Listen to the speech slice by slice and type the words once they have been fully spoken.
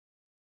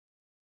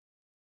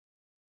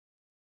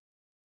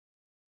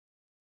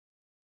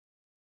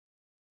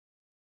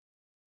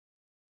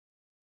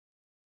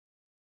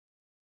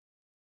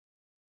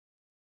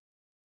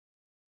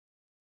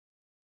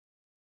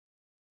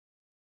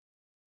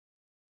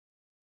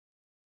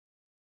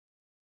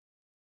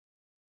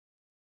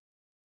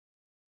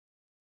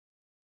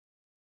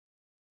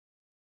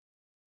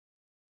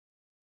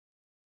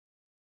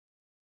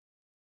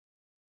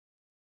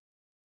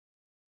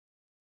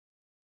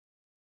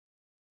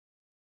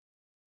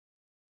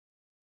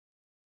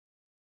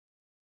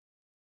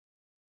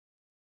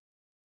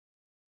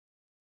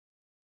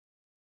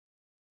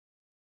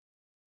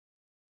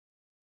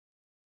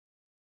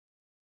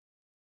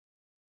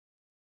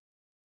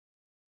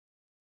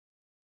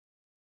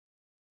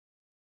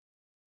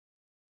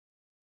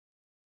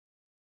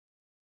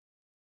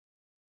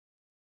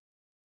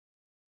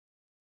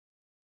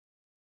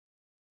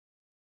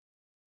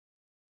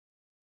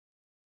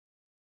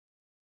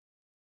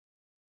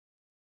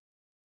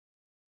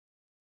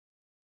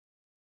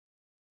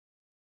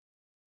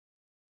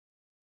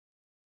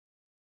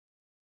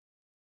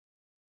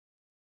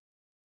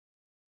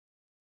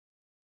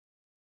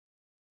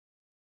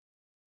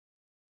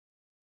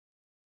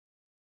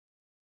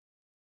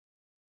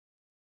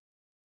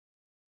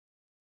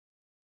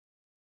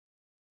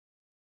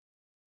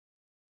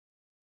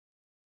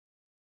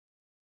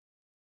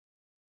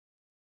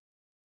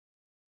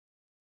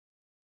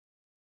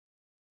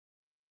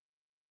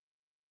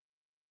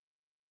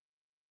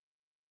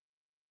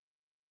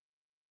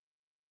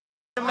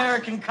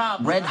American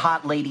cop. Red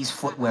Hot Ladies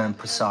footwear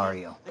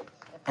impresario.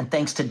 And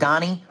thanks to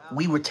Donnie,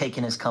 we were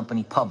taking his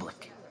company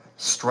public.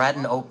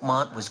 Stratton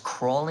Oakmont was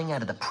crawling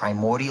out of the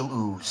primordial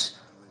ooze.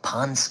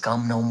 Pond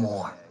scum no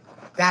more.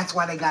 That's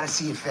why they gotta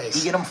see your face.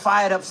 You get them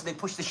fired up so they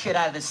push the shit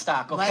out of this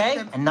stock,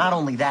 okay? And not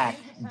only that,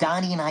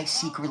 Donnie and I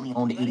secretly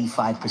owned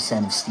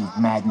 85% of Steve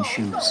Madden's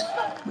shoes,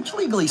 which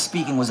legally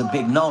speaking was a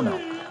big no-no,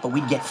 but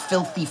we'd get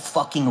filthy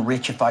fucking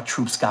rich if our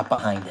troops got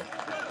behind it.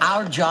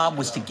 Our job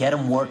was to get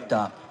them worked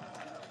up,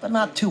 but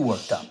not too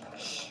worked up.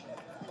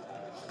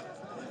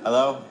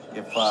 Hello?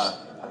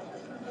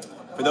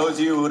 For those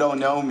of you who don't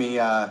know me,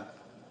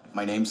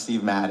 my name's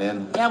Steve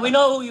Madden. Yeah, we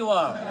know who you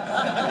are.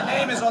 Your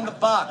name is on the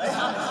box.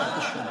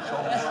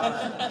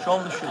 Show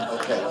him the shoe.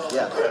 Okay,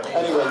 yeah.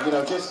 Anyway, you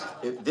know,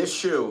 this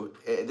shoe,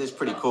 this is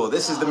pretty cool.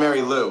 This is the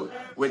Mary Lou,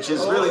 which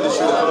is really the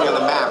shoe that put me on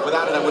the map.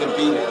 Without it, I wouldn't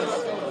be here.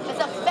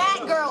 It's a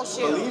fat girl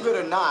shoe. Believe it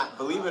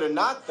or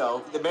not,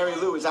 though, the Mary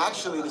Lou is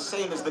actually the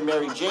same as the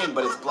Mary Jane,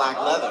 but it's black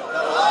leather.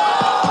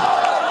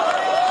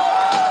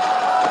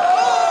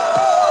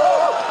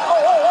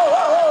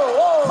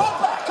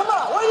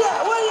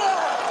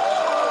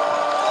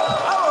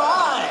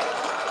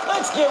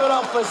 Give it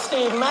up for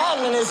Steve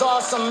Madden and his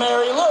awesome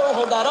Mary Lou.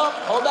 Hold that up,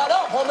 hold that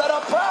up, hold that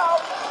up proud.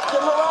 Give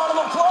him a round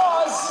of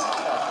applause.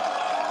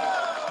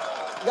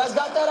 You guys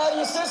got that out of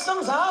your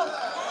systems, huh?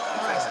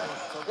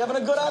 You having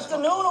a good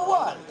afternoon or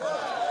what?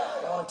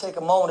 I want to take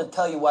a moment to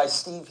tell you why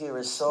Steve here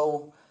is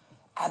so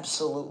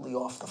absolutely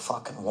off the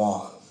fucking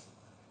wall.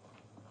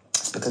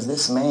 It's because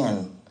this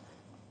man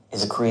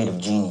is a creative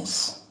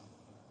genius.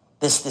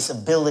 This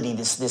ability,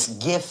 this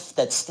gift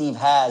that Steve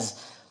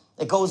has,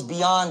 it goes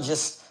beyond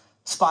just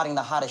spotting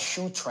the hottest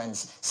shoe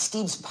trends.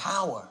 Steve's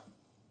power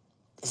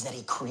is that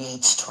he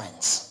creates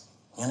trends.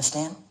 You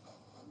understand?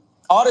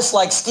 Artists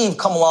like Steve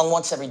come along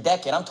once every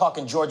decade. I'm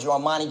talking Giorgio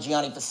Armani,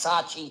 Gianni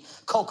Versace,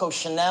 Coco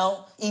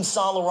Chanel, Yves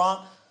Saint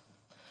Laurent.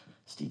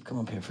 Steve, come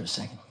up here for a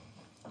second.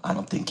 I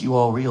don't think you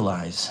all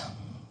realize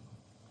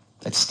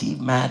that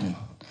Steve Madden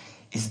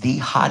is the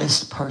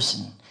hottest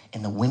person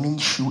in the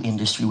women's shoe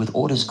industry, with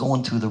orders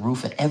going through the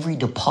roof at every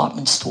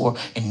department store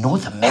in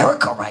North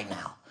America right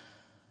now.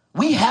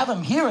 We have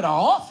him here at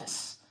our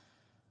office.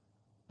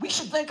 We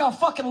should thank our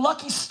fucking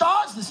lucky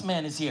stars this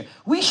man is here.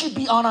 We should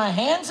be on our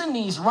hands and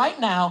knees right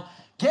now,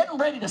 getting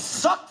ready to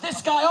suck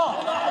this guy off.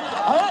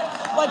 All right?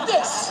 Like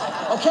this,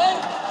 okay?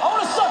 I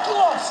want to suck you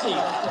off, Steve.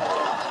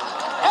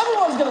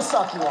 Everyone's gonna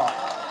suck you off.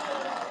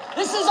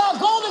 This is our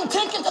golden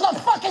ticket to the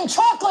fucking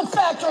chocolate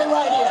factory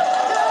right here.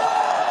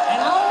 And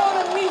I want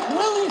to meet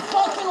Willy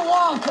fucking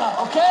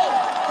Wonka, okay?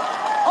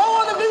 I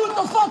want to be with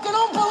the fucking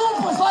Oompa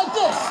Loompas like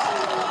this.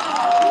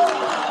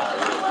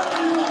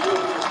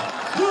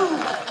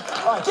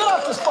 All right, get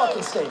off this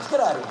fucking stage.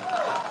 Get out of here.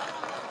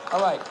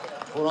 All right,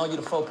 I want you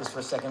to focus for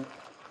a second.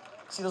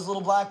 See those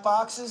little black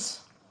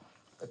boxes?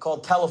 They're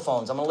called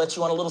telephones. I'm gonna let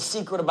you on a little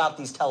secret about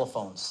these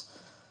telephones.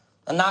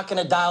 They're not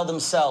gonna dial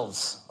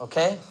themselves,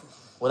 okay?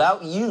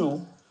 Without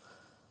you,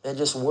 they're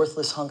just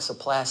worthless hunks of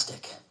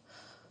plastic.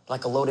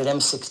 Like a loaded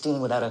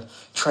M16 without a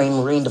trained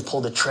Marine to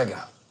pull the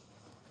trigger.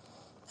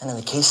 And in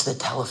the case of the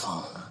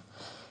telephone,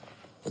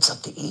 it's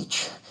up to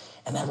each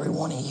and every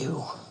one of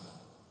you,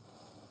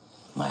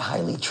 my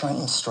highly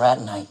trained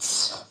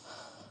Strattonites,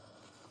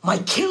 my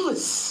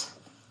killers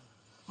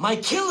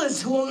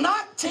who will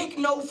not take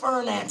no for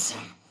an answer,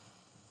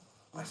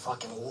 my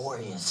fucking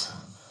warriors,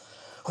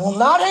 who will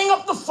not hang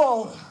up the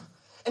phone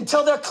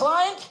until their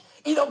client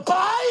either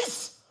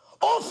buys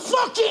or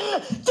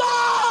fucking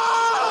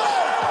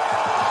dies!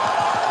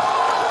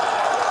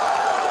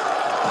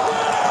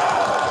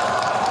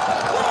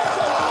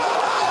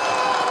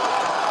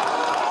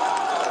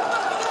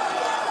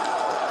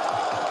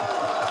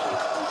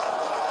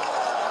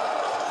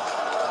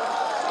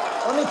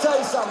 Let me tell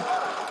you something.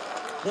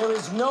 There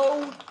is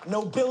no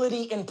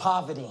nobility in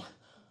poverty.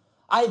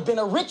 I have been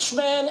a rich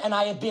man and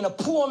I have been a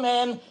poor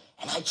man,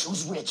 and I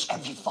choose rich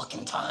every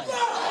fucking time.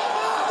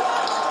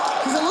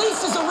 Because at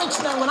least as a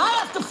rich man, when I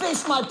have to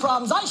face my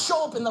problems, I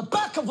show up in the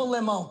back of a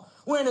limo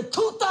wearing a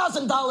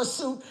 $2,000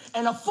 suit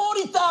and a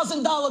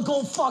 $40,000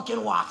 gold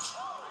fucking watch.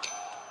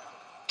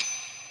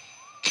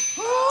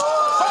 Hey,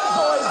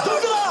 boys,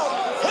 dig it out.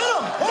 Hit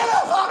him.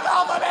 Fuck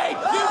off of me.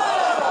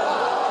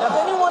 Now, if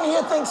anyone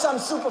here thinks I'm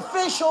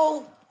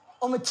superficial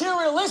or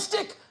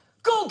materialistic,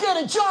 go get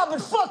a job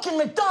at fucking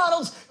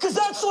McDonald's, because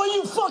that's where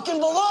you fucking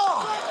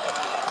belong.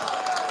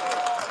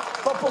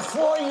 But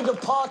before you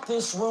depart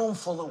this room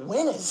full of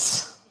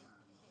winners,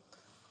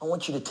 I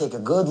want you to take a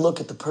good look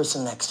at the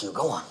person next to you.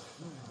 Go on.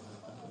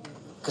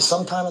 Because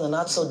sometime in the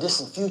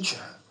not-so-distant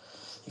future,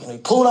 you're going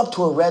to be pulling up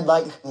to a red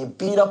light and you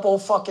beat up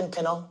old fucking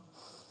Pinot,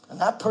 and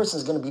that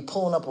person's going to be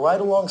pulling up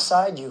right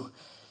alongside you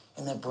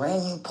in their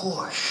brand new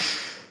Porsche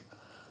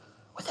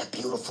with their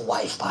beautiful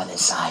wife by their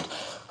side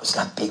who's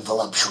got big,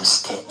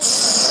 voluptuous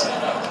tits.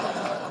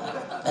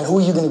 And who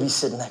are you going to be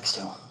sitting next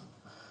to?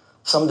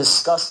 Some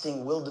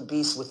disgusting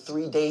wildebeest with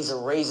 3 days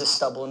of razor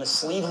stubble and a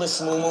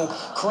sleeveless muumuu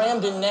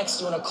crammed in next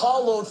to you and a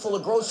carload full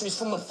of groceries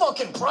from the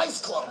fucking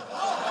Price Club.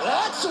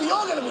 That's who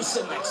you're going to be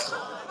sitting next to.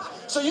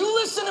 So you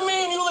listen to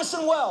me and you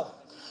listen well.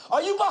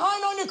 Are you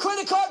behind on your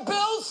credit card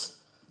bills?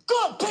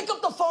 Good. Pick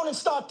up the phone and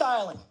start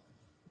dialing.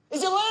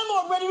 Is your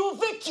landlord ready to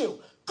evict you?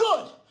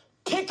 Good.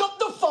 Pick up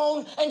the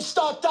phone and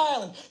start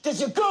dialing. Does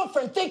your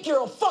girlfriend think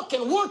you're a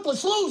fucking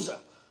worthless loser?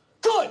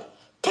 Good.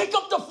 Pick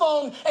up the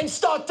phone and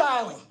start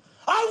dialing.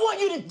 I want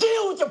you to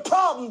deal with your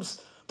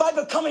problems by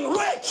becoming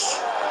rich.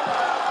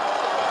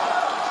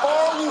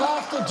 All you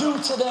have to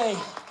do today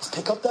is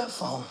pick up that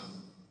phone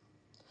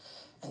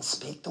and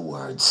speak the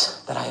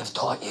words that I have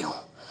taught you.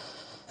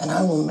 And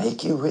I will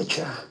make you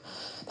richer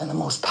than the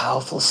most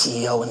powerful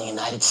CEO in the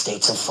United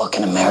States of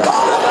fucking America.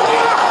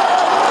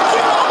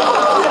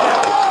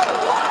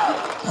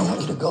 I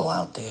want you to go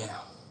out there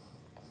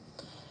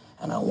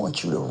and I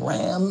want you to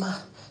ram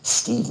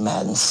Steve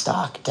Madden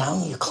stock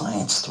down your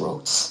clients'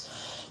 throats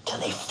till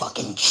they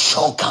fucking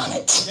choke on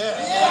it.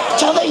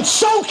 Till they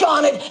choke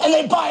on it and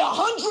they buy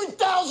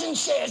 100,000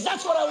 shares.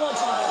 That's what I want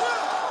you to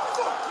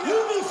do.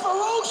 You be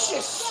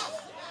ferocious.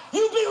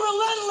 You be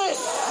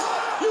relentless.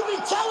 You be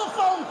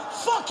telephone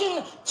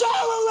fucking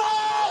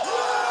terrorist.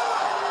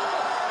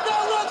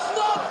 Now let's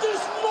knock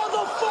this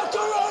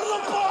motherfucker out of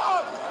the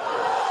park.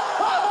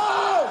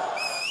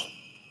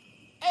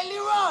 Hey,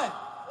 Leroy.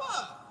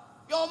 What?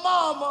 Your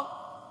mama.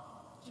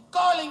 She's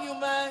calling you,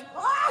 man.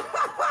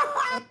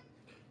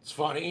 It's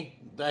funny.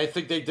 I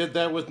think they did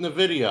that with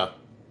NVIDIA.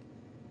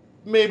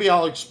 Maybe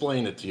I'll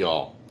explain it to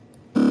y'all.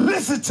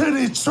 Listen to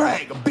this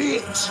track,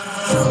 bitch.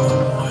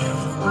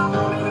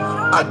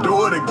 I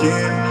do it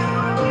again.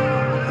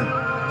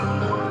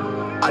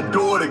 I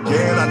do it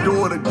again. I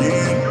do it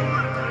again.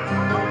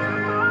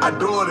 I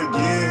do it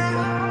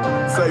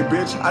again. Say,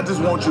 bitch, I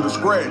just want you to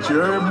scratch, you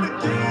heard me?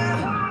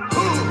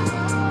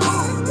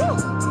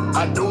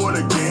 I do it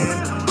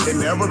again.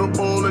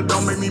 Inevitable, it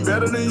don't make me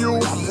better than you.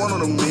 I'm one of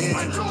them men.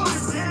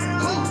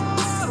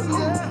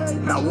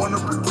 I wanna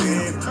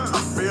pretend I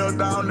fell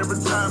down every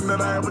time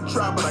that I ever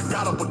tried, but I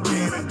got up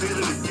again and did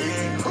it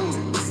again.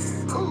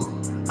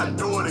 I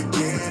do it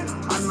again.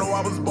 I know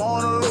I was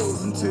born to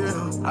lose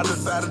until I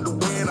decided to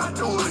win. I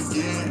do it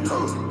again.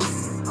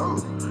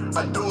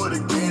 I do it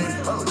again.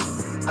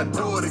 I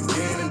do it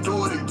again and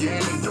do it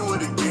again and do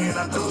it again.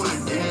 I do it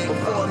again.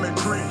 Before I met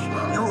Trick,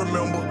 you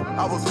remember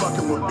I was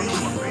fucking with B.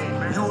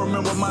 You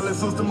remember my little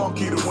sister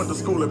Marquita went to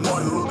school at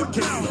Martin Luther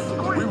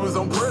King. We was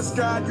on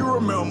Prescott, you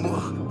remember.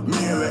 Me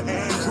and Lil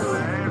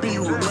Andrew. B,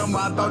 remember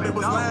I thought they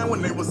was lying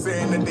when they was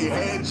saying that they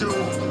had you.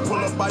 Pull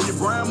up by your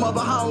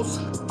grandmother's house,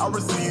 I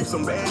received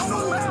some bad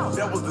news.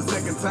 That was the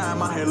second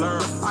time I had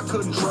learned I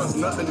couldn't trust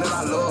nothing that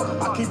I love.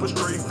 I keep a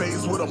straight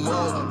face with a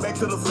mug. Back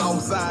to the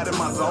south side in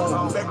my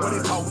zone. Back when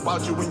they talk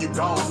about you when you're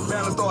gone.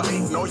 Man, I start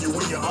hating on you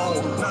when you're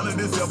on. None of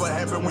this ever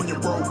happened when you're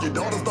broke. Your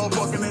daughter start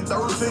fucking at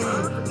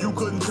 13. You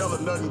couldn't tell her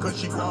nothing cause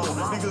she grown.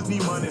 Niggas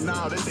need money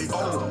now that they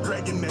own.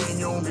 Drag your name,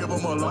 you don't give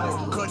them a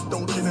loan. Cut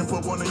throat chin and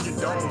put one in your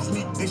dome.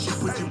 Sneak this shit,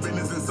 put your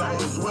business in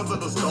zones. Weather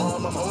the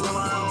storm, I'm holding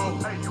my own.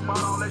 Hey, you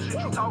bought all that shit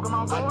you talking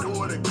about, boy? I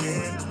do it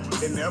again.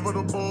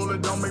 Inevitable,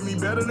 it don't make me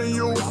better than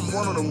you. I'm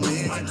one of them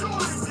men. I do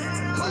it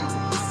again.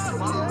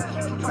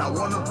 I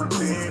wanna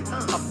pretend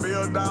I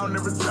fell down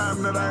every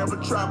time that I ever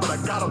tried, but I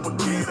got up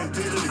again and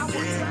did it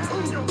again.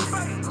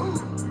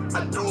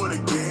 I do it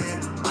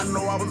again. I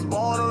know I was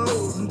born to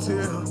lose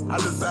until I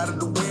decided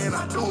to win.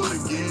 I do it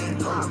again.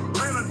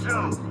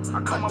 I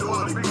do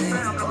it again.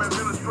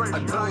 I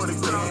do it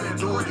again and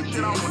do it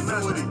again and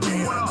do it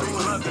again. Big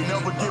nothing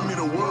never give me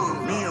the word.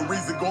 Me and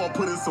Reezy gon'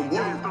 put in some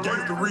work.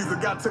 Gangsta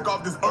Reezy got took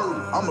off this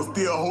earth. I'ma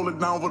still hold it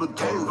down for the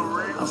turf.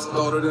 I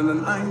started in the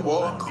 9th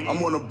Ward. I'm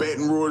one of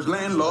Baton Rouge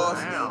landlords.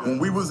 When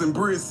we was in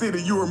Bridge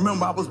City, you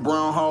remember I was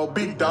Brown Hall,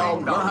 big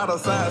dog. Learn how to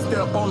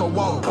sidestep on the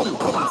wall.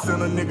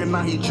 Send a nigga,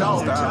 now he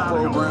chalk.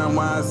 Program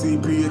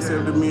YCP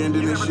accepted me and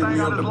didn't ship me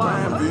up to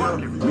Pineville.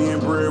 Me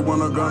and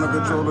Breadwinner gonna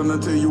control it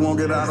until you won't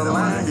get out of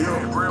line.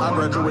 I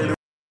graduated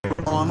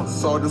on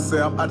Sergeant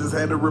Sap, I just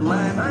had to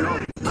remind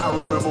you.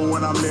 I remember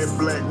when I met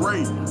Black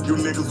Ray, you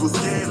niggas was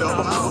scared of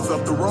him. I was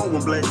up the road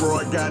when Black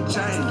Roy got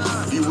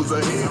changed. He was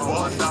a head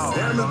boss.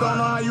 Damn, don't know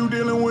how you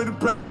dealing with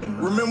it.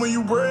 Remember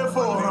you bred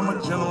for. I'm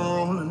a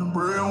general in the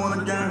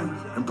Breadwinner gang,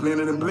 and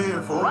plenty them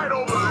bled for. Right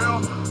over there.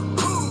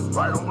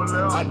 Right over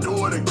there. I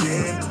do it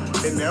again.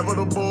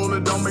 Inevitable,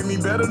 it don't make me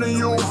better than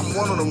you. I'm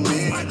one of them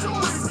men. I do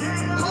it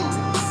again.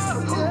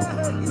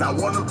 I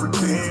wanna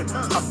pretend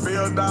I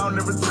fell down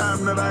every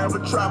time that I ever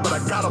tried, but I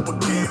got up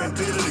again and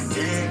did it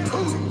again.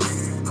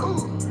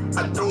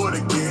 I do it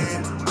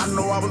again. I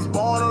know I was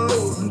born to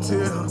lose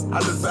until I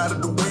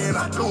decided to win.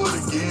 I do it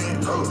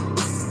again.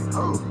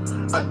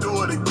 I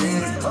do it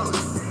again.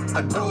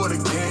 I do it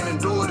again and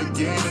do it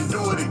again and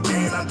do it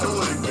again. I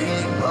do it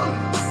again.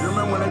 You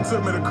remember when they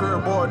took me to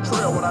Curveball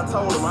Trail when I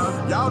told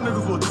them, y'all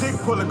niggas was dick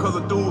pulling cause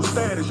of dude's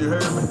status, you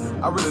heard me?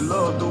 I really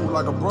love dude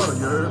like a brother,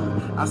 you heard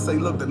me? I say,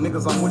 look, the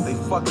niggas I'm with, they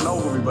fucking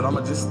over me, but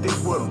I'ma just stick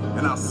with them.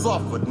 And I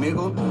suffered,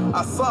 nigga.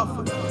 I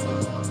suffered.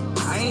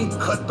 I ain't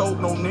cutthroat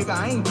no nigga.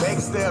 I ain't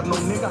backstab no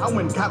nigga. I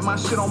went and got my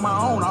shit on my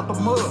own out the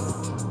mud.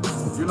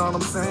 You know what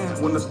I'm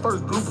saying? When this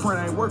first blueprint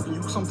ain't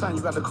working, sometimes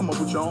you got to come up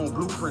with your own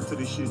blueprint to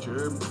this shit, you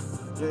heard me?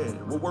 Yeah,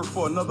 what work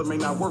for another may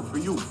not work for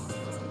you.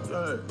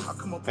 Yeah, I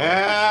come up.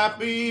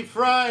 Happy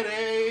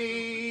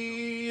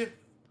Friday!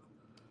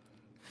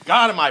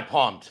 God, am I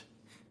pumped.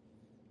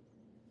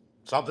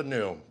 Something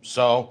new.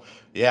 So,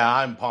 yeah,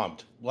 I'm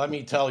pumped. Let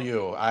me tell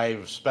you,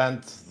 I've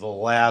spent the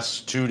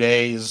last 2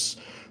 days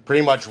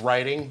pretty much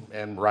writing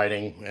and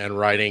writing and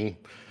writing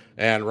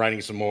and writing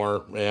some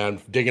more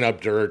and digging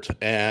up dirt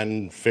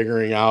and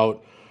figuring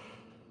out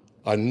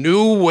a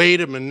new way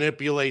to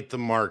manipulate the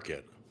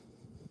market.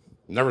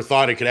 Never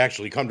thought it could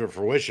actually come to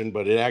fruition,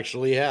 but it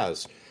actually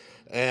has.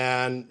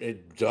 And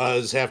it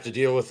does have to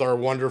deal with our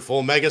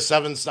wonderful Mega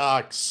 7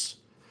 stocks.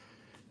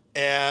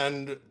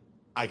 And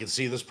I can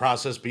see this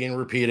process being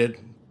repeated,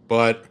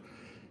 but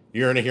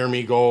you're going to hear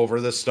me go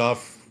over this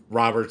stuff.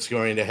 Robert's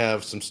going to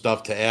have some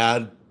stuff to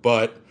add,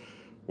 but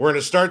we're going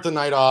to start the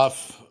night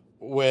off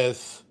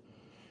with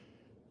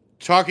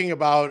talking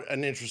about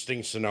an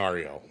interesting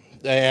scenario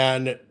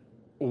and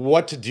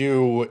what to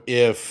do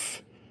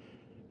if,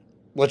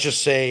 let's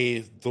just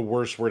say, the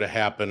worst were to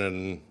happen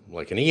and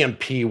like an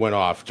EMP went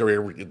off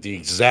during the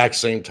exact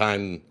same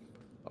time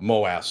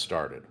MOAS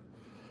started.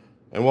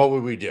 And what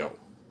would we do?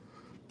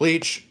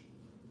 Bleach,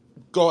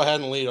 go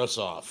ahead and lead us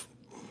off.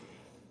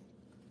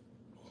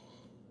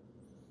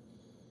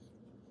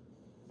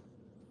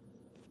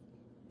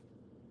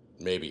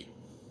 Maybe.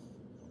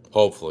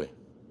 Hopefully.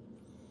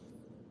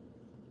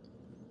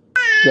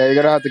 Yeah, you're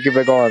gonna have to keep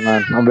it going,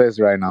 man. I'm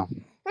busy right now.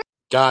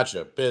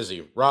 Gotcha.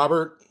 Busy.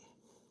 Robert,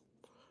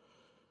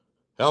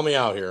 help me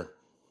out here.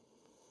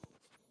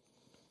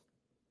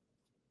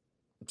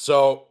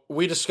 So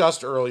we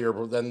discussed earlier,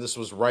 but then this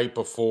was right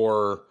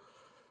before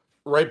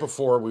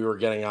we were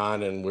getting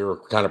on and we were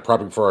kind of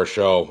prepping for our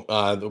show.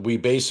 We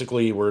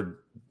basically were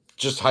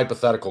just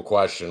hypothetical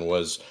question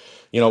was,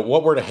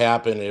 what were to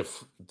happen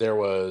if there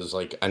was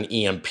like an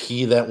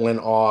EMP that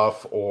went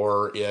off,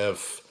 or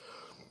if,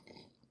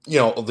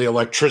 the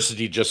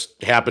electricity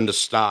just happened to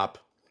stop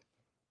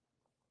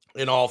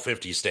in all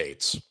 50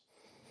 states,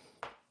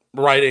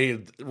 right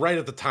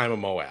at the time of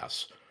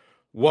MOAS.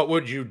 What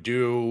would you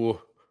do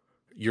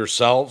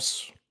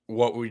yourselves?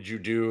 What would you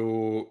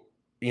do?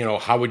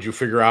 How would you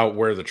figure out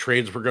where the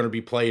trades were going to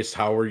be placed?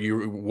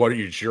 What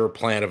is your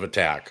plan of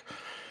attack?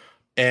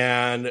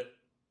 And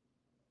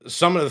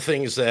some of the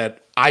things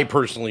that I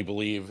personally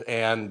believe,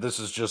 and this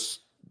is just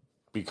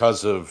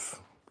because of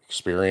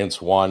experience,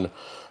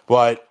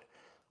 but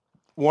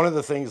one of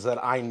the things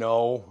that I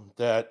know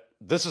that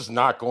this is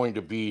not going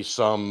to be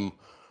some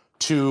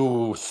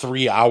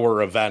 2-3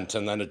 hour event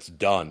and then it's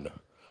done.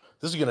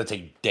 This is going to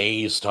take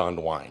days to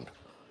unwind.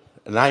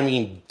 And I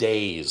mean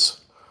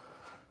days.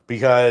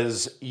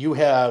 Because you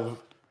have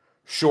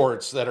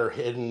shorts that are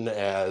hidden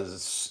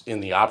as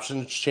in the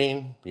options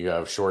chain. You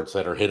have shorts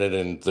that are hidden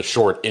in the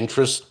short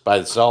interest by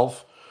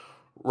itself.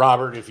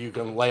 Robert, if you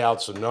can lay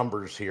out some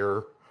numbers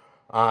here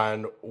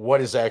on what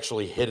is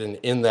actually hidden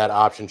in that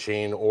option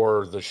chain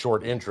or the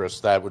short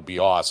interest, that would be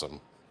awesome.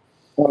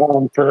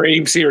 For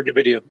AMC or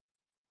NVIDIA?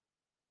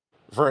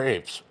 For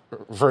apes.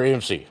 For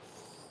AMC.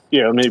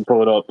 Yeah, let me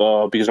pull it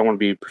up because I want to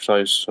be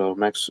precise. So,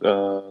 Max,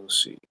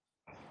 let's see.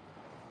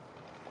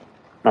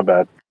 My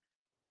bad.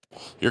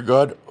 You're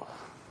good.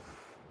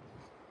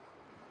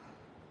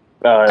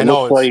 It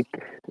looks like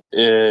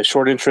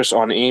short interest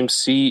on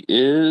AMC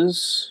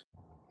is...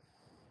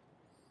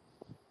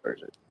 Where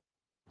is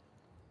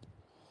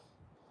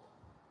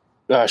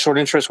it? Short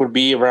interest would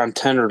be around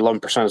 10 or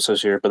 11%, it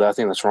says here, but I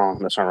think that's wrong.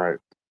 That's not right.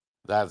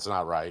 That's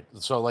not right.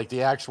 So, like,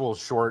 the actual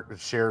short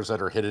shares that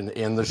are hidden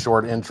in the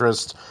short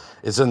interest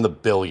is in the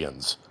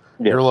billions.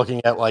 Yeah. You're looking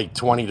at like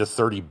 20 to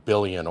 30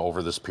 billion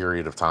over this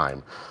period of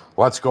time.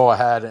 Let's go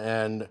ahead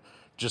and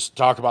just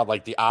talk about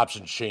like the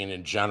option chain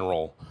in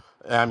general.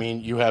 I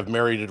mean, you have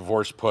married to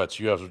divorced puts.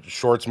 You have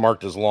shorts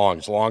marked as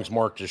longs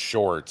marked as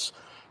shorts.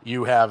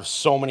 You have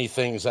so many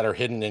things that are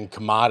hidden in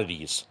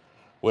commodities,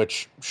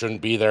 which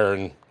shouldn't be there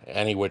in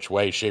any which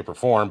way, shape, or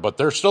form, but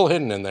they're still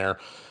hidden in there.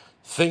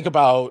 Think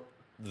about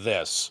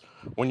this.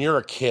 When you're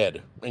a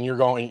kid and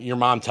your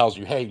mom tells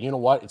you, hey, you know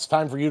what? It's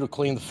time for you to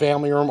clean the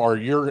family room, or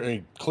you're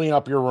going to clean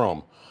up your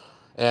room.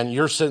 And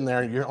you're sitting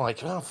there and you're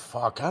like, oh,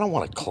 fuck, I don't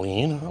want to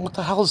clean. What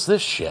the hell is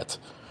this shit?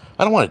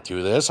 I don't want to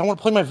do this. I want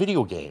to play my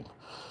video game.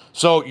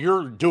 So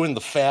you're doing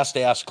the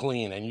fast-ass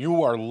clean, and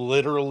you are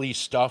literally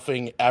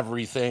stuffing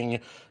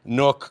everything,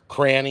 nook,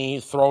 cranny,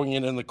 throwing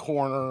it in the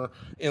corner,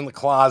 in the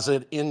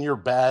closet, in your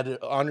bed,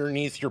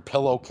 underneath your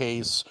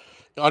pillowcase,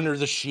 under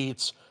the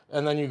sheets,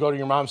 and then you go to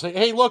your mom and say,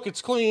 hey, look,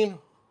 it's clean.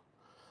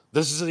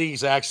 This is the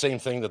exact same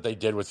thing that they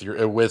did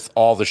with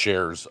all the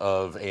shares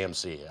of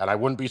AMC, and I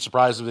wouldn't be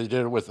surprised if they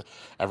did it with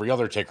every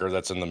other ticker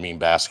that's in the meme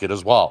basket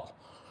as well.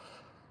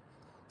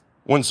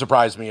 Wouldn't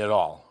surprise me at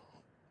all.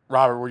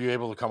 Robert, were you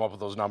able to come up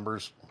with those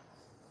numbers?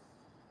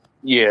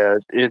 Yeah,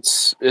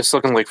 it's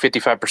looking like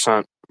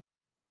 55%.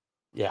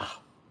 Yeah.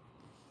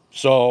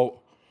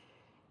 So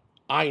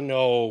I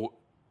know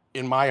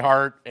in my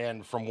heart,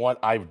 and from what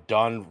I've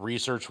done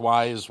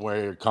research-wise,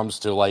 where it comes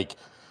to like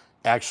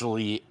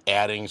actually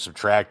adding,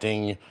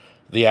 subtracting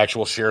the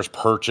actual shares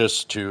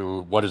purchased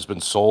to what has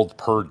been sold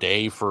per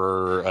day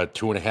for a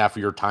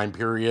 2.5-year time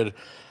period.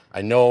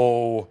 I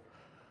know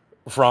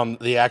from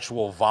the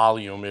actual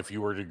volume, if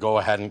you were to go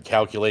ahead and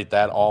calculate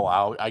that all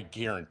out, I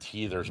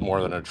guarantee there's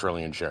more than 1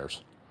 trillion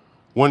shares.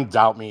 Wouldn't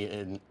doubt me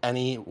in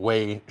any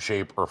way,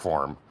 shape, or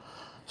form.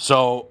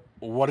 So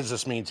what does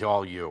this mean to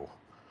all you?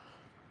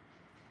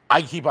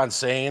 I keep on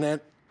saying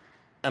it,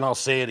 and I'll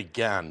say it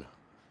again.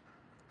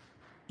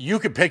 You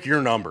could pick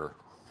your number.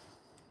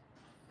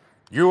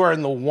 You are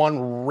in the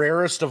one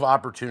rarest of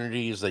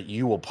opportunities that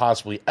you will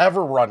possibly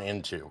ever run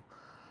into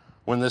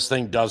when this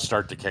thing does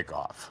start to kick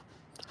off.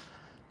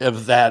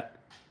 If that,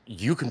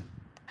 you can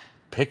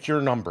pick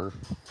your number,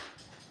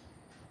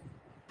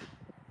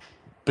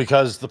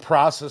 because the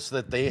process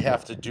that they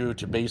have to do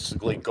to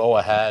basically go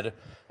ahead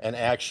and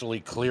actually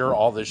clear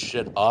all this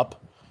shit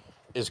up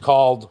is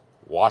called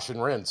wash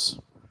and rinse.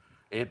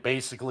 It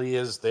basically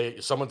is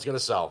someone's going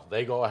to sell.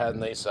 They go ahead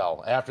and they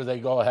sell. After they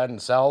go ahead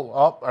and sell,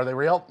 oh, are they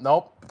real?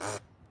 Nope.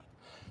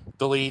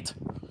 Delete.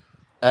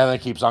 And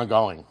it keeps on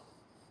going.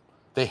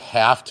 They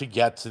have to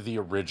get to the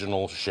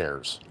original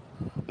shares,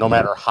 no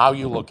matter how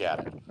you look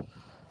at it.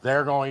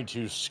 They're going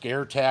to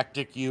scare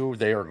tactic you.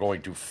 They are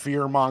going to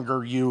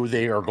fearmonger you.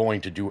 They are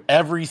going to do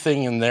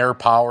everything in their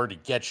power to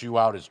get you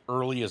out as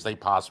early as they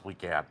possibly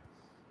can.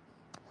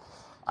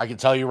 I can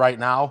tell you right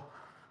now,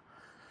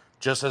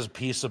 just as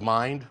peace of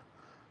mind,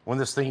 when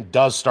this thing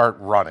does start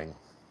running,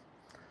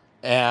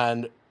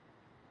 and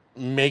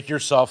make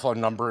yourself a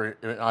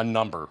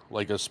number,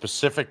 like a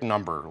specific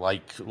number,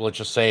 like let's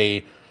just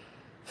say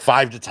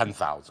 5 to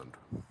 10,000.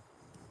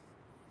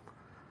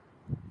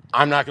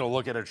 I'm not going to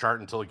look at a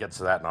chart until it gets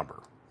to that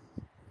number.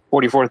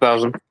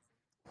 44,000.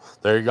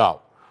 There you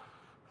go.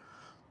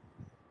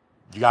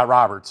 You got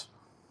Roberts.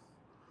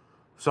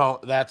 So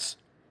that's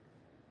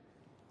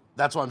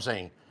what I'm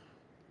saying.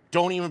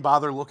 Don't even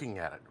bother looking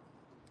at it,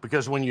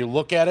 because when you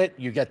look at it,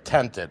 you get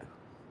tempted.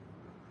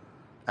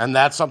 And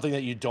that's something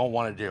that you don't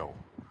want to do.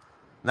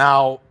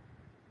 Now,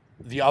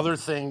 the other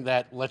thing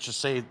that, let's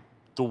just say,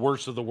 the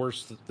worst of the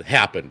worst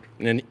happened,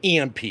 an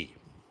EMP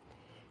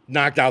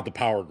knocked out the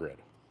power grid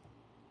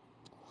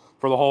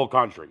for the whole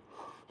country,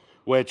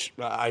 which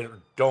I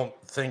don't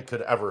think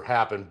could ever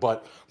happen,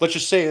 but let's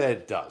just say that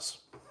it does.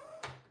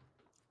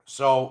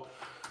 So,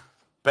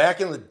 back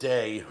in the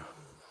day,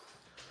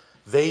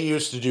 they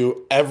used to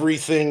do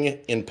everything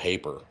in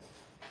paper.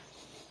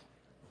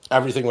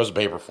 Everything was a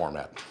paper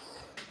format.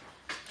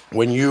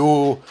 When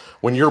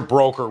your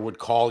broker would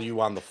call you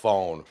on the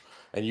phone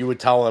and you would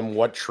tell them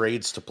what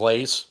trades to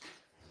place,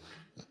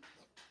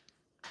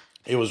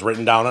 it was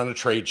written down on a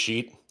trade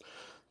sheet.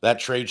 That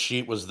trade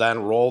sheet was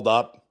then rolled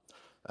up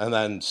and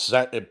then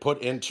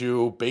put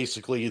into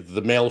basically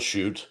the mail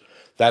chute.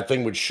 That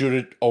thing would shoot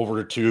it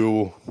over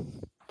to,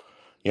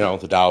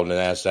 the Dow, the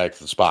NASDAQ,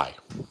 the SPY,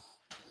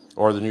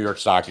 or the New York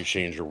Stock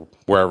Exchange, or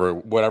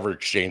whatever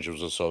exchange it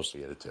was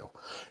associated to.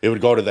 It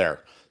would go to there.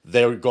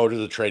 They would go to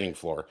the trading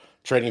floor.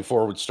 Trading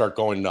floor would start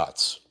going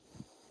nuts.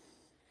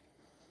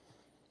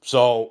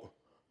 So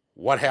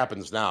what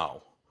happens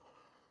now?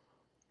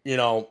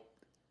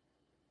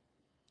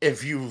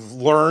 If you've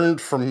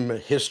learned from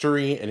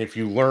history, and if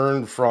you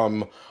learned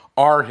from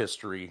our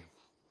history,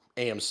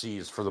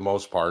 AMC's for the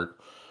most part,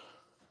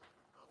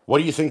 what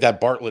do you think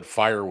that Bartlett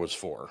fire was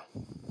for?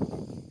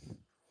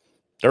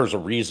 There's a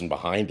reason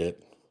behind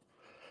it.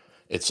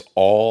 It's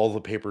all the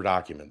paper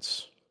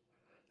documents.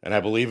 And I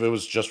believe it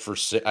was just for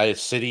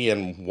Citi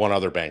and one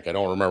other bank. I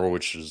don't remember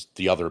which is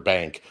the other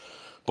bank.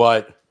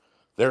 But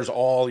there's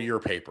all your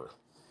paper.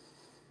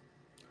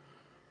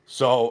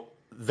 So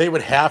they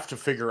would have to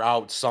figure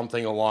out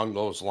something along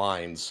those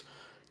lines,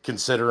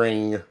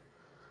 considering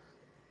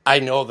I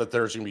know that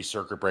there's going to be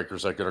circuit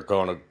breakers that are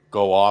going to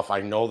go off.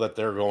 I know that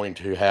they're going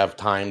to have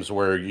times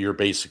where you're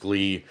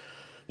basically,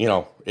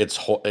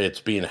 it's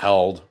being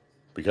held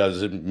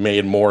because it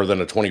made more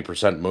than a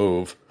 20%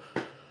 move.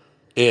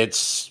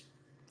 It's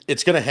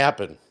going to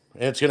happen.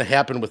 And it's going to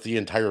happen with the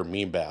entire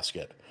meme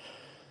basket.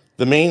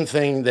 The main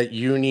thing that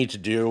you need to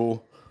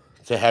do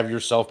to have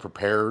yourself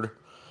prepared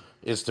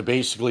is to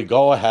basically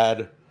go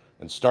ahead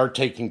and start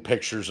taking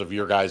pictures of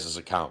your guys'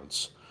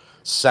 accounts.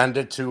 Send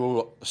it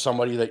to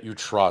somebody that you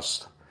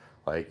trust,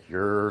 like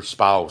your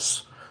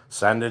spouse.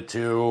 Send it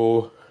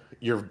to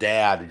your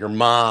dad, your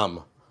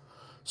mom,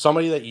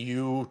 somebody that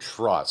you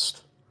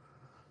trust.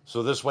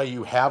 So this way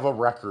you have a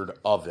record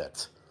of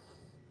it.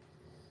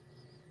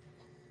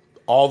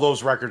 All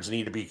those records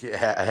need to be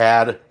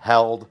had,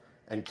 held,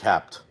 and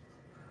kept.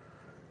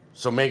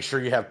 So make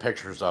sure you have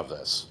pictures of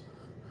this.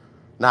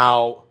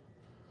 Now,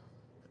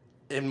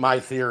 in my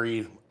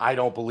theory, I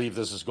don't believe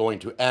this is going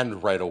to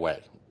end right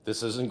away.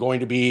 This isn't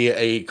going to be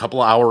a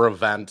couple hour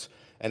event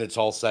and it's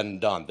all said and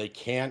done. They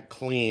can't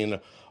clean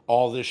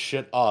all this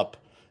shit up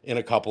in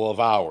a couple of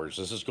hours.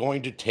 This is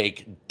going to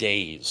take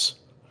days.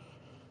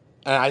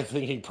 And I'm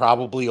thinking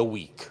probably a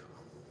week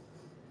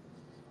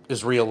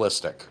is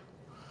realistic.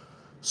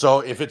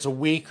 So if it's a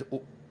week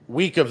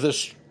of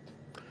this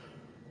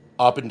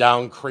up and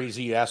down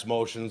crazy ass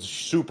motions,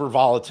 super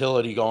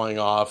volatility going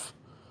off,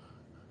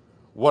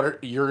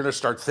 you're going to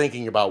start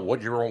thinking about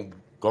what you're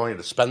going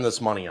to spend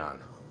this money on.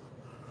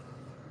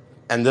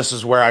 And this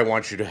is where I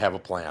want you to have a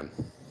plan.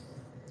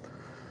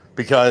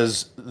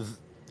 Because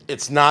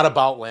it's not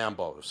about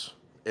Lambos.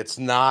 It's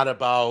not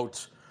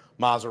about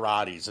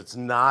Maseratis. It's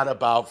not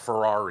about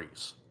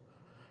Ferraris.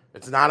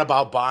 It's not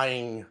about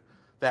buying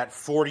that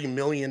 $40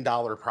 million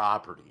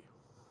property.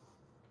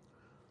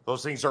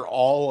 Those things are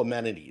all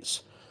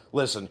amenities.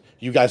 Listen,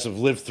 you guys have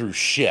lived through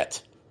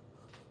shit.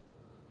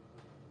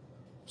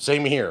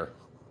 Same here.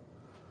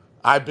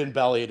 I've been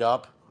bellied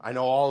up. I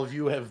know all of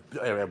you have,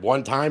 at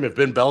one time, have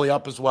been belly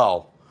up as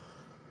well.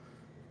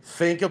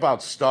 Think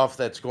about stuff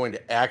that's going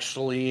to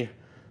actually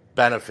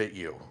benefit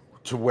you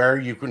to where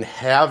you can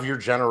have your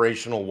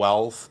generational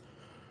wealth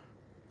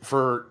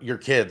for your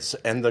kids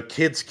and the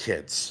kids'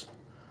 kids.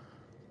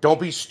 Don't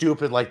be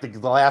stupid like the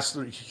last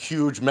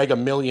huge mega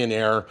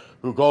millionaire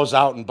who goes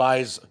out and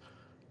buys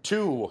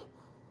two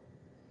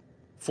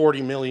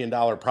 $40 million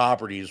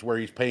properties where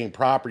he's paying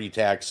property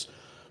tax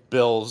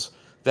bills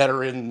that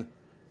are in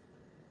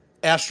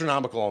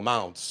astronomical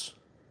amounts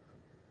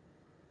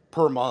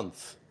per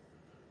month.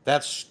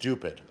 That's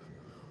stupid.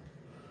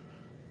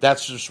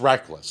 That's just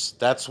reckless.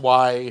 That's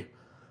why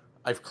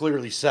I've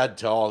clearly said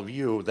to all of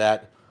you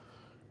that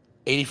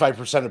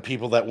 85% of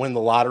people that win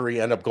the lottery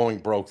end up going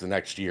broke the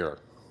next year.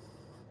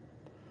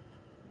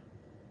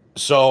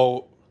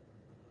 So,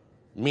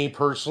 me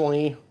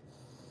personally,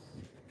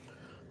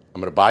 I'm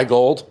going to buy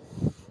gold.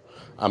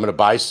 I'm going to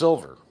buy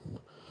silver.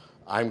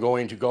 I'm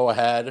going to go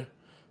ahead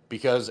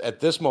because at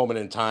this moment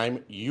in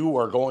time, you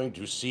are going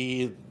to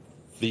see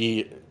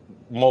the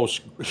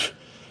most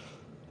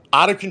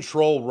out of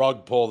control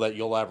rug pull that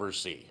you'll ever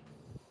see.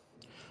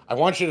 I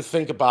want you to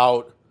think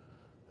about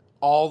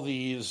all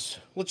these.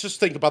 Let's just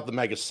think about the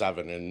Mega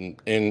 7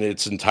 in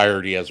its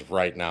entirety as of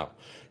right now.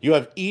 You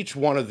have each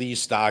one of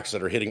these stocks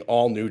that are hitting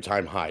all new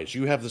time highs.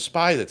 You have the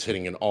SPY that's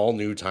hitting an all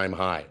new time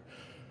high.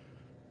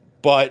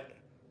 But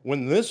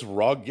when this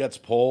rug gets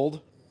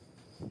pulled,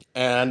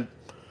 and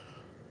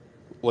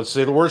let's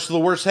say the worst of the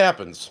worst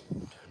happens,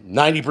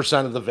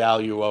 90% of the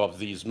value of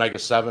these Mega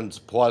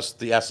 7s plus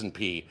the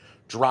S&P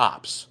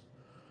drops.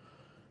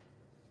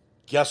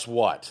 Guess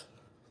what?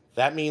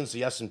 That means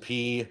the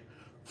S&P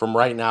from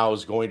right now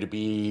is going to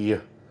be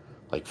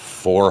like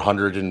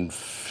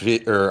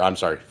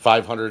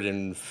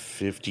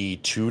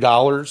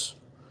 $552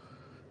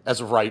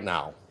 as of right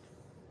now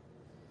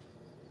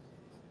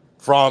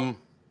from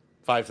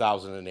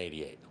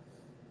 5,088.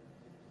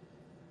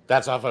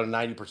 That's off of a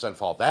 90%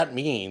 fall. That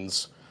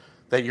means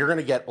that you're going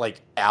to get like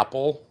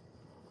Apple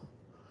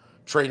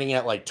trading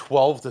at like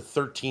 12 to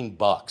 13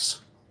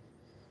 bucks.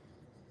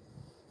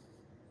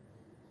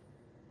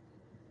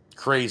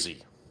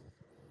 Crazy.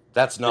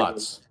 That's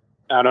nuts.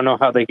 I don't know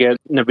how they get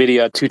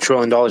NVIDIA at $2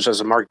 trillion as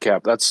a market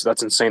cap. That's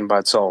insane by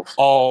itself.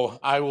 Oh,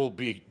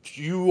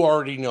 you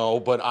already know,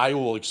 but I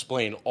will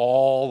explain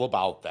all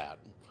about that.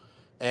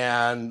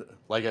 And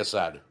like I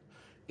said,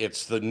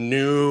 it's the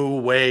new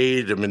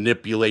way to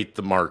manipulate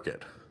the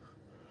market.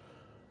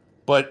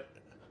 But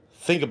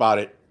think about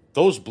it.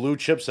 Those blue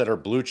chips that are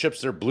blue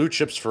chips, they're blue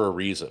chips for a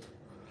reason.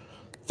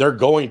 They're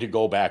going to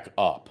go back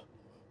up.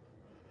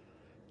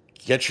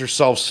 Get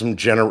yourself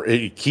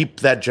keep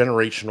that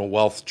generational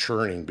wealth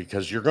churning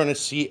because you're going to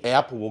see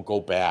Apple will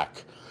go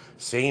back.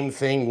 Same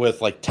thing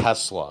with like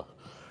Tesla.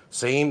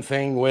 Same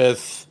thing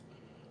with,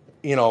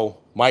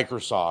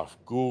 Microsoft,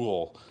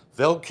 Google.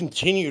 They'll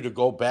continue to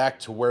go back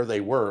to where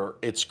they were.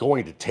 It's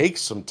going to take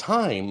some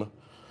time,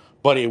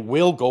 but it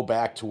will go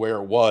back to where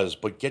it was.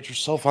 But get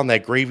yourself on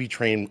that gravy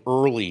train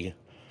early,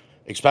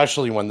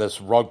 especially when this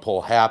rug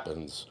pull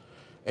happens,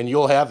 and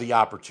you'll have the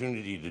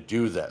opportunity to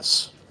do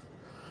this.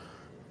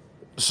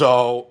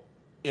 So,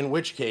 in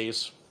which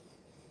case,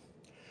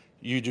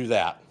 you do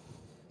that.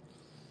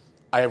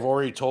 I have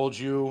already told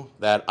you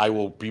that I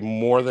will be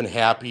more than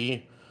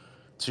happy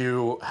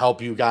to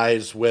help you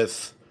guys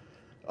with,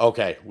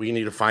 okay, we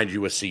need to find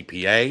you a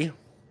CPA.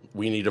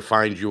 We need to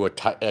find you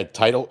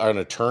an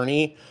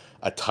attorney,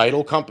 a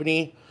title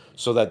company,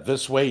 so that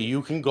this way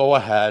you can go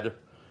ahead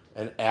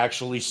and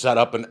actually set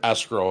up an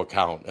escrow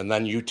account. And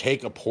then you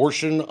take a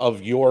portion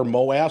of your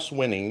MOAS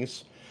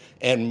winnings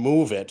and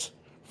move it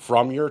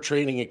from your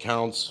trading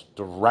accounts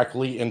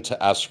directly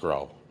into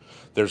escrow.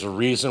 There's a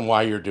reason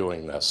why you're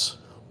doing this.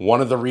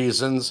 One of the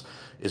reasons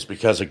is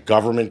because a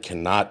government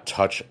cannot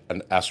touch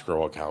an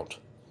escrow account.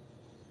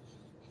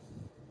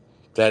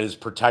 That is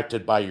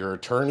protected by your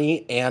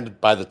attorney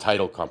and by the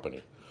title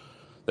company.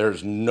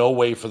 There's no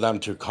way for them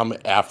to come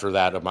after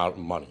that amount of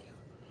money.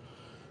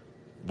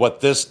 What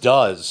this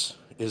does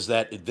is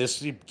that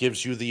this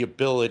gives you the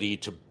ability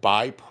to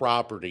buy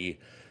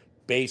property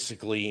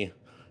basically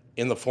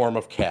in the form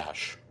of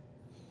cash.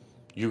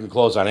 You can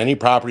close on any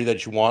property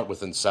that you want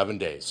within 7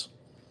 days.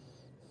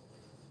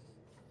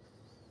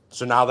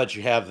 So now that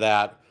you have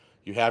that,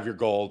 you have your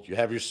gold, you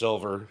have your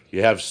silver,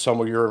 you have some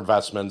of your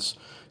investments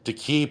to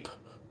keep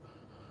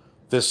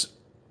this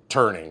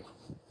turning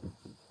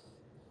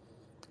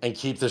and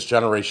keep this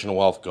generational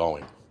wealth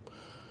going.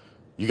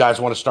 You guys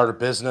want to start a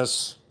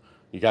business?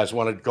 You guys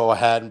want to go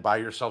ahead and buy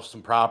yourself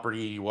some property.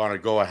 You want to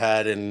go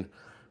ahead and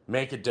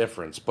make a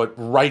difference. But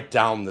write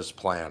down this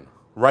plan.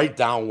 Write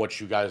down what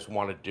you guys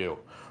want to do.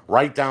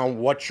 Write down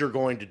what you're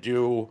going to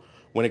do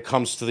when it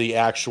comes to the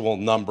actual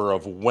number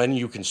of when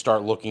you can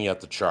start looking at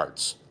the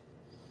charts.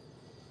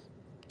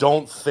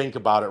 Don't think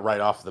about it right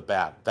off the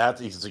bat.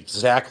 That is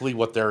exactly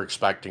what they're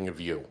expecting of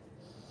you.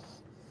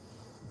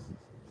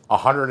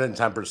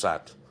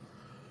 110%.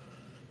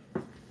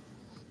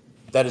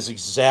 That is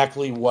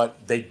exactly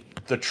what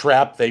the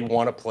trap they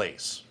want to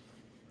place.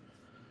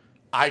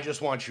 I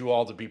just want you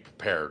all to be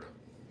prepared.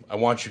 I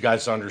want you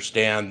guys to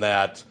understand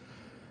that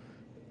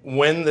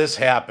when this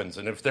happens,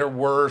 and if there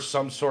were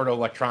some sort of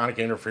electronic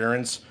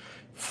interference,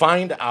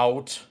 find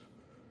out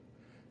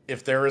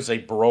if there is a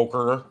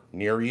broker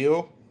near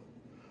you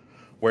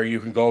where you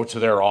can go to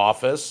their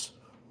office,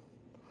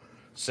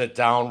 sit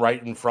down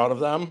right in front of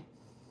them,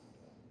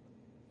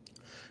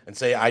 and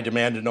say, I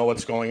demand to know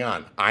what's going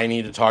on. I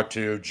need to talk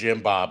to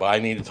Jim Bob. I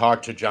need to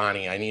talk to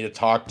Johnny. I need to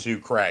talk to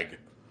Craig.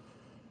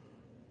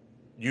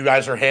 You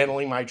guys are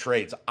handling my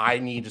trades. I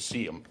need to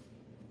see them.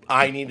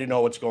 I need to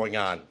know what's going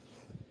on.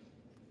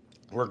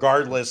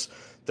 Regardless,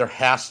 there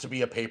has to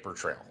be a paper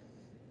trail.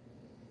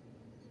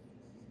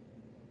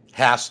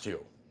 Has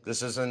to.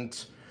 This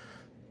isn't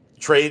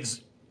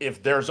trades.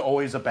 If there's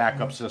always a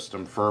backup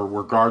system for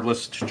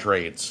regardless to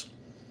trades.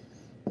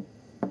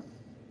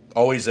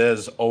 Always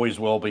is, always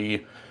will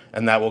be,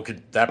 and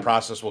that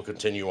process will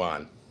continue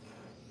on.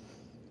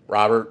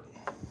 Robert?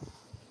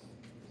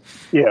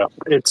 Yeah,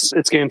 it's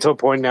getting to a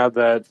point now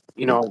that,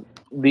 you know,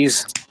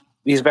 these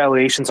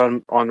valuations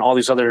on all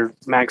these other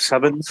Mag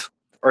 7s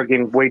are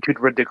getting way too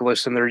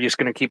ridiculous, and they're just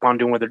going to keep on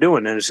doing what they're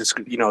doing, and it's just,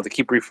 you know, they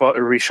keep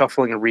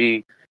reshuffling and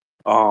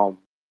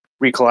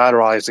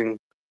recollateralizing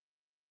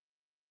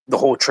the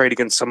whole trade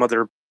against some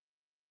other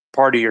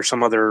party or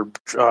some other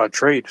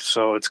trade.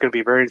 So it's going to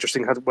be very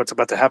interesting what's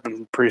about to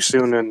happen pretty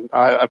soon. And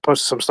I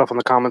posted some stuff in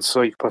the comments,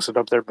 so you can post it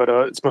up there. But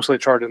it's mostly a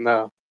chart in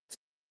the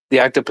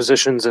active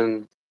positions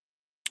and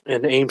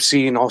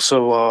AMC, and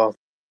also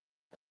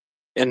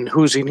and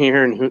who's in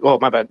here and who. Oh,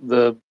 my bad.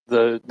 The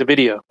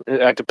NVDA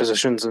active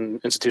positions and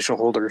institutional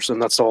holders,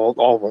 and that's all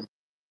of them.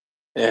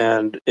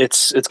 And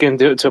it's getting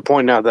to a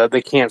point now that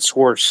they can't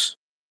source.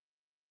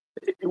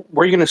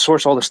 Where are you going to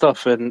source all this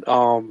stuff? And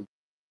I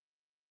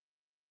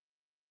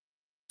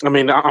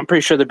mean, I'm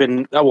pretty sure they've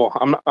been. Well,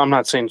 I'm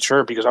not saying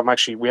sure, because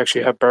we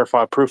actually have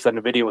verified proof that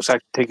NVIDIA was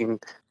actually taking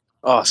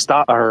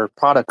stock or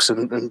products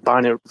and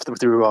buying it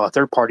through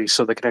third parties,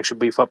 so they can actually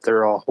beef up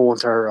their whole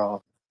entire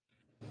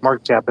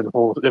market cap and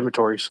whole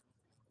inventories.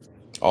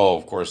 Oh,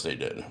 of course they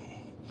did.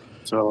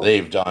 So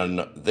they've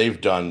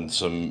done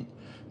some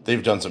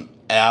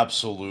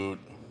absolute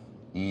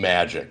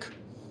magic.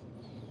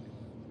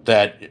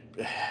 That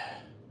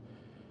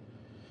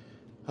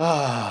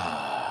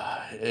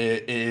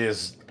it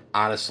is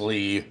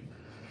honestly,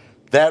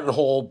 that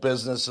whole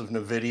business of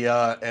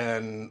NVIDIA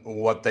and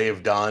what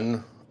they've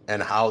done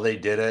and how they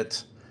did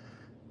it.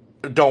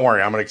 Don't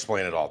worry, I'm going to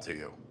explain it all to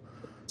you.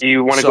 Do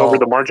you want to go over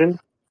the margin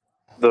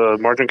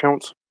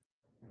counts?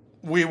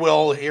 We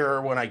will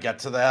here when I get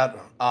to that.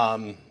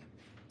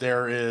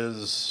 There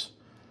is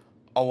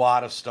a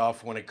lot of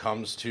stuff when it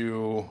comes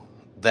to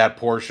that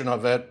portion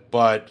of it,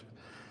 but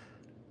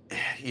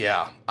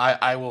yeah,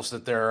 I will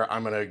sit there.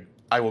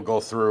 I will go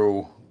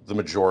through the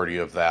majority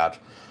of that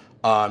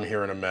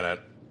here in a minute.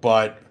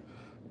 But,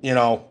 you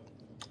know,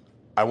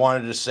 I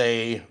wanted to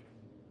say,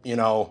 you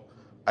know,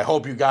 I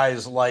hope you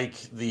guys like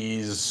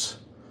these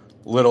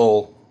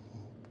little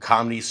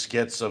comedy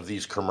skits of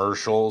these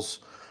commercials,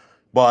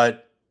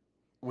 but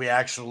we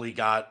actually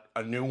got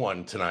a new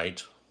one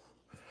tonight,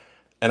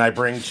 and I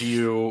bring to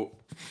you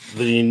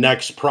the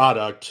next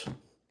product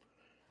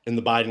in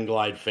the Biden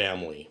Glide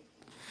family.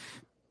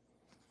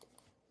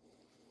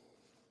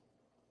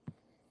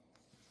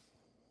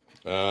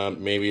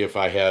 Maybe if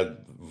I had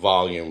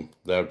volume,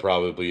 that would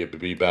probably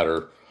be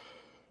better.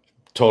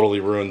 Totally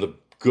ruined the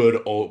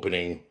good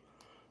opening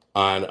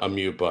on a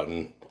mute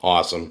button.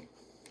 Awesome.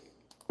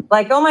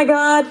 Like, oh my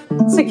God,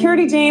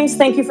 Security James,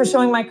 thank you for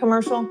showing my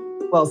commercial.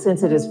 Well,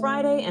 since it is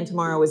Friday and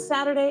tomorrow is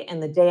Saturday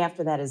and the day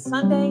after that is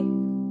Sunday,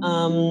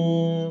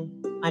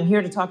 I'm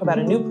here to talk about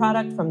a new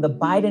product from the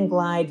Biden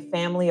Glide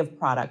family of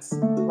products.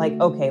 Like,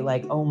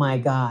 oh my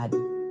God.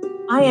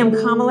 I am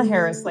Kamala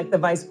Harris, like the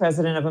Vice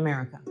President of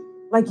America.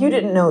 Like you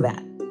didn't know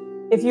that.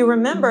 If you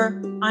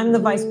remember, I'm the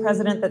vice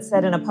president that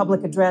said in a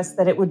public address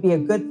that it would be a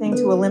good thing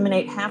to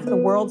eliminate half the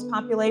world's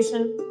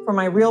population for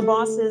my real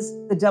bosses,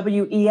 the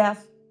WEF.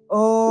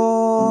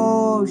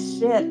 Oh,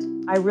 shit.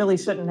 I really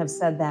shouldn't have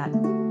said that.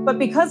 But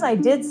because I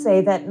did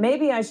say that,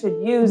 maybe I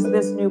should use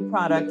this new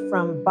product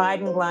from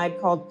Biden Glide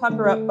called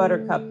Pucker Up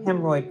Buttercup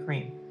Hemorrhoid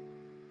Cream.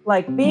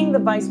 Like, being the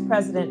vice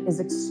president is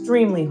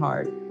extremely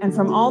hard, and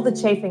from all the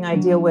chafing I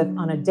deal with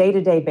on a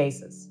day-to-day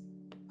basis.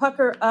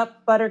 Pucker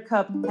Up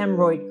Buttercup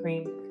Hemorrhoid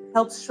Cream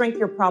helps shrink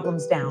your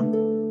problems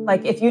down.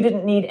 Like, if you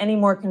didn't need any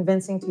more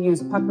convincing to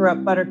use Pucker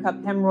Up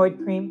Buttercup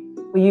Hemorrhoid Cream,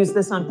 we use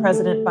this on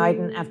President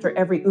Biden after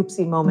every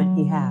oopsie moment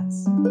he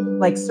has.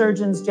 Like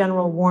Surgeon's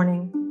general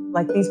warning,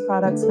 Like, these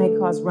products may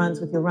cause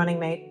runs with your running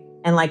mate,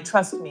 and like,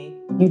 trust me,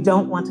 you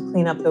don't want to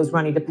clean up those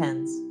runny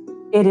depends.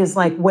 It is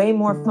like way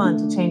more fun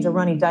to change a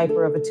runny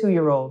diaper of a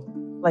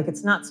 2-year-old. Like,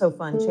 it's not so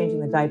fun changing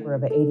the diaper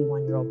of an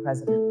 81-year-old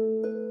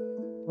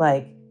president.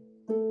 Like,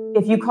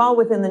 if you call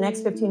within the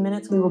next 15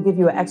 minutes, we will give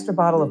you an extra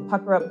bottle of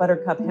Pucker Up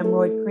Buttercup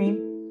Hemorrhoid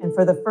Cream. And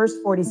for the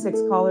first 46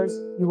 callers,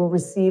 you will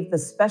receive the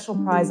special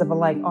prize of a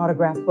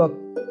autograph book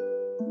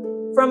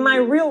from my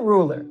real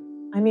ruler.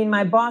 I mean,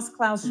 my boss,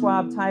 Klaus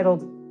Schwab,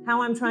 titled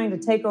How I'm Trying to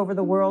Take Over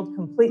the World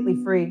Completely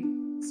Free.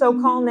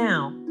 So call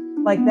now.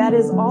 Like, that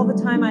is all the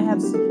time I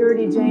have,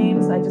 security,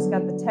 James. I just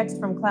got the text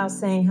from Klaus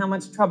saying how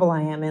much trouble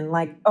I am in.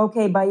 Like,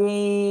 okay,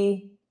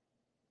 bye.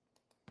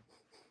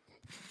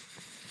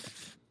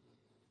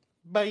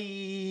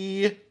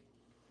 Bye.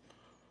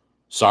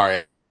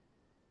 Sorry.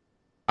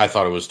 I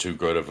thought it was too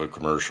good of a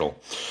commercial.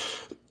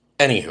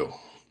 Anywho,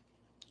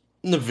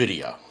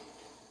 NVIDIA.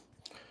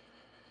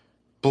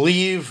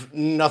 Believe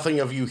nothing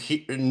of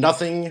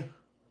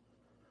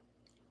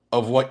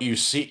what you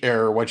see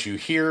or what you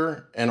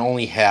hear, and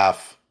only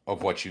half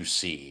of what you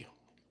see.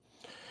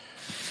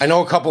 I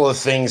know a couple of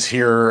things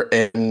here,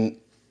 and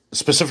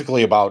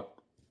specifically about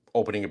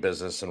opening a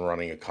business and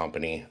running a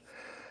company.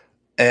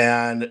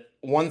 And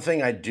one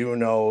thing I do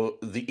know,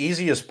 the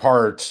easiest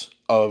part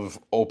of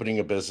opening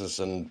a business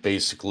and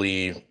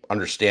basically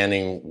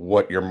understanding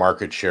what your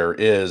market share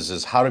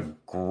is how to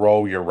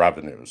grow your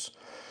revenues.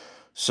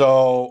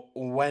 So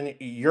when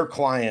your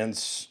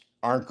clients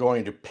aren't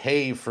going to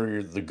pay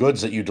for the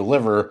goods that you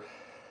deliver,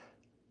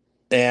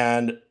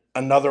 and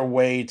another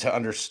way to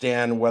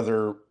understand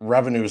whether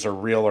revenues are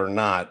real or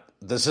not,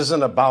 this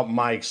isn't about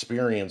my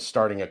experience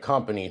starting a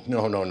company.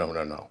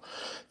 No.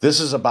 This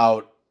is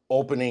about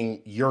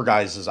opening your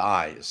guys'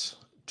 eyes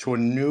to a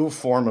new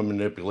form of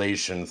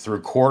manipulation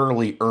through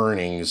quarterly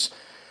earnings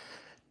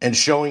and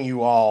showing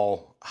you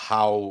all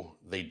how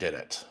they did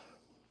it.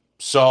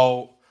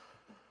 So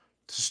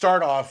to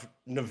start off,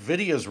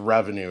 NVIDIA's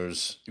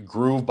revenues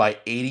grew by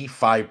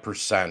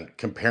 85%,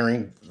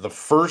 comparing the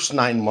first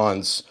 9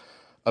 months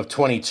of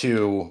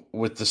 22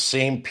 with the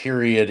same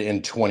period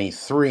in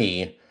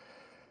 23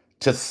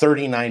 to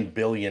 $39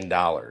 billion.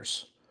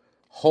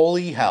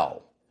 Holy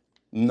hell.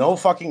 No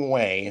fucking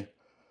way.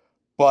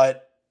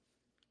 But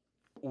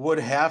would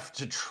have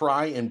to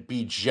try and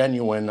be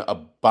genuine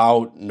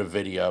about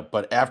NVIDIA.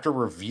 But after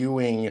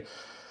reviewing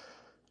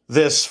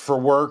this for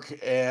work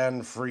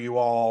and for you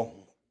all,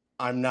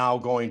 I'm now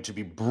going to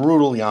be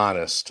brutally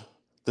honest.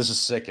 This is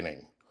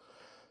sickening.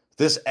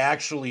 This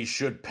actually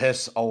should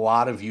piss a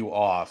lot of you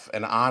off.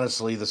 And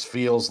honestly, this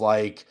feels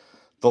like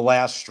the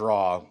last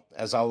straw,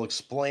 as I'll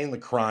explain the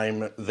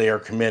crime they are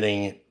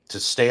committing to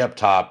stay up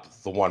top,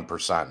 the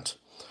 1%.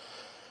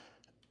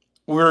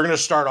 We're going to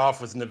start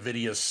off with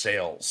NVIDIA's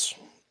sales.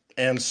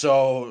 And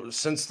so,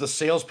 since the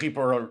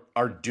salespeople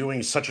are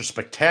doing such a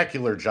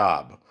spectacular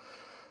job,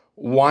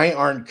 why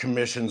aren't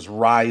commissions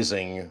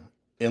rising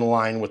in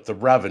line with the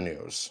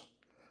revenues?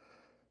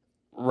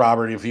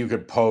 Robert, if you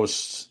could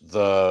post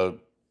the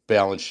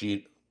balance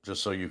sheet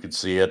just so you could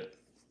see it.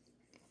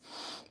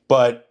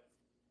 But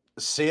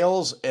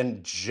sales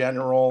and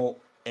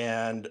general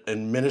and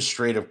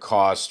administrative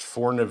costs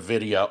for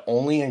NVIDIA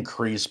only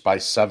increased by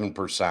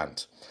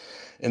 7%.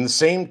 In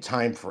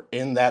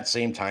that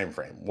same time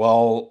frame.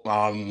 Well,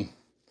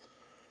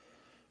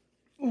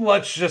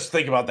 let's just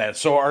think about that.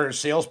 So are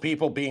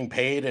salespeople being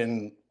paid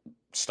in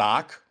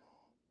stock?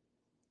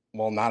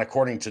 Well, not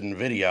according to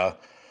NVIDIA.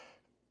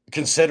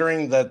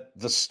 Considering that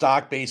the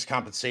stock-based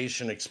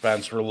compensation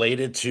expense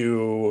related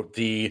to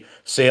the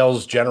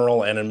sales,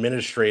 general, and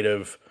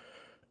administrative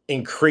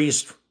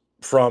increased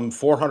from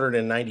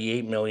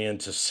 $498 million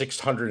to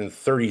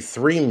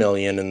 $633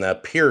 million in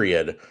that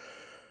period,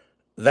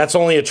 that's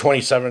only a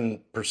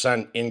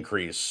 27%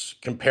 increase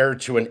compared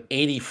to an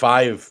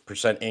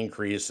 85%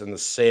 increase in the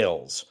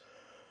sales.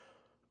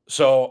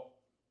 So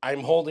I'm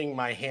holding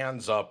my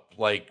hands up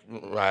like,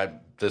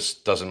 this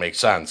doesn't make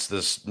sense.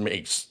 This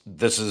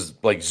is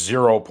like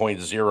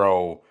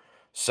 0.0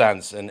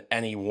 cents in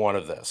any one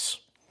of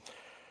this.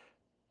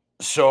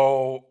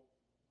 So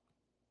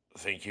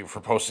thank you for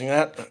posting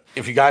that.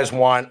 If you guys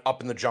want,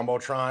 up in the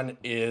Jumbotron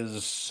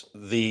is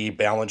the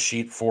balance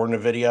sheet for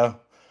NVIDIA.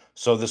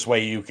 So this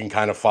way you can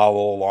kind of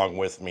follow along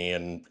with me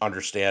and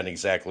understand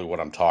exactly what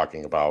I'm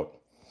talking about.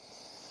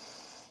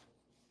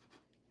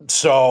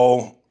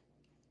 So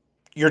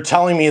you're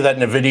telling me that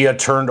NVIDIA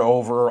turned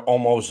over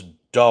almost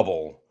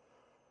double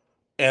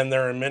and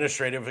their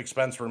administrative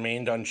expense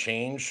remained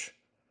unchanged?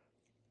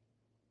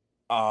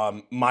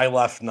 My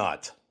left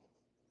nut.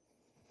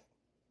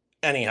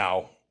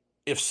 Anyhow,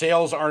 if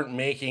sales aren't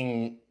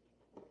making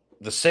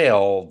the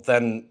sale,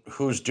 then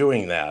who's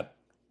doing that?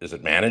 Is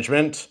it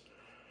management?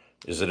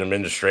 Is it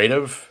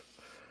administrative?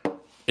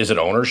 Is it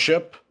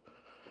ownership?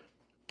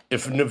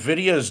 If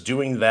NVIDIA is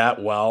doing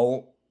that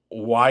well,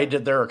 why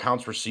did their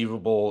accounts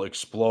receivable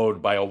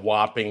explode by a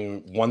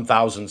whopping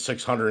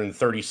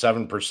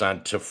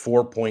 1,637% to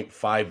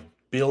 $4.5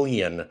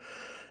 billion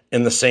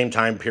in the same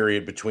time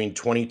period between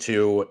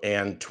 22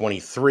 and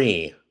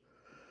 23?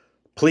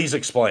 Please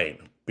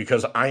explain,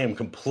 because I am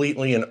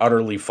completely and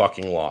utterly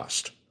fucking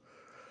lost.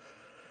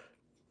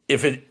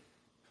 Isn't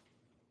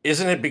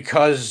it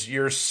because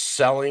you're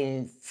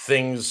selling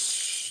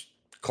things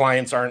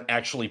clients aren't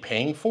actually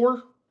paying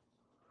for?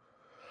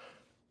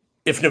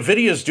 If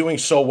NVIDIA is doing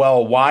so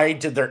well, why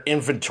did their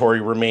inventory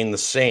remain the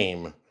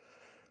same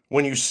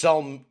when you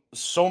sell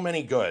so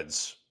many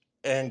goods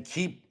and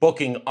keep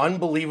booking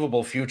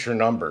unbelievable future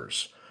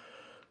numbers?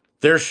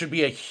 There should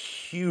be a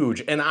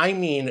huge, and I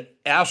mean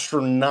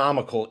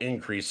astronomical,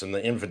 increase in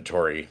the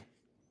inventory.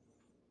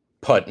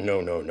 But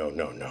no.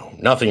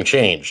 Nothing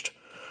changed.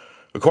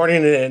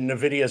 According to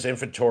NVIDIA's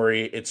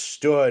inventory, it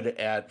stood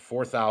at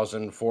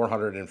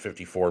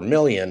 4,454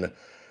 million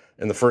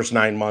in the first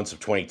 9 months of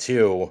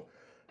 22.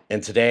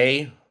 And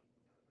today,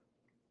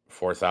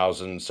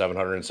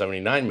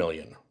 4,779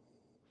 million.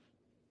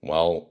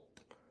 Well,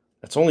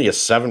 that's only a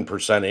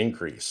 7%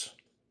 increase.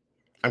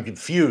 I'm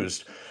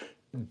confused.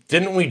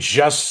 Didn't we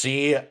just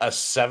see a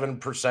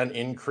 7%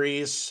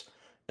 increase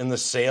in the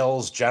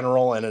sales,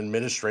 general, and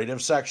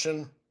administrative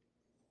section?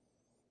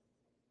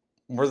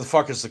 Where the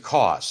fuck is the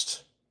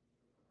cost?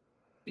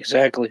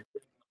 Exactly.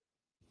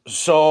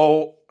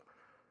 So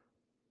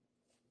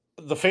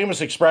the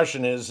famous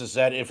expression is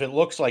that if it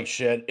looks like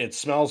shit, it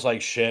smells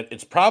like shit,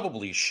 it's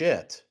probably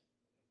shit.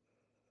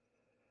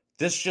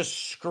 This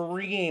just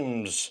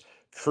screams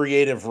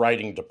creative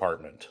writing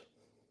department.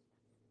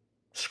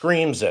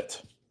 Screams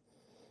it.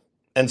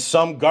 And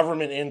some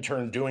government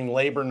intern doing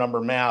labor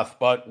number math,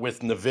 but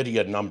with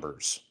NVIDIA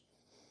numbers.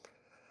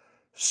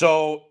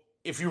 So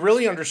if you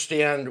really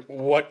understand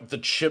what the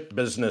chip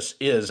business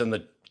is and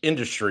the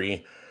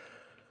industry,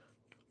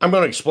 I'm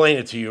going to explain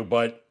it to you,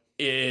 but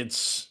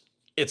it's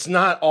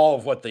not all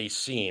of what they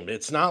seem.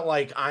 It's not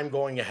like I'm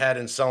going ahead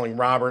and selling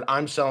Robert,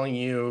 I'm selling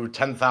you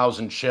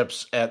 10,000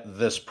 chips at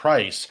this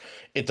price.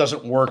 It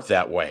doesn't work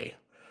that way.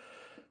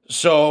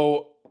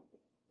 So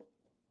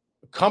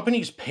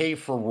companies pay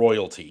for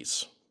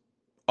royalties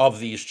of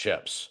these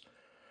chips.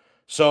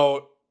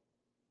 So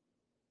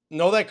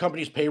know that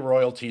companies pay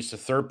royalties to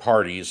third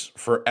parties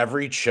for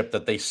every chip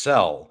that they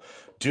sell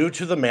due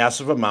to the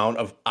massive amount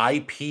of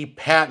IP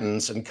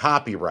patents and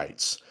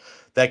copyrights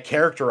that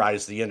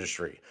characterize the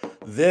industry.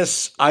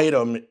 This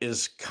item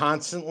is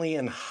constantly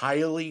and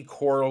highly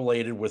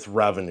correlated with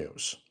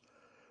revenues.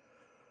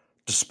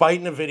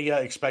 Despite NVIDIA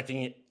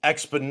expecting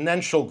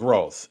exponential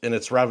growth in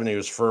its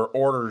revenues for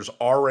orders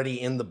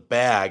already in the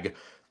bag,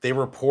 they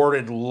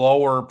reported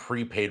lower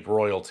prepaid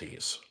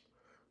royalties.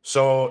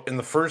 So in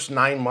the first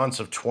 9 months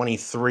of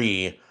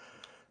 23,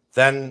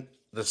 then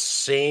the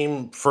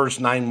same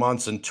first 9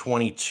 months in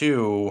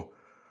 22,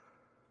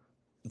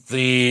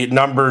 the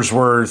numbers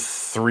were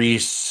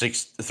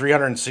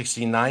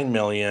 369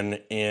 million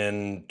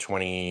in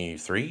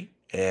 23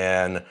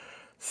 and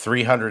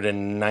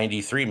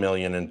 393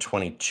 million in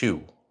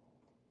 22.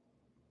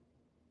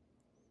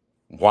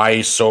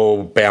 Why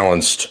so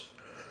balanced?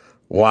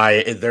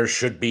 Why there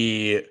should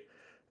be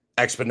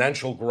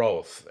exponential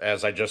growth,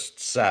 as I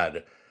just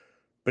said,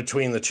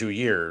 between the 2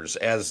 years.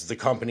 As the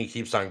company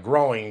keeps on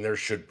growing, there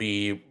should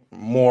be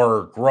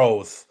more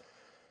growth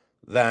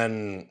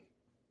than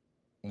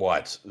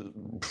what?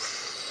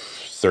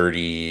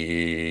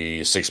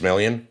 36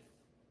 million?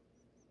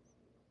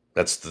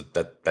 That's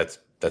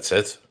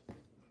it.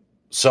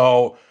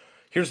 So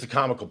here's the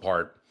comical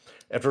part.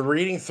 After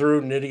reading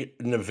through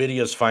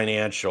NVIDIA's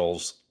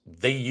financials,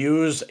 they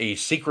use a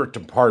secret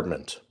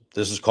department.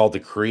 This is called the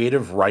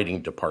Creative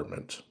Writing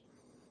Department.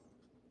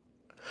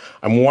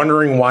 I'm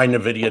wondering why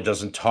NVIDIA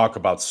doesn't talk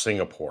about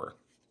Singapore.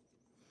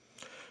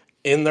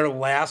 In their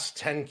last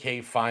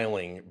 10K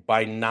filing,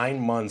 by 9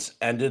 months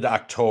ended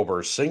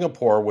October,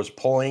 Singapore was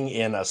pulling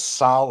in a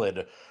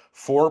solid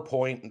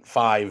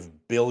 $4.5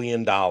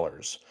 billion,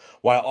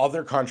 while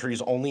other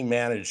countries only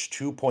managed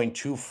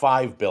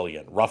 $2.25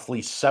 billion,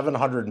 roughly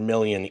 $700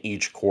 million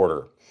each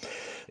quarter.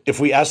 If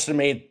we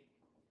estimate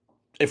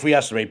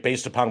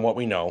based upon what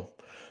we know,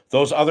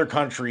 those other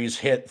countries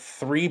hit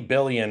 $3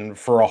 billion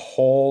for a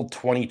whole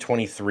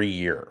 2023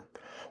 year,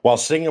 while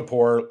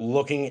Singapore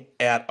looking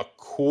at a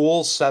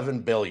cool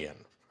 $7 billion.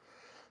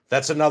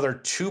 That's another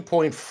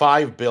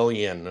 $2.5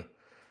 billion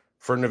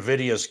for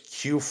NVIDIA's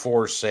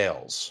Q4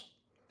 sales,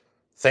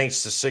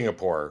 thanks to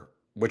Singapore,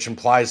 which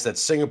implies that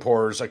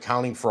Singapore is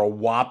accounting for a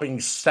whopping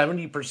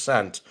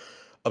 70%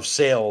 of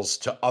sales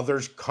to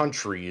other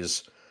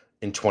countries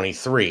in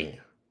 23.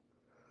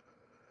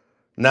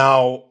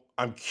 Now,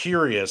 I'm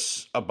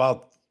curious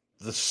about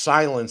the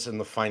silence in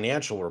the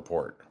financial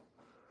report.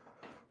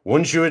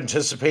 Wouldn't you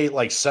anticipate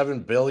like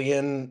 $7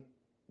 billion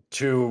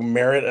to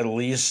merit at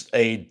least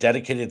a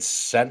dedicated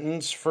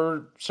sentence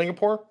for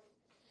Singapore?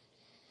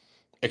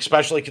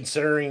 Especially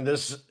considering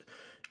this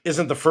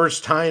isn't the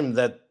first time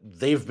that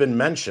they've been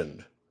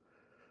mentioned.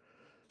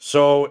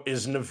 So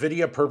is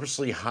NVIDIA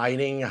purposely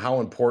hiding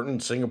how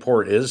important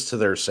Singapore is to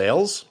their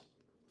sales?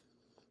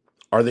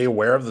 Are they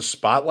aware of the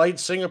spotlight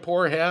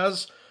Singapore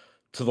has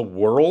to the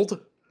world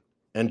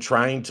and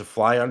trying to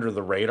fly under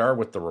the radar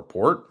with the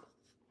report?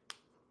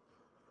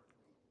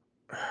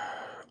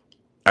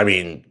 I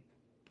mean,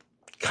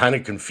 kind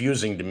of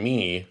confusing to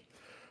me,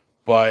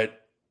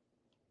 but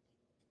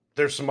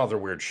there's some other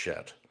weird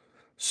shit.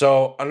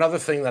 So another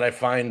thing that I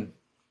find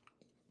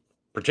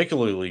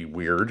particularly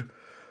weird,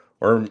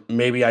 or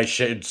maybe I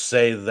should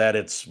say that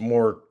it's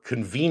more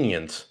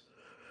convenient,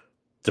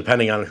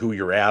 depending on who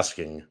you're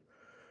asking,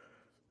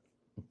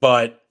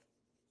 but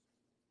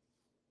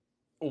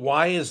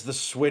why is the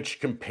Switch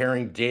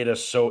comparing data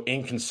so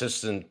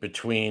inconsistent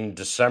between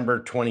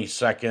December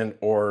 22nd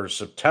or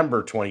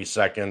September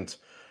 22nd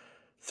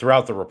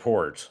throughout the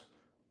report?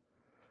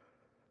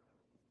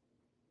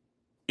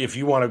 If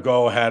you want to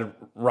go ahead,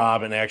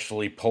 Rob, and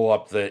actually pull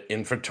up the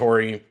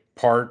inventory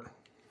part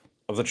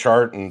of the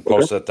chart and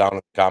post that down in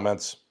the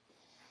comments.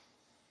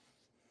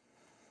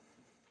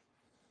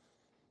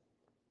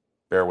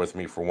 Bear with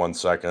me for 1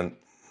 second.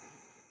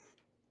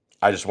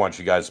 I just want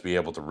you guys to be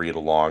able to read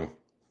along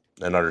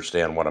and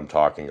understand what I'm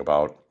talking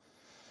about.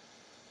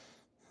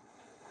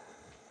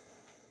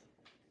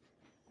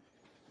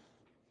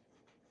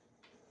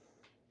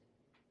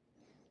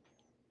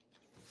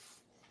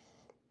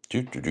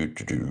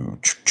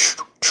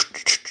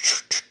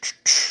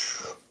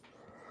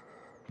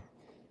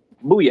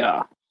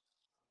 Booyah.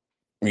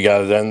 You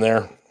got it in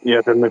there? Yeah,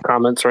 it's in the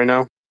comments right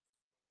now.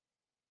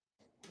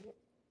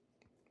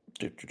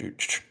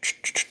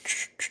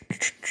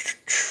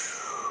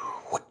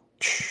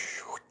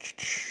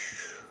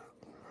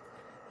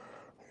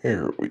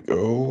 Here we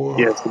go.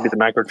 Yeah, it's going to be the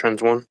macro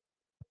trends one.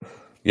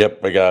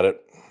 Yep, I got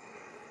it.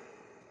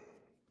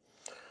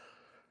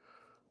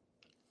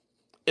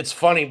 It's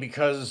funny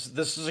because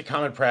this is a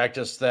common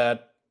practice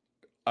that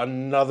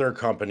other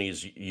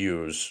companies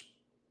use.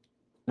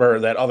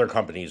 Let's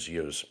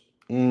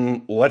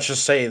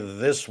just say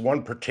this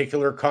one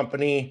particular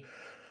company,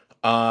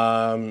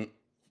 it's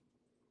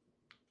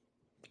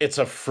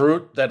a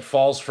fruit that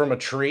falls from a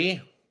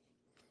tree.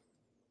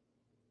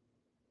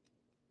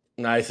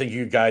 And I think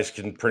you guys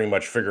can pretty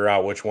much figure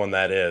out which one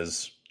that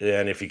is.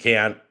 And if you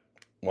can't,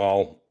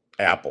 well,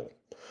 Apple.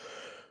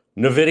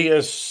 NVIDIA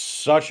is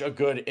such a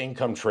good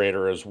income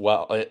trader as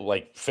well,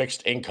 like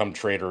fixed income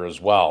trader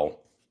as well,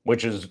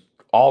 which is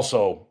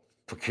also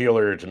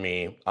peculiar to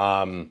me.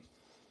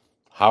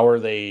 How are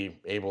they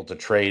able to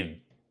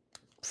trade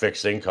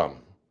fixed income?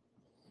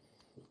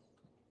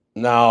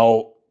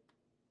 Now,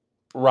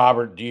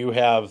 Robert, do you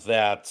have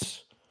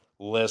that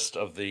list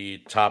of the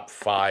top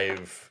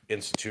 5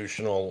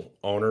 institutional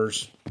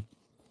owners?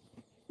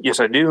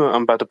 Yes, I do.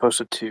 I'm about to post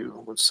it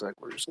too. 1 sec.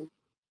 Where is it?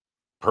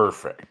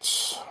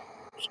 Perfect.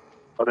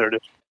 Oh, there it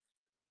is.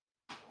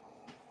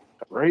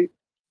 Right?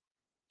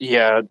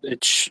 Yeah.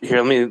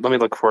 Here. Let me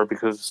look for it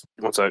because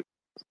 1 sec.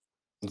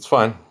 It's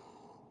fine.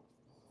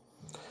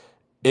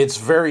 It's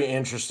very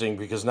interesting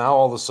because now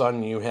all of a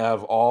sudden you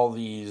have all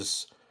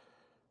these,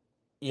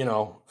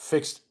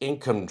 fixed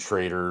income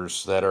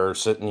traders that are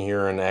sitting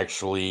here and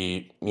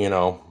actually,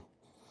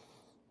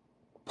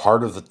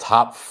 part of the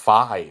top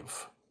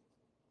 5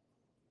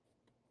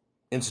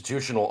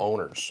 institutional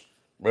owners,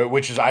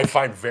 which is, I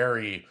find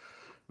very,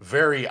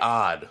 very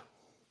odd.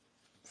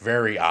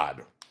 Very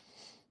odd.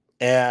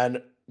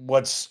 And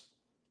what's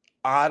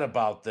odd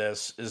about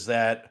this is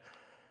that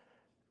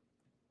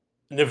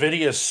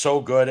NVIDIA is so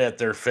good at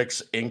their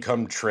fixed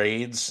income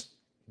trades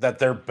that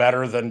they're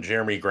better than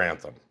Jeremy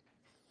Grantham.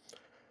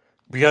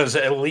 Because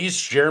at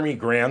least Jeremy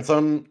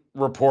Grantham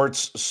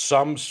reports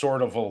some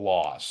sort of a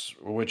loss,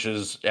 which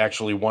is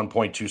actually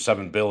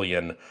 1.27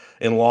 billion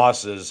in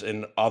losses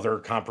in other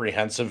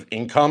comprehensive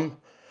income.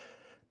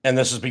 And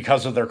this is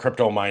because of their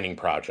crypto mining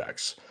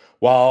projects.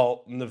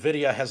 While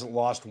NVIDIA hasn't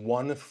lost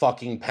one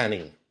fucking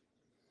penny,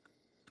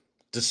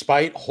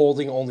 despite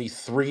holding only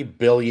 3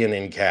 billion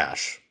in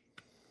cash,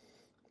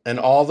 and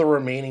all the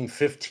remaining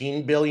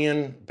 15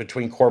 billion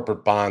between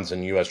corporate bonds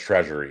and US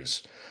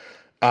treasuries.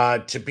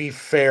 To be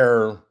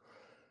fair,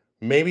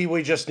 maybe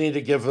we just need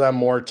to give them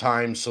more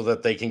time so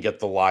that they can get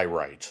the lie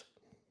right.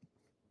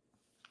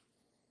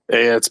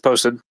 Yeah, it's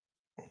posted.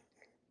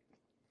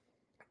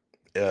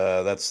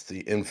 That's the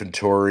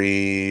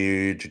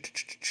inventory.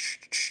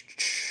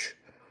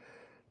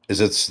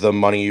 Is it the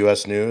Money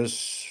US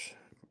News?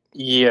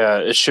 Yeah,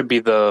 it should be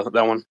that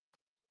one.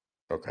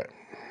 Okay.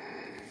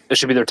 It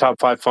should be their top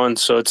 5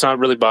 funds, so it's not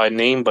really by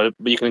name, but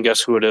you can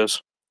guess who it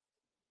is.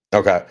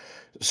 Okay.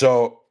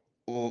 So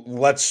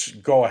let's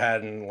go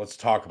ahead and let's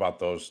talk about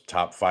those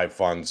top 5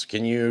 funds.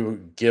 Can you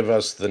give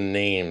us the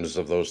names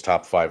of those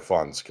top 5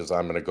 funds? Because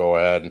I'm going to go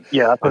ahead and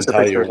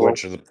tell you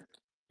which of the...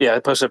 Yeah, I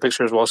posted a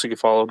picture as well so you can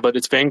follow. But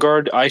it's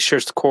Vanguard,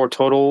 iShares Core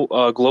Total,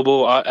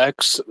 Global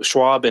X,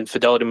 Schwab, and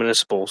Fidelity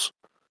Municipals.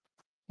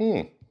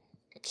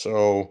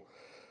 So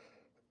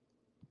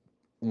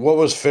what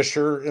was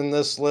Fisher in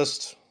this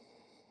list?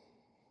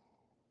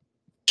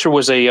 Fisher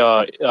was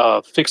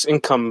a fixed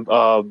income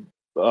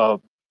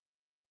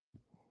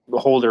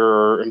holder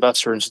or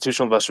investor,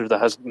 institutional investor that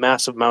has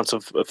massive amounts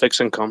of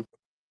fixed income.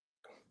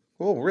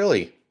 Oh,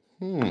 really?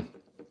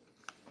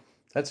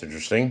 That's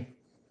interesting.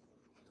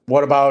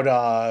 What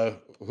about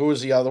who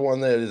was the other one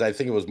that is, I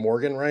think it was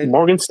Morgan, right?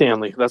 Morgan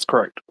Stanley, that's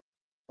correct.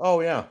 Oh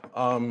yeah.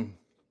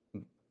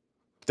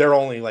 they're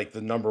only like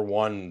the number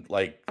one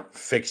like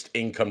fixed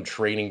income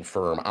trading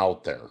firm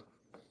out there.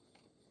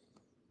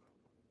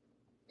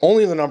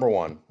 Only the number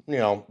one,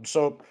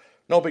 so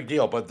no big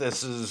deal. But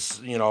this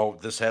is,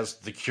 this has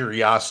the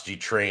curiosity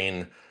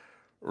train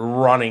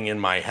running in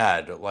my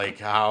head. Like,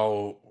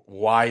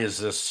 why is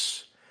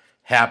this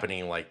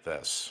happening like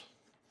this?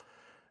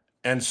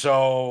 And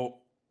so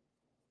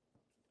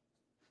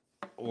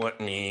let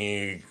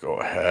me go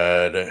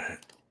ahead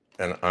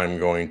and I'm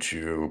going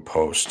to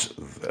post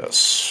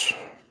this.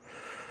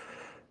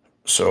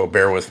 So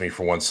bear with me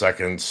for 1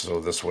 second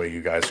so this way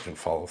you guys can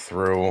follow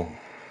through.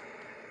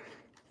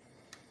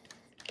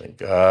 Thank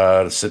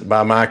God, sitting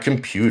by my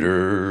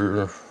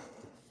computer.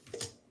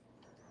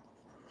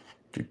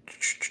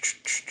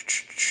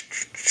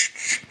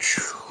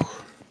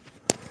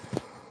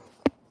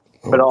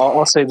 But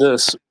I'll say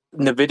this.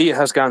 NVIDIA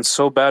has gotten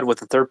so bad with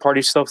the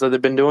third-party stuff that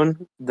they've been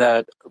doing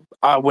that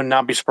I would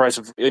not be surprised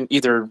if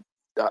either...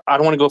 I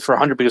don't want to go for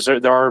 100 because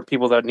there are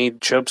people that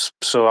need chips,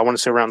 so I want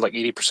to say around like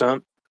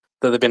 80%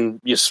 that they've been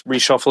just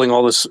reshuffling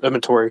all this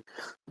inventory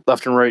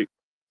left and right.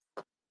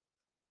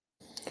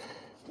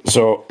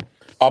 So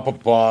up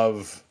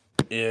above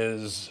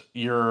is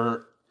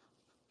your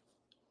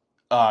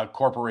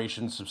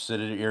corporation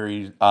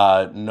subsidiary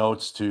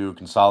notes to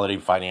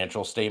consolidate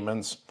financial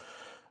statements.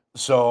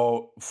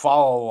 So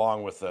follow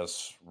along with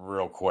this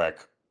real quick.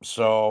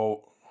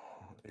 So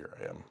here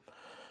I am.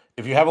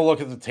 If you have a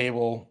look at the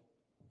table,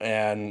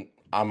 and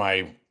on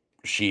my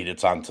sheet,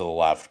 it's on to the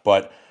left,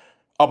 but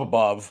up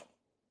above,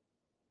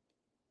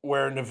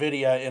 where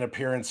NVIDIA in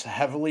appearance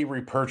heavily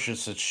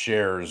repurchased its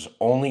shares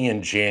only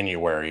in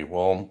January.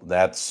 Well,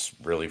 that's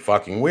really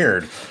fucking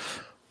weird.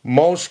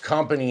 Most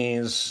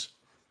companies,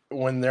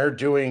 when they're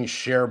doing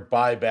share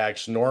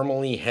buybacks,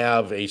 normally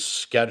have a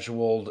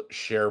scheduled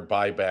share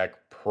buyback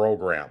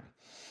program.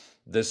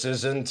 This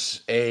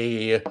isn't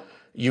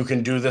you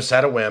can do this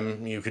at a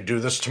whim. You could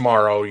do this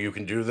tomorrow. You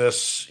can do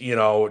this,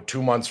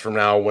 2 months from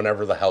now,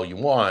 whenever the hell you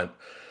want.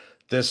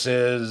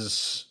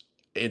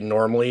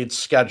 Normally it's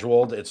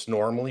scheduled. It's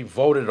normally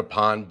voted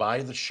upon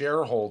by the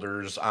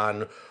shareholders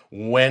on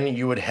when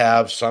you would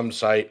have some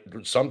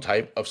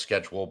type of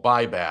scheduled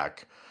buyback.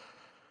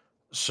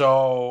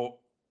 So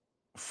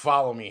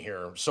follow me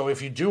here. So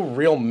if you do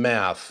real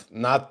math,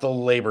 not the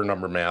labor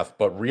number math,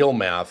 but real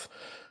math,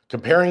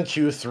 comparing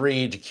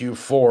Q3 to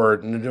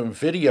Q4,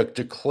 NVIDIA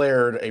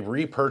declared a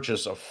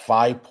repurchase of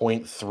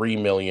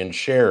 5.3 million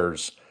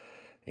shares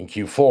in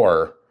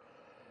Q4.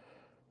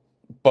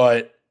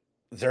 But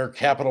their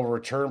capital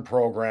return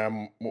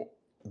program,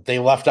 they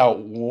left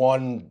out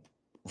one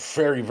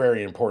very,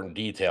 very important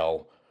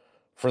detail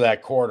for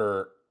that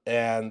quarter,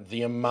 and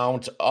the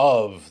amount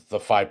of the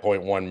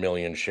 5.1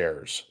 million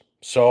shares.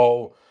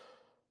 So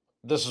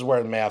this is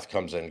where the math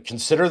comes in.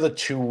 Consider the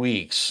 2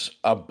 weeks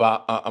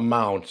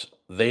amount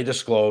they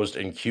disclosed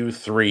in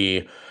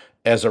Q3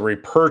 as a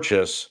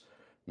repurchase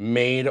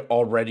made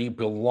already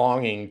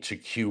belonging to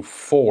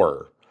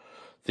Q4.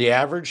 The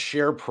average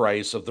share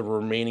price of the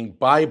remaining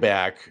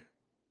buyback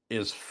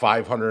is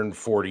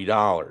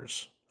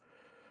 $540.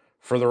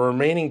 For the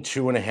remaining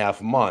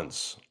 2.5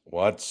 months,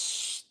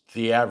 what's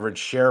the average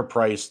share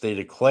price they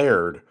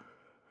declared?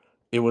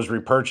 It was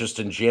repurchased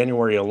in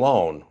January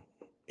alone.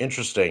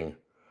 Interesting.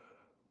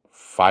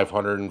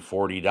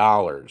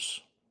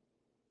 $540.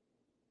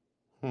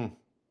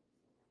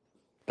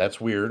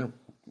 That's weird.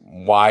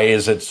 Why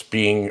is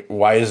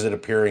it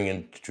appearing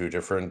in two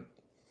different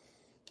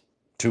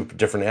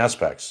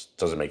aspects?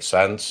 Does it make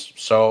sense?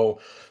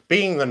 So,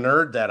 being the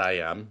nerd that I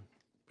am,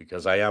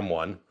 because I am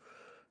one,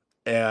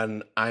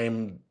 and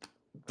I'm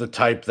the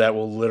type that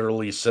will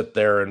literally sit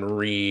there and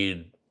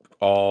read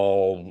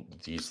all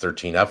these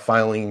 13F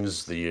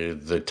filings, the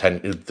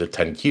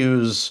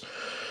 10Qs.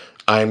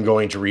 I'm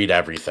going to read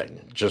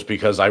everything just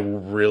because I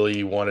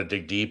really want to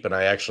dig deep and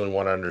I actually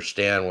want to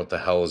understand what the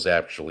hell is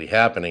actually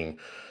happening.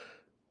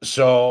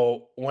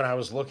 So when I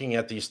was looking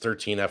at these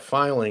 13F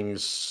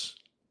filings,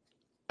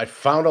 I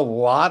found a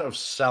lot of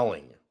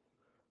selling,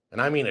 and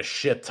I mean a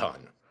shit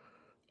ton,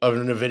 of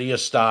NVIDIA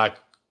stock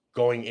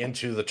going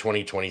into the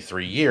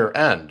 2023 year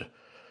end.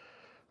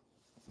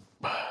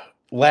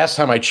 Last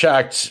time I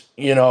checked,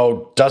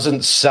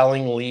 doesn't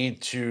selling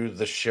lead to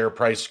the share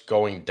price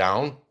going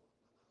down?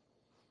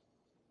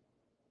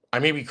 I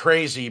may be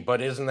crazy,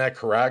 but isn't that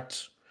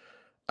correct?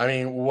 I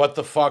mean, what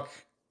the fuck?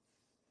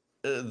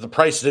 The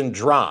price didn't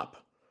drop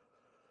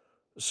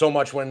so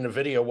much when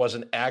NVIDIA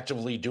wasn't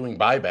actively doing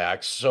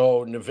buybacks.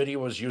 So NVIDIA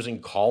was using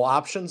call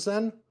options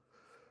then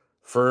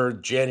for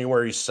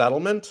January's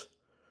settlement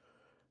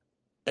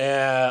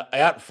at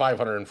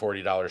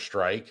 $540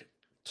 strike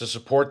to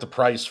support the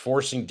price,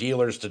 forcing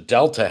dealers to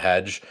delta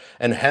hedge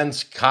and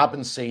hence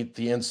compensate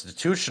the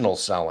institutional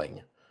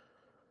selling.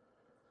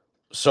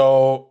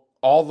 So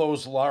all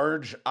those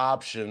large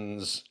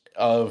options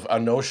of a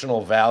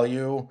notional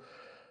value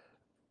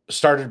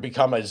started to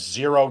become a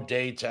 0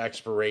 day to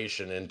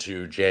expiration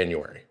into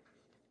January.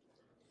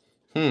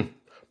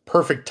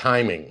 Perfect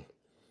timing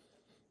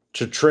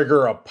to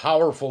trigger a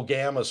powerful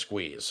gamma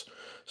squeeze.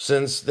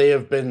 since they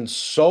have been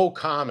so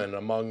common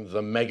among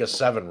the Mega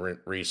 7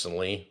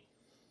 recently.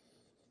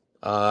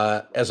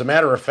 As a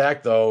matter of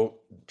fact, though,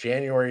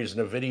 January's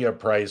NVIDIA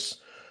price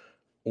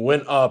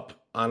went up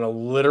on a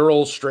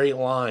literal straight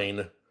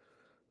line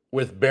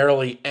with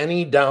barely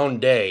any down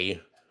day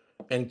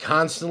and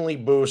constantly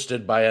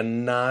boosted by a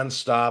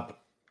nonstop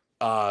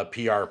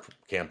PR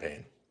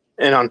campaign.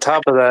 And on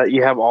top of that,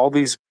 you have all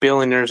these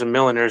billionaires and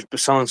millionaires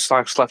selling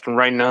stocks left and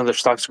right. None of their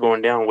stocks are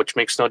going down, which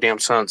makes no damn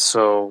sense.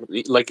 So,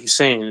 like he's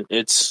saying,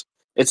 it's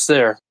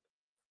there.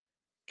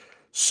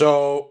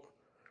 So,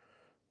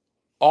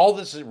 all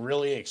this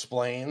really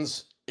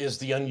explains is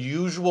the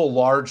unusual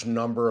large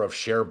number of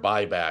share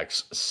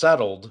buybacks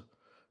settled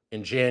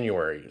in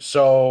January.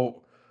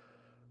 So,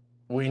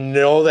 we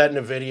know that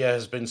NVIDIA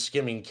has been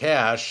skimming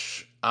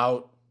cash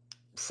out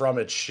from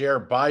its share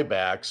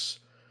buybacks,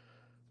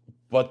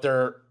 but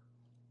they're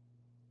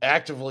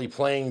actively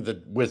playing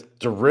with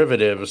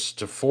derivatives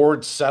to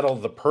forward settle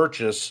the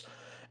purchase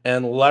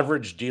and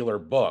leverage dealer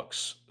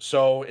books.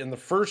 So in the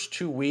first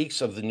 2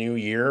 weeks of the new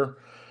year,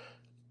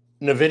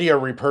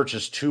 NVIDIA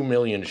repurchased 2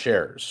 million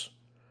shares.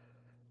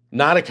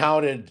 Not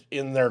accounted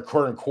in their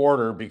current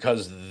quarter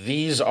because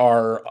these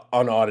are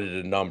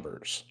unaudited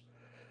numbers.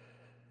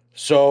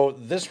 So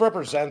this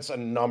represents a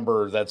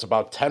number that's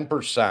about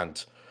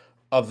 10%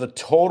 of the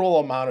total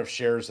amount of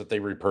shares that they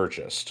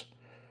repurchased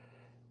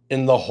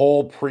in the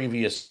whole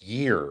previous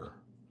year.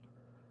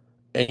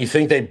 And you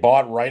think they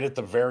bought right at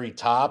the very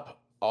top?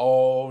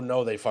 Oh,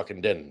 no, they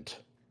fucking didn't.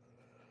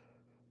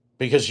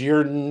 Because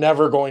you're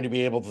never going to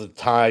be able to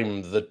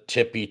time the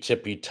tippy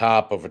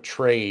top of a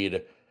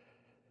trade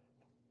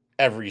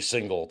every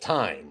single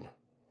time.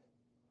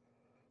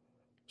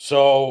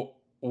 So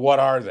what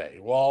are they?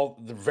 Well,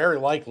 they're very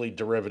likely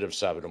derivative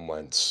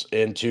settlements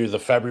into the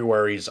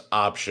February's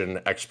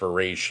option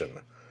expiration.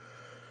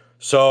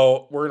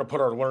 So we're going to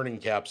put our learning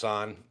caps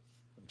on.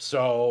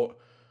 So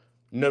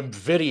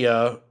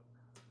NVIDIA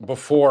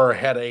before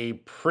had a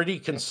pretty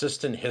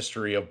consistent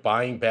history of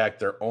buying back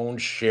their own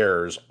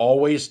shares,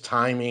 always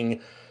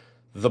timing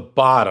the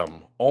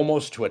bottom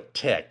almost to a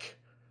tick.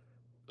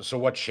 So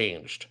what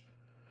changed?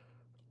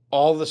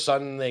 All of a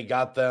sudden they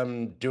got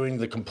them doing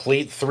the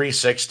complete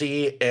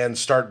 360 and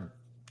start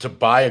to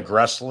buy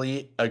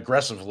aggressively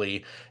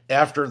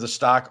after the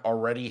stock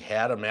already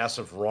had a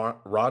massive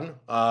run.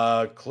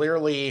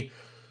 Clearly,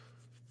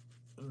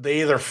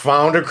 they either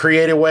found a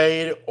creative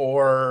way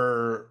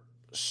or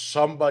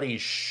somebody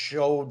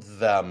showed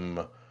them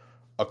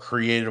a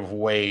creative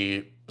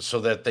way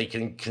so that they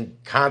can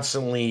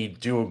constantly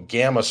do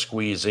gamma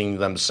squeezing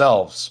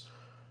themselves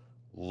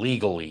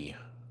legally.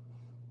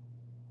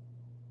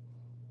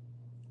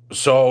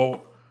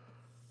 So,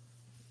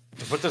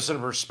 to put this in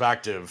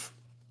perspective,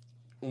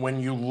 when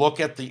you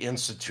look at the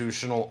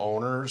institutional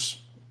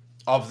owners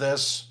of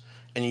this,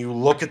 and you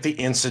look at the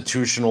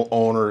institutional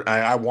owner,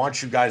 I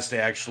want you guys to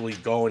actually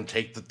go and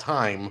take the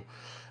time.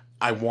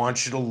 I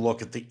want you to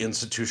look at the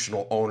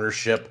institutional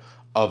ownership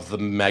of the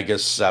Mega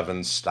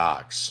 7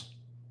 stocks.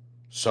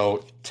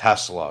 So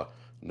Tesla,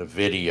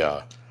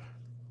 NVIDIA,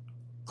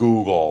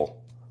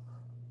 Google,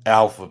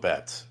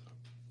 Alphabet,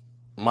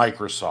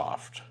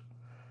 Microsoft,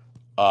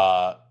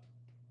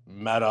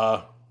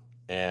 Meta,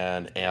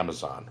 and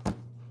Amazon.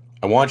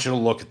 I want you to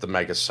look at the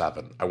Mega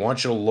 7. I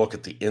want you to look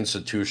at the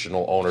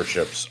institutional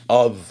ownerships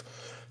of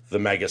the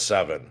Mega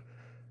 7.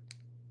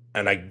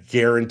 And I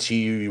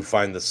guarantee you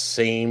find the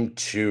same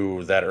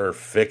two that are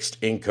fixed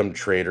income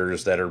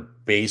traders that are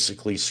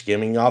basically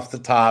skimming off the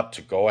top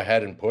to go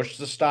ahead and push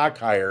the stock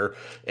higher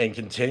and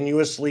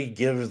continuously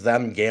give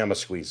them gamma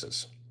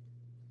squeezes.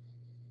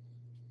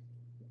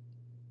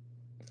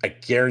 I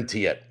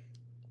guarantee it.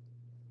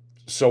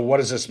 So what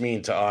does this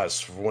mean to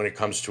us when it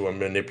comes to a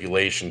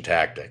manipulation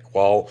tactic?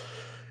 Well,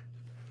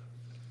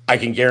 I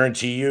can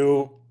guarantee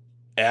you,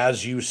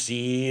 as you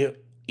see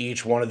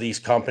each one of these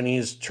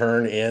companies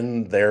turn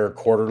in their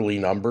quarterly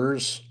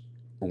numbers,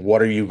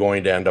 what are you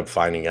going to end up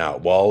finding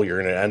out? Well,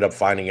 you're going to end up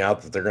finding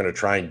out that they're going to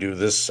try and do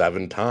this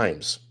 7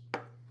 times.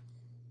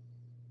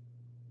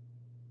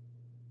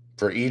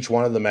 For each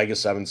one of the Mega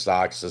 7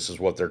 stocks, this is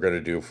what they're going to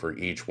do for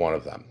each one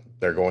of them.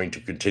 They're going to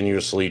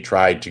continuously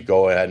try to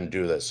go ahead and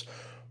do this.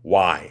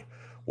 Why?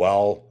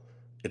 Well,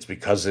 it's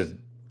because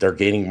they're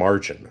gaining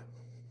margin.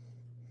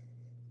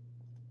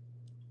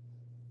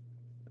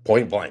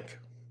 Point blank.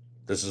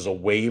 This is a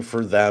way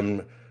for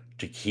them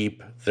to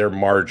keep their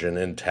margin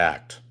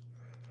intact.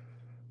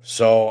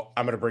 So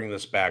I'm going to bring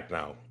this back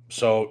now.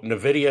 So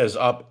NVIDIA is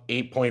up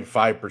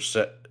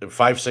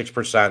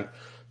 8.56%.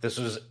 This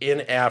was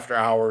in after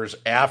hours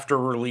after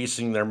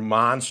releasing their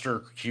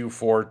monster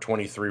Q4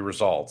 23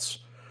 results.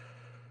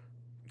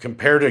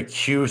 Compared to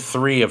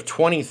Q3 of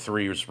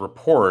 23's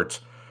report,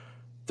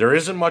 there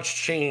isn't much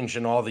change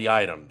in all the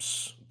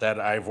items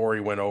that I've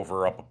already went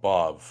over up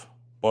above.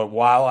 But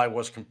while I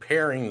was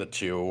comparing the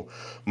two,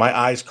 my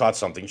eyes caught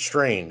something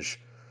strange.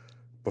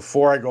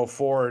 Before I go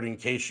forward, in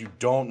case you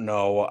don't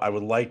know, I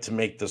would like to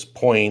make this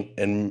point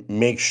and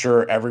make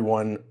sure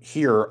everyone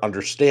here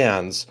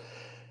understands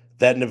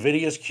that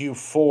NVIDIA's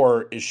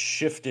Q4 is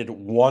shifted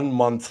 1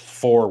 month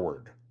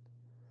forward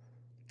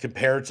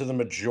compared to the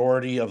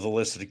majority of the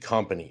listed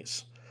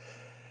companies.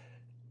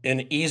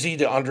 In easy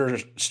to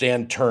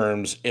understand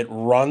terms, it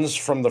runs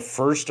from the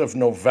 1st of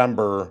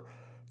November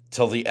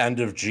till the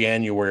end of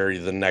January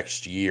the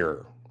next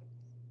year.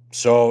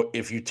 So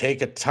if you take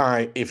the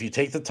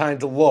time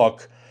to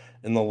look,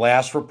 in the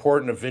last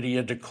report,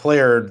 NVIDIA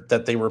declared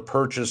that they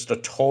repurchased a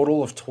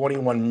total of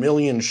 21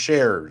 million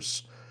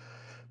shares,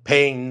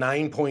 paying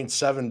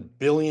 $9.7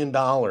 billion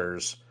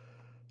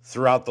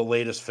throughout the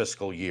latest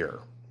fiscal year.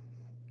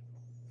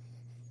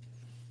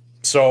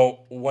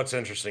 So what's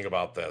interesting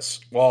about this?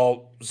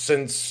 Well,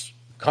 since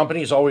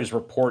companies always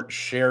report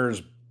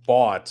shares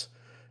bought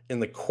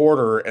in the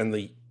quarter and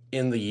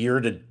in the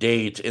year to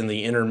date in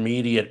the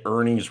intermediate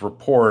earnings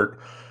report,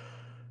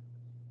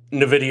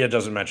 NVIDIA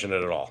doesn't mention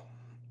it at all.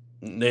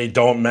 They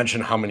don't mention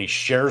how many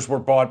shares were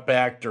bought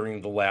back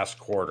during the last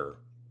quarter.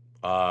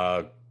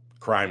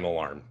 Crime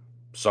alarm.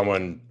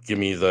 Someone give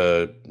me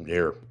here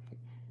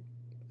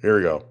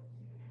we go.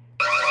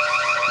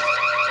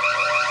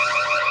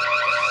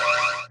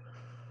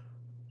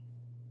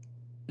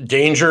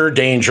 Danger,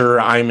 danger,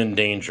 I'm in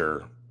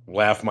danger.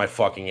 Laugh my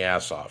fucking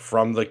ass off.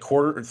 From the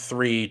quarter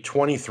 3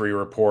 23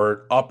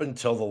 report up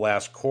until the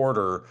last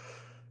quarter,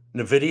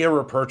 NVIDIA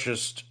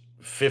repurchased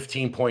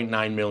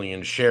 15.9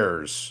 million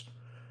shares,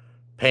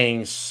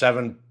 paying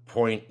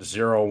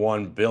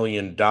 $7.01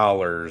 billion.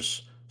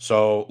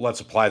 So let's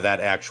apply that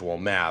actual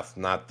math,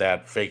 not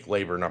that fake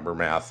labor number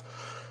math.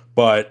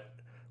 But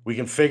we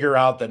can figure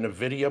out that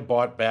NVIDIA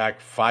bought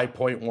back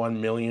 5.1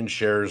 million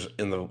shares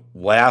in the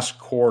last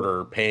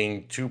quarter,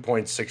 paying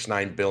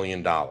 $2.69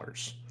 billion.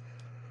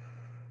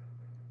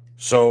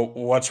 So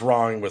what's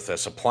wrong with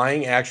this?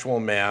 Applying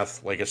actual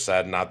math, like I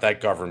said, not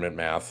that government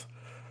math,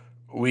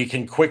 we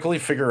can quickly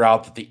figure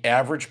out that the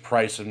average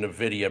price of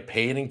NVIDIA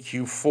paid in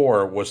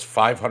Q4 was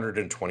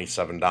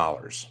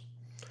 $527.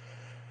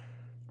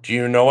 Do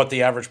you know what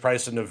the average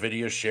price of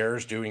NVIDIA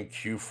shares do in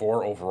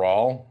Q4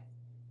 overall?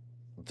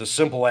 The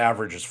simple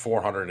average is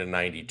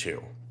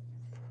 492.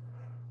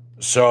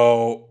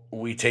 So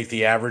we take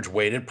the average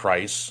weighted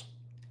price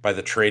by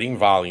the trading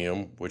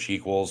volume, which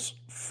equals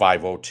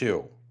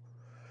 502.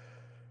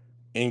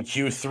 In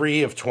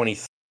Q3 of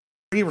 23,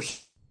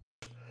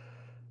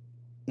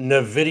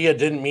 NVIDIA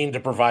didn't mean to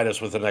provide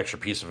us with an extra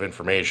piece of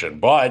information,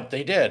 but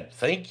they did.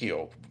 Thank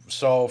you.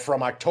 So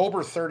from October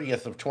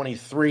 30th of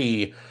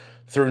 23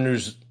 through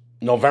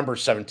November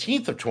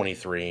 17th of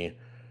 23,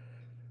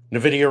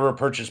 NVIDIA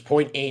repurchased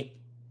 0.8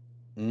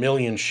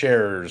 million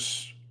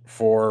shares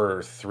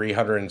for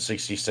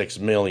 $366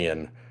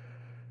 million.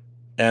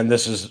 And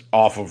this is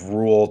off of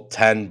Rule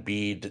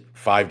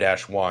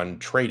 10b-5-1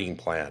 trading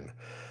plan.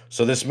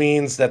 So this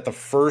means that the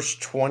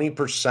first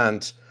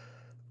 20%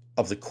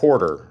 of the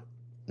quarter,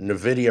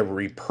 NVIDIA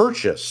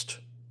repurchased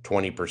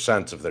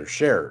 20% of their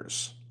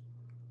shares.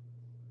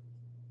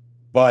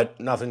 But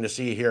nothing to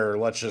see here.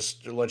 Let's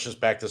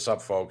just back this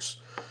up, folks.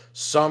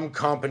 Some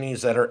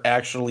companies that are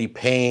actually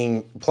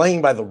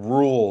playing by the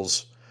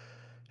rules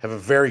have a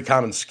very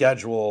common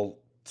schedule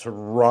to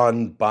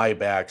run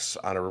buybacks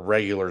on a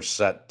regular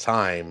set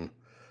time.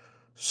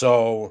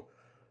 So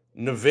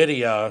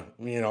NVIDIA,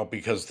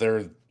 because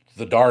they're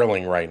the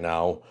darling right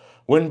now,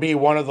 wouldn't be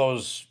one of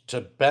those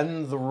to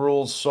bend the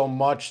rules so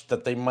much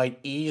that they might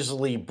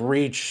easily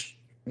breach,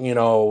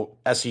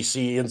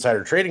 SEC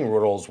insider trading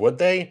rules, would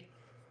they?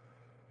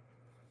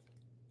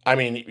 I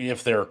mean,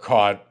 if they're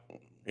caught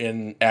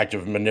in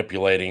active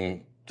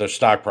manipulating the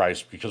stock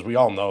price, because we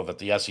all know that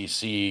the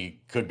SEC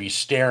could be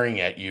staring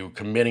at you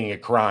committing a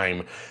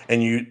crime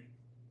and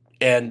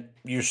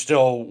you're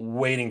still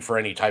waiting for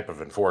any type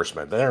of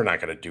enforcement. They're not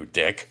going to do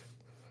dick.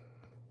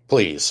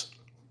 Please.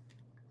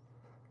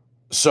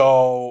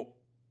 So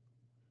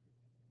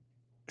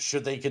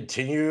should they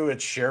continue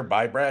its share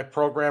buyback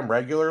program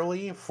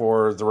regularly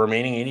for the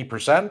remaining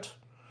 80%?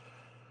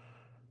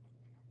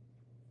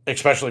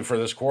 Especially for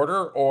this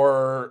quarter?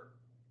 Or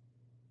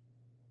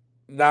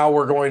now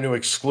we're going to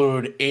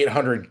exclude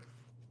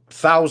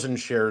 800,000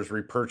 shares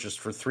repurchased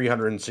for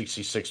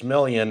 $366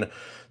 million,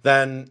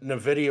 then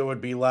NVIDIA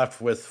would be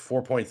left with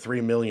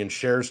 4.3 million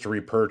shares to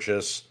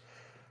repurchase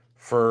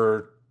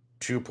for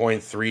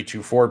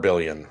 $2.324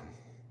 billion,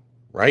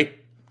 right?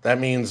 That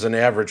means an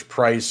average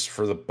price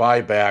for the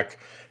buyback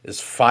is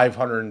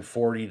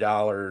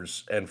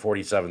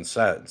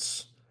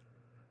 $540.47.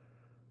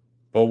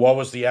 But what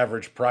was the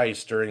average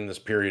price during this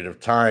period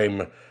of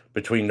time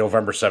between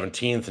November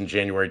 17th and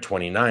January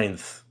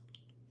 29th,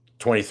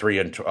 23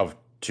 and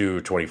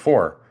to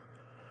 24?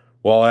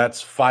 Well,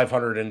 that's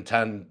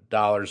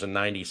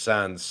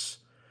 $510.90,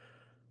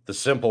 the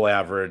simple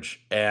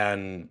average,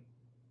 and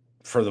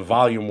for the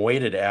volume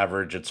weighted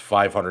average, it's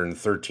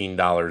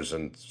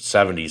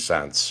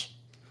 $513.70.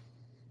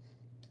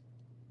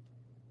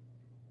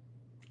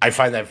 I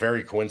find that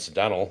very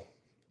coincidental.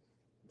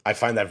 I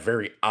find that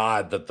very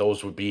odd that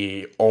those would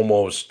be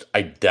almost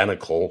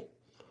identical.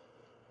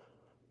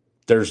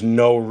 There's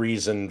no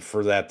reason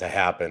for that to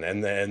happen.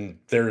 And then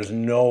there's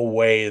no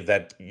way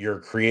that your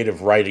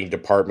creative writing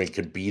department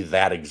could be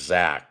that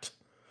exact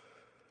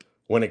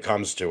when it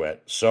comes to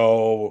it.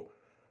 So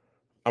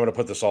I'm going to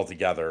put this all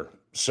together.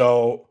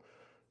 So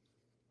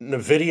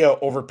NVIDIA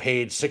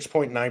overpaid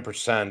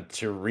 6.9%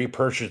 to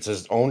repurchase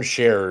its own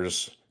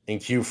shares in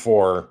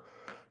Q4,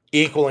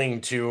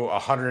 equaling to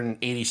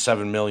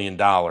 $187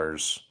 million.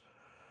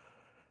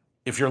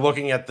 If you're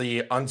looking at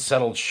the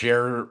unsettled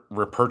share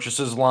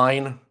repurchases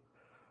line,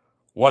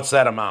 what's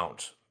that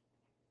amount?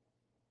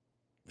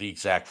 The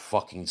exact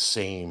fucking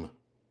same.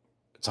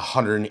 It's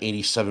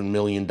 $187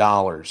 million.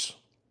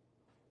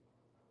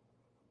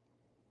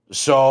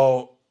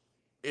 So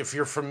if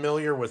you're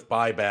familiar with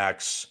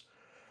buybacks,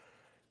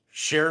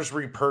 shares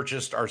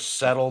repurchased are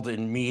settled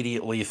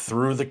immediately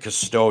through the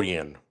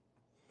custodian.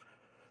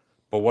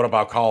 But what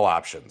about call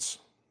options?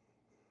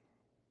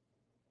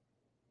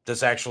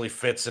 This actually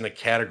fits in a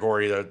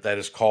category that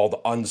is called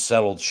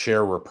unsettled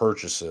share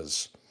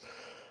repurchases.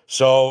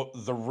 So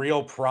the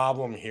real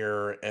problem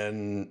here,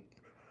 and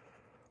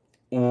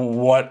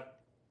what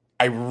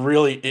I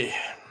really...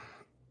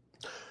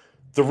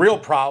 the real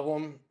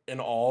problem in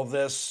all of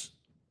this,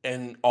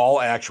 in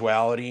all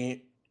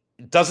actuality,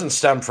 doesn't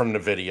stem from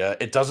NVIDIA.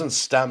 It doesn't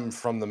stem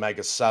from the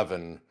Mega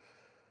 7.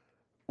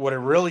 What it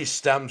really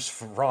stems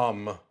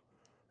from,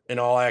 in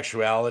all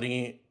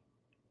actuality,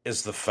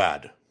 is the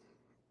Fed,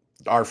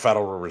 our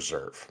Federal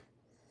Reserve.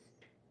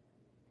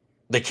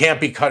 They can't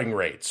be cutting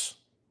rates.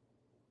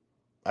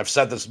 I've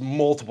said this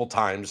multiple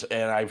times,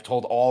 and I've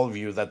told all of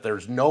you that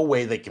there's no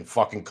way they can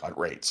fucking cut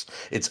rates.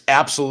 It's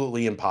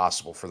absolutely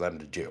impossible for them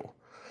to do.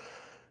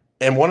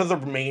 And one of the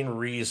main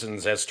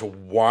reasons as to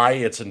why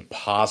it's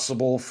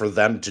impossible for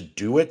them to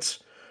do it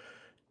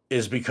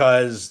is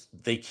because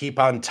they keep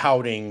on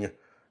touting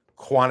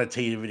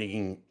quantitative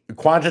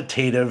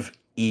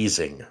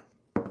easing.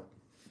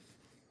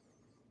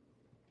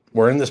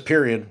 We're in this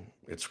period.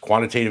 It's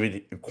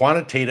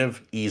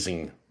quantitative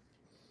easing.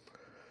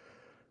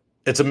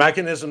 It's a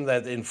mechanism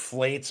that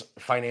inflates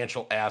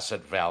financial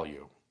asset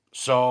value.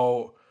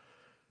 So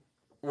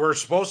we're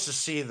supposed to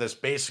see this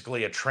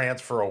basically a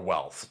transfer of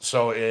wealth.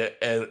 So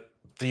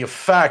the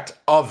effect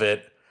of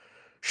it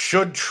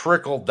should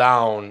trickle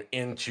down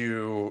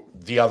into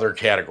the other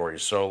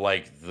categories. So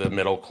like the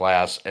middle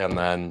class and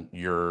then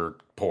your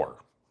poor,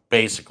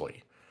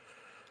 basically.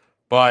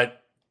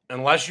 But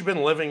unless you've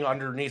been living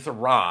underneath a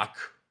rock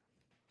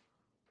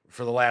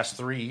for the last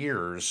 3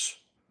 years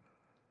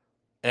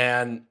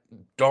and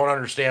don't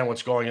understand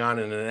what's going on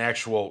in an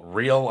actual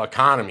real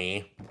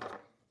economy,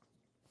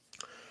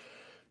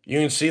 you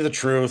can see the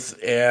truth,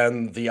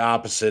 and the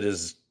opposite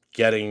is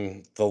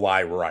getting the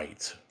lie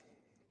right.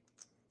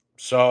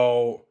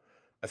 So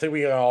I think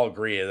we can all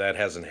agree that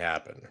hasn't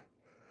happened.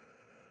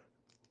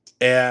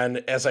 And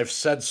as I've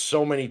said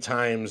so many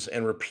times,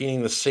 and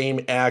repeating the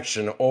same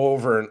action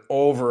over and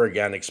over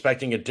again,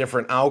 expecting a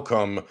different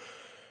outcome,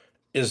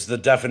 is the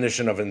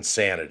definition of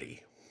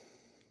insanity.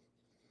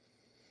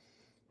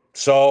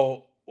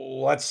 So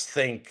let's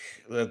think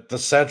that the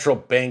central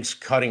bank's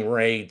cutting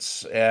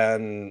rates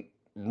and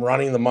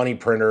running the money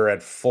printer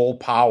at full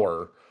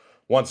power,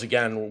 once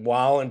again,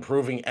 while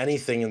improving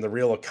anything in the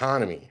real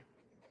economy.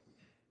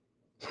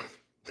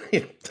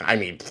 I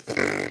mean,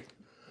 that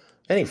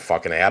ain't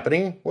fucking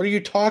happening. What are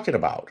you talking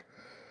about?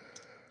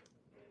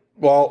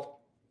 Well,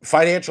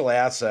 financial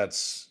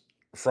assets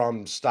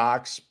from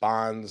stocks,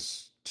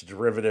 bonds, to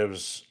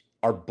derivatives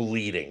are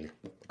bleeding.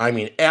 I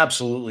mean,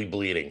 absolutely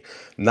bleeding.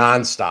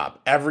 Nonstop.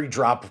 Every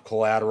drop of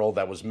collateral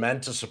that was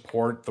meant to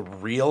support the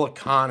real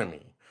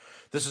economy.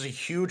 This is a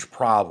huge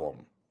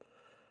problem.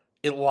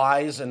 It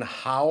lies in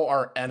how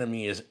our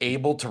enemy is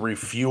able to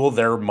refuel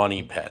their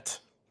money pit.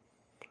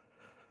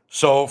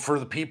 So for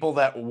the people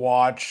that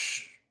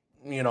watch,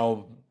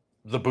 the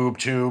boob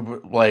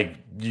tube, like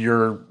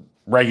your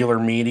regular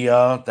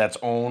media that's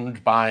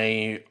owned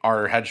by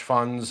our hedge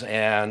funds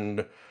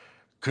and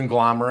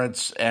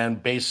conglomerates,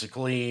 and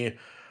basically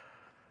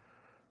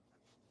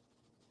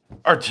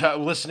are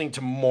listening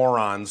to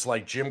morons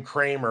like Jim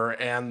Cramer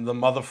and the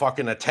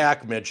motherfucking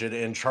attack midget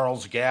and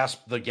Charles the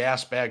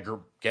Gasbag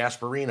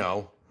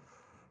Gasparino,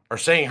 are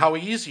saying how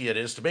easy it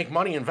is to make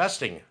money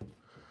investing.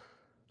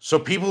 So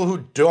people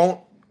who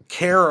don't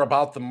care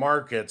about the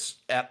markets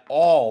at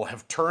all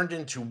have turned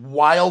into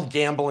wild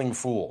gambling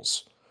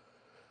fools.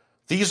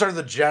 These are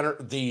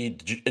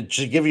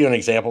to give you an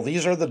example,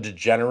 these are the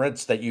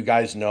degenerates that you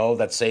guys know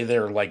that say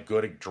they're like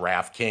good at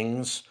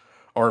DraftKings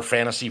or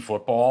fantasy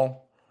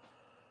football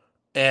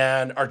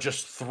and are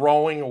just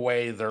throwing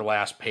away their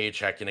last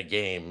paycheck in a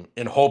game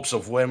in hopes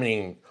of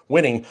winning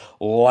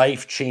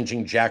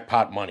life-changing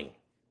jackpot money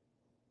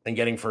and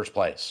getting first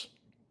place.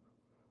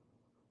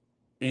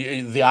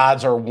 The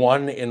odds are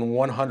 1 in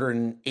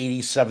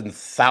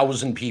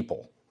 187,000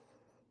 people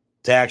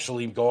to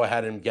actually go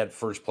ahead and get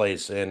first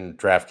place in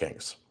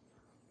DraftKings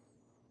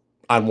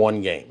on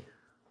one game.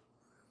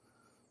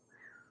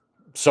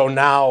 So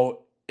now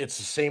it's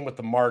the same with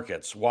the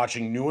markets.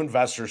 Watching new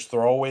investors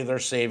throw away their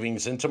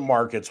savings into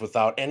markets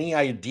without any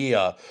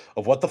idea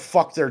of what the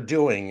fuck they're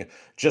doing,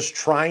 just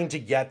trying to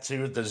get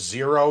to the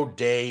 0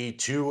 day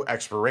to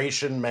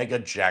expiration mega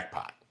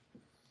jackpot.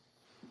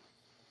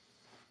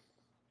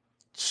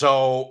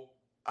 So,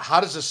 how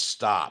does this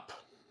stop?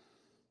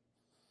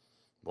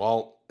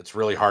 Well, it's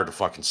really hard to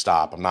fucking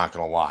stop. I'm not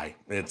going to lie.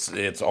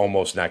 It's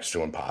almost next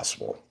to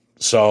impossible.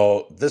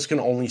 So, this can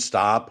only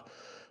stop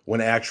when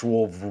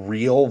actual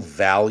real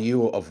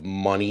value of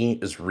money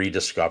is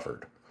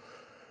rediscovered.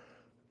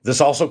 This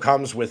also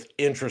comes with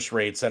interest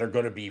rates that are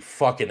going to be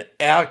fucking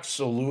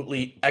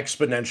absolutely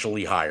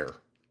exponentially higher.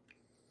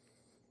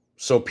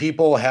 So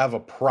people have a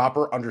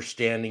proper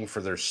understanding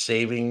for their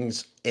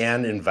savings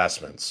and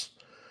investments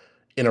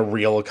in a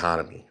real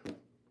economy.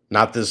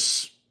 Not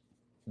this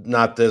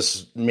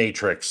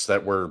matrix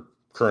that we're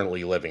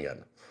currently living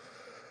in.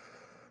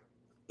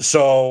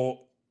 So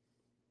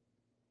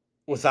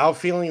without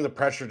feeling the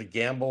pressure to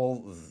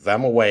gamble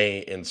them away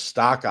in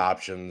stock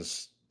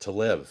options to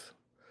live.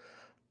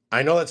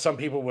 I know that some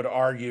people would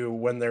argue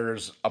when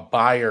there's a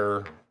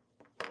buyer,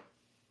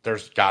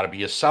 there's got to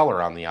be a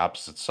seller on the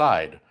opposite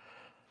side.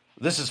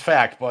 This is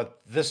fact,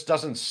 but this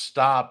doesn't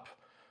stop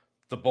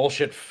the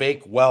bullshit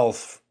fake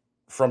wealth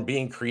from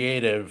being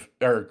created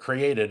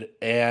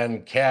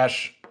and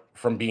cash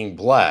from being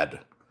bled.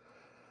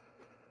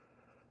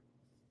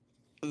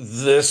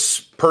 This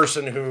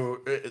person who,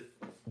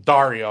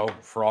 Dario,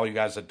 for all you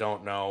guys that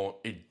don't know,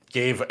 it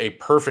gave a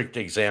perfect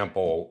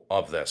example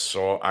of this.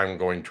 So I'm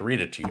going to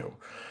read it to you.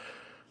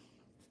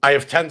 I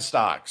have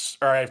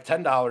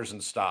 $10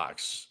 in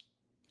stocks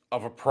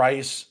of a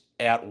price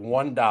at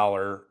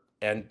 $1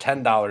 and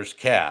 $10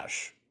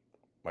 cash.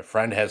 My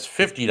friend has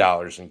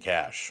 $50 in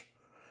cash.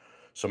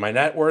 So my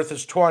net worth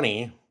is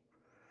 $20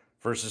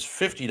 versus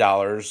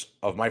 $50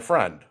 of my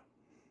friend.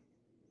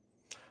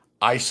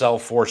 I sell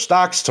 4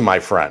 stocks to my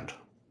friend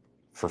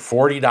for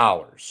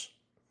 $40.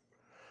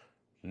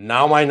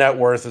 Now my net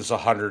worth is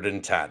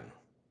 $110,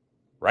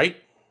 right?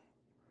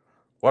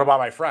 What about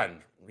my friend?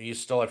 He's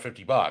still at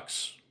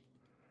 $50.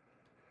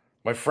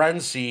 My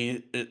friend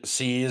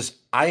sees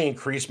I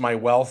increase my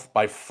wealth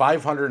by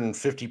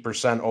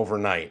 550%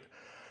 overnight,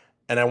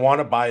 and I want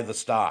to buy the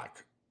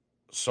stock.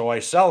 So I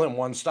sell him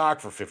 1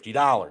 stock for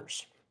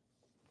 $50.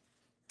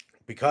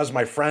 Because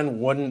my friend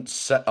wouldn't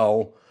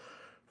sell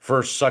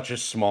for such a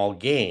small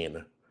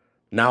gain,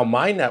 now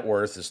my net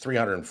worth is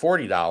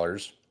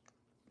 $340,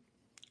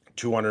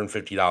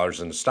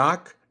 $250 in the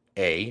stock,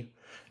 and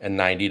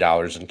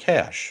 $90 in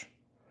cash.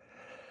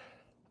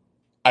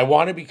 I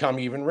want to become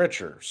even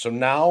richer. So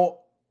now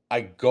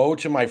I go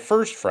to my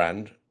first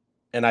friend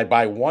and I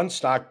buy 1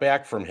 stock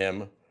back from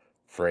him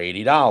for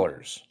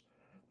 $80.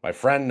 My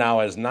friend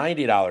now has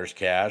 $90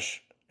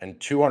 cash and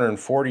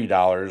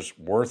 $240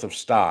 worth of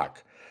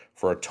stock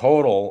for a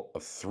total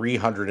of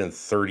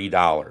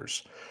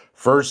 $330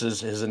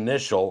 versus his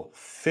initial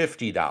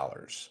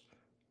 $50.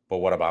 But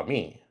what about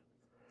me?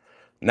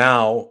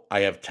 Now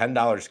I have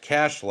 $10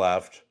 cash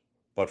left,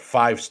 but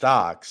 5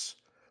 stocks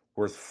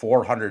worth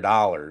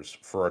 $400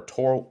 for a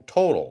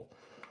total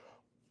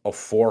of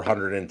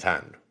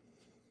 $410.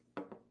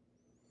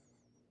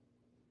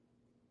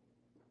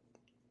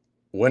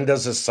 When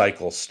does this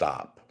cycle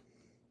stop?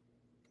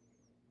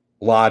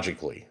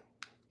 Logically,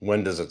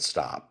 when does it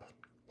stop?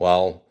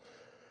 Well,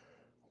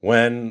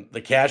 when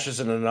the cash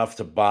isn't enough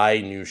to buy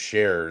new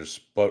shares,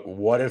 but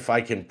what if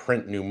I can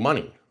print new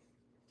money?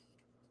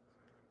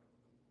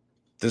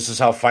 This is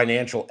how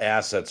financial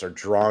assets are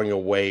drawing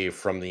away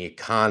from the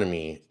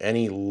economy,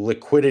 any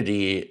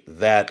liquidity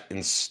that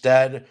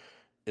instead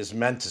is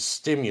meant to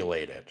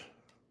stimulate it.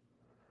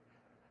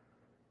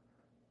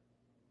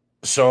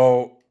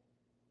 So,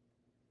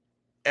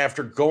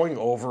 after going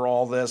over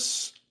all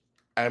this,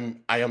 I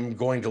am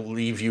going to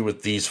leave you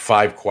with these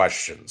 5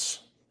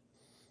 questions.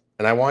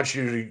 And I want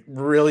you to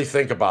really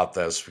think about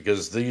this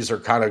because these are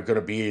kind of going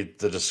to be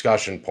the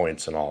discussion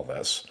points in all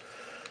this.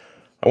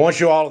 I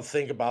want you all to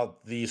think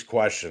about these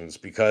questions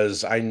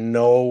because I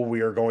know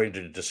we are going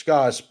to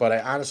discuss, but I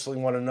honestly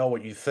want to know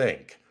what you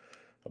think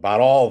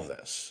about all of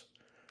this.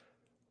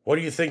 What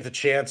do you think the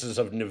chances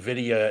of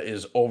NVIDIA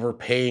is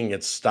overpaying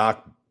its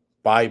stock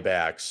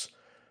buybacks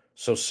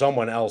so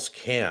someone else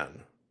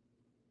can?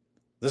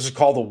 This is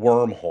called a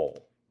wormhole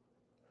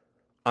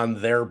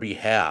on their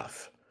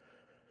behalf.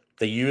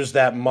 They use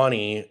that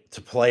money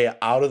to play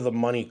out of the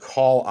money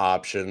call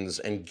options,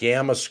 and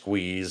gamma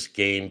squeeze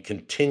game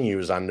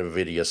continues on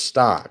NVIDIA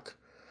stock.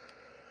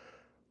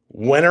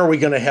 When are we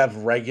going to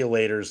have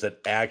regulators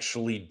that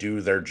actually do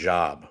their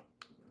job?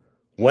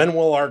 When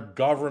will our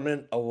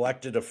government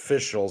elected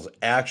officials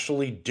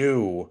actually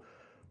do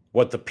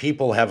what the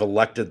people have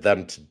elected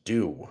them to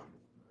do?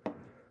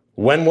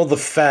 When will the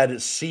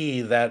Fed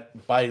see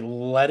that by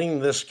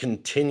letting this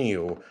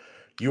continue,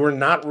 you are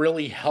not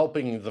really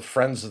helping the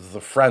Friends of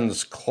the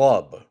Friends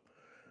Club?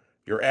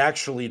 You're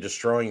actually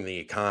destroying the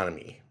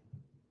economy.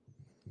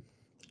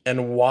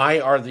 And why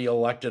are the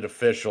elected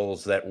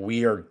officials that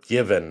we are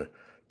given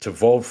to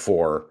vote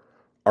for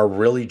are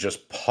really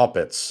just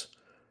puppets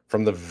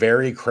from the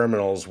very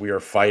criminals we are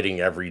fighting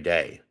every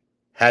day,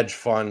 hedge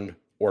fund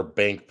or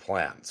bank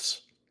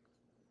plants.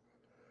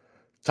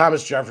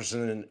 Thomas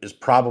Jefferson is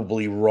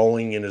probably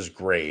rolling in his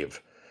grave,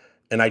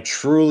 and I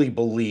truly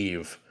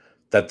believe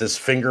that this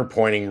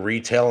finger-pointing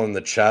retail in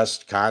the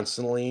chest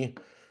constantly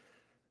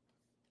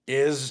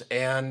is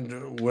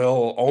and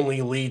will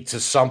only lead to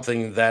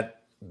something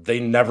that they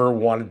never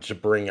wanted to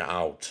bring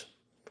out.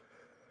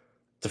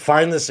 To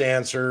find this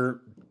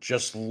answer,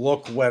 just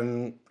look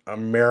when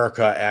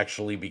America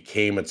actually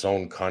became its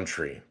own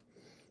country.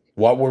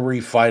 What were we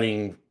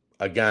fighting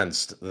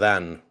against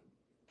then?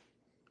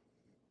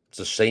 It's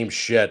the same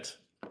shit,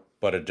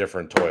 but a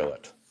different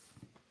toilet.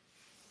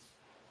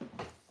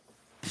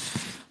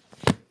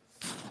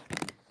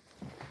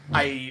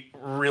 I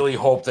really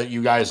hope that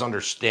you guys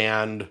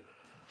understand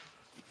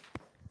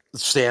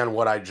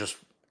what I just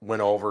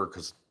went over,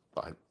 because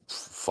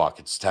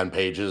it's 10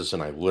 pages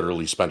and I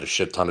literally spent a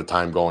shit ton of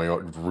time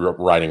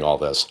writing all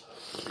this.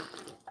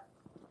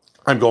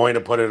 I'm going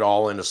to put it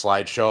all in a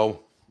slideshow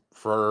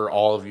for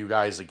all of you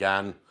guys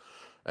again,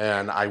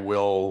 and I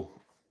will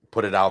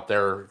put it out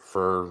there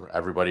for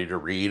everybody to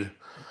read.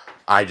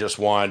 I just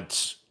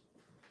want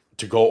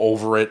to go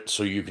over it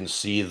so you can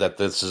see that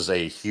this is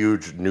a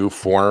huge new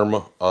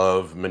form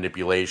of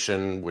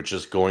manipulation, which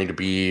is going to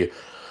be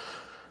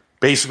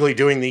basically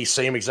doing the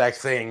same exact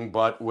thing,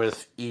 but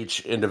with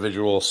each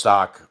individual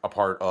stock a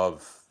part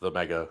of the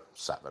Mega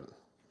 7.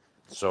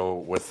 So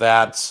with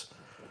that,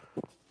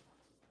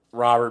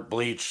 Robert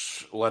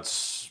Bleach,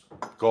 let's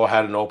go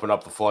ahead and open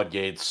up the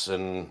floodgates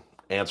and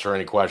answer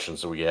any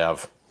questions that we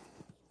have.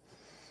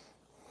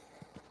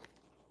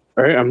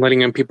 All right, I'm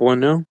letting in people in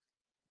now.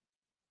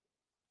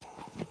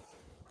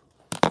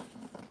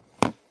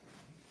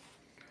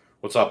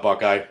 What's up,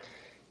 Buckeye?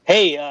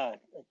 Hey,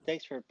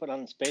 thanks for putting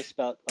on the space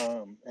about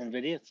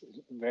NVIDIA. It's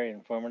very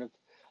informative.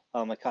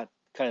 I caught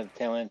kind of the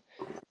tail end,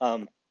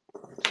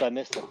 so I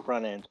missed the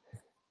front end.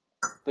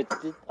 But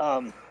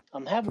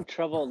I'm having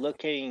trouble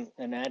locating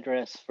an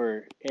address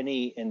for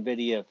any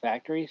NVIDIA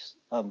factories.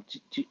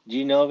 Do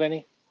you know of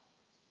any?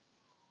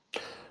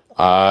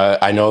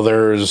 I know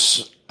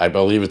I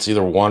believe it's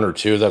either one or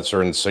two that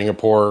are in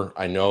Singapore.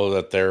 I know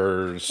that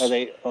there's... Are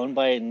they owned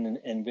by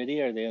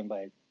NVIDIA or are they owned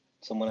by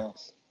someone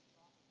else?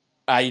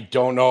 I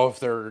don't know if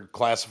they're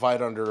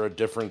classified under a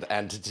different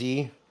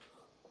entity,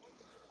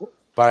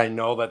 but I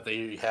know that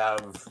they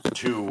have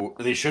two.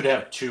 They should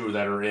have two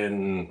that are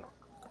in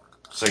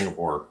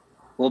Singapore.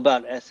 What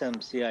about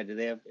SMCI? Do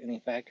they have any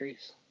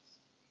factories?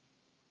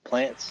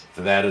 Plants?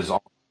 That is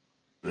all.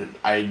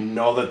 I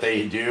know that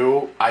they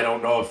do. I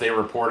don't know if they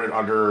report it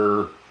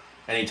under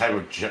any type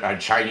of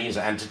Chinese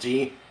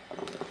entity,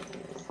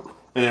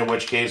 and in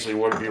which case it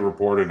would be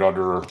reported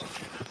under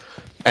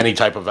any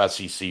type of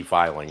SEC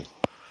filing.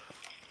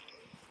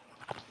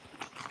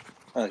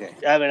 Okay.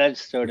 I mean, I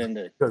just threw it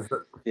into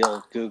the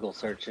old Google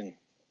search, and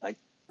I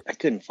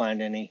couldn't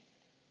find any.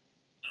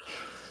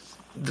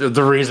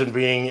 The reason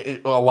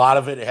being, a lot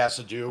of it has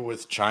to do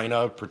with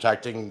China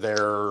protecting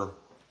their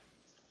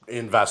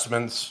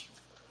investments.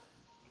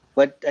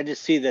 But I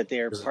just see that they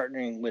are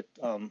partnering with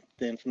the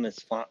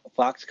infamous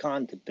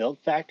Foxconn to build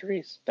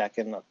factories back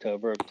in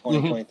October of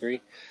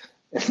 2023.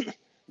 Mm-hmm.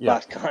 Yeah.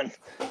 Foxconn,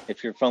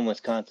 if you're from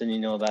Wisconsin, you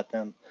know about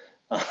them.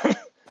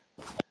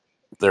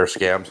 They're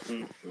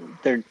scams.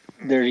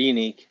 They're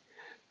unique,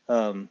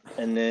 and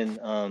then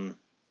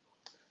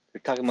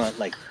they're talking about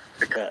like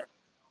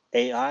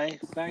AI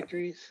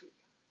factories,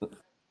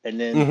 and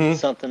then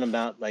something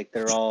about like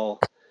they're all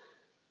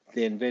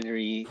the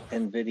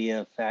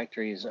NVIDIA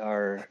factories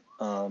are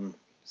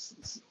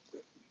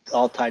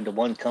all tied to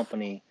one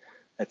company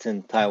that's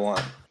in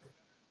Taiwan.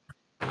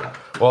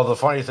 Well, the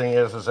funny thing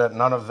is that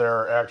none of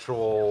their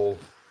actual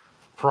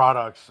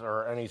products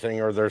or anything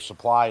or their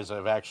supplies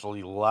have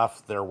actually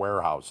left their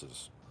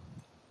warehouses.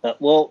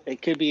 Well,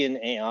 it could be an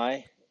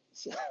AI.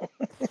 So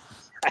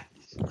I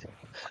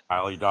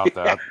highly doubt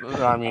that.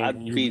 I mean, I'm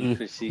being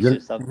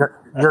facetious.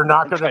 You're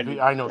not going to be.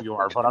 I know you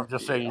are, but I'm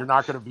just saying you're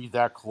not going to be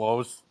that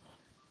close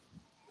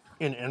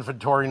in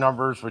inventory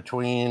numbers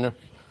between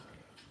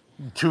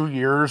 2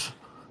 years.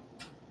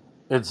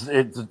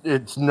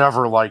 It's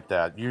never like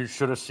that. You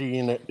should have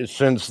seen it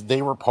since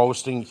they were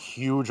posting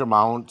huge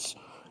amounts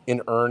in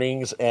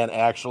earnings and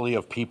actually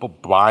of people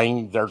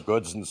buying their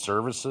goods and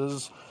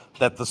services,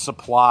 that the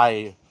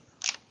supply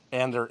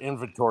and their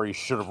inventory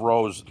should have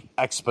rose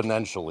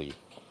exponentially.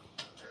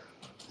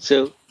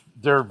 So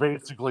they're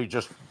basically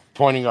just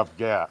pointing up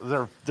gas.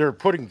 They're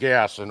putting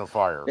gas in a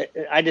fire.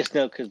 I just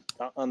know because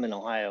I'm in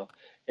Ohio,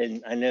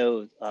 and I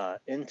know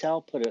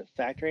Intel put a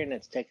factory in.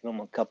 It's taken them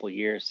a couple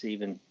years to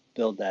even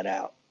build that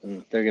out,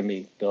 and they're going to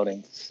be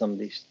building some of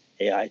these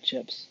AI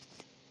chips.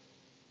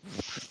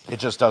 It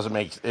just doesn't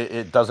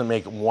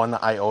make one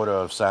iota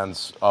of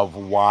sense of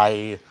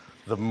why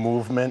the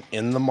movement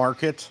in the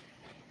market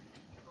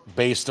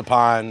based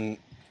upon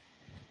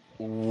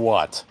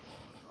what.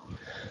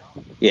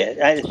 Yeah,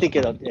 I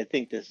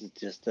think this is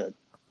just a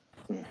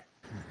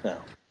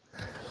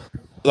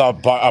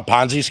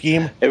Ponzi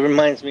scheme. It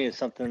reminds me of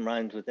something that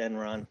rhymes with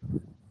Enron.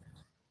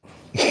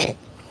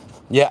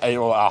 Yeah,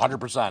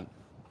 100%.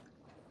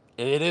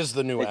 It is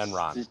the new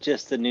Enron. It's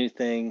just the new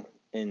thing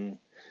in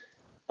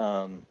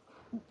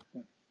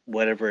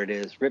whatever it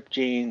is, ripped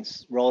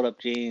jeans, rolled up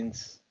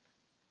jeans,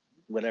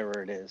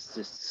 whatever it is,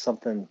 just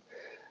something,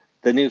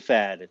 the new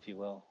fad, if you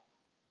will.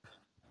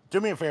 Do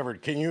me a favor.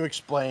 Can you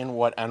explain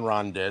what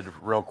Enron did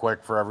real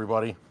quick for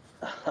everybody?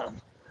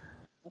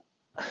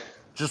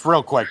 Just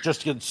real quick.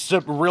 Just get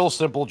real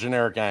simple,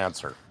 generic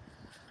answer.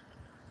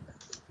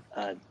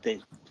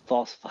 They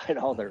falsified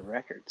all their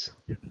records.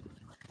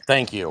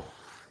 Thank you.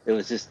 It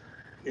was just,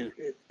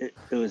 it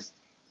was,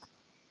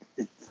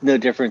 it's no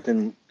different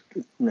than,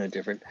 no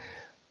different.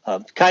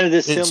 Kind of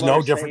this It's similar,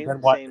 no different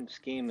than what. same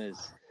scheme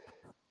as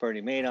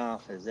Bernie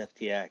Madoff, as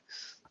FTX.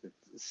 It's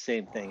the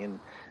same thing. And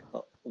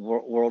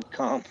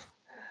WorldCom.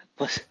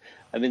 But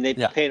I mean, they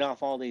paid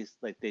off all these,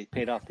 like they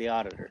paid off the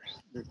auditors.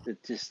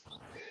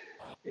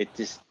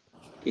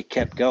 It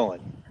kept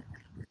going.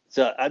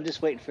 So I'm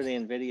just waiting for the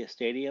NVIDIA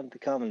Stadium to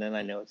come, and then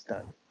I know it's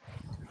done.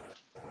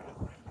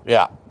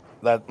 Yeah,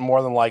 that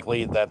more than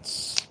likely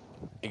that's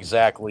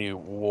exactly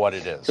what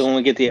it is. So when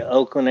we get the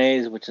Oakland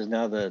A's, which is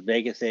now the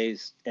Vegas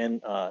A's,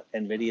 and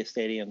NVIDIA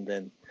Stadium,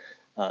 then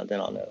I'll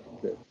know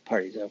the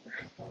party's over.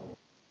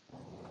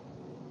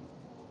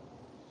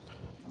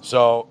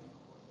 So,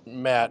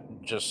 Matt,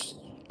 just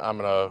I'm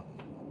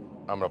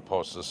gonna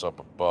post this up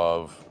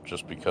above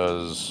just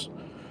because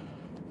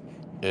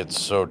it's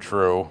so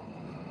true.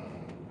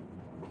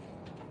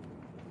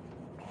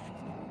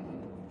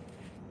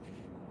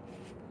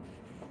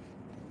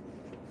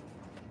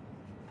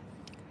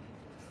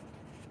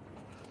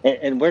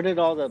 And where did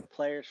all the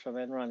players from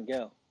Enron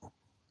go?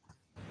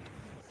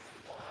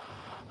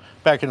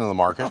 Back into the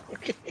market.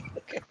 Okay,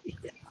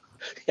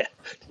 yeah.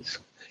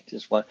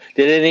 Just one.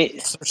 Did any?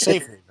 It's their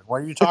safe haven. What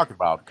are you talking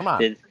about? Come on.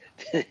 Did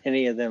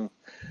any of them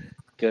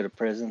go to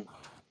prison?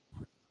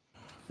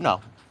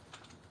 No.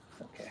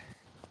 Okay.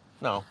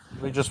 No,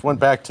 they just went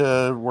back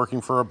to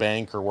working for a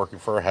bank or working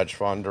for a hedge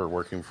fund or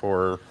working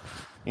for,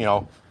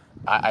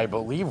 I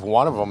believe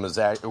one of them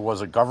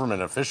was a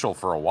government official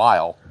for a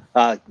while.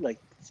 Like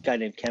this guy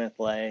named Kenneth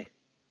Lay,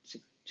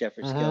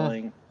 Jeffrey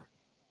Skilling.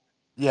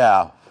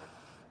 Yeah.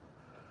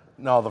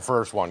 No, the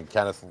first one,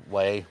 Kenneth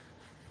Lay.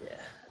 Yeah.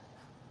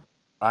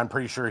 I'm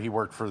pretty sure he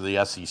worked for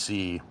the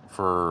SEC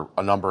for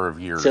a number of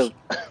years. So,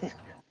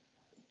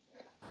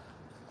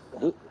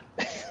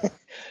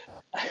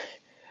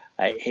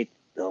 I hate,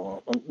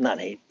 not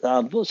hate.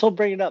 So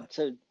bring it up.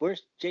 So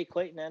where's Jay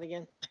Clayton at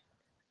again?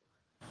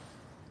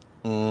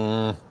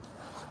 I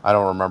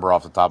don't remember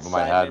off the top of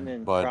my Simon head,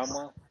 and but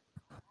Cromwell?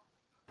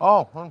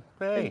 Oh,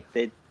 hey.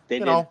 They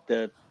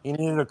did he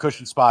needed a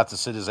cushy spot to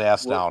sit his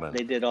ass down in.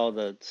 They did all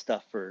the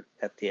stuff for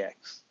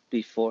FTX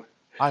before.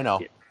 I know.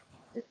 Yeah.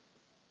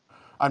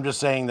 I'm just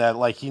saying that,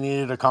 like, he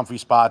needed a comfy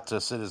spot to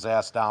sit his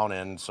ass down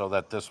in so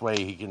that this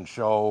way he can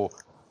show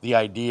the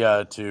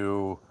idea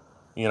to,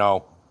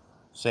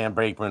 Sam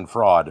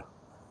Bankman-Fried.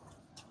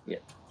 Yeah.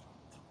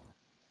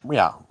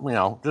 Yeah,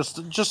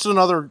 just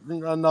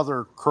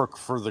another crook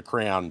for the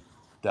crayon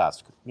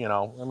desk.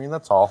 I mean,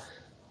 that's all.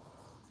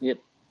 Yep.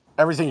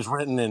 Everything's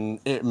written in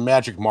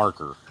magic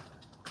marker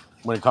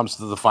when it comes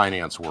to the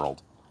finance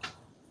world.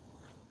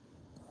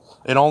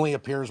 It only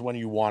appears when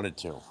you want it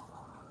to.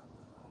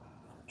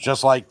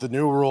 Just like the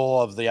new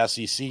rule of the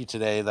SEC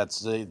today,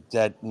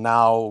 that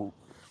now,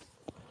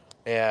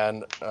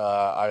 and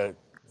I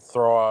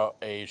throw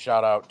a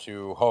shout out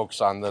to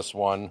Hoax on this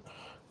one,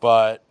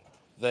 but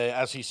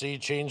the SEC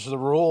changed the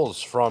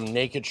rules from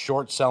naked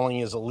short selling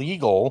is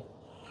illegal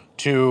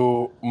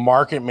to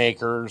market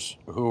makers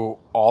who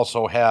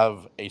also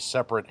have a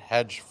separate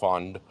hedge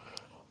fund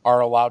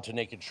are allowed to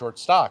naked short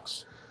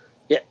stocks.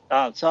 Yeah,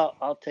 so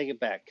I'll take it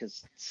back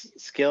because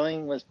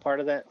Skilling was part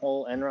of that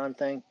whole Enron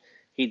thing.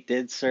 He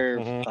did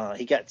serve.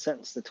 He got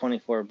sentenced to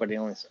 24, but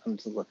I'm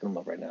just looking him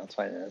up right now. It's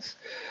fine as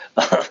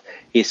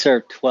he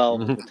served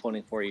 12 of the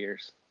 24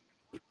 years.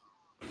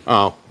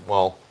 Oh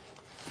well,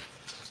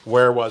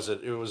 where was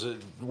it?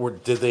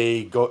 Did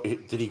he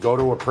go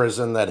to a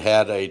prison that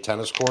had a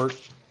tennis court,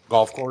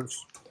 golf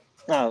course?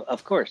 No,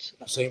 of course.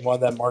 Same one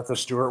that Martha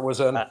Stewart was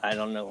in? I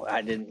don't know.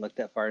 I didn't look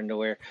that far into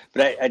where,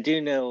 but I do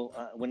know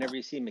whenever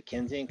you see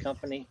McKinsey and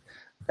Company,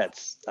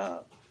 that's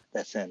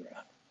Enron.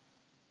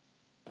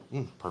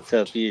 Perfect.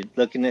 So if you're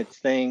looking at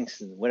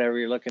things, whatever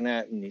you're looking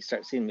at, and you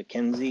start seeing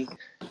McKinsey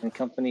and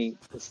Company,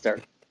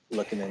 start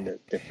looking into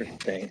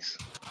different things.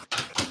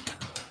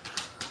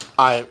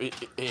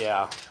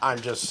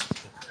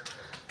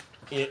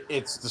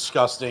 It's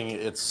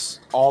disgusting.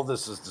 All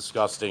this is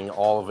disgusting.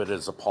 All of it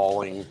is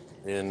appalling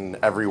in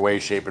every way,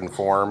 shape, and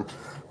form.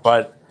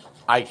 But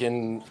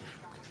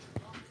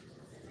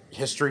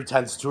history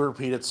tends to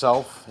repeat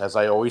itself, as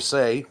I always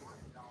say.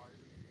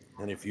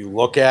 And if you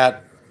look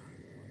at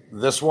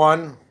this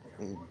one,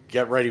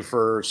 get ready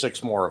for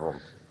 6 more of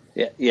them.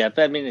 Yeah.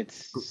 But I mean, it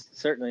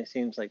certainly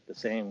seems like the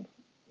same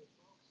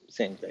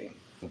thing.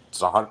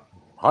 It's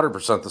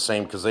 100% the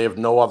same because they have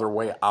no other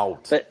way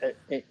out. But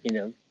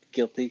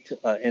guilty,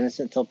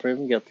 innocent till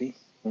proven guilty.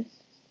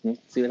 Let's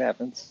see what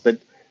happens.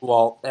 But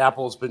Well,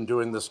 Apple's been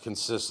doing this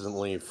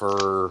consistently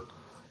from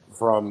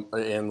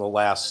in the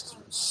last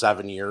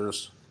 7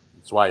 years.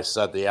 That's why I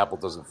said the apple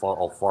doesn't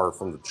fall far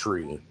from the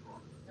tree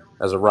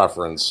as a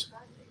reference.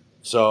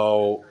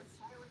 So,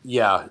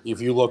 yeah, if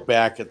you look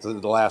back at the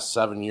last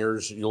 7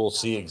 years, you'll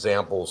see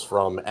examples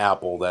from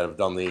Apple that have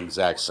done the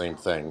exact same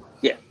thing.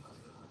 Yeah,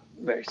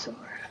 very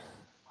similar.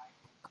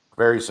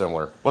 Very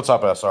similar. What's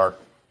up, SR?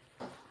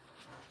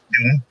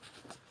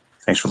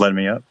 Thanks for letting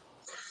me up.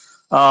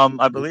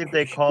 I believe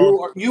they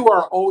called. You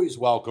are always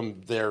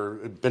welcome there,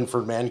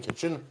 Binford Man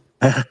Kitchen.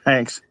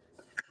 Thanks.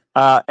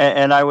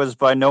 And I was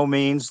by no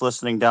means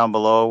listening down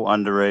below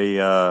under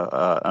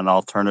an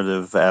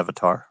alternative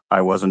avatar.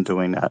 I wasn't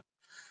doing that.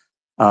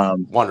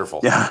 Wonderful.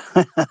 Yeah.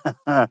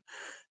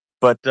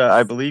 But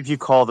I believe you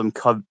call them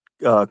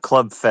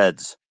club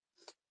feds.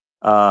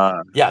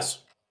 Yes.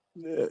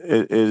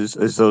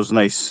 Is those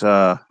nice,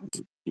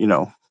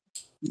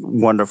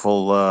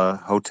 wonderful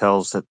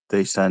hotels that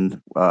they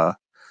send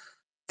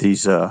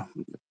these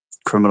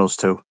criminals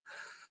to?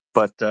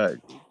 But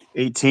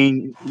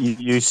 18,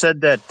 you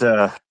said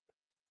that.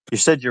 You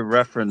said your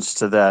reference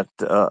to that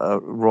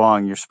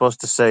wrong. You're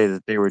supposed to say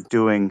that they were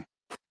doing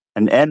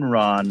an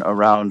Enron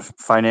around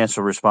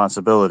financial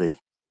responsibility.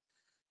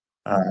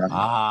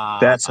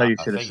 That's how you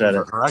should have Thank you said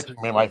for it. correcting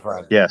me, my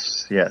friend.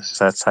 Yes,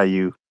 that's how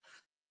you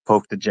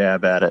poke the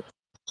jab at it.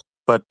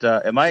 But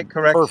am I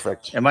correct?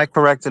 Perfect. Am I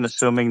correct in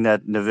assuming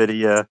that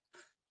NVIDIA,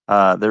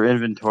 their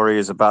inventory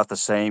is about the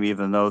same,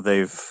 even though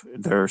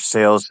their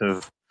sales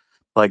have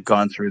like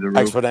gone through the roof?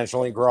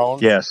 Exponentially grown?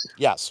 Yes.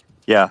 Yes.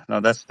 Yeah. No,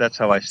 that's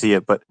how I see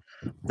it. But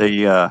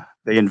they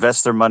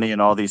invest their money in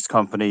all these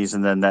companies,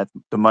 and then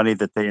the money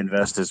that they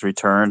invest is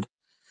returned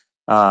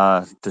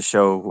to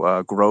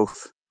show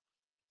growth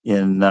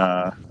in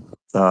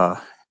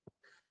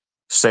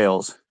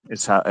sales.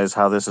 Is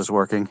how this is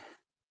working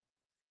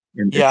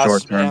in short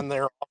Yes, term. and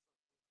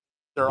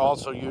they're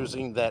also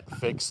using that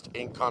fixed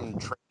income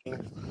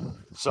trading.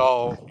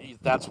 So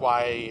that's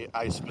why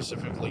I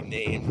specifically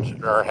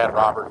named or had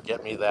Robert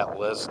get me that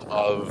list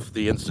of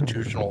the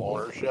institutional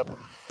ownership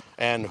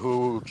and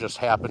who just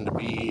happened to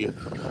be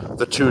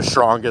the two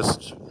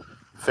strongest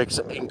fixed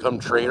income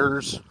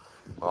traders.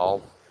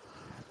 Well,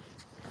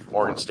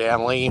 Morgan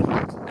Stanley and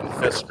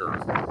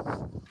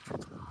Fisker.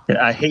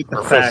 Yeah, I hate the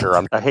Or fact.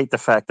 Fisher. I hate the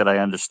fact that I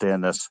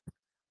understand this.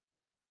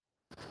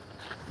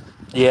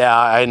 Yeah,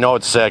 I know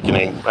it's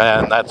sickening,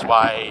 and that's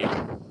why.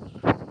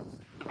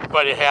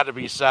 But it had to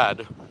be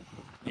said.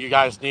 You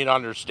guys need to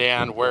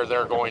understand where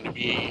they're going to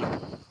be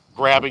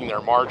grabbing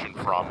their margin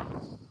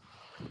from.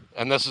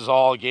 And this is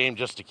all a game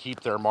just to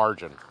keep their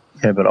margin.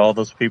 Yeah, but all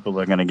those people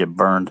are going to get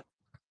burned.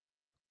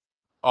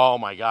 Oh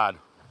my God.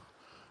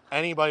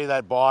 Anybody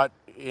that bought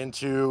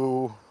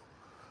into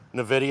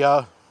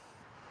NVIDIA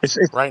It's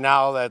right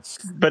now, that's.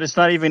 But it's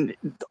not even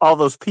all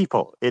those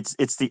people. It's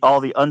all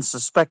the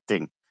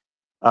unsuspecting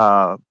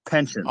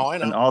pensions Oh, I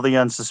know. and all the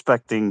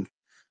unsuspecting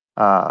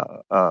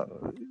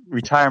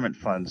retirement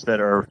funds that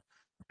are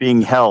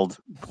being held,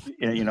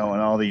 in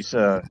all these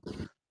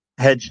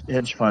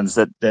hedge funds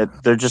that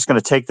they're just going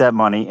to take that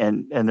money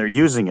and they're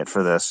using it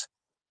for this,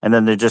 and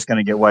then they're just going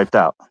to get wiped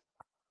out.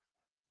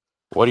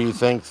 What do you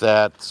think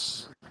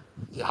that's.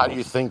 How do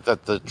you think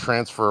that the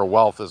transfer of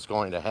wealth is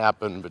going to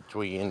happen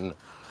between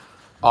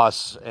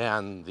us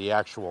and the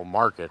actual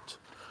market?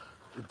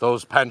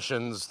 Those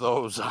pensions,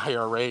 those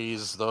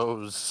IRAs,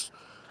 those,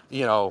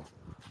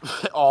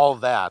 all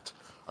that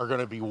are going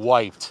to be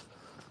wiped.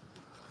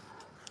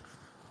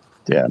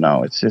 Yeah,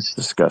 no, it's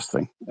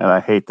disgusting, and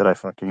I hate that I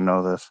fucking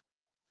know this.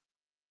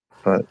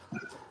 But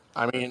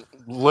I mean,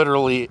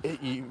 literally,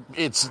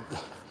 it's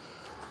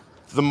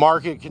the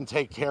market can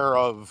take care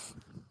of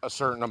a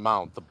certain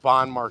amount. The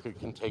bond market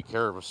can take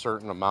care of a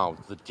certain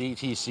amount. The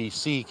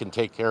DTCC can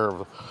take care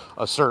of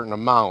a certain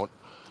amount.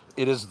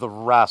 It is the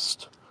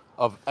rest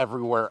of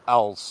everywhere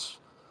else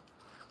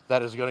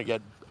that is going to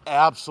get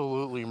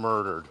absolutely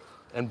murdered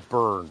and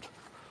burned.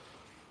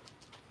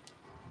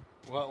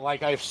 Well,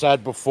 like I've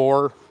said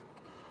before,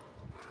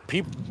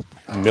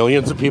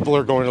 millions of people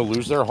are going to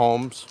lose their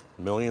homes.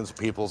 Millions of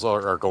people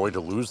are going to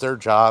lose their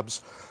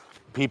jobs.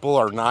 People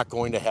are not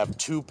going to have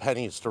two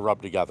pennies to rub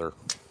together.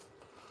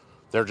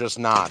 They're just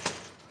not.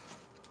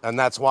 And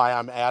that's why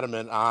I'm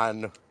adamant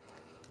on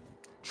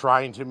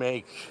trying to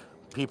make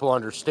people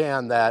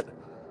understand that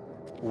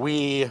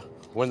we,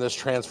 when this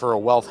transfer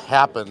of wealth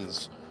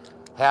happens,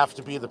 have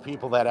to be the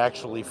people that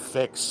actually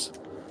fix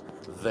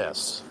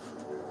this.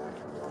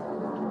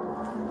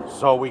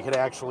 So we can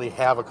actually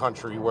have a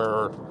country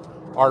where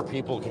our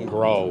people can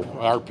grow,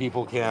 our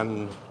people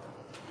can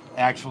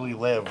actually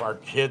live, our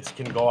kids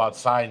can go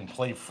outside and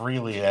play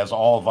freely as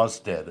all of us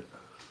did.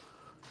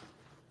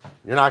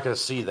 You're not going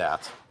to see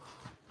that.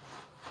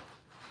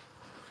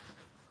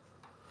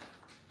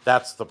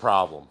 That's the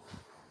problem.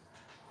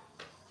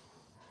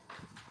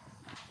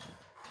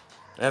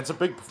 And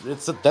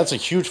that's a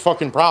huge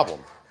fucking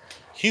problem.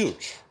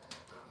 Huge.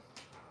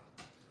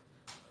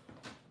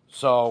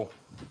 So,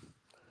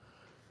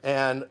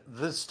 and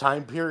this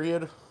time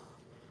period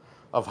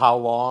of how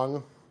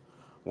long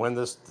when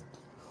this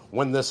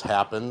when this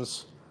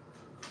happens,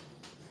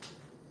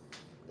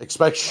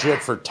 expect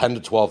shit for 10 to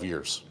 12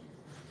 years.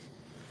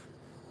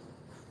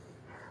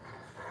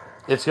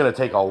 It's going to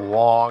take a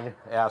long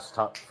ass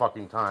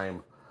fucking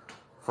time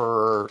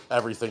for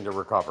everything to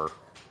recover.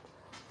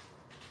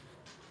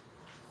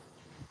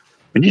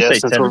 When you Yeah, say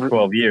since 10 to we're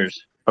 12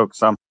 years,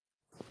 folks, yeah,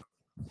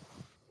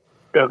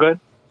 good.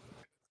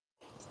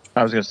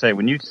 I was going to say,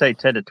 when you say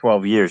 10 to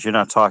 12 years, you're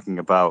not talking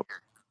about,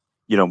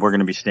 we're going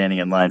to be standing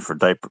in line for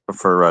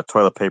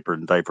toilet paper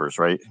and diapers,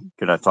 right?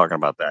 You're not talking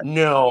about that.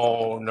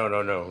 No.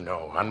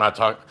 I'm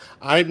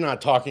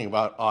not talking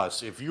about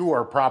us. If you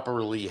are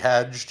properly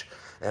hedged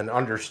and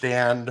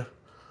understand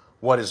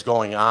what is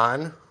going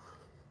on,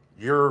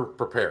 you're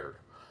prepared.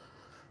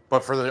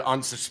 But for the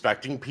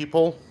unsuspecting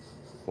people,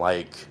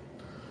 like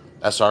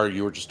SR,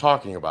 you were just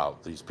talking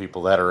about, these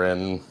people that are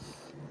in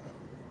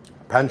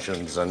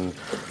pensions and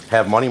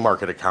have money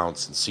market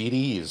accounts and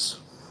CDs,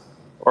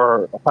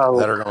 Or how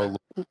that are going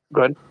to...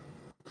 good.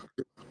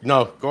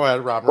 No, go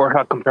ahead, Robert. Or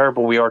how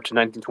comparable we are to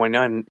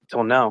 1929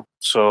 until now.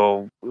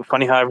 So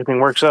funny how everything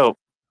works out.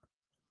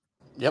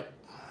 Yep.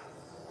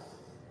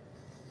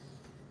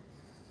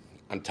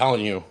 I'm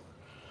telling you,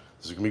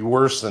 this is going to be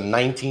worse than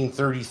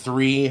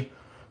 1933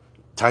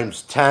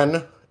 times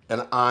 10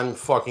 and on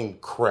fucking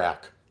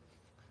crack.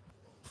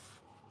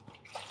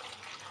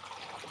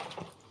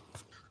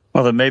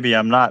 Well, then maybe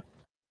I'm not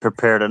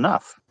prepared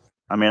enough.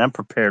 I mean, I'm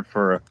prepared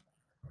for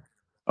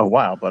a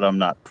while, but I'm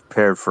not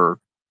prepared for,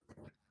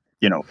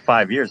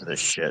 5 years of this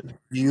shit.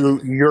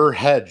 You're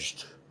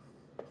hedged.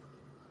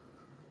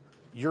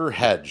 You're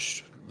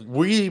hedged.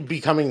 We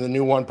becoming the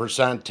new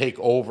 1% take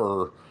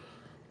over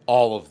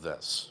all of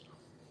this.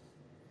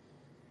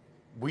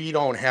 We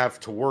don't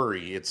have to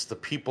worry. It's the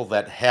people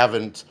that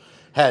haven't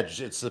hedged.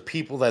 It's the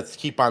people that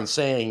keep on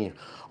saying,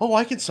 oh,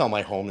 I can sell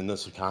my home in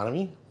this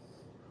economy.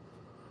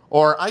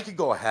 Or I could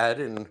go ahead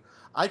and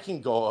I can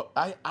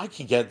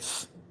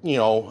get,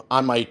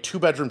 on my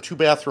 2-bedroom,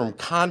 2-bathroom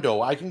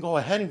condo, I can go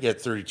ahead and get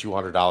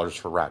 $3,200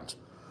 for rent.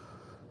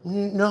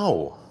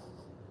 No.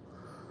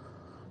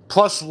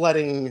 Plus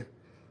letting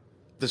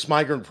this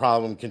migrant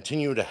problem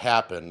continue to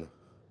happen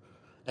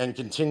and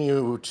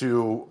continue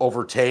to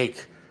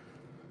overtake,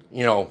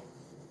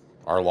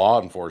 our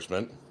law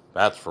enforcement.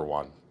 That's for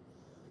one.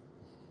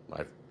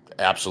 I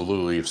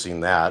absolutely have seen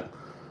that.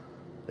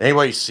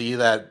 Anybody see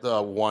that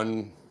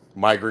one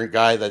migrant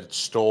guy that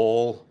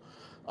stole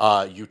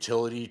a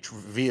utility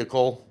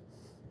vehicle,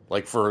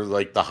 like for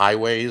like the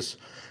highways,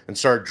 and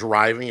started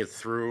driving it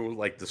through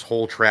like this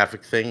whole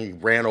traffic thing? He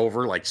ran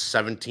over like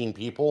 17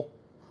 people.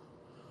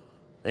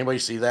 Anybody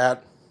see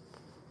that?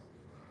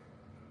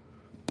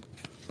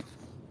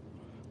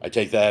 I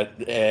take that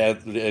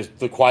as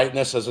the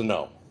quietness as a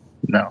no.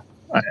 No,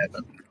 I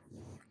haven't.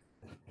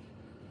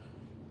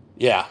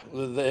 Yeah,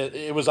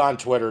 it was on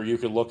Twitter. You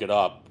could look it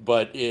up,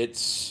 but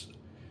it's,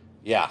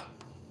 yeah,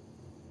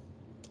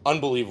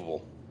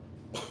 unbelievable.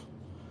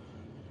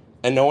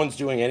 And no one's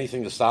doing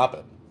anything to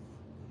stop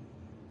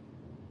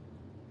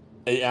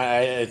it.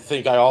 I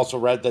think I also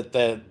read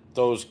that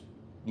those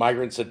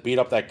migrants that beat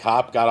up that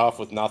cop got off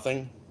with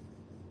nothing.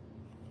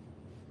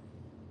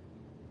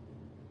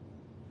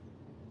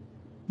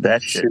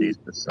 That shit needs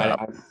to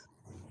stop.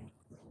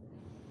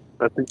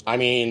 I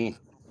mean,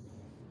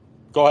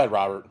 go ahead,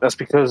 Robert. That's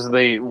because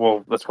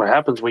that's what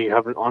happens when you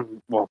have it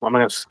on. Well, I'm not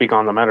going to speak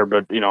on the matter,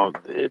 but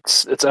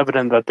it's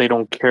evident that they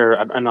don't care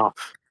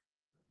enough.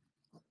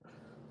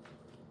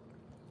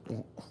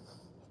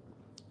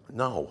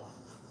 No.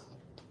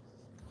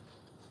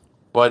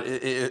 But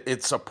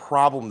it's a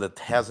problem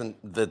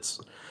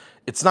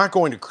it's not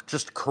going to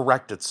just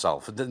correct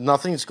itself.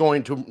 Nobody is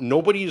going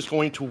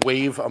to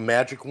wave a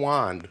magic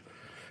wand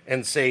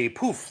and say,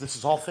 poof, this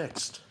is all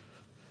fixed.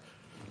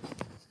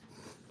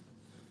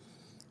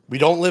 We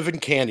don't live in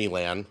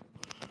Candyland.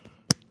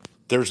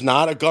 There's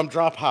not a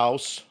gumdrop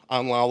house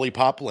on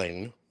Lollipop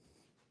Lane.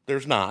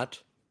 There's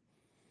not.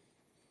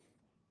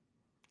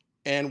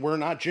 And we're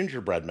not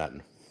gingerbread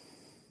men.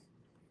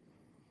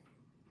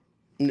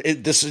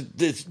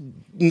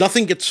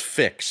 Nothing gets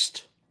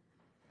fixed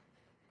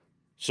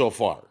so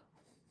far.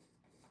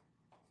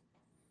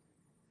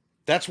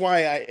 That's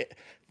why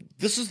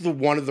this is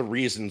one of the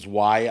reasons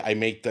why I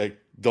make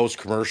those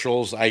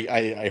commercials.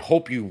 I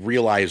hope you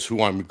realize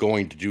who I'm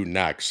going to do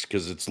next,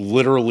 because it's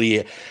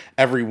literally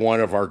every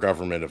one of our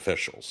government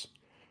officials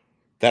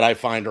that I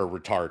find are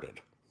retarded.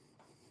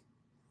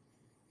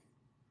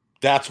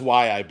 That's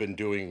why I've been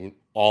doing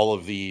all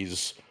of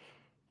these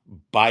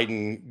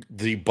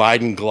the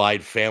Biden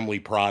Glide family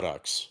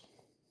products.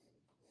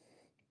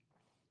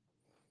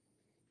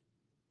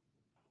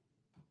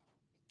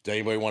 Does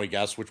anybody want to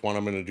guess which one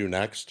I'm going to do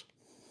next?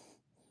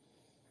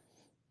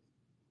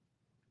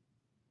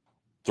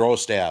 Throw a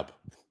stab.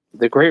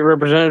 The great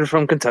representative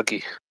from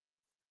Kentucky.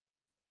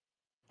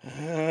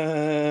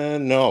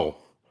 No.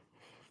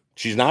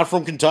 She's not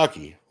from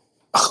Kentucky.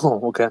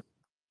 Oh, okay.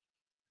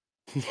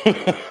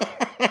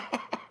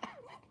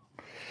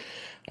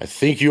 I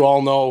think you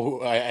all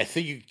know. I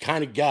think you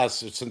kind of guessed,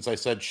 since I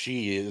said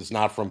she is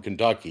not from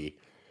Kentucky.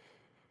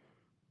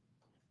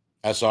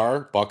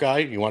 SR, Buckeye,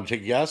 you want to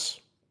take a guess?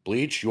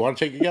 Bleach, you want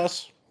to take a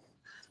guess?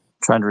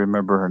 Trying to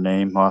remember her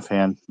name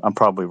offhand. I'm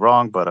probably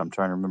wrong, but I'm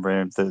trying to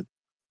remember the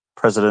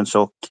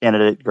presidential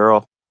candidate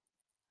girl.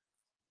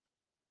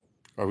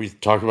 Are we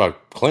talking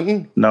about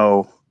Clinton?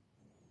 No.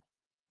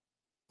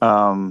 The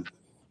one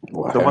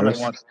that Harris?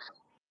 wants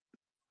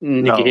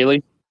Nikki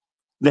Haley?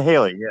 The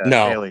Haley, yeah.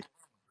 No. Haley.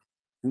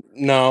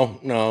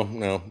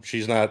 No.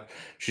 She's not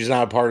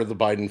a part of the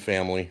Biden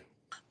family.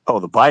 Oh,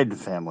 the Biden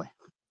family.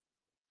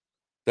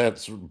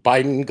 That's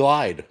Biden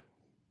Glide.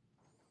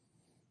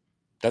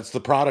 That's the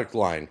product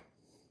line.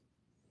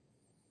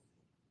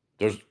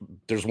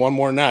 There's one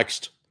more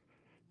next.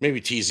 Maybe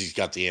Teasy's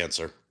got the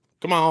answer.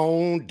 Come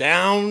on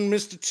down,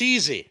 Mr.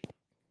 Teasy.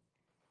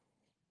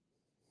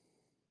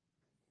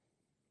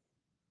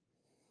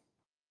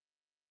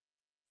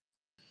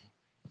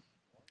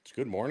 It's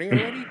good morning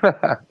already?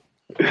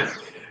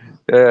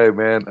 Hey,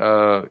 man.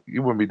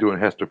 You wouldn't be doing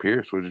Hester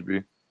Pierce, would you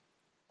be?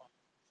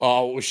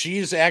 Oh,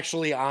 she's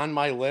actually on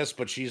my list,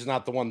 but she's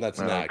not the one that's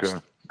next. Okay.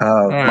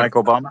 Mike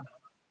Obama?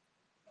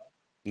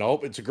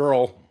 Nope, it's a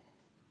girl.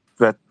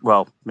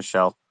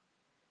 Michelle.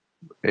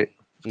 It's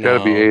got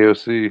to be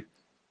AOC.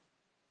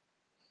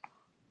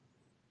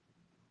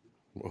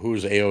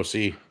 Who's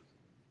AOC?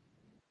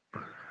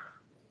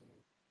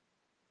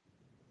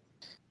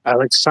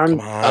 Alexandra.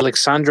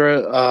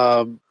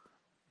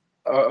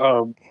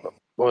 What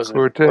was it?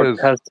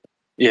 Cortez.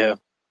 Yeah.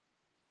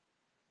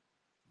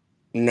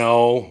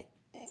 No.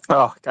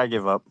 Oh, I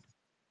give up.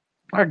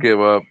 I give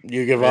up.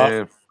 You give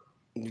up?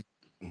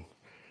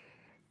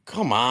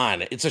 Come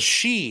on. It's a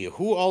she.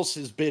 Who else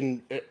has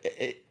been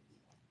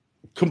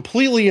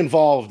completely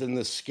involved in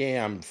this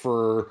scam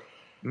for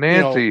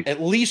Nancy?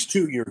 At least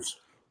 2 years.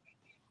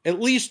 At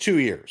least 2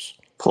 years.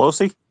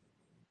 Pelosi?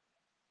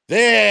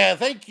 There,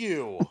 thank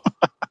you.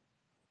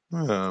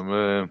 Oh,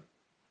 man.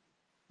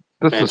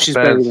 Man, she's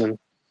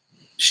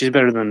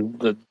better than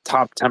the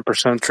top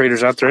 10%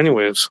 traders out there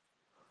anyways.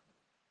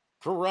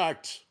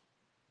 Correct.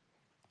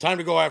 Time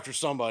to go after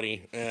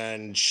somebody,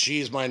 and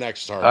she's my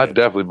next target. I'd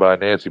definitely buy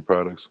Nancy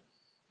products.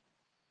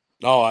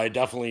 Oh,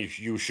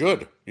 you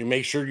should. You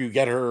make sure you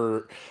get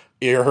her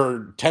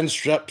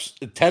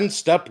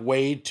 10-step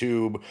way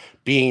to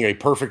being a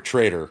perfect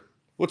trader.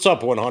 What's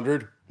up,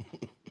 100?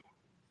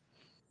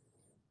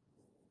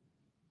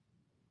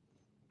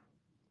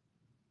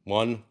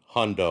 One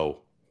hundo.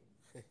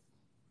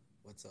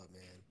 What's up,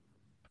 man?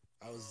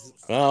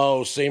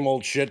 Oh, same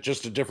old shit,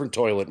 just a different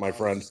toilet, my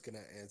friend. I was just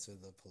gonna answer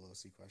the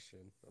Pelosi question.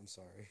 I'm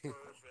sorry.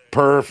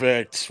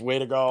 Perfect. Way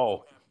to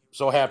go.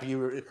 So happy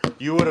you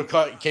would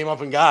have came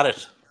up and got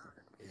it.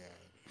 Yeah.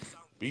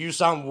 But you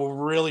sound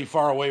really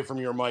far away from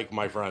your mic,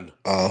 my friend.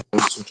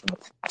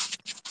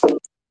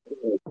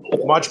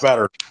 Much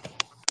better.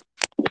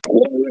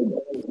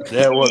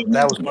 That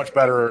was much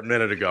better a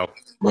minute ago.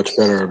 Much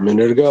better a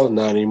minute ago.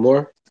 Not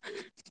anymore.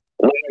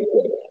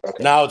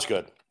 Okay. Now it's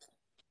good.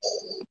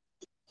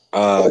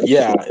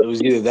 Yeah, it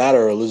was either that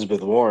or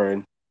Elizabeth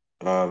Warren.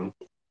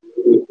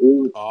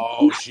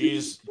 Oh,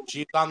 she's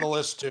on the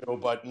list too,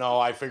 but no,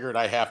 I figured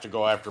I have to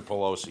go after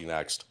Pelosi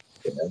next.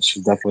 Yeah,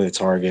 she's definitely a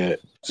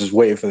target. Just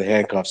waiting for the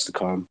handcuffs to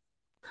come.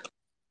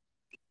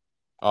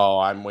 Oh,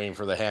 I'm waiting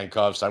for the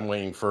handcuffs. I'm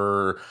waiting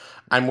for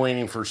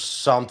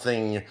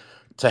something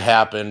to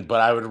happen,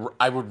 but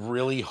I would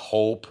really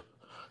hope,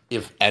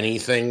 if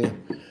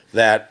anything,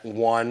 that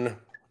one,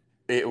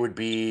 it would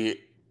be,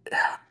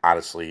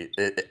 honestly,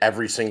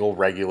 every single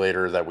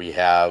regulator that we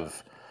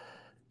have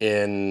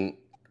in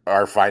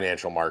our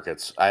financial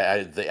markets.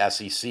 The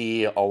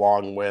SEC,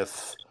 along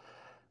with,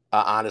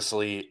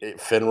 honestly,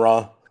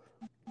 FINRA,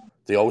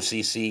 the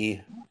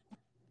OCC,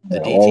 the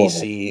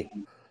DTC.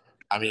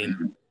 I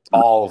mean,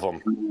 all of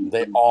them.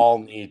 They all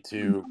need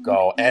to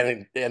go.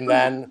 And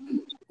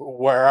then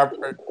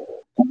wherever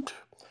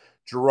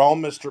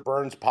Jerome, Mr.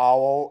 Burns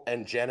Powell,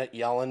 and Janet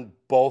Yellen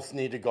both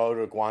need to go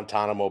to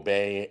Guantanamo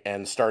Bay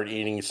and start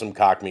eating some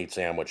cock meat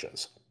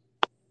sandwiches.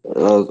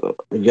 I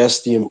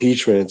guess the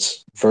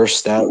impeachment's first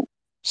step,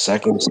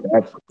 second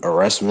step,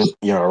 arrest,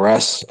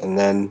 and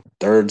then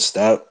third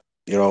step,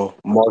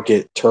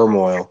 market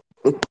turmoil.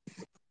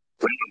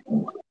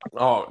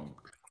 Oh,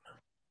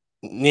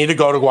 need to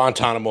go to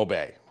Guantanamo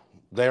Bay.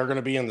 They're going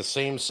to be in the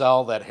same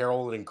cell that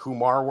Harold and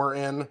Kumar were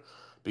in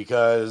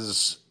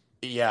because,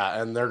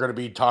 and they're going to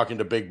be talking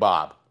to Big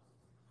Bob.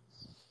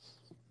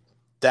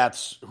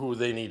 That's who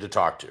they need to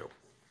talk to.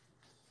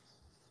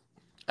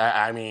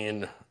 I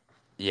mean,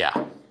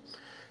 yeah.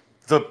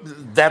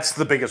 That's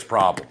the biggest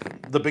problem.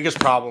 The biggest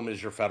problem is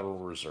your Federal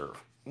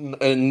Reserve.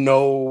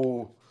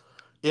 No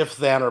if,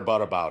 then, or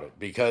but about it,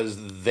 because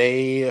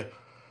they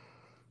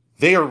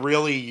are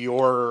really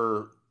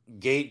your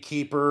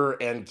gatekeeper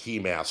and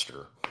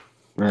keymaster.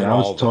 Man, I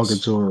was talking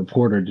to a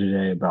reporter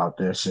today about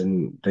this,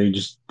 and they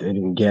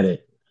didn't get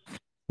it.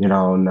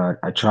 And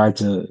I tried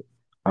to,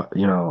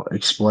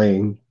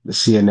 explain the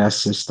CNS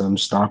system,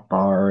 stock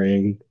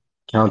borrowing,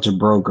 counter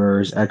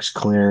brokers, X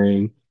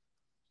clearing,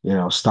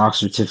 stock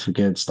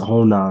certificates, the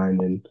whole nine.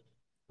 And,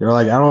 They're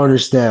like, I don't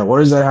understand. What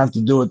does that have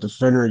to do with the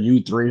FINRA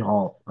U3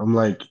 halt? I'm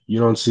like, you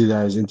don't see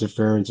that as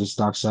interference in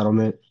stock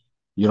settlement.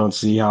 You don't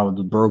see how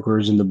the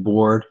brokers and the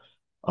board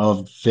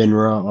of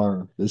FINRA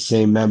are the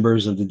same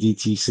members of the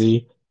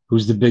DTC,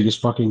 who's the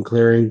biggest fucking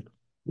clearing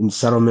and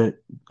settlement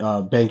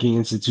banking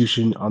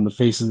institution on the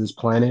face of this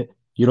planet.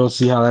 You don't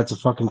see how that's a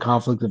fucking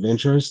conflict of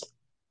interest?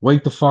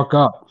 Wake the fuck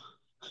up.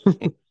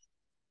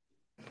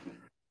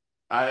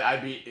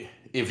 I'd be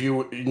if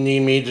you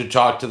need me to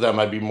talk to them,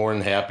 I'd be more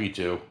than happy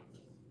to.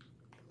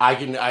 I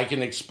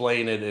can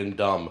explain it in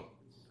dumb.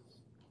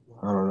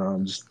 I don't know.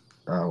 I'm just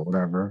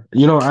whatever.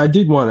 You know, I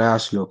did want to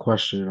ask you a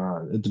question.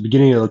 At the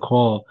beginning of the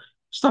call,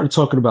 you started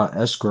talking about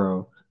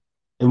escrow.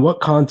 In what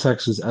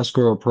context is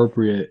escrow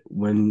appropriate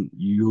when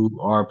you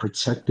are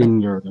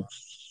protecting your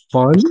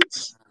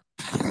funds?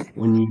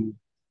 When you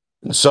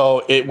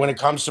So when it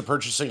comes to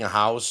purchasing a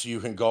house, you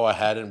can go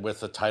ahead and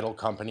with a title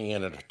company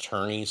and an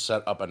attorney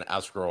set up an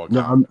escrow no,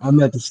 account. I'm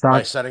at the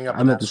By stock. setting up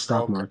an I'm at the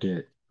stock escrow.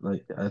 market.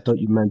 Like I thought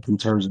you meant in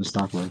terms of the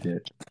stock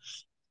market.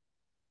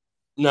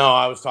 No,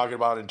 I was talking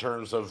about in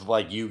terms of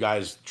like you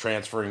guys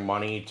transferring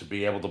money to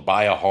be able to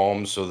buy a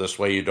home, so this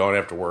way you don't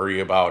have to worry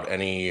about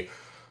any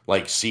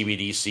like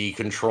CBDC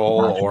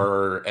control Gotcha.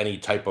 or any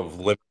type of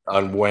limit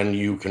on when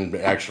you can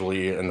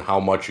actually and how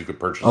much you could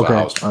purchase a Okay.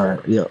 house All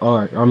right. for. Yeah. All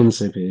right. I'm on the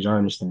same page. I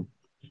understand.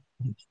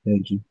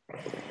 Thank you.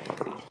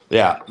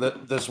 Yeah,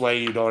 this way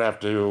you don't have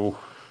to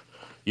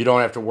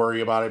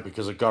worry about it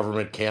because the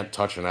government can't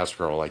touch an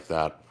escrow like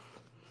that.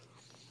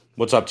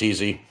 What's up,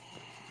 TZ?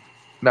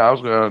 No, I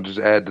was gonna just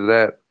add to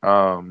that.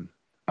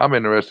 I'm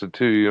interested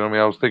too. You know what I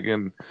mean? I was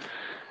thinking,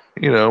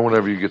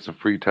 whenever you get some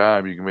free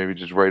time, you can maybe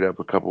just write up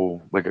a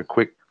couple, like a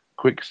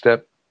quick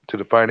step to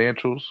the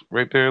financials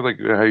right there, like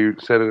how you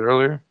said it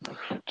earlier,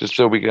 just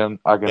so I can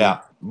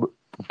Yeah,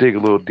 dig a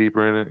little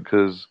deeper in it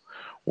because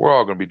we're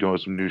all gonna be doing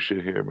some new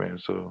shit here, man.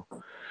 So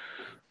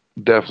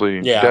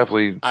yeah.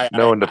 definitely I, I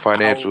knowing the I'll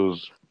financials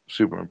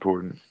super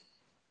important.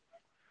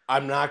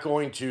 I'm not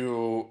going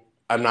to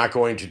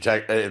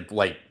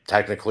like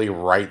technically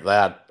write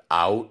that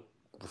out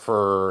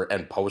for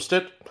and post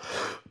it,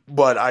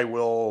 but I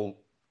will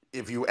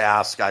if you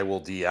ask, I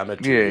will DM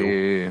it to Yeah, you.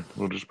 yeah, yeah.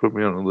 Well, just put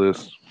me on the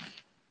list.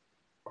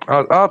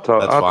 That's I'll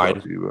talk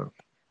fine. to you about.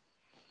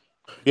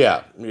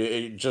 Yeah,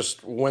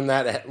 just when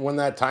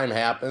that time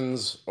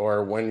happens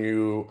or when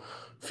you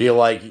feel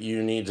like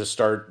you need to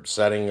start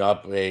setting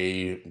up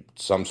a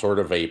some sort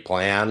of a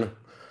plan,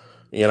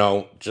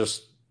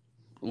 just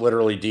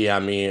literally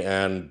DM me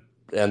and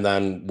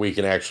then we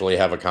can actually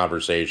have a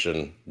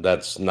conversation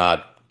that's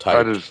not typed.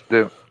 I just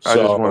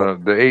So, want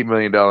to the $8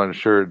 million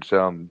insured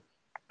sound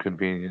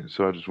convenient,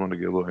 so I just want to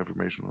get a little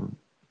information on it.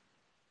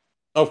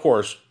 of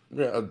course,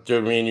 yeah, I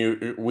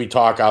mean, we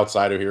talk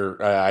outside of here.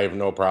 I have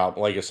no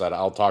problem. Like I said,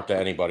 I'll talk to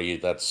anybody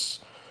that's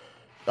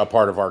a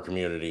part of our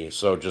community.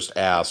 So just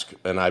ask,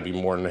 and I'd be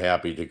more than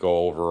happy to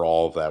go over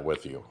all of that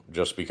with you.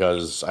 Just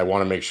because I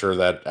want to make sure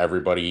that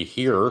everybody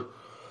here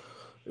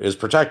is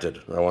protected.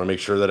 I want to make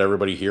sure that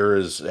everybody here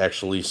is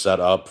actually set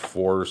up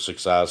for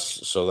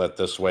success, so that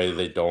this way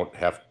they don't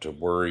have to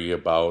worry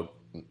about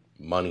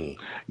money.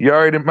 You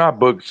already in my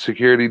book,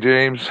 security,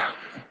 James.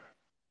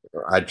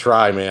 I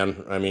try,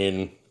 man. I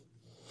mean,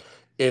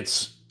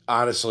 it's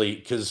honestly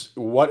because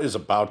what is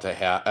about to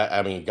happen.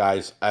 I mean,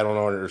 guys, I don't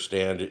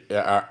understand.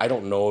 I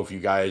don't know if you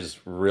guys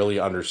really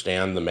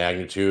understand the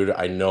magnitude.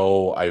 I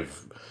know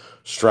I've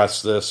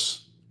stressed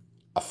this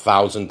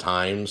 1,000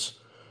 times,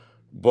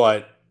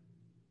 but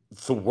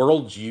the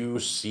world you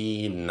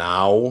see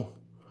now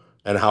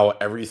and how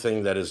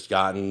everything that has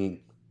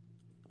gotten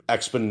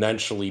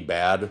exponentially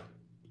bad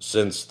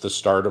since the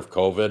start of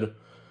COVID,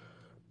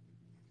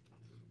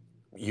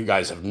 you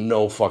guys have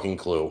no fucking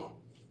clue.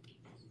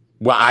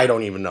 Well, I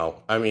don't even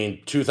know. I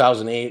mean,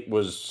 2008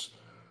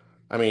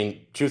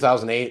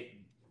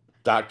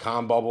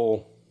 dot-com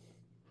bubble,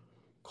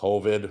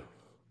 COVID.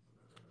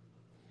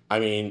 I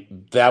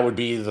mean, that would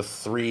be the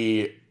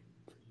three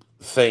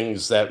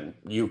things that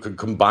you could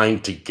combine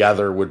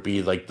together would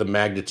be like the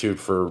magnitude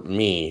for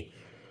me.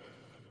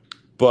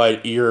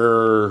 But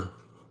none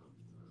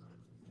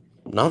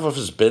of us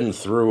has been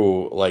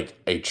through like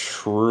a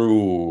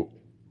true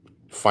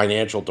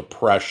financial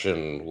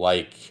depression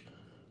like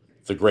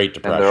the Great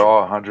And they're Depression.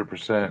 all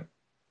 100%.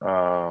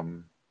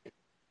 Um,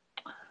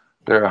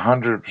 they're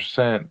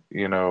 100%.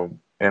 In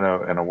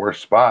a worse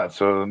spot.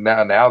 So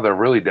now they're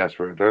really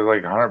desperate. They're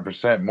like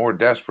 100% more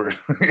desperate.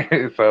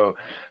 So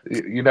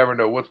you never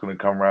know what's going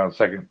to come around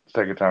second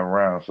time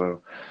around.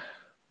 So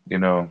you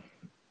know.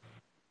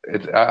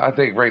 I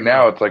think right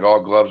now it's like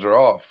all gloves are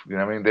off. You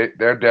know what I mean?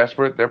 They're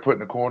desperate. They're put in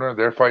the corner.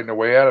 They're fighting their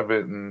way out of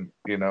it. And,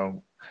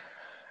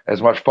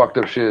 as much fucked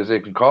up shit as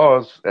they can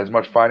cause, as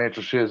much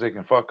financial shit as they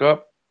can fuck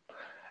up,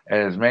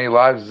 and as many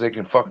lives as they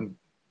can fucking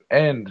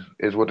end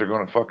is what they're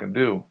going to fucking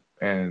do.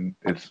 And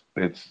it's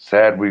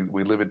sad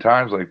we live in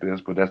times like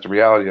this, but that's the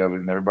reality of it.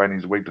 And everybody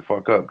needs to wake the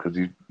fuck up because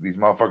these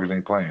motherfuckers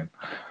ain't playing.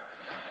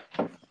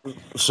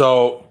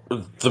 So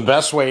the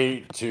best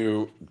way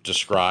to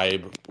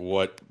describe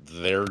what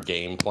their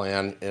game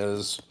plan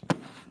is,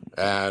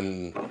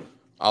 and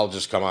I'll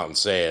just come out and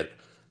say it.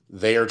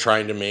 They are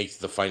trying to make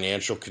the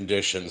financial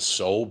conditions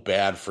so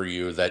bad for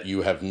you that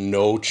you have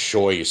no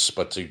choice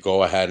but to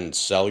go ahead and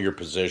sell your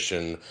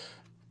position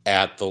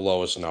at the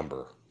lowest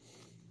number.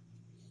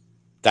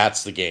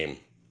 That's the game.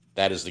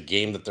 That is the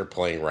game that they're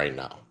playing right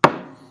now.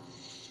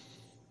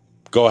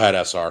 Go ahead,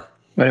 SR.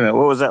 Wait a minute.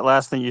 What was that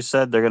last thing you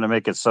said? They're going to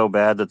make it so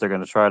bad that they're going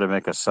to try to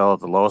make us sell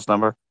at the lowest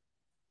number?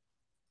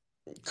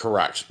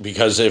 Correct.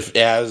 Because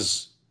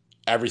as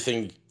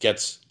everything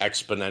gets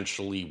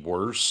exponentially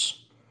worse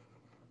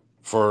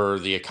for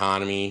the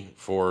economy,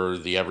 for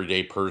the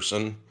everyday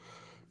person,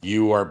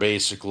 you are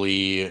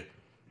basically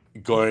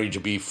going to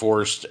be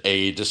forced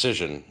a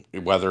decision,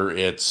 whether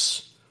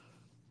it's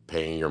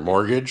paying your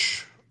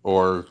mortgage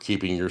or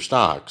keeping your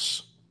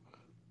stocks.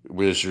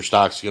 Is your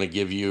stocks going to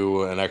give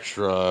you an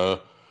extra,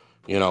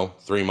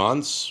 3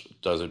 months?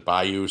 Does it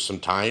buy you some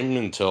time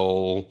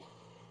until,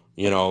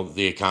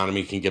 the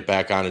economy can get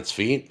back on its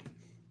feet?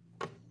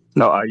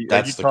 No, are you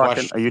That's the talking?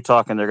 question. Are you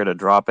talking? They're going to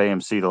drop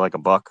AMC to like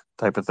 $1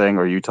 type of thing,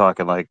 or are you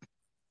talking like?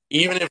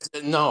 Even if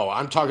no,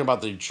 I'm talking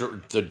about the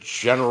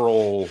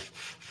general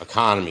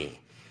economy.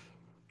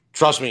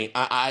 Trust me,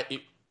 I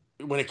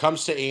when it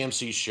comes to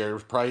AMC's share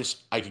price,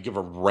 I could give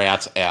a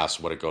rat's ass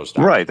what it goes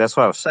down. Right, that's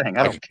what I was saying.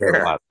 I don't could care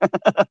care. less.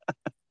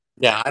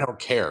 Yeah, I don't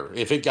care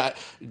if it got.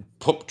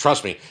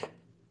 Trust me,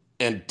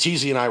 and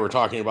TZ and I were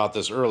talking about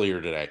this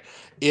earlier today.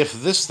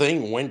 If this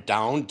thing went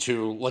down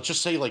to, let's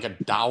just say, like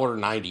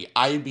 $1.90,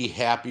 I'd be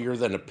happier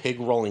than a pig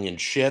rolling in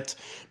shit,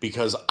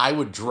 because I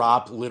would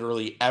drop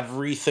literally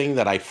everything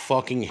that I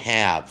fucking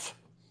have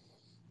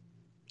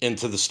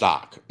into the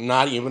stock.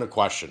 Not even a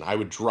question. I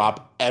would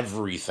drop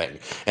everything.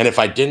 And if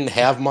I didn't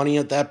have money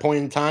at that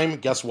point in time,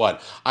 guess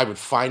what? I would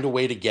find a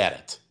way to get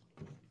it.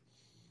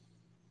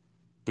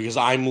 Because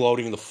I'm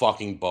loading the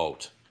fucking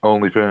boat.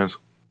 OnlyFans.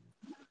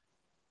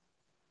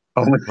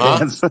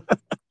 OnlyFans.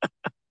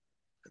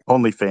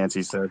 OnlyFans,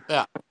 he said.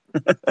 Yeah.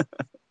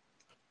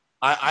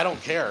 I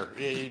don't care.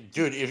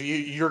 Dude, if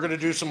you're going to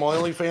do some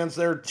OnlyFans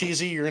there,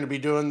 TZ, you're going to be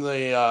doing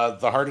the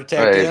heart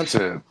attack dance.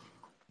 Shit.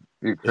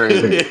 You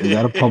crazy. Is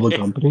that a public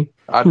company?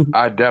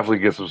 I'd definitely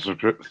get some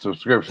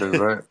subscriptions,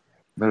 right?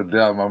 No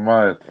doubt in my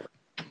mind.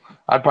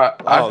 I'd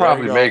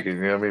probably make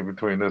it,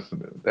 between this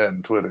and that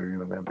and Twitter,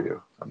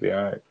 I'd be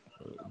all right.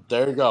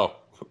 There you go.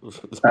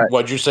 Right.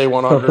 What'd you say, I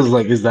 100? was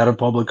like, is that a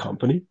public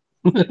company?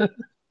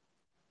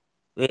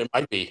 It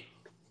might be.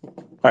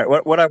 All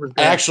right, what I was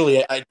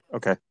actually,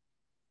 okay.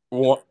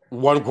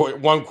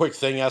 One quick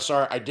thing,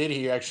 SR. I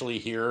did actually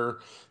hear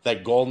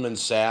that Goldman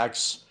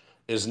Sachs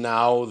is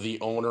now the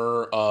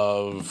owner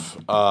of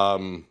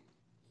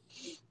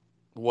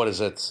what is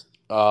it?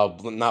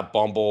 Not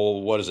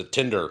Bumble. What is it?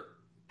 Tinder,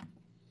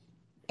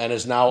 and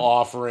is now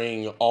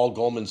offering all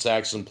Goldman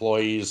Sachs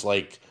employees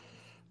like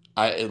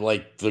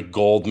the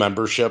gold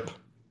membership.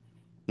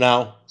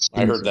 Now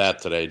I heard that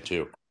today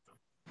too.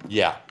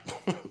 Yeah,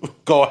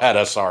 go ahead,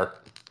 SR.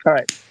 All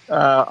right,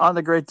 on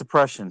the Great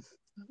Depression,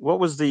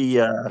 what was the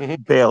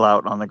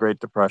bailout on the Great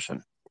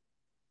Depression?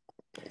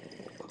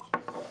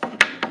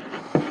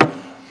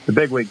 The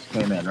bigwigs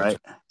came in, right?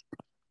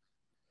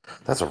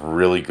 That's a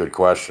really good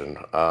question.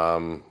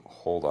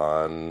 Hold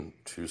on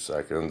 2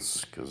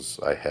 seconds, because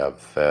I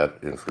have that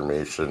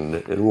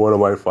information in one of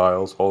my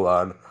files. Hold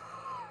on.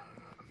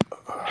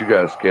 You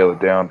got to scale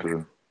it down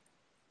to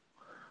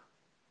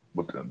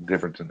what the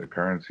difference in the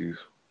currencies.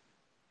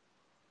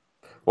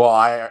 Well,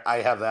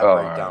 I have that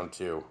breakdown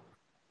too.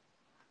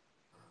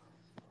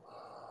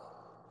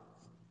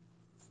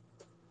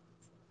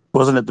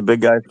 Wasn't it the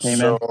big guys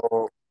came in?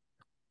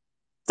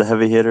 The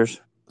heavy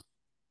hitters?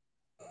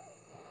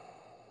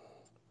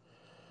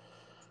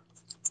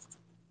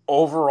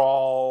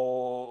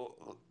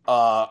 Overall,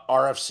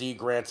 RFC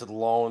granted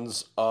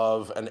loans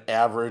of an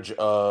average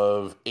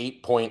of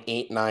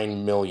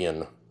 8.89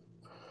 million.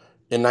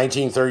 In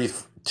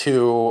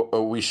 1932,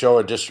 we show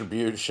a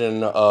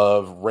distribution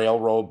of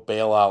railroad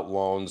bailout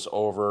loans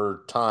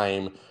over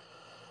time.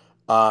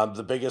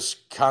 The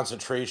biggest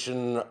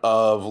concentration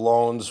of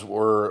loans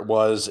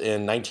was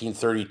in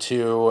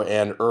 1932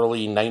 and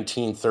early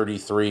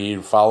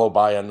 1933, followed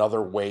by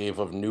another wave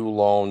of new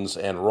loans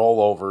and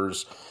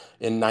rollovers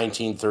in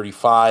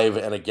 1935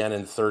 and again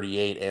in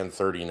 38 and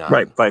 39.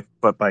 Right,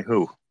 but by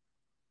who?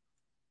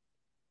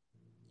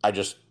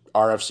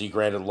 RFC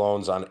granted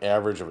loans on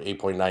average of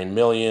 8.9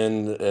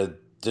 million.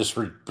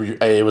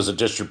 It was a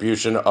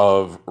distribution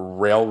of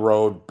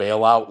railroad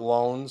bailout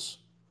loans.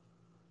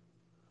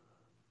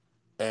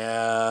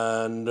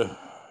 And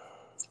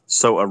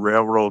so a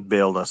railroad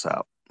bailed us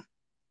out.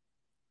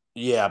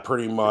 Yeah,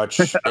 pretty much.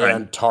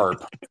 And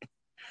TARP.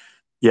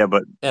 Yeah,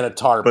 but and a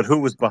TARP. But who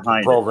was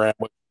behind the program?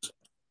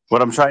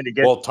 What I'm trying to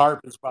get. Well,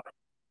 TARP is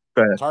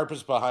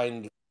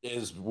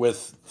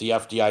with the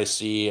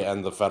FDIC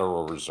and the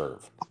Federal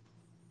Reserve.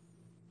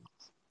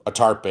 A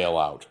TARP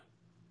bailout.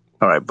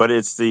 All right, but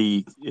it's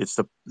the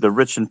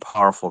rich and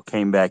powerful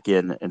came back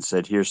in and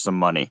said, "Here's some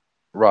money."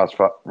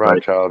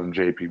 Rothschild and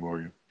J.P.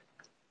 Morgan.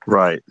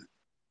 Right.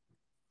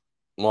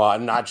 Well,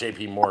 not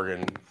J.P.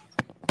 Morgan.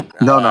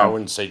 No. I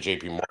wouldn't say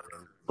J.P. Morgan.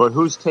 But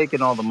who's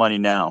taking all the money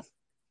now?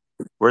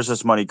 Where's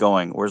this money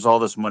going? Where's all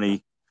this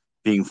money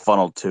being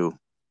funneled to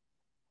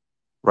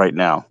right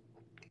now?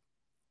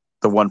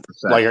 The 1%.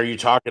 Like, are you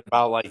talking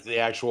about like the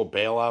actual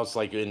bailouts,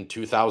 like in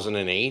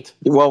 2008?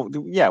 Well,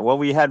 yeah. Well,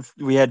 we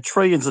had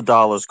trillions of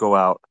dollars go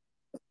out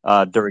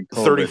during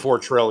COVID. 34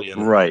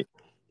 trillion. Right.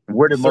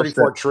 Where did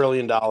 $34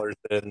 trillion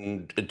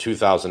in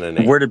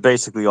 2008. Where did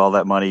basically all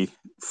that money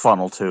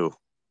funnel to?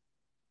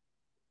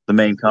 The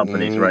main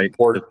companies, right?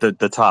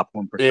 The top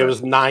 1%. It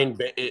was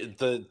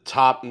the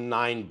top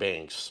 9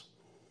 banks.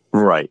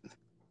 Right.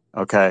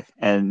 Okay.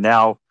 And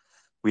now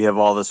we have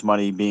all this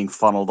money being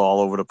funneled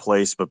all over the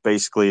place, but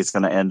basically it's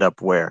going to end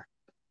up where?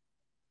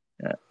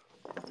 Yeah.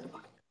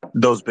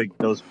 Those big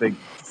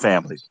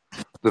families.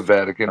 The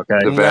Vatican. Okay.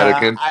 The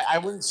Vatican. I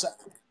wouldn't say.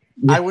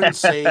 I wouldn't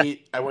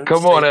say.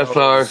 Come on,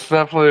 SR.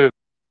 Stop it.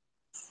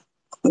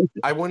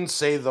 I wouldn't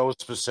say those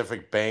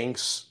specific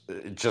banks,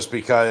 just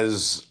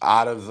because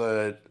out of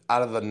the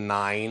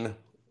 9,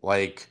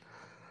 like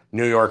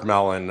New York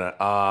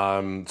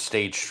Mellon,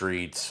 State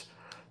Street,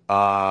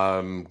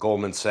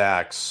 Goldman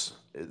Sachs,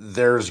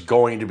 there's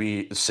going to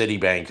be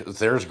Citibank.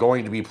 There's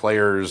going to be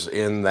players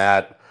in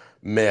that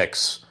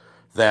mix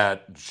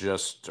that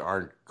just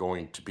aren't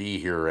going to be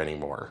here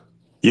anymore.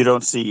 You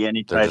don't see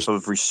any type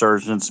of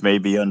resurgence,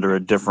 maybe under a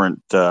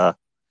different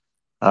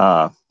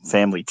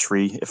family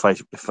tree, if I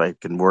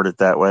can word it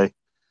that way.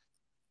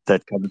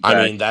 That comes back.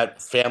 I mean,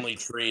 that family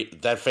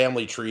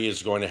tree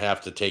is going to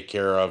have to take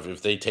care of.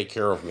 If they take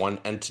care of one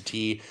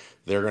entity,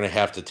 they're going to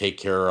have to take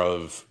care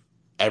of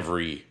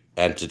every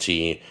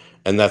entity,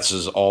 and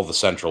that's all the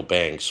central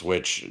banks.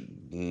 Which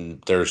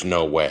there's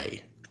no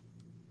way.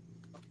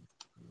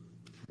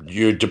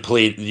 You would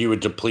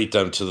deplete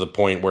them to the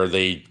point where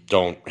they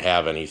don't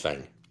have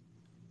anything,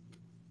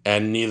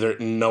 and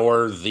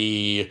nor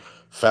the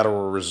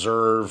Federal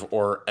Reserve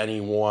or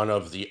any one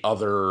of the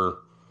other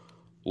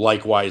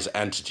likewise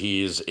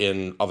entities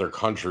in other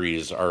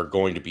countries are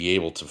going to be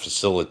able to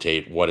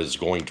facilitate what is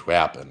going to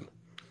happen.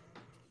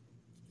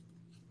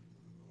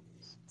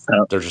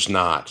 They're just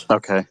not.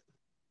 Okay.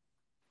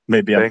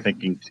 Maybe I'm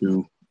thinking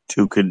too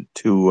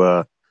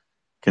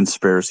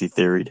conspiracy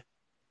theoried.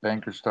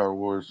 Banker Star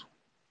Wars.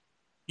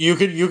 You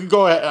could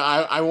go ahead.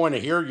 I want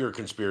to hear your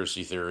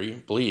conspiracy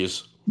theory,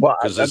 please. Well,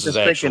 I'm just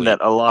thinking that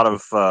a lot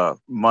of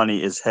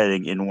money is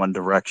heading in one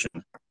direction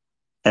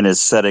and is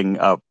setting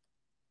up,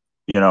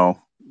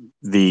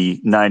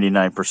 the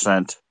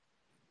 99%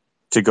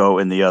 to go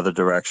in the other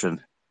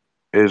direction.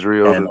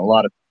 Israel. And a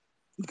lot of...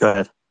 Go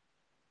ahead.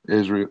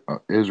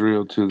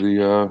 Israel to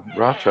the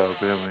Rothschild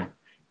family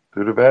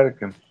through the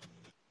Vatican.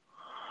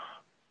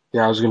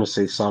 Yeah, I was going to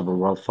say sovereign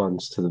wealth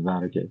funds to the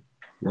Vatican.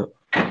 Yep.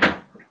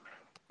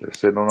 They're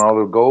sitting on all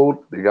the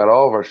gold. They got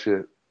all of our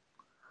shit.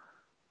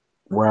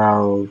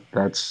 Well,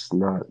 that's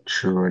not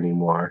true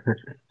anymore.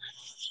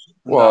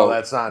 Well, no,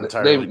 that's not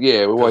entirely.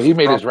 He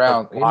made his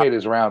round. He made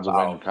his rounds of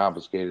and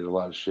confiscated a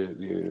lot of shit.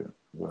 Yeah,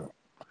 but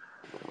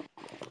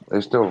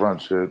they still run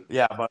shit.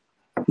 Yeah, but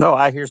no,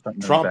 I hear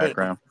something Trump in the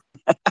background.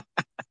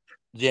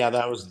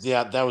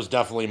 that was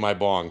definitely my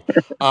bong.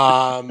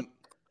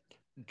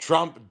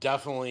 Trump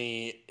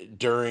definitely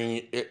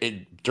during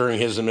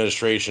his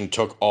administration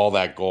took all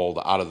that gold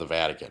out of the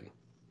Vatican.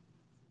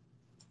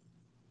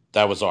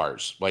 That was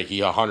ours. Like,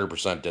 he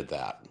 100% did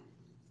that.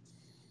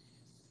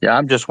 Yeah,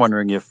 I'm just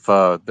wondering if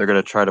they're going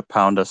to try to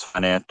pound us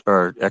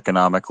or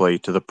economically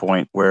to the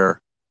point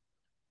where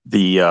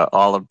the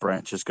olive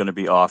branch is going to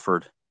be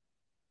offered,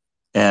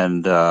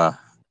 and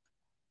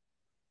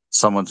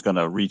someone's going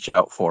to reach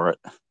out for it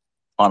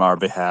on our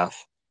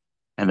behalf,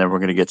 and then we're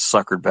going to get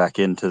suckered back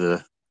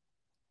into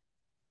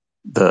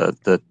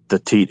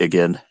the teat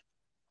again.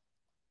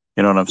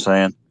 You know what I'm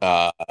saying?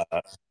 Are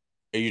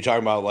you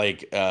talking about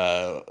like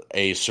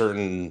a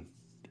certain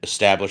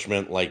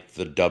establishment like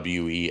the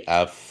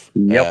WEF?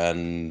 Yep.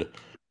 And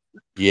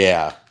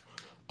yeah,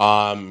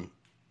 I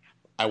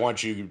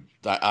want you.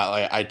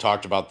 I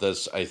talked about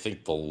this. I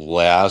think the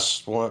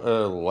last one,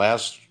 I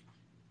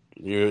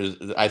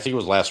think it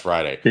was last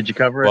Friday. Did you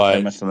cover it?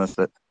 I must have missed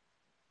it.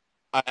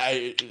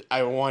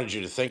 I wanted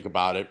you to think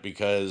about it,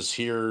 because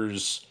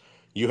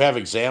you have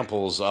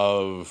examples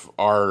of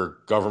our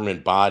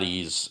government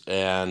bodies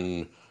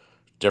and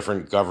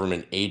different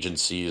government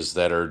agencies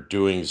that are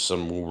doing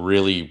some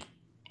really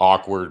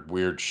awkward,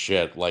 weird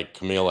shit. Like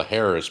Kamala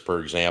Harris, for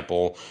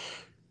example,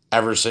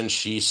 ever since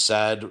she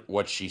said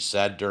what she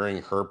said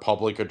during her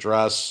public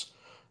address,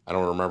 I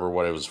don't remember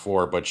what it was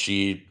for, but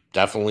she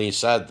definitely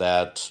said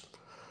that,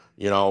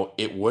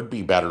 it would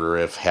be better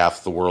if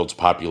half the world's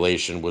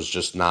population was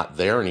just not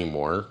there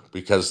anymore,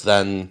 because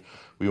then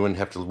we wouldn't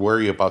have to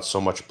worry about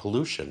so much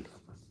pollution.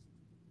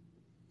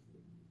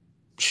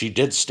 She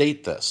did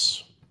state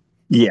this.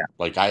 Yeah.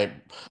 Like, I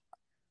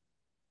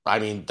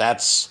mean,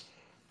 that's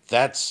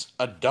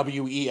a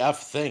WEF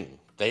thing.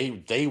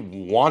 They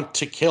want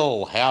to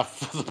kill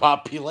half the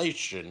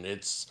population.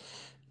 It's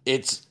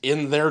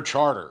in their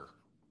charter.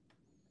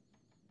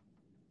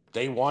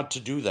 They want to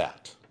do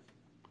that.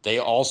 They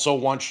also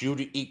want you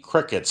to eat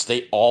crickets.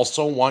 They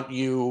also want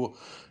you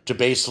to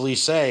basically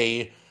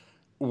say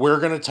we're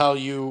going to tell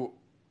you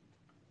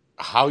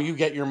how you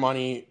get your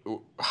money,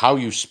 how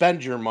you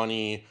spend your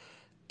money,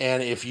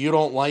 and if you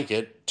don't like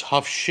it,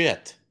 tough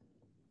shit.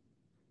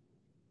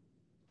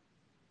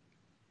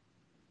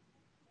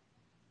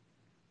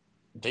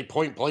 They've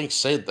point blank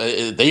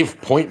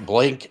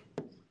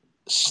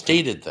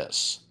stated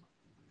this.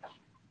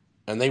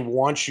 And they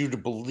want you to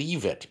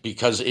believe it,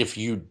 because if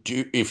you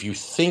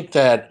think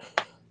that,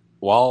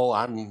 well,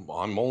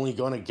 I'm only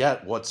going to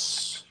get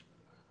what's,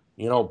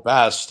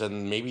 best,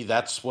 and maybe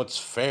that's what's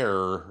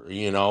fair,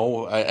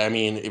 I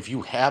mean, if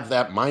you have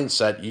that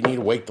mindset, you need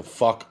to wake the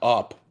fuck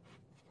up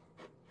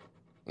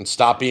and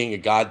stop being a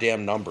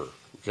goddamn number,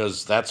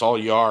 because that's all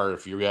you are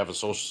if you have a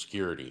Social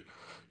Security.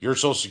 Your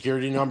Social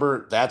Security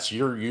number, that's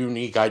your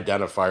unique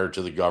identifier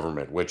to the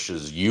government, which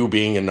is you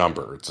being a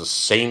number. It's the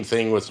same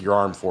thing with your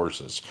armed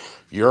forces.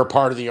 If you're a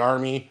part of the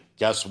Army,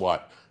 guess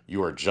what?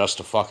 You are just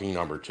a fucking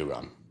number to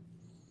them.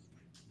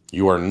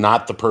 You are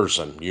not the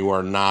person. You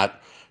are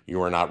not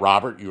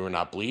Robert. You are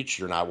not Bleach.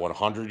 You're not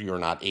 100. You're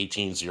not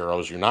 18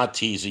 zeros. You're not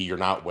TZ. You're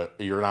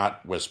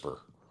not Whisper.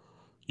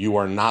 You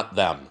are not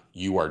them.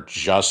 You are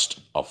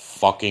just a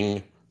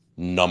fucking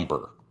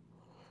number.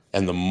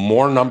 And the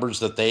more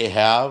numbers that they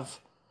have,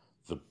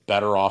 the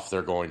better off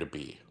they're going to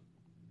be.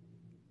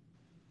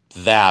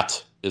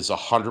 That is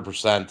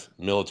 100%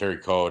 military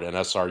code, and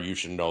SR, you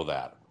should know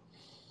that.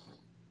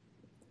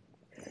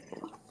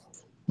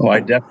 Well, I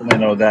definitely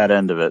know that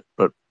end of it,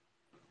 but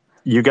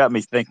you got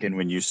me thinking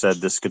when you said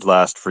this could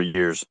last for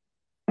years,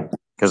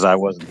 because I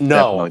wasn't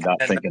definitely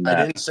not thinking that.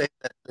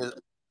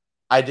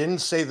 I didn't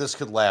say this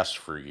could last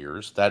for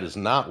years. That is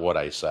not what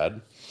I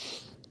said.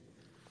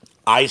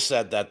 I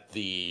said that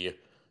the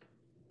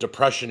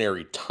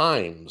depressionary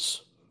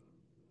times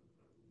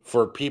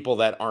for people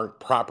that aren't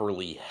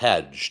properly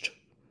hedged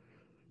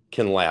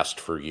can last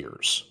for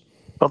years.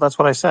 Well, that's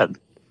what I said.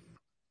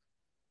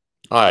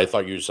 I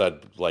thought you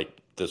said, like,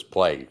 this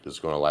plague is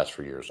going to last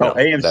for years. No,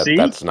 AMC?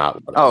 That's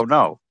not what Oh,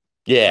 no.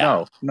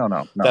 Yeah.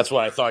 No. That's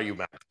what I thought you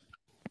meant.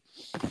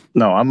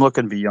 No, I'm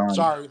looking beyond.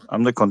 Sorry.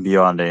 I'm looking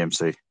beyond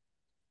AMC.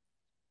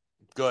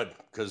 Good,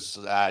 because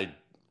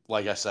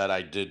like I said,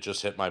 I did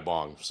just hit my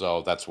bong,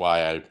 so that's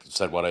why I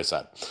said what I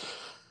said.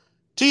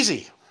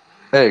 TZ.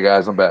 Hey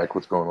guys, I'm back.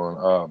 What's going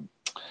on?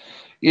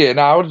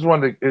 I just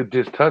wanted to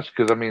just touch,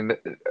 because I mean,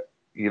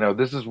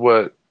 this is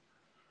what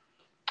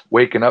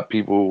waking up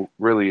people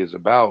really is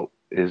about,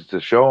 is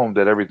to show them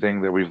that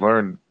everything that we've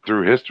learned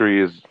through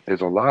history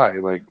is a lie.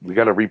 Like, we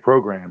got to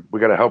reprogram. We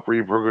got to help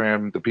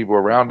reprogram the people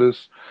around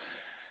us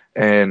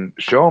and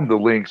show them the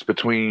links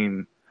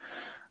between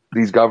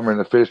these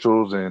government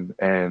officials and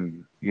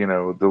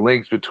the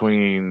links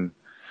between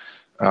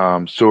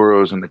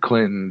Soros and the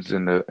Clintons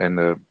and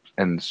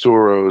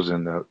Soros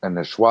and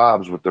the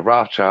Schwabs with the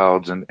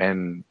Rothschilds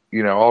and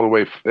all the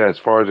way as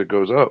far as it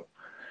goes up,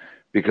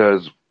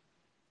 because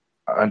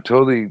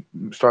until they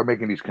start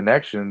making these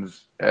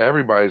connections,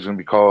 everybody's gonna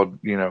be called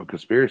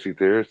conspiracy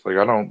theorists. Like,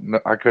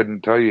 I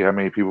couldn't tell you how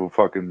many people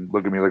fucking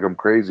look at me like I'm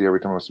crazy every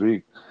time I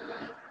speak.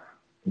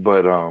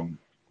 But I'm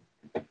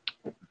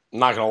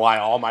not gonna lie,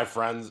 all my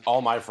friends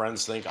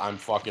think I'm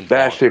fucking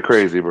batshit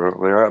crazy, bro.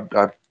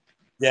 Like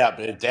yeah,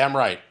 but damn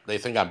right, they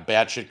think I'm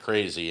batshit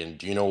crazy. And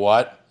do you know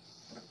what?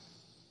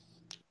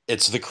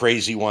 It's the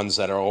crazy ones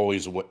that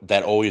always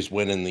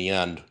win in the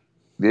end.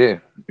 Yeah,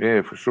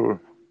 for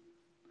sure.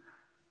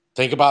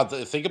 Think about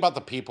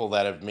the people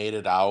that have made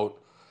it out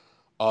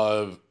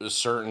of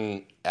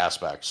certain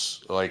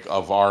aspects, like,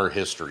 of our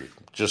history.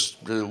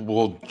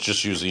 We'll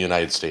just use the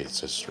United States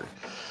history.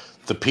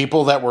 The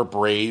people that were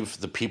brave,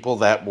 the people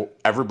that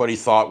everybody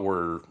thought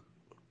were,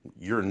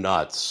 you're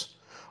nuts,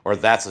 or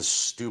that's a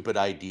stupid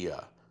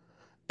idea,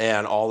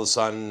 and all of a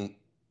sudden,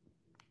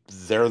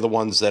 they're the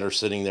ones that are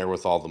sitting there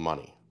with all the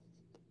money.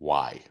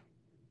 Why?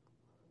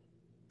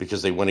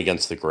 Because they went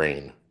against the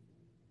grain.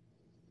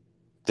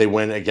 They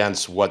went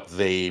against what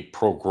they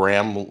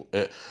program.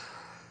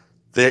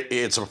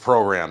 It's a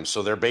program,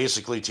 so they're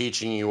basically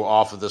teaching you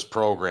off of this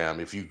program.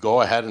 If you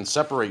go ahead and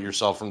separate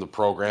yourself from the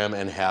program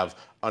and have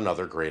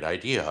another great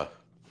idea,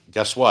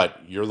 guess what?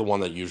 You're the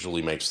one that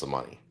usually makes the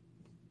money,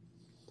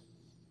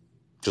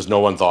 because no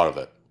one thought of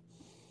it.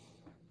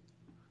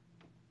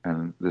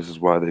 And this is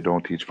why they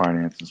don't teach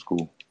finance in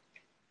school.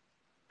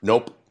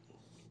 Nope.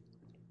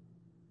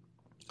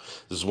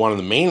 This is one of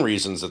the main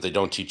reasons that they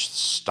don't teach the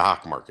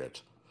stock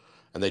market.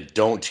 And they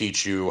don't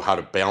teach you how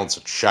to balance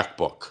a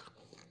checkbook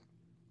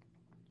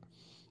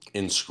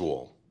in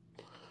school.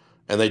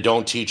 And they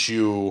don't teach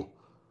you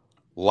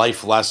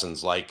life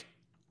lessons like,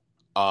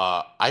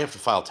 I have to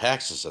file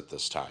taxes at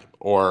this time.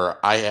 Or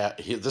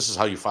this is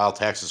how you file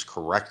taxes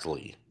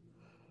correctly.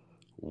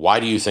 Why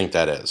do you think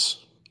that is?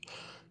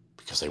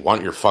 Because they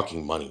want your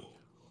fucking money.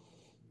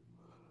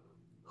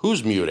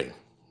 Who's muting?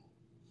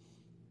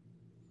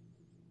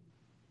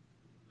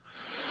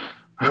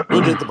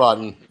 Who did the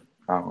button?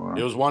 I don't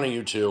know. It was one of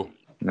you two.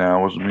 No,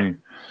 it wasn't me.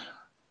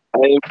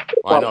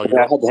 I know. I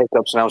had the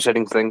hiccups and I was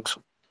hitting things.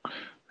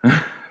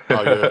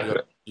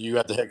 You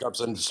had the hiccups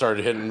and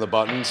started hitting the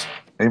buttons?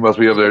 He must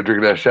be up there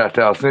drinking that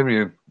Chateau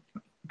Simeon.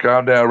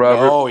 Calm down,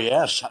 Robert. Oh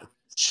yeah,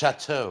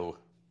 Chateau.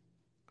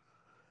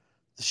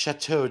 The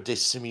Chateau de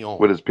Simeon.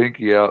 With his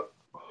pinky out.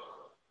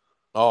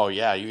 Oh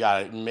yeah, you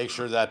gotta make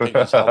sure that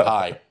pinky's held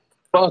high.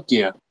 Fuck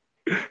yeah.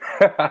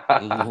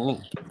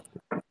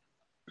 Mm-hmm.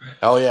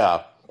 Hell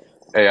yeah.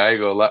 Hey, I ain't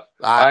gonna lie.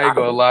 I ain't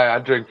gonna lie. I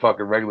drink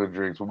fucking regular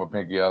drinks with my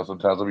pinky out.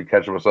 Sometimes I be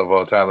catching myself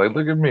all the time. Like,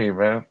 look at me,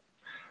 man.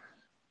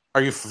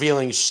 Are you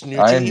feeling snooty?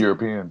 I am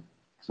European,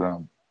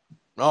 so.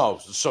 Oh,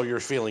 so you're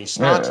feeling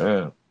snotty.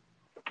 Yeah.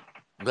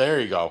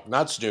 There you go.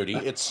 Not snooty.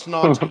 It's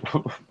snotty.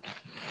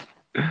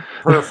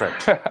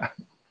 Perfect.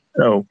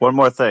 Oh, one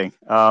more thing.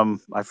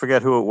 I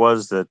forget who it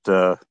was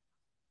that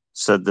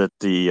said that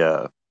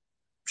the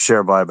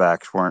share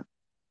buybacks weren't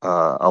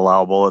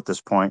allowable at this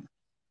point.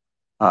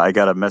 I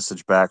got a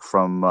message back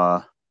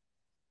from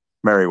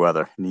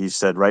Merriweather, and he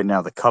said right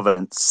now the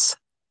covenants,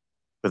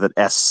 with an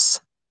S,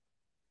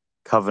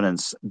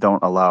 covenants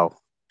don't allow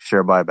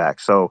share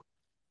buybacks. So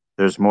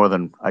there's more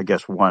than, I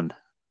guess, one.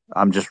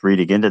 I'm just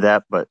reading into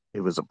that, but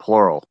it was a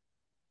plural.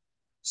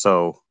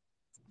 So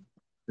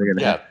they're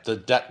gonna have the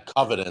debt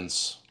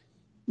covenants.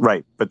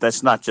 Right, but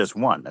that's not just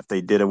one. If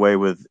they did away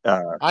with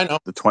I know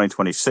the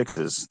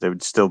 2026s, there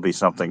would still be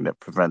something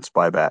that prevents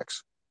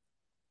buybacks.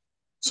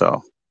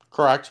 So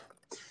correct.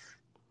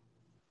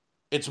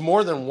 It's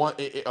more than one.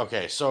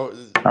 Okay, so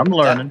I'm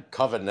learning.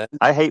 Covenant.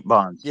 I hate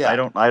bonds. Yeah.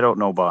 I don't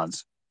know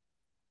bonds.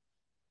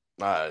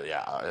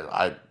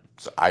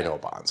 I know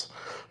bonds,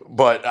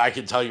 but I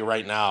can tell you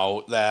right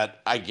now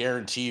that I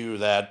guarantee you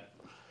that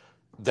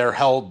they're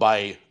held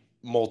by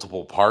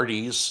multiple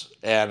parties,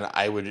 and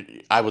I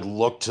would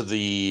look to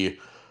the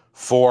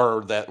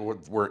four that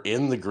were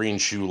in the green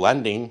shoe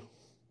lending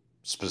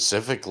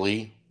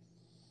specifically.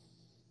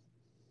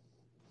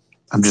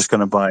 I'm just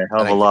going to buy a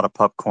hell of a lot of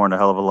popcorn, a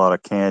hell of a lot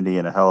of candy,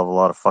 and a hell of a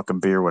lot of fucking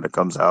beer when it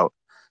comes out.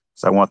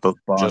 So I want those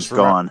bonds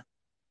gone.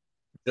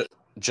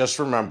 Just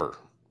remember,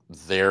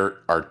 there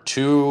are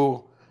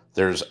two.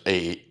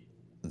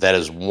 That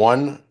is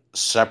one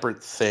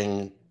separate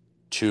thing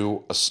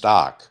to a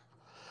stock.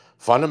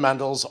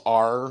 Fundamentals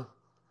are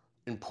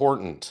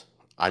important.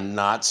 I'm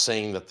not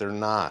saying that they're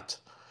not.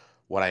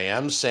 What I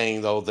am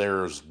saying, though,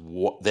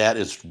 that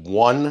is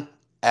one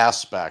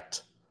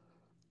aspect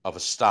of a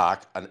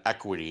stock, an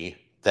equity,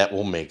 that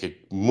will make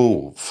it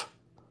move.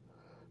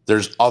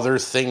 There's other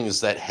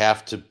things that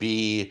have to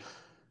be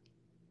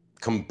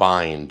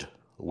combined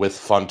with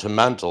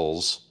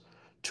fundamentals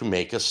to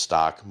make a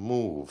stock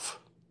move.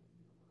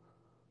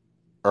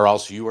 Or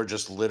else you are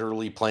just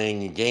literally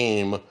playing a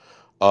game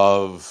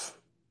of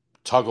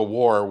tug of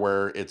war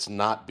where it's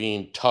not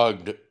being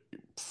tugged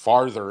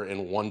farther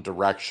in one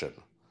direction.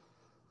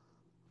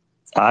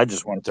 I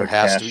just want to put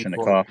cash in the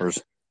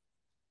coffers.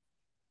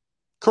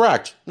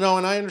 Correct. No,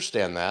 and I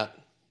understand that.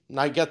 And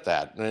I get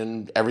that.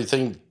 And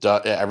everything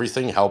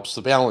helps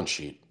the balance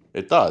sheet.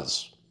 It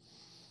does.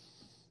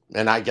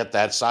 And I get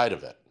that side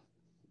of it.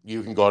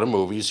 You can go to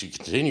movies. You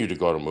continue to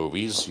go to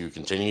movies. You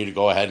continue to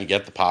go ahead and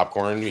get the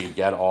popcorn. You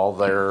get all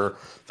the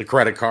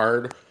credit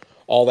card,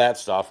 all that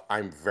stuff.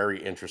 I'm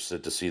very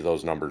interested to see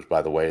those numbers,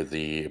 by the way,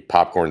 the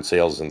popcorn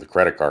sales and the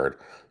credit card,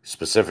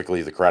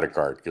 specifically the credit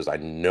card, because I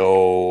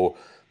know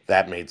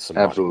that made some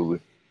money. Absolutely.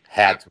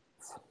 Had to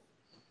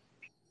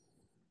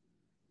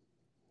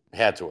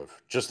have.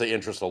 Just the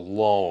interest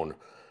alone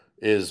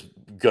is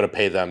going to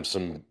pay them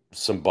some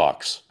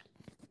bucks,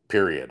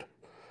 period.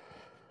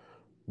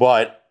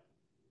 But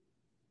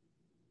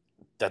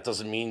that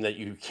doesn't mean that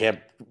you can't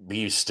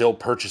be still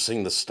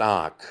purchasing the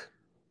stock.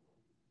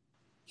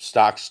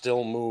 Stock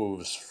still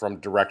moves from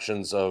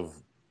directions of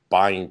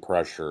buying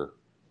pressure.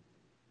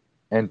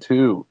 And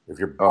two, if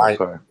you're buying,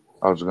 sorry,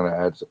 I was going to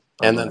add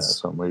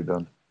something. Are you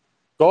done?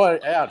 Go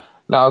ahead, add.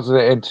 No, I was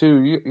going to, and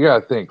two, you got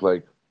to think,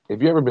 like,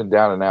 if you ever been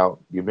down and out,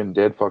 you've been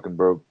dead fucking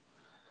broke,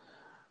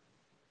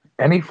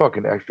 any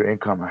fucking extra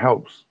income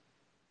helps.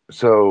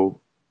 So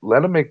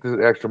let them make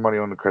the extra money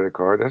on the credit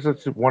card. That's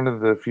just one of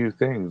the few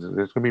things.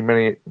 There's going to be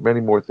many, many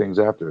more things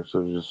after.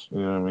 So just, you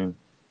know what I mean?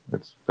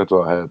 That's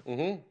all I had.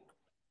 Mm-hmm.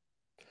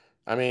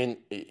 I mean,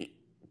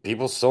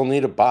 people still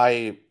need to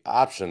buy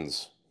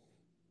options.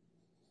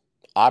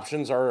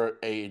 Options are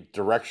a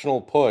directional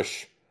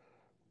push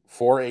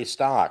for a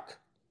stock.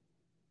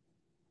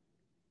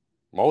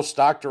 Most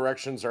stock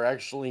directions are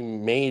actually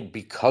made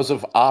because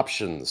of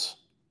options.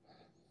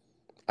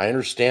 I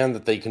understand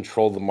that they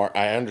control the market.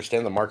 I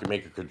understand the market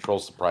maker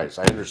controls the price.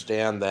 I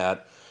understand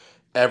that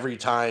every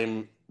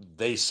time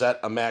they set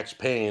a max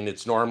pain,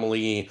 it's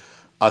normally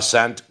a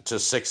cent to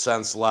 6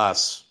 cents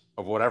less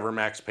of whatever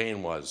max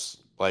pain was.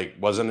 Like,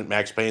 wasn't it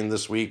max pain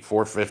this week?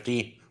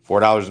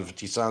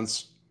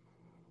 $4.50?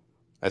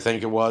 I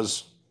think it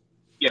was.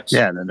 Yes.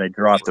 Yeah, and then they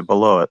dropped it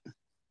below it.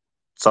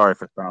 Sorry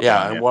for stopping.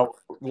 Yeah, and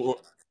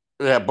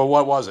but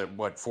what was it?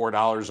 What,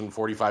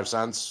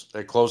 $4.45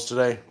 at close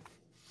today?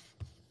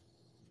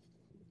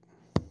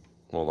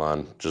 Hold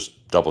on,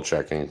 just double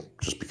checking,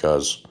 just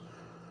because.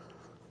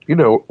 You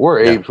know, we're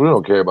apes. We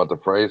don't care about the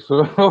price.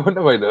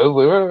 Nobody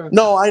knows.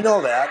 No, I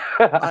know that.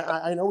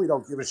 I know we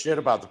don't give a shit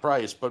about the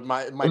price, but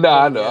my no, point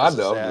I is know. that I'm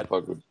just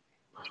fucking.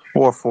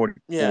 444,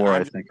 Yeah, I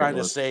I'm just think it trying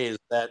to was. say is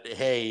that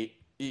hey,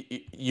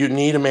 you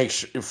need to make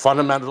sure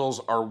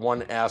fundamentals are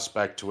one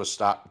aspect to a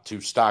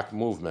stock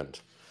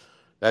movement.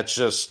 That's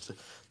just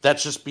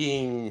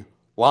being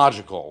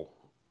logical.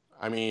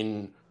 I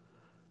mean,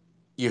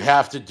 you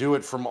have to do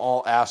it from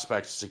all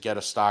aspects to get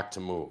a stock to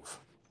move.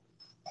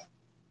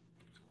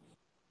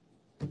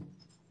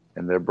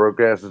 And their broke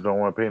asses don't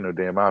want to pay no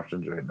damn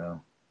options right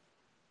now.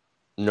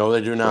 No,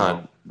 they do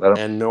not. So,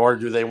 And nor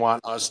do they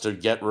want us to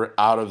get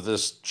out of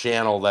this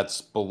channel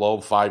that's below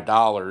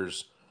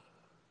 $5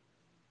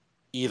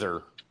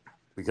 either,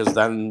 because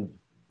then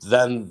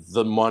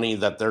the money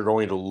that they're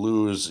going to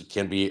lose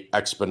can be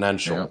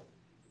exponential.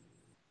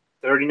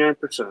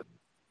 39%.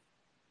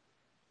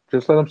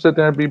 just let them sit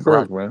there and be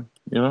broke, Correct. man.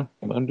 You know,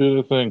 let them do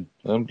their thing.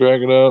 Let them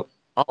drag it out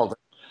Oh,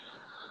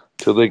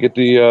 till they get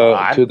the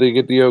I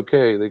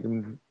okay. They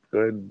can go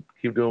ahead and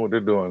keep doing what they're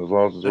doing as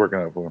long as it's working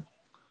out for them.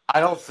 I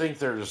don't think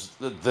there's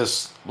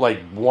this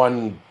like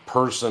one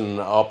person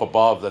up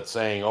above that's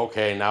saying,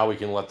 okay, now we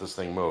can let this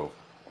thing move.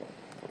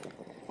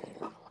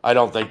 I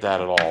don't think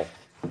that at all.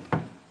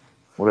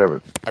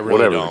 Whatever, I really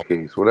whatever the don't.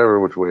 case, whatever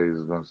which way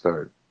is going to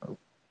start,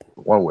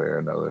 one way or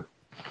another.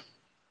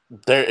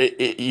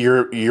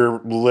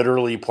 You're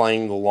literally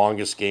playing the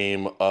longest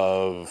game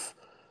of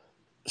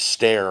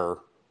stare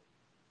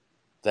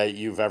that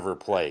you've ever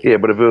played. Yeah,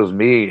 but if it was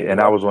me and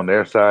I What? was on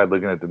their side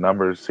looking at the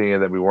numbers, seeing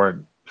that we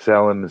weren't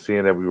selling and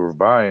seeing that we were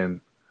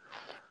buying,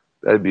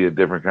 that'd be a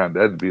different kind.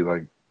 That'd be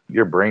like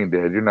you're brain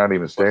dead. You're not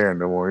even staring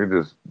no more.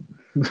 You're just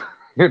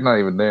you're not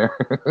even there.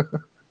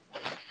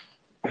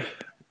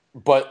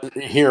 But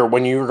here,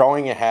 when you're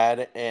going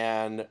ahead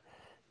and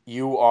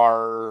you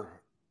are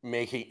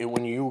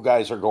when you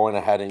guys are going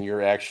ahead and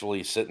you're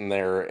actually sitting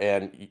there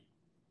and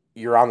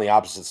you're on the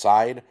opposite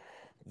side,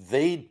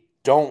 they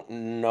don't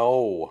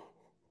know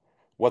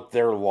what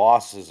their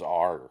losses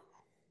are.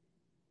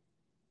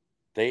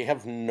 They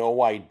have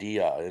no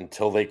idea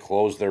until they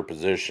close their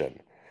position.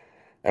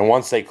 And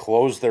once they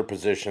close their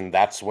position,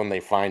 that's when they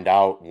find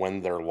out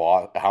when their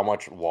how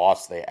much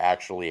loss they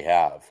actually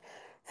have.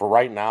 For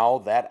right now,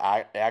 that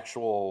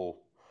actual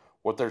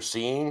what they're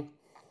seeing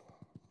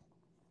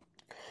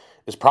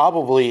is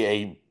probably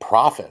a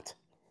profit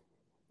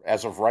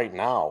as of right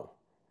now.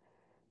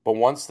 But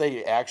once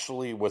they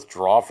actually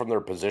withdraw from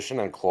their position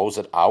and close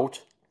it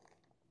out,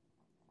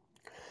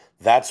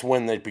 that's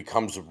when it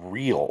becomes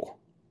real.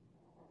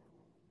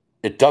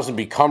 It doesn't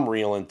become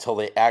real until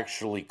they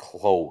actually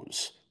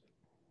close.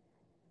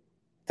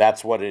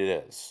 That's what it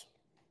is.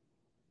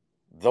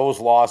 Those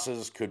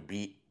losses could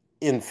be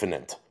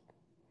infinite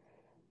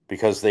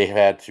because they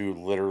had to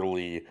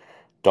literally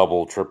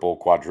double, triple,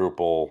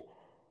 quadruple,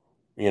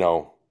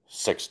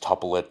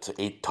 six-tuplet,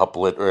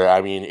 eight-tuplet, or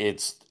I mean,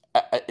 it's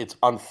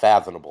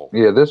unfathomable.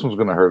 Yeah, this one's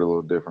gonna hurt a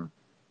little different.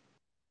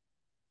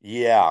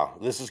 Yeah,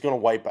 this is going to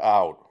wipe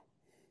out.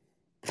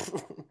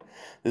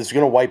 This is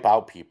going to wipe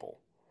out people.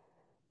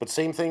 But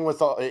same thing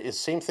with all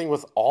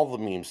the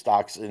meme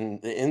stocks in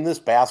this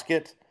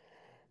basket.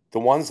 The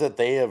ones that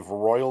they have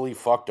royally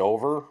fucked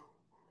over,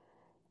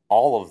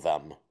 all of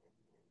them.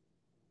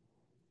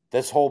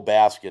 This whole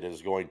basket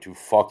is going to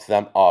fuck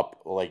them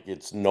up like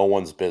it's no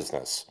one's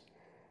business.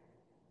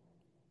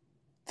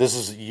 This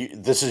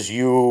is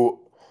you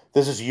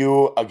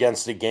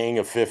against a gang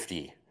of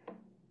 50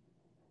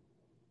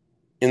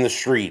 in the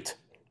street,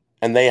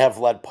 and they have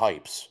lead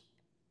pipes.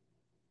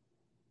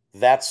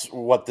 That's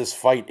what this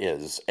fight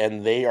is,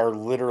 and they are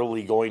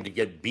literally going to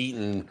get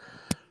beaten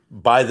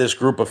by this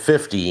group of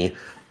 50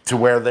 to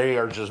where they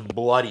are just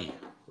bloody.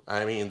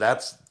 I mean,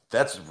 that's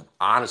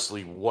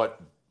honestly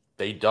what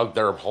they dug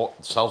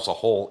themselves a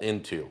hole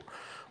into.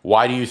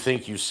 Why do you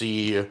think you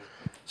see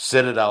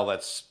Citadel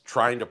that's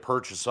trying to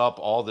purchase up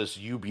all this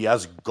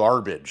UBS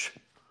garbage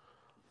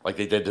like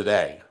they did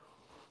today?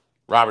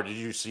 Robert, did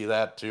you see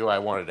that too? I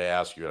wanted to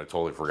ask you. I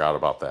totally forgot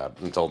about that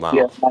until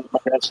Yeah, now. my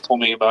dad's told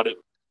me about it.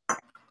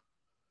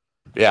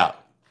 Yeah,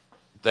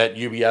 that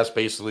UBS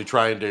basically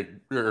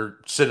or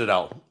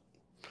Citadel,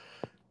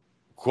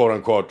 quote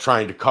unquote,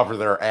 trying to cover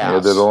their Yeah,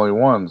 they're the ass. only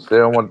ones. They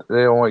don't want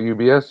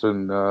UBS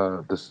and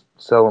to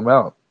sell them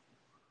out.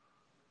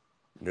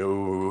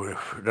 No.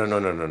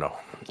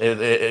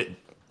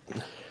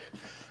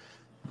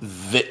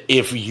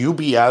 If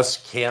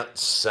UBS can't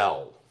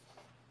sell,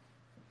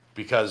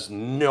 because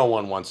no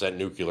one wants that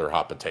nuclear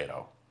hot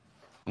potato.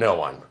 No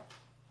one.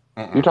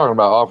 You're talking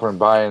about offering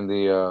buying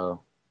the.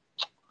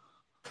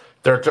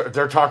 They're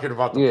talking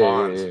about the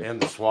bonds Yeah.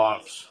 and the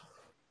swaps.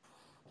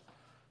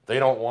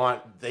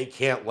 They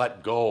can't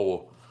let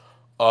go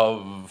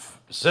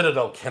of,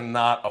 Citadel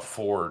cannot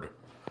afford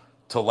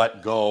to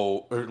let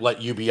go or let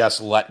UBS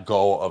let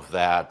go of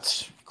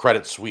that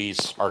Credit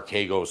Suisse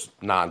Archegos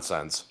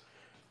nonsense.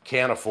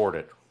 Can't afford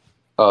it.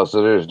 Oh,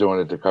 so they're just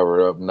doing it to cover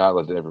it up, and not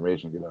let the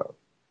information get out.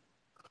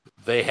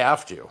 They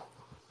have to.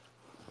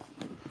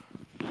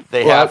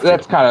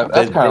 That's kind of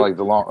like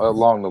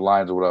along the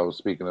lines of what I was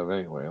speaking of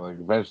anyway. Like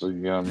eventually,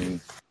 you know what I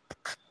mean.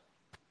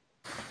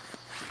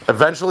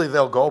 Eventually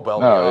they'll go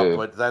belly up,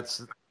 but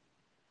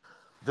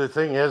The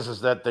thing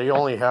is that they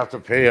only have to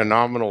pay a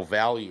nominal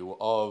value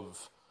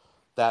of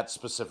that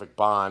specific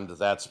bond,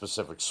 that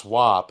specific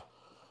swap,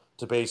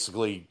 to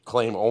basically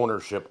claim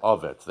ownership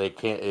of it. They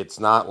can't. It's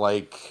not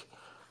like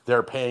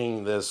they're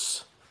paying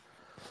this,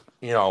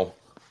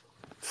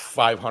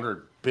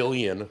 500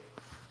 billion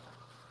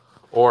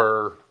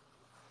or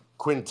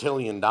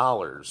quintillion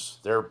dollars.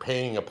 They're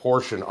paying a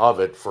portion of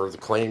it for the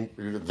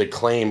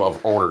claim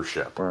of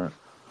ownership. Right.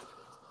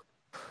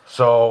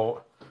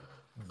 So,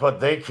 but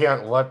they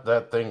can't let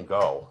that thing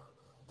go.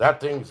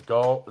 That thing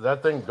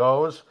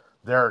goes,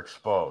 they're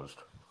exposed.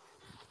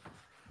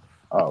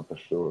 Oh, for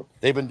sure.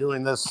 They've been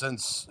doing this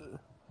since,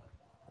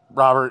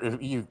 Robert,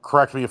 if you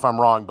correct me if I'm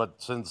wrong, but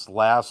since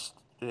I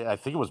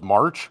think it was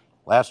March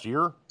last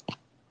year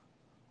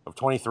of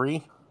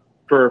 23.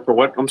 For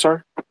what? I'm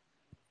sorry?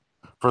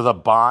 For the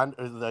bond,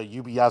 the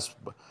UBS,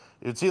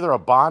 it's either a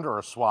bond or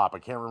a swap. I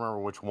can't remember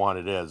which one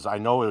it is. I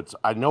know it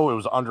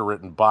was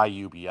underwritten by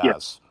UBS.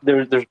 Yes.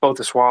 There's both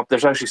a swap.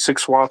 There's actually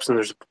 6 swaps and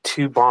there's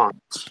 2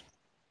 bonds.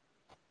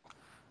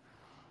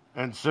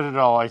 And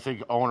Citadel, I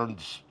think,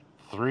 owns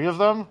 3 of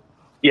them.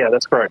 Yeah,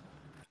 that's correct.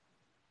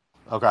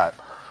 Okay.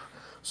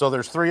 So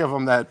there's 3 of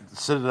them that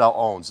Citadel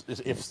owns.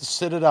 If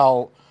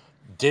Citadel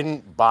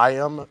didn't buy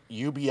them,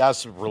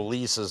 UBS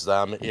releases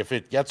them. If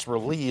it gets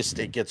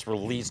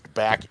released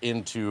back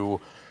into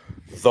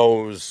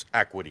those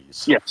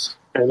equities. Yes.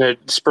 And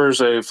it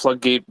spurs a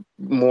floodgate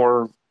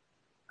more.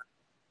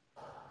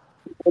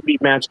 It'll be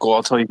magical,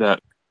 I'll tell you that.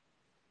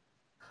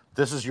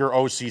 This is your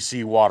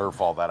OCC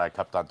waterfall that I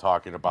kept on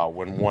talking about.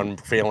 When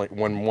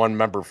one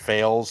member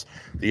fails,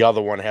 the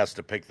other one has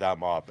to pick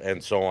them up,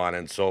 and so on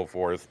and so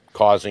forth,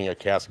 causing a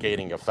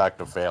cascading effect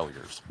of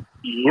failures.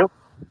 Yep.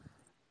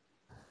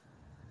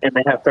 And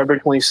they have February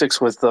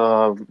 26th with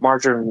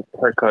margin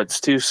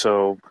haircuts too,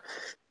 so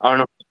I don't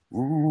know.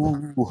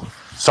 Ooh.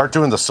 Start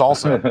doing the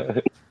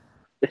salsa.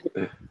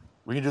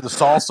 We can do the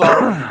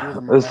salsa.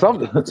 We can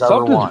do the merengue,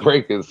 something's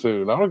breaking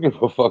soon. I don't give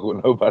a fuck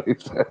what nobody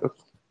says.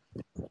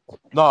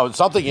 No,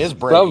 something is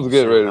breaking. Something's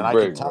getting ready to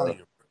break,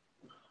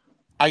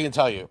 I can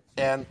tell you.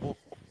 And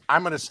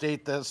I'm going to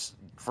state this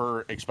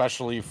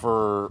especially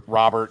for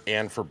Robert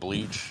and for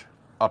Bleach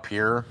up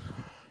here.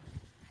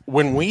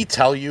 When we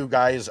tell you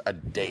guys a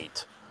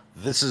date,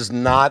 this is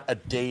not a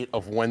date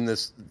of when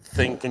this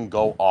thing can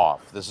go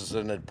off. This is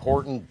an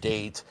important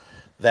date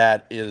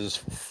that is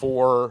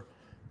for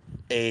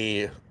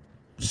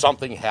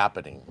something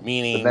happening,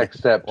 meaning the next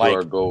step to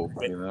our goal,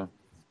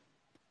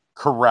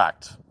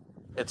 Correct.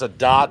 It's a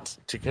dot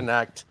to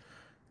connect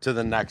to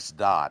the next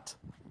dot.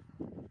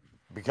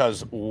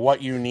 Because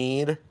what you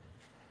need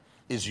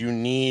is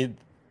the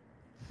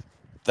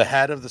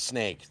head of the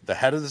snake. The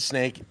head of the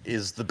snake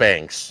is the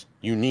banks.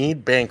 You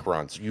need bank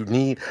runs. You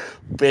need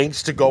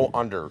banks to go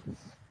under.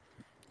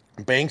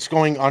 Banks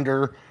going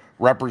under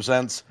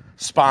represents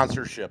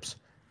sponsorships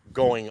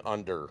going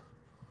under.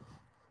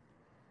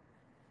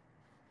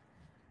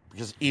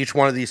 Because each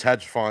one of these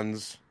hedge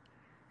funds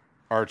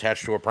are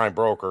attached to a prime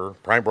broker.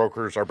 Prime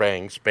brokers are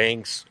banks.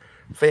 Banks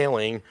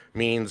failing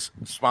means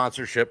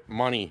sponsorship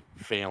money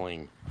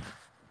failing.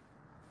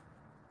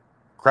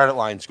 Credit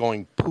lines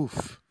going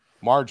poof.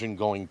 Margin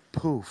going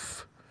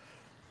poof.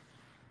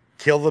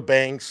 Kill the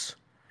banks,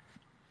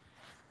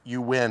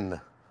 you win.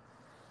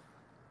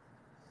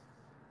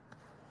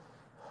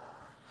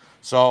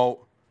 So,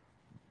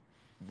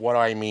 what do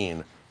I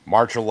mean?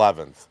 March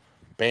 11th,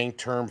 bank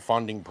term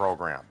funding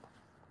program.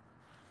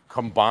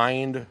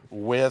 Combined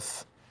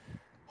with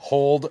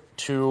hold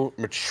to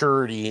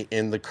maturity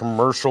in the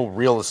commercial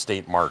real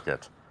estate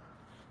market.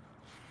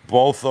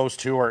 Both those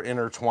two are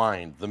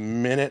intertwined. The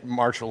minute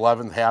March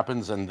 11th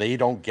happens and they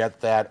don't get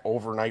that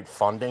overnight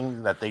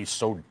funding that they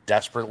so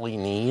desperately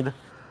need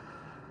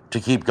to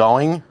keep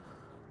going,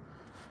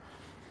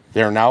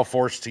 they are now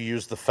forced to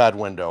use the Fed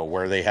window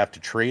where they have to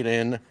trade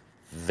in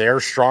their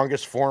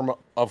strongest form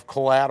of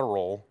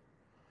collateral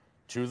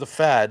to the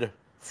Fed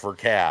for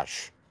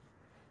cash.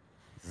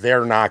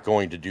 They're not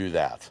going to do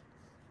that.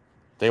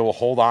 They will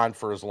hold on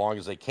for as long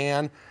as they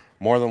can.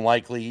 More than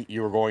likely,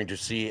 you are going to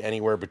see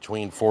anywhere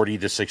between 40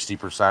 to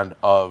 60%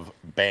 of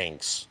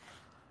banks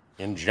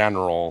in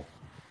general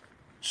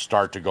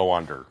start to go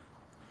under.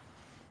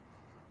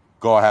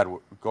 Go ahead,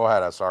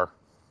 SR.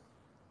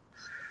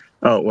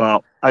 Oh,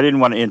 well, I didn't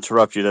want to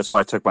interrupt you. That's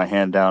why I took my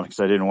hand down, because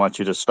I didn't want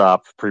you to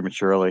stop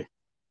prematurely.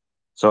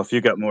 So if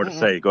you got more to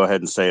say, go ahead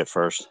and say it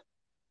first.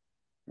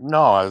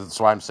 No, that's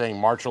why I'm saying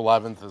March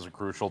 11th is a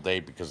crucial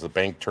date because the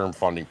bank term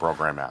funding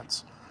program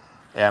ends.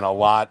 And a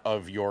lot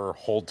of your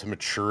hold to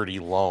maturity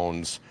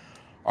loans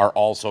are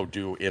also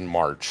due in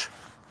March.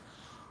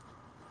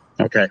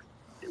 Okay.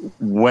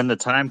 When the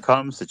time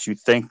comes that you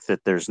think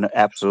that there's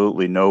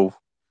absolutely no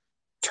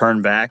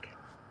turn back,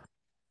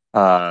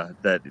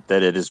 that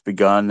it has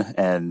begun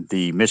and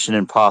the Mission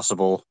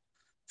Impossible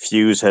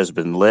fuse has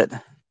been lit,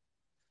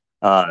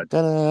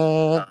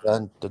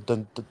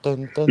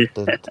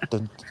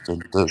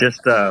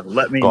 just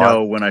let me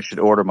know when I should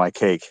order my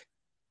cake,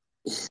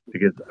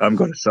 because I'm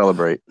going to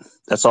celebrate.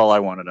 That's all I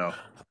want to know.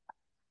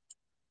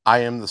 I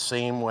am the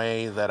same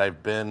way that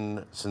I've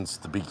been since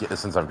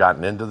since I've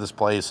gotten into this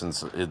place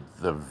since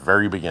the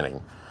very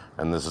beginning,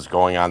 and this is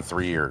going on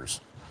 3 years.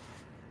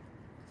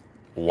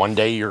 One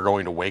day you're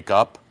going to wake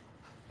up,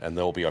 and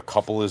there'll be a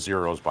couple of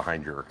zeros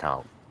behind your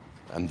account,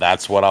 and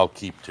that's what I'll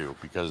keep to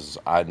because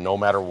no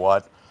matter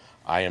what,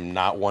 I am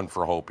not one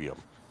for hopium.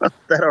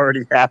 That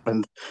already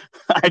happened.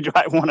 I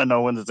want to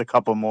know when there's a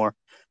couple more.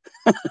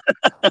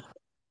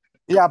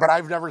 Yeah, but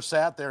I've never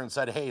sat there and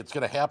said, "Hey, it's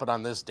going to happen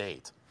on this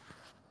date."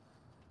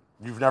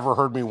 You've never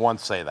heard me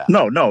once say that.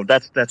 No,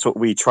 that's what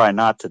we try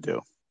not to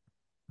do.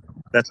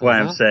 That's why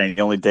I'm saying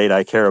the only date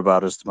I care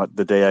about is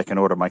the day I can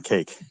order my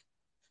cake.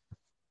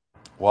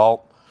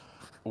 Well,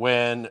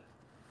 when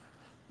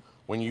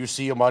you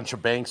see a bunch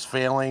of banks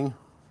failing,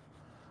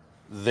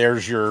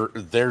 there's your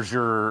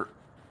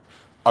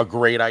a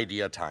great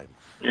idea time.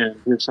 Yeah,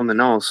 here's something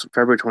else.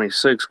 February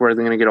 26th, where are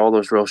they going to get all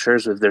those real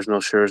shares if there's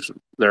no shares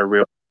that are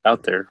real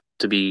out there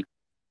to be?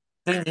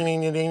 Ding,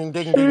 ding, ding, ding,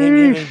 ding, ding,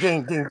 ding, ding,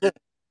 ding, ding, ding.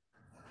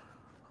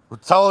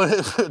 Tell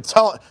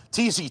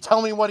TC,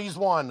 tell me what he's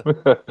won.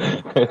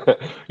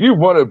 You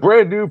won a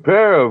brand new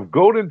pair of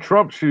golden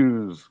Trump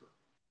shoes.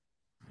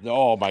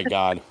 Oh my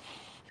God,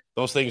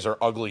 those things are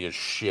ugly as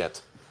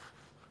shit.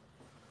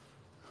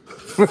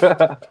 It's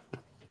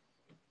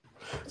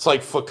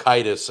like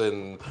Fakitis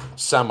and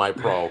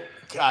semi-pro.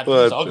 God,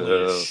 he's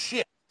ugly as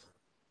shit.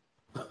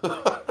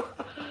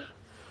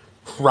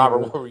 Robert,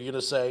 what were you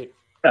gonna say?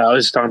 I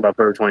was just talking about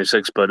February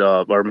 26th, but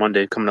or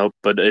Monday coming up,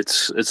 but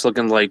it's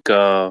looking like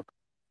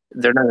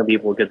they're not gonna be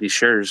able to get these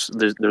shares.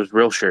 There's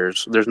real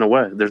shares. There's no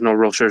way. There's no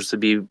real shares to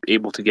be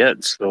able to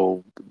get.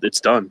 So it's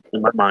done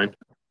in my mind.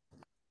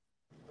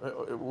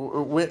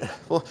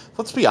 Well,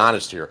 let's be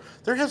honest here.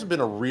 There hasn't been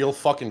a real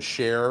fucking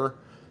share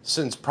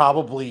since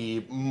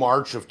probably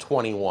March of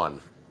 21.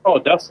 Oh,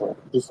 definitely.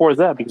 Before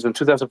that, because in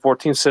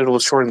 2014, Citadel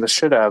was shorting the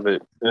shit out of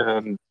it,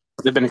 and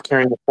they've been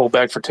carrying the full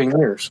bag for 10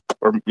 years.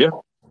 Or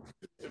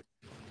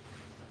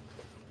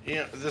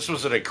Yeah, this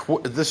was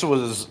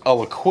a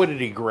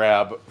liquidity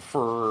grab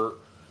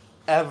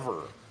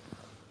forever.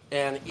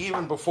 And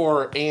even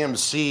before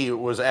AMC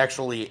was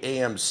actually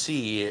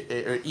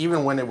AMC,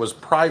 even when it was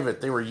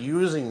private, they were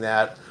using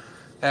that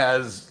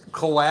as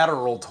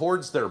collateral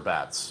towards their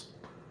bets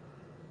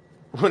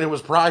when it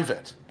was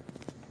private.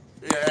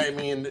 I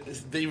mean,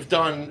 they've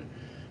done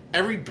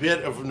every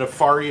bit of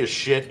nefarious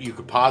shit you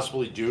could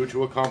possibly do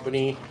to a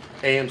company.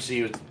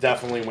 AMC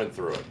definitely went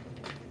through it.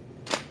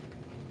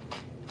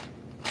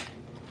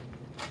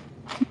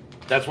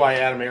 That's why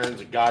Adam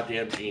Aron's a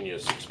goddamn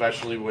genius,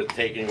 especially with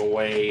taking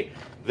away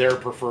their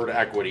preferred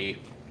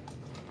equity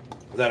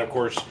that, of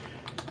course,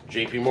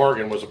 JP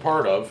Morgan was a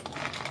part of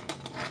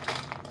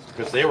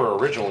because they were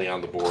originally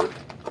on the board.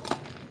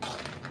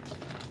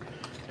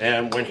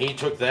 And when he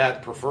took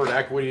that preferred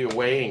equity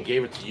away and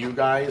gave it to you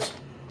guys,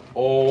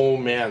 oh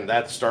man,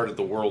 that started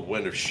the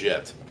whirlwind of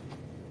shit.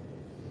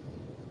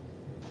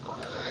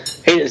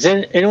 Hey, does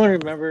anyone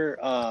remember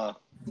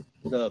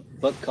the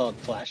book called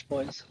Flash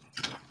Boys?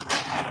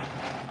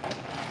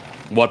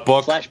 What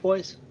book? Flash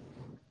Boys?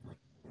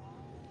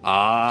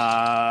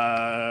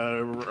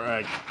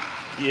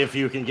 If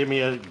you can give me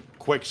a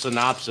quick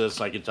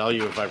synopsis, I can tell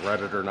you if I've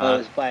read it or not. It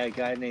was by a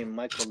guy named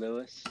Michael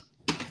Lewis.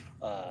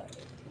 I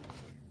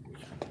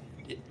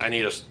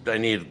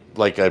need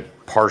like a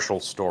partial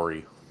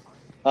story.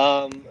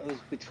 It was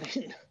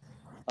between.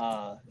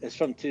 It's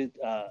from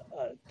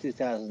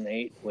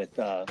 2008 with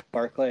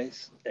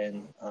Barclays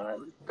and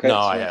Credit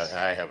Suisse.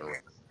 I haven't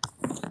read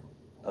it.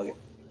 Okay.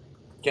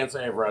 Can't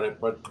say I've read it,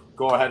 but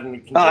go ahead and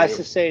continue. I was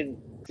just saying,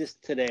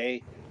 just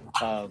today,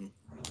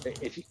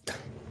 if you,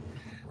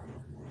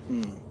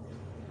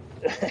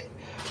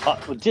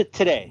 just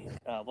today,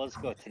 let's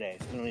go today.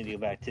 We don't need to go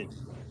back to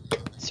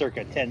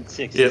circa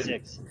 1066.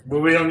 Yeah, but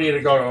we don't need to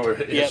go over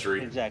history.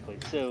 Yep, exactly.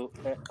 So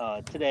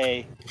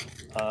today,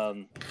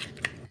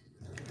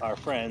 our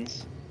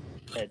friends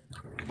at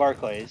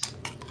Barclays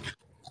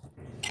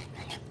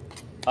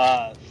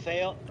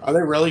failed. Are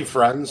they really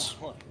friends?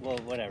 Well,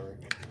 whatever.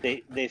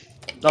 They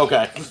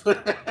okay.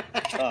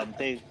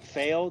 They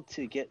failed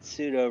to get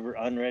sued over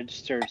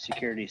unregistered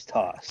securities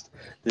tossed.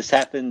 This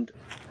happened.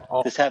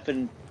 Oh. This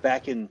happened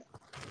back in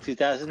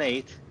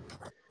 2008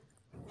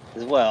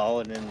 as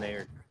well, and then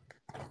they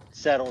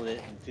settled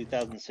it in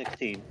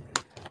 2016.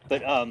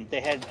 But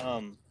they had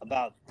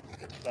about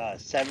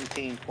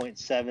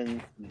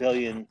 17.7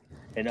 billion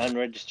in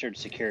unregistered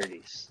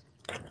securities.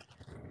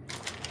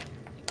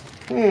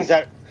 Is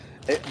that?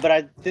 But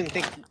I didn't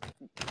think.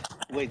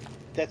 Wait,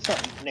 that's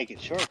not naked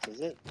shorts,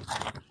 is it?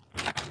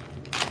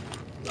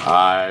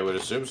 I would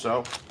assume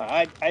so.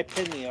 I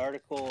pinned the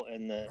article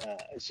and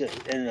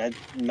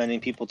many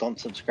people don't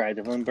subscribe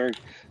to Bloomberg,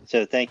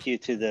 so thank you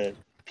to the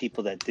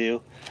people that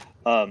do.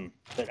 But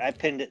I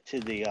pinned it to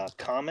the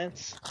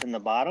comments in the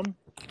bottom.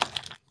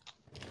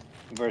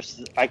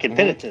 Versus, I can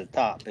pin it to the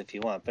top if you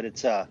want, but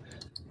it's go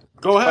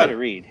hard ahead to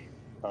read.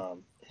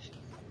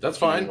 That's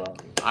fine.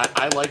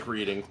 I like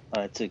reading.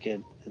 It's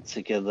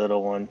a good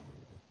little one,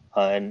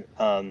 and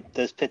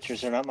those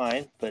pictures are not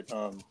mine, but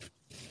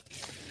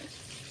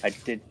I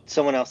did.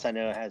 Someone else I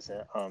know has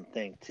a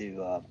thing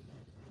to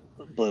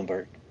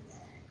Bloomberg.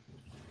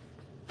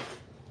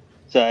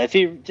 So if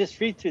you just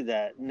read through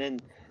that, and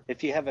then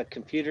if you have a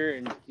computer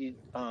and you,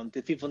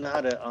 do people know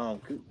how to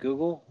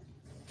Google?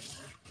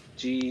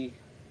 The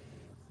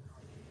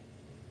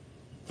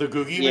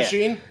Googie Yeah.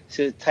 machine?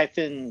 So type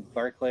in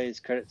Barclays,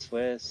 Credit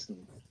Suisse,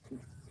 and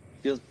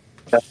you'll,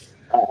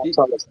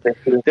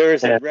 there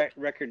is a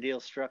record deal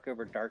struck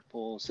over dark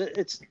pools.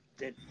 It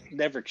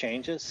never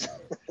changes.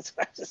 It's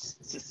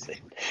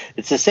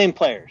the same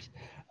players.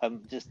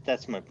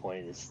 That's my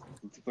point. Is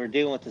we're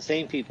dealing with the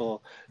same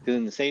people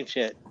doing the same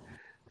shit.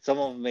 Some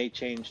of them may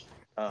change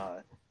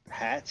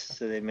hats,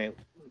 so they may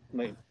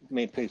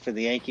pick for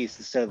the Yankees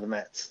instead of the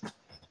Mets.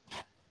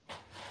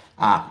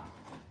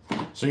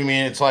 So you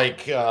mean it's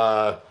like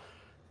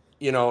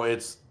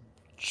it's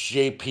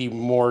J.P.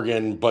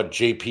 Morgan, but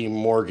J.P.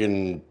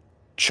 Morgan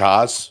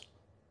Chas?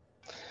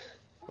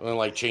 And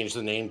like change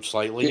the name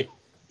slightly?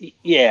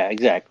 Yeah,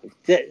 exactly.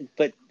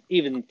 But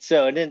even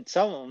so, and then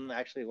some of them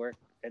actually work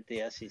at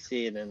the SEC,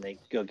 and then they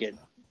go get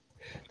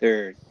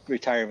their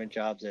retirement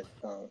jobs at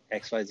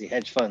XYZ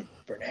hedge fund,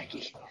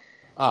 Bernanke.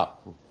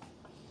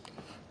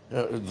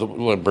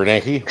 The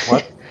Bernanke?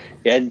 What?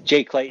 Yeah, and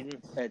Jay Clayton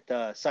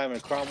at Simon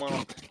 &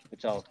 Cromwell,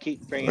 which I'll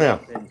keep bringing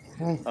up.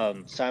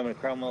 And Simon &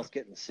 Cromwell's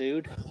getting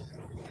sued.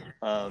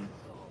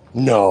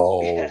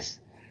 No.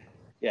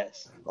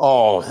 Yes.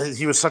 Oh,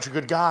 he was such a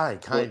good guy.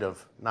 Kind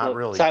of. Not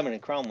really. Simon &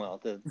 Cromwell,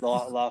 the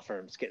law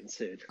firm's getting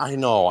sued. I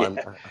know.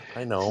 Yeah.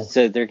 I know.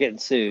 So they're getting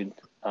sued.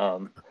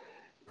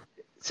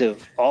 So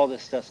all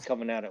this stuff's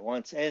coming out at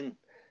once. And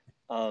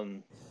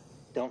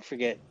don't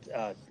forget,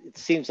 it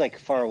seems like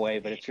far away,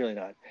 but it's really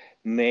not.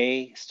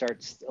 May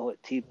starts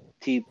at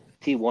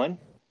T1. Is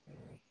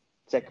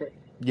that correct?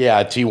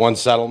 Yeah, T1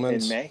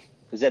 settlements. In May?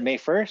 Was that May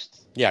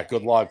 1st? Yeah,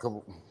 good luck.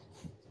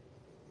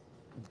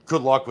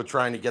 Good luck with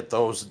trying to get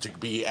those to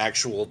be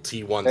actual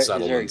T1 settlements.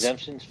 Is there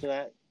exemptions for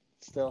that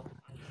still?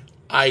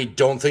 I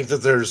don't think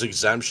that there's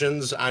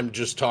exemptions. I'm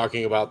just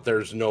talking about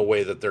there's no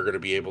way that they're going to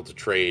be able to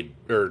trade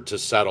or to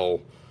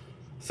settle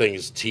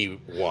things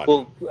T1.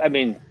 Well, I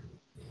mean,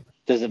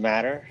 does it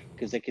matter?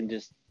 Because they can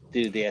just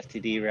do the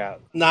FTD route.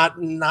 Not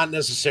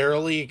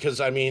necessarily, because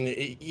I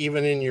mean,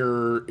 even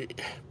in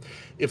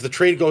if the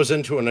trade goes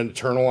into an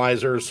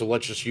internalizer, so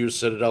let's just use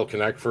Citadel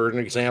Connect for an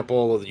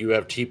example. You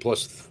have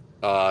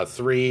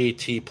T+3,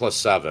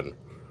 T+7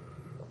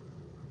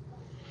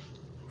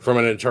 from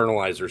an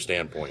internalizer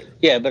standpoint.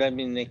 Yeah, but I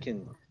mean,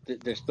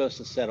 they're supposed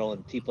to settle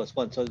in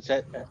T+1, so it's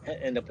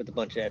end up with a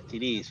bunch of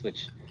FTDs,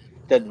 which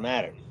doesn't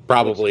matter.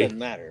 Probably doesn't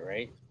matter,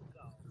 right?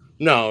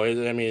 No,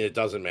 I mean it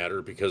doesn't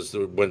matter because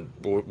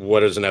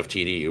what is an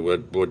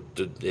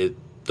FTD? It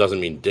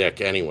doesn't mean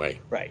dick anyway.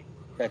 Right.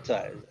 That's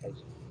what I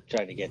was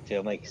trying to get to.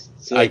 I'm like,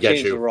 so I they get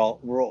changed you. the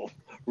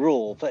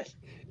rule, but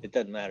it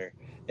doesn't matter.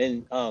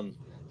 And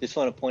just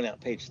want to point out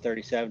page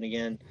 37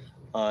 again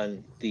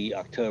on the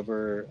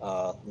October.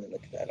 Let me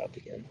look that up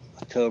again.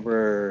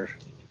 October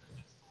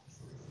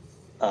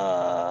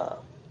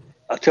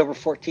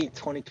 14th,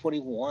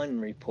 2021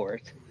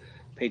 report,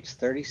 page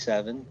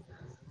 37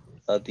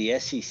 of the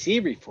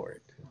SEC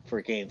report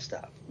for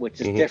GameStop, which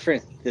is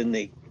different than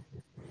the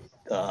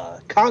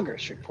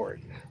Congress report,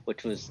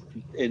 which was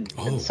in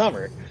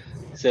summer.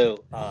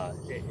 So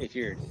if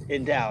you're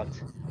in doubt,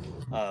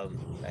 I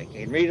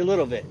can read a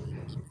little bit.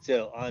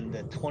 So on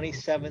the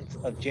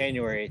 27th of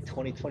January,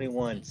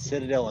 2021,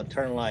 Citadel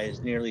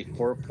internalized nearly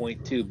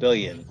 4.2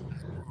 billion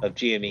of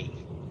GME.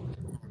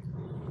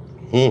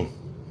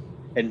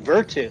 And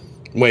Virtu.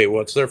 Wait,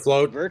 what's their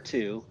float?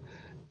 Virtu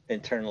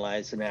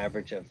internalized an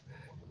average of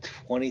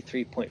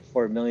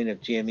 23.4 million of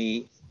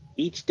GME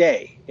each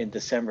day in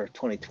December of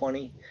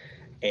 2020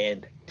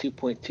 and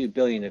 2.2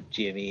 billion of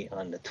GME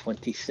on the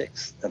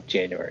 26th of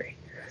January.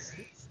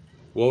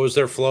 What was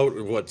their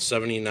float? What,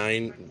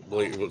 79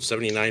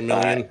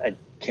 million? I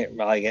can't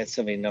really get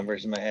so many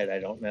numbers in my head. I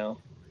don't know.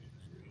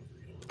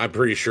 I'm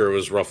pretty sure it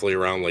was roughly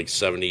around like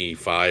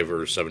 75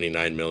 or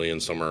 79 million,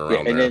 somewhere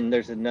around there. And then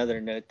there's another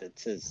note that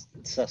says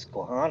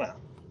Susquehanna,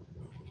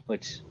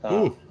 which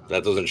that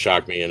doesn't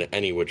shock me in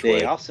any which way.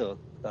 They also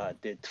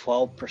did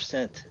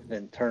 12%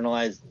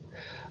 internalized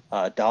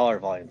dollar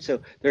volume. So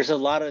there's a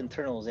lot of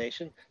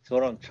internalization. So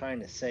what I'm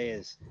trying to say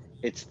is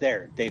it's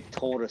there. They've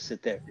told us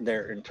that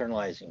they're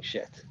internalizing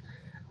shit,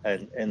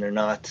 and they're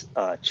not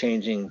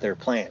changing their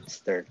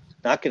plans. They're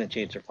not going to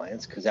change their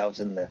plans because that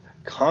was in the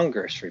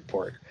Congress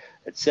report.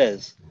 It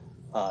says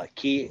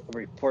key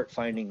report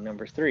finding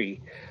number 3,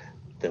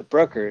 the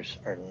brokers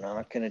are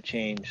not going to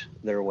change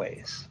their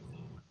ways.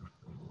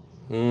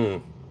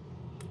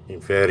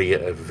 Very,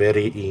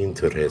 very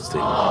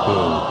interesting.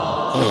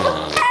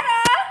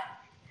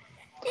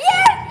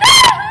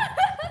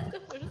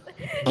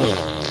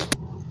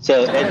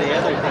 So, and the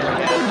other thing we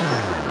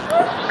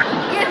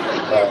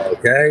have.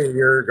 Okay,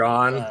 you're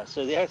gone.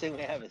 So the other thing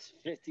we have is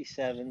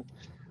 57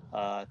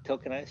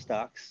 tokenized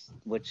stocks,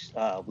 which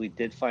we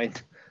did find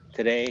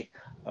today.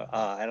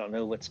 I don't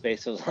know what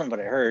space it was on, but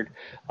I heard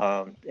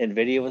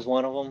NVIDIA was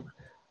one of them.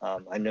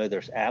 I know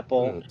there's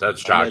Apple.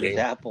 That's I know there's shocking.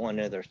 Apple. I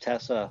know there's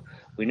Tesla.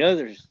 We know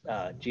there's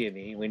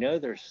GME. We know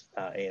there's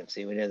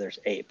AMC. We know there's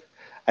Ape.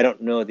 I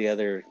don't know the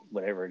other,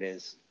 whatever it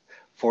is,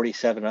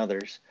 47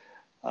 others.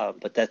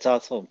 But that's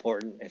also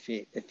important if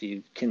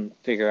you can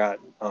figure out.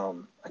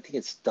 I think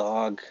it's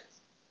dog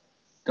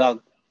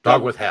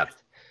with head.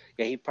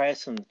 Yeah, he probably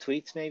has some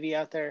tweets maybe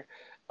out there.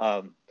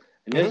 And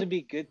those would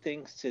be good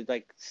things to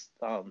like,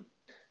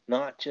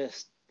 not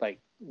just like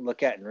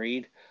look at and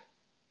read,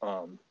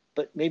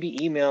 but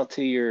maybe email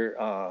to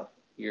your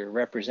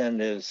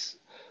representatives,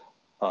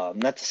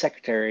 not the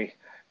secretary.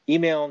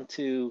 Email them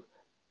to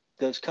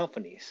those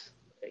companies.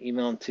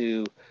 Email them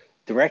to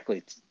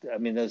directly. I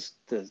mean,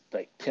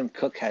 like Tim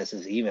Cook has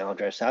his email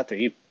address out there.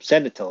 You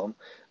send it to him,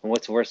 and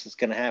what's the worst that's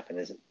going to happen?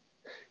 Is it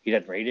he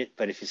doesn't read it?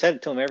 But if you send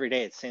it to him every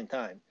day at the same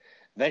time,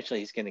 eventually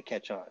he's going to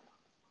catch on.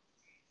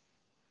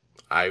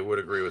 I would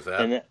agree with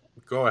that. And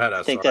go ahead,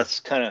 I think that's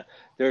kind of,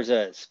 there's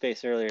a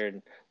space earlier,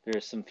 and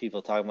there's some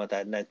people talking about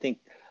that, and I think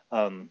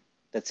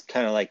that's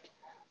kind of like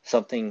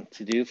something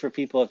to do for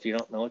people if you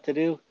don't know what to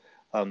do.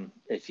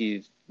 If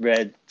you've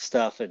read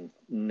stuff and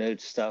know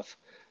stuff,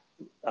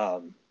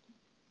 that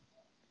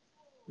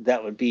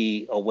would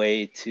be a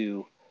way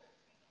to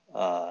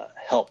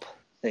help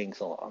things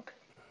along.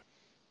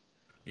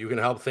 You can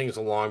help things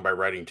along by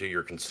writing to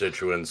your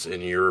constituents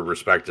in your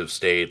respective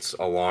states,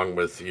 along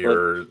with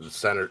your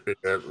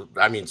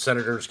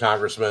senators,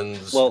 congressmen,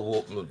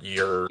 but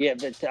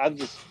I'm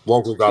just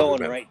local government.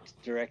 Going right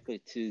directly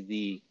to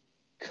the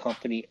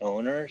company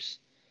owners,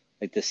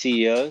 like the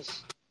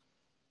CEOs.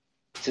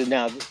 So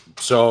now,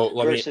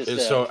 realistic.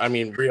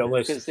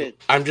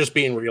 I'm just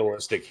being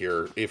realistic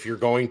here. If you're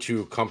going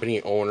to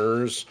company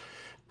owners,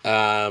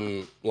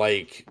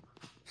 like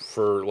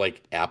for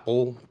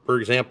Apple, for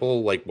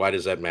example, why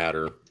does that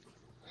matter?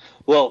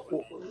 I'm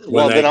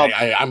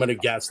going to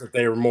guess that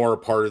they're more a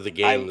part of the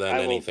game than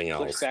anything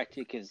else. I will push back to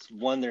you because,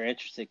 one, they're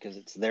interested because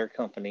it's their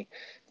company.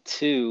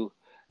 Two,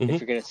 if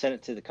you're going to send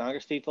it to the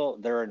Congress people,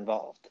 they're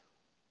involved.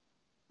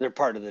 They're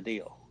part of the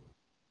deal.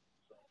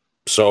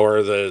 So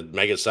are the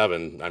Mega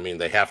 7. I mean,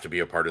 they have to be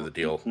a part of the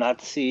deal. Not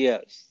the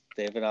CEOs.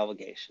 They have an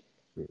obligation.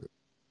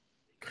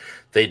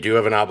 They do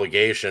have an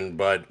obligation,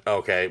 but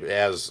okay,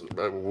 as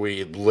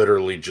we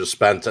literally just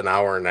spent an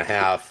hour and a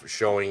half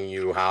showing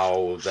you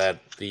how that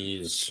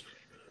these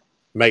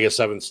Mega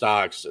 7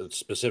 stocks,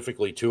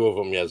 specifically two of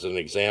them as an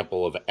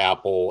example of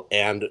Apple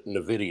and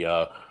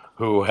NVIDIA,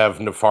 who have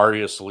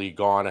nefariously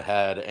gone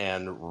ahead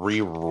and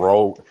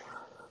rewrote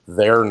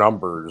their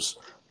numbers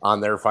on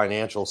their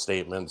financial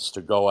statements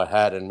to go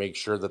ahead and make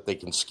sure that they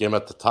can skim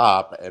at the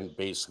top and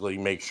basically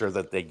make sure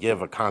that they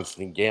give a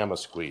constant gamma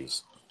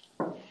squeeze.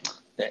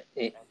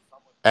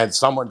 And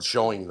someone's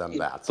showing them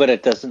that. But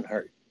it doesn't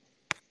hurt.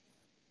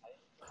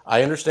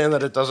 I understand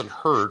that it doesn't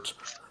hurt,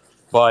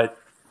 but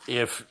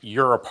if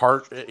you're a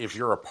part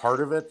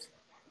of it,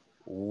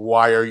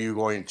 why are you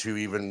going to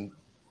even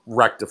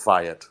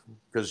rectify it?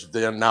 Because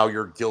then now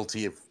you're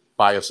guilty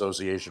by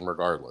association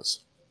regardless.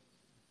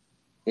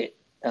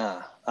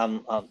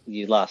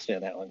 You lost me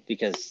on that one,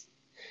 because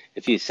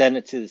if you send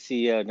it to the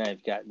CEO, now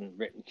you've gotten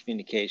written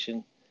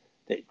communication.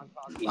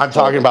 I'm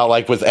talking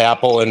about with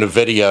Apple and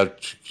NVIDIA,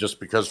 just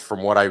because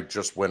from what I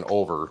just went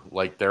over,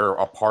 they're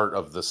a part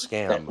of the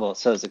scam. Well,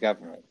 so is the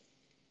government.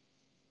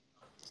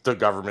 The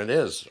government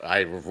is.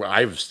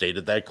 I've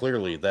stated that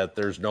clearly, that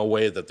there's no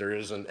way that there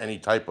isn't any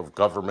type of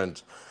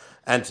government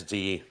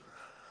entity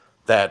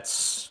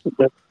that's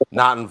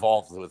not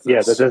involved with this.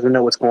 Yeah, that doesn't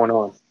know what's going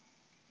on.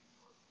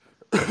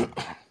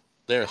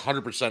 They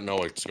 100% know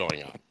what's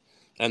going on.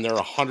 And they're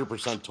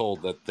 100%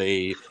 told that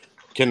they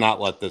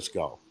cannot let this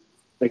go.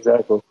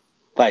 Exactly.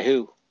 By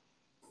who?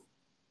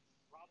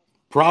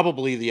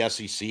 Probably the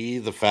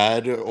SEC, the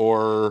Fed,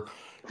 or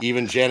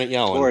even Janet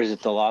Yellen. Or is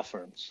it the law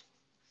firms?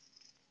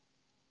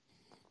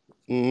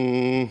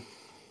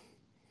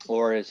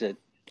 Or is it?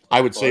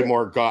 I would say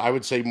more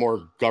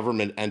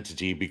government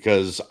entity,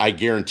 because I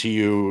guarantee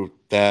you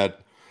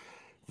that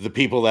the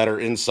people that are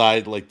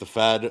inside, like the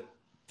Fed,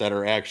 that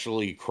are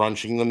actually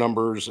crunching the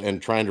numbers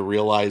and trying to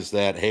realize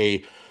that,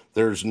 hey,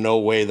 there's no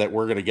way that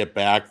we're going to get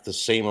back the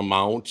same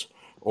amount,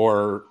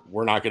 or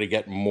we're not going to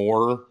get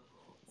more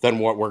than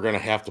what we're going to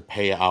have to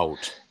pay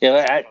out.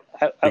 Yeah,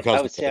 I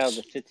would say out of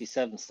the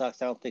 57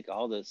 stocks, I don't think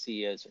all those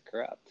CEOs are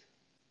corrupt.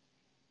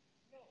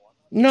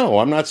 No,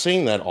 I'm not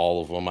saying that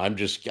all of them. I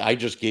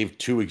just gave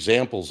two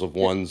examples of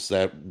ones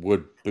that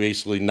would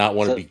basically not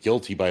want to be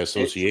guilty by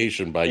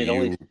association by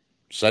you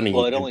sending.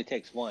 Well, it only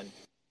takes one.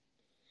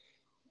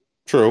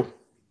 True.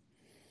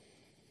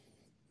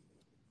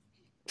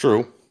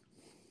 So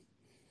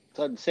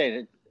I'm saying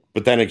it.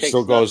 But then it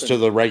still goes to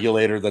the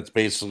regulator that's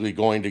basically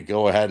going to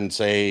go ahead and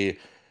say,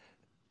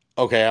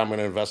 okay, I'm going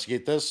to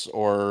investigate this,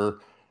 or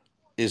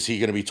is he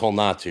going to be told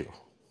not to?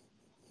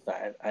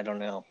 I don't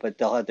know, but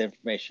they'll have the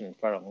information in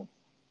front of them.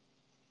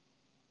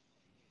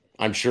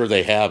 I'm sure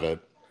they have it.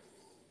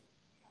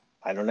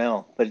 I don't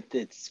know, but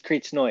it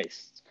creates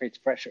noise. It creates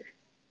pressure.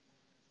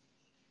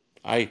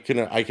 I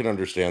can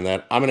understand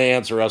that. I'm going to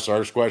answer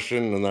SR's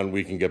question, and then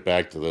we can get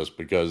back to this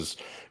because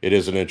it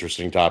is an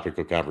interesting topic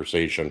of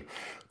conversation.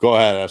 Go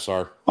ahead,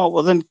 SR. Oh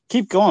well, then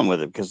keep going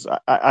with it because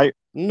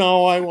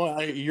No,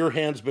 your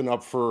hand's been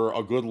up for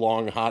a good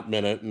long hot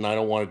minute, and I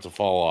don't want it to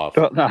fall off.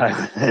 Well,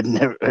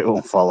 no, it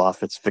won't fall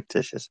off. It's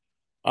fictitious.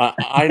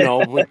 I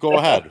know, but go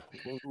ahead.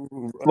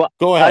 Well,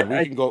 Go ahead.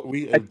 We can go.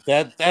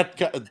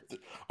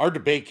 Our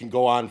debate can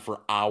go on for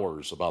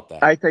hours about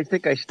that. I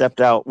think I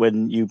stepped out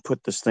when you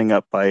put this thing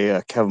up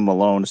by Kevin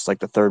Malone. It's like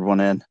the third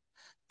one in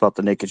about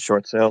the naked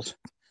short sales.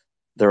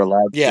 They're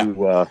allowed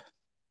to.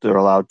 They're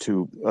allowed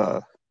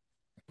to.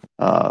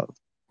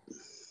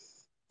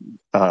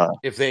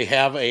 If they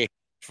have a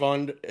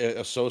fund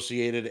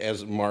associated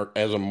as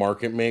a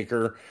market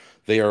maker,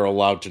 they are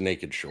allowed to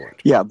naked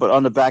short. Yeah, but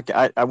on the back,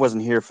 I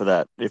wasn't here for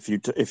that.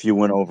 If you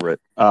went over it,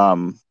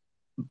 on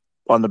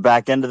the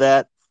back end of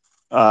that,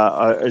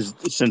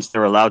 since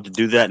they're allowed to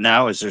do that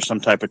now, is there some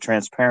type of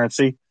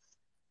transparency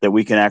that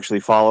we can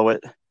actually follow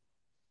it?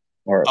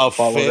 Or A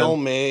follow fail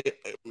them? may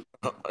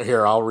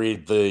here. I'll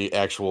read the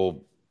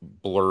actual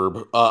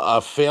blurb.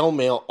 A fail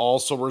may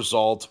also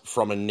result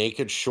from a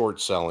naked short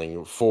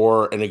selling.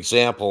 For an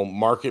example,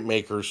 market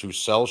makers who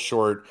sell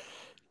short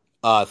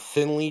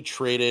thinly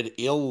traded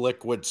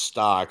illiquid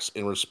stocks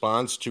in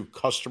response to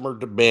customer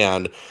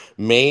demand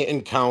may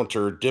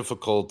encounter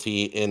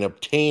difficulty in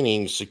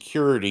obtaining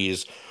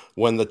securities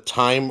when the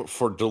time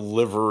for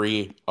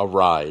delivery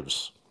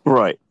arrives.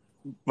 Right.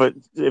 But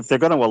if they're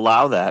going to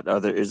allow that,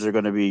 is there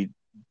going to be?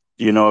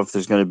 Do you know if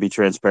there's going to be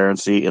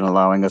transparency in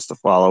allowing us to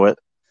follow it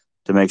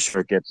to make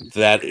sure it gets?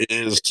 That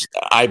is,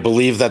 I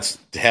believe that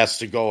has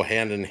to go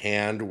hand in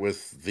hand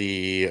with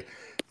the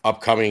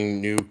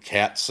upcoming new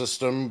CAT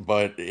system.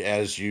 But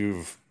as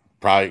you've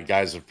probably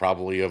guys have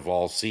probably have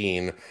all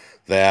seen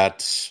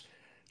that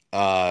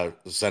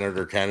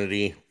Senator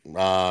Kennedy,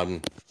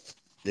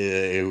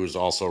 who's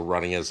also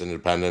running as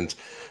independent,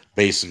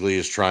 basically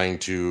is trying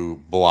to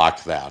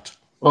block that.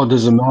 Well, it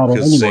doesn't matter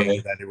Because anyway.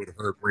 saying that it would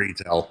hurt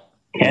retail.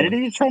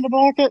 Kennedy is trying to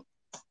block it.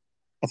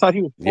 I thought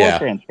he was for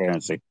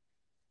transparency.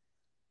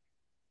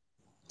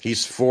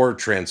 He's for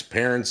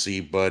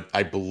transparency, but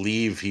I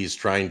believe he's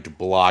trying to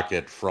block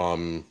it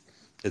from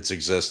its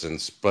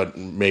existence. But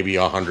maybe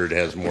 100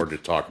 has more to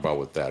talk about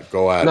with that.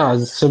 Go ahead. No,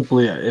 it's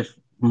simply if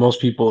most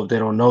people, if they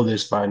don't know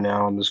this by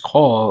now on this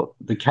call,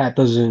 the cat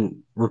doesn't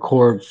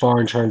record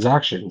foreign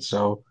transactions.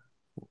 So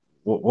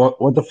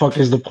what the fuck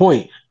is the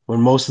point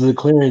when most of the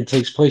clearing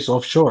takes place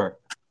offshore?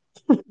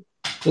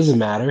 Doesn't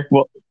matter.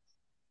 Well,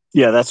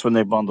 yeah, that's when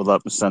they bundle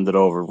up and send it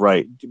over,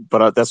 right?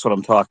 But that's what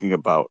I'm talking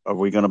about. Are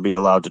we going to be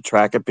allowed to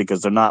track it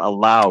because they're not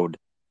allowed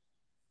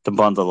to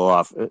bundle it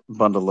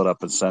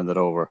up, and send it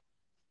over?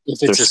 If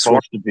They're it's a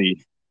supposed swap, to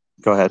be.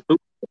 Go ahead.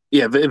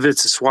 yeah. If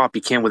it's a swap,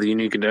 you can with the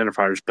unique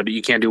identifiers, but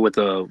you can't do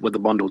it with the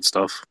bundled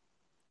stuff.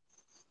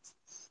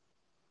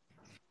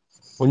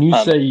 When you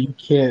say you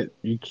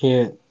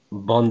can't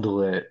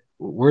bundle it,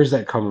 where's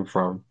that coming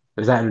from?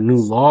 Is that a new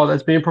law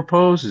that's being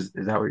proposed? Is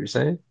that what you're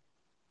saying?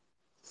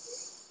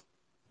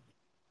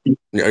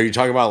 Are you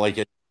talking about like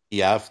an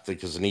ETF?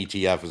 Because an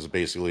ETF is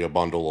basically a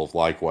bundle of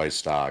likewise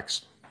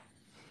stocks.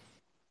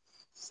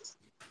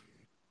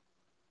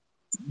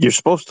 You're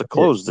supposed to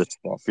close this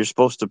stuff. You're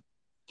supposed to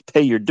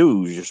pay your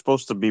dues. You're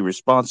supposed to be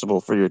responsible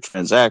for your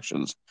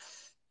transactions.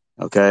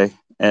 Okay?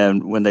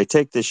 And when they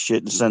take this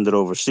shit and send it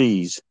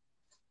overseas,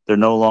 they're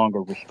no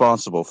longer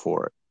responsible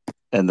for it.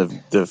 And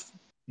the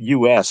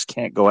U.S.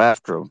 can't go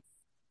after them.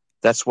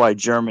 That's why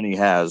Germany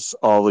has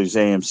all these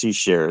AMC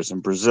shares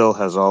and Brazil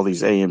has all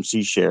these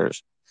AMC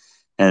shares.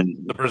 And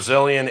the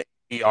Brazilian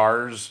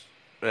ADRs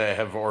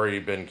have already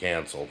been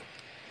canceled.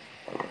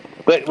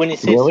 But when you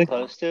say Really?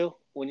 supposed to,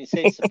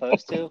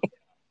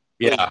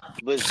 yeah,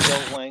 was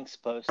Joe Wang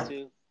supposed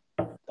to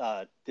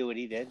do what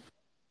he did?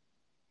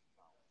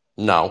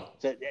 No,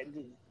 So,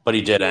 but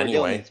he did we're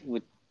anyway. dealing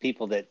with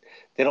people that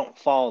they don't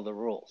follow the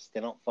rules. They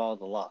don't follow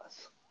the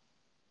laws.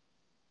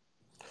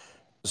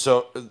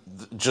 So,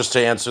 just to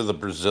answer the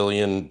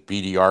Brazilian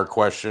BDR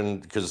question,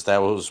 because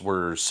that was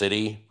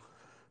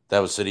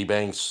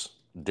Citibank's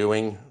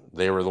doing.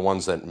 They were the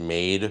ones that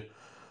made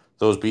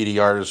those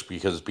BDRs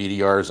because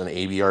BDRs and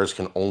ABRs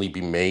can only be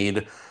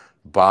made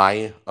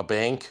by a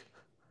bank,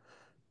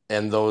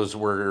 and those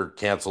were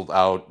canceled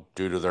out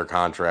due to their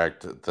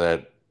contract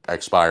that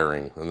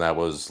expiring, and that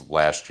was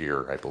last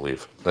year, I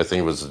believe. I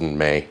think it was in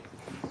May.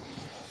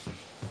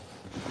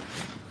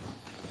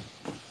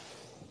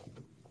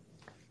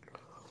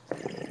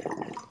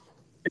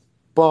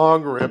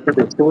 Bong rip.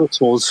 They still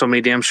sold so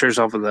many damn shares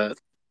off of that.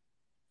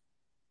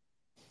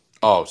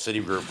 Oh,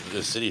 Citigroup.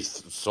 The city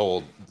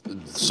sold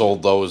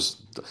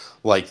those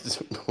like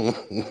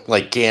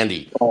like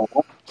candy,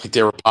 like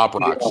they were pop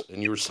rocks,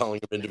 and you were selling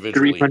them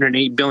individually.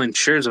 308 billion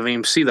shares of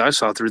AMC that I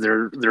saw through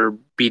their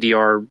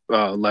BDR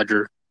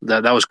ledger.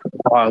 That was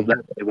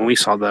that when we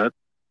saw that.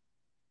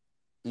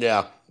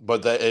 Yeah,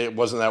 but it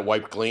wasn't that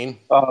wiped clean.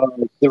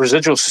 The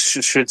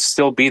residuals should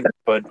still be there,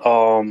 but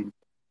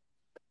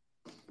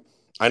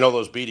I know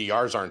those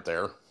BDRs aren't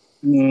there.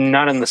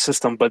 Not in the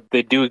system, but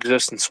they do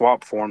exist in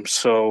swap form.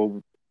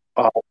 So,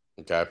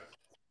 Okay.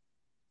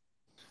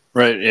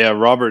 Right. Yeah.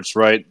 Robert's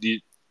right.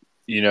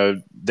 You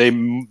know, they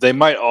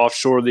might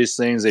offshore these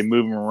things. They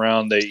move them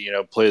around. They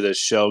play this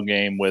shell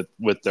game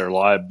with their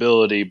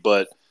liability,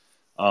 but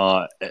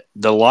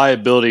the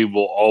liability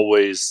will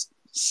always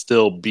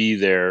still be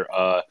there.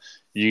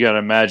 You got to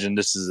imagine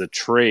this is a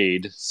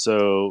trade,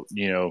 so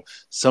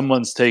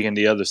someone's taking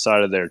the other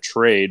side of their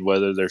trade,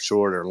 whether they're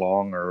short or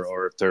long,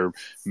 or if they're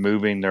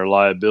moving their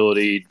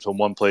liability to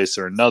one place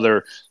or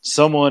another.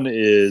 Someone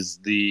is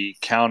the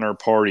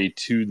counterparty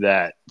to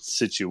that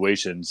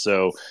situation.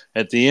 So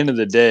at the end of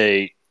the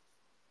day,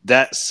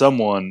 that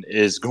someone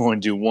is going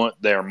to want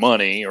their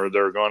money, or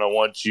they're going to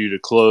want you to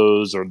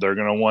close, or they're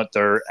going to want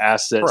their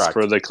assets Correct.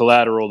 for the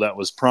collateral that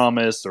was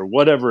promised, or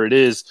whatever it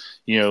is,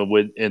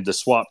 in the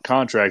swap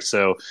contract.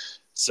 So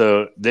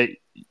they,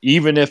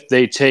 even if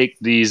they take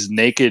these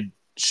naked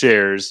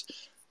shares,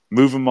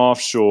 move them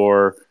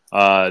offshore,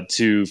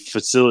 to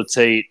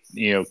facilitate,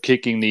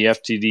 kicking the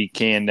FTD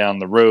can down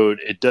the road.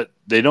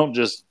 They don't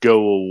just go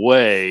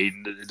away.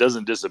 It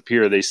doesn't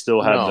disappear. They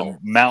still have the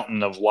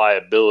mountain of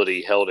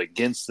liability held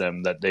against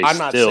them that they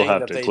still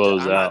have to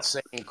close I'm out. not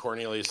saying,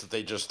 Cornelius, that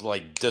they just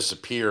like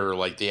disappear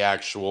like the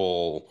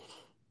actual,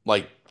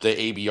 like the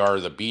ABR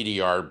or the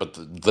BDR, but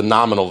the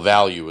nominal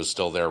value is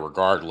still there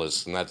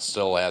regardless, and that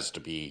still has to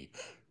be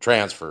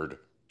transferred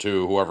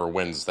to whoever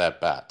wins that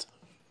bet.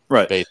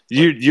 Right.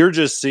 You're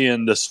just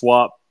seeing the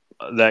swap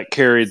that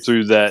carried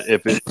through that.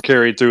 If it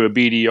carried through a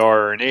BDR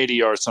or an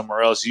ADR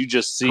somewhere else, you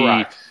just see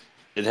Correct.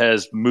 it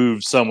has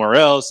moved somewhere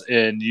else,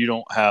 and you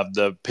don't have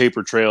the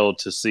paper trail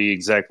to see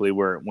exactly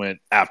where it went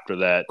after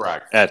that.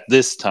 Correct. At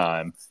this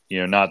time.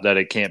 Not that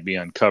it can't be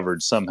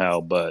uncovered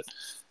somehow, but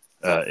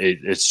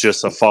it's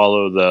just a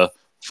follow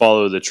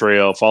the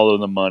trail, follow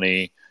the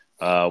money.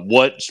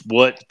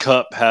 What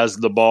cup has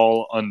the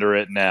ball under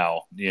it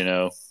now?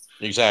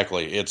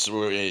 Exactly.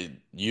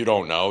 You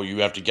don't know. You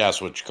have to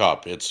guess which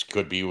cup. It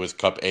could be with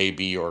cup A,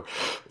 B, or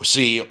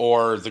C,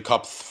 or the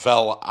cup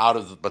fell out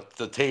of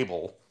the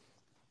table,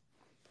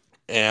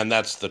 and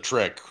that's the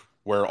trick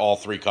where all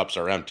three cups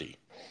are empty.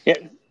 Yeah.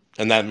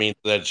 And that means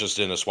that it's just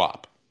in a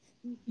swap.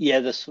 Yeah,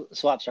 the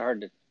swaps are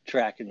hard to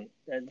track, and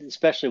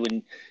especially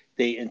when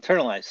they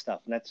internalize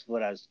stuff. And that's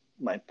what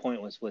my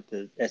point was with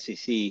the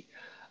SEC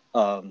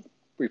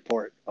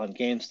report on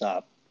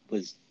GameStop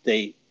was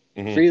they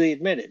freely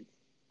admitted,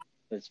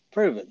 it's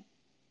proven,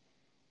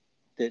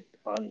 that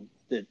on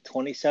the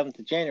 27th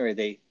of January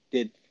they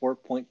did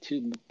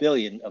 4.2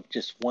 billion of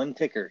just one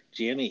ticker,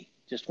 GME,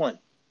 just one.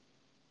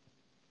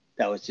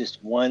 That was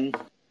just one.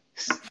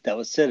 That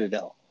was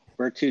Citadel.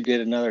 Virtu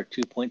did another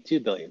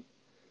 2.2 billion.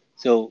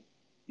 So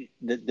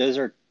those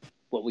are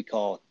what we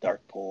call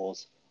dark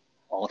pools,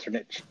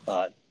 alternate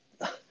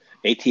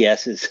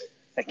ATSs.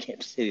 I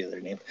can't say the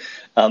other name.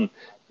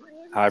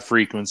 High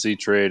frequency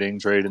trading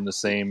the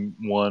same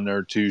one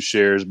or two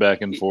shares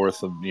back and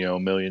forth a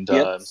million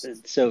times. Yep.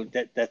 So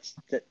that's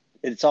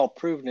it's all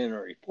proven in a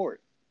report.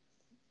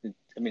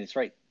 I mean, it's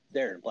right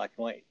there in black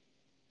and white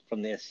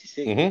from the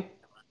SEC. Mm-hmm.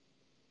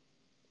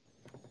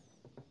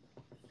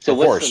 So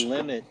what's the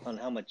limit on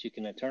how much you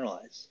can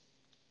internalize?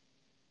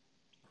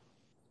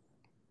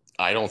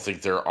 I don't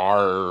think there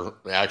are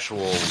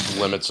actual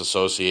limits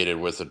associated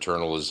with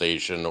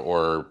internalization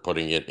or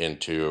putting it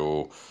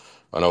into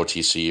an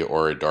OTC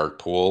or a dark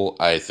pool.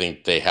 I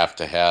think they have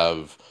to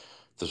have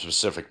the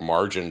specific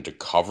margin to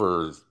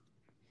cover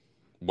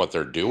what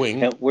they're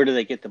doing. And where do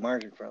they get the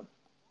margin from?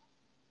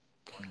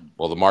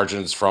 Well, the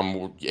margin's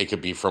it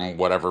could be from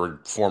whatever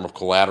form of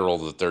collateral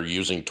that they're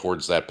using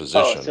towards that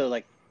position. Oh, so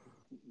like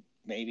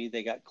maybe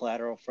they got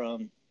collateral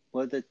from,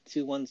 what are the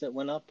two ones that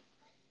went up?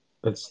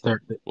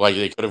 Like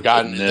they could have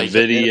gotten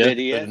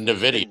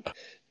NVIDIA.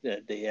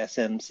 The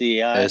SMCI.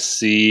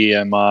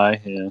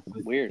 SCMI, yeah.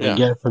 Weird. They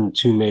get from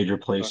two major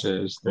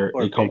places.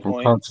 They come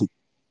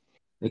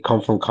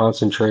from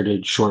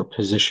concentrated short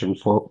position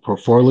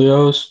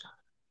portfolios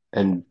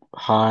and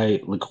high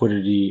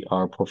liquidity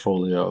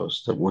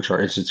portfolios, which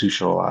are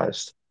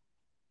institutionalized.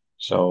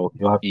 So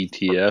you have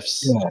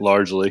ETFs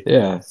largely.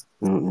 Yeah,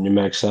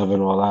 Max 7,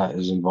 all that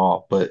is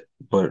involved,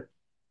 but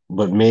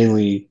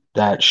mainly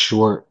that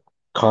short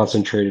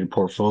concentrated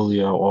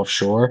portfolio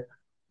offshore.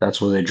 That's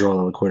where they draw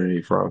the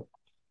liquidity from.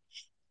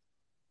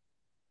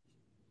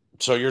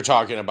 So you're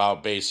talking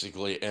about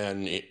basically,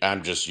 and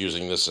I'm just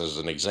using this as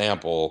an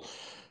example,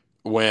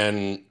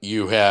 when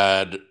you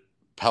had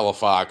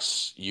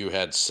Pelifox, you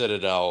had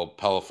Citadel,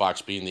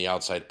 Pelifox being the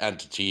outside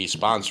entity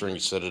sponsoring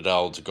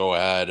Citadel to go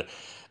ahead,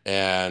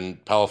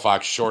 and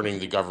Pelifox shorting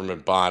the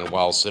government bond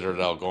while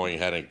Citadel going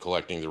ahead and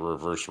collecting the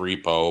reverse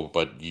repo,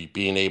 but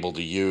being able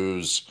to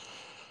use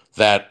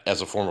that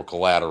as a form of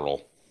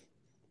collateral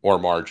or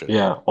margin.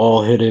 Yeah,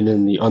 all hidden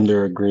in the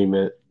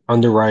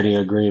underwriting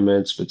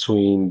agreements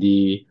between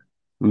the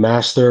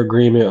master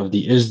agreement of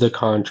the ISDA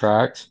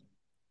contract,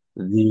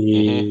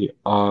 the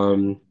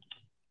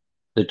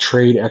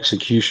trade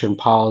execution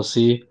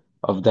policy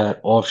of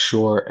that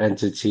offshore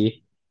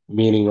entity,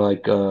 meaning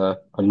like a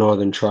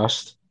Northern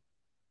Trust,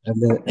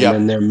 and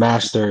then their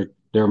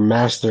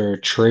master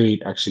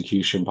trade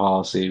execution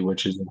policy,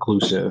 which is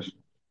inclusive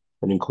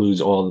and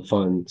includes all the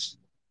funds.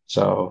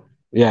 So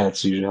yeah,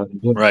 that's usually how they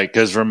do it. Right,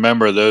 because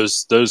remember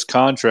those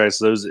contracts,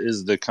 those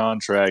is the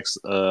contracts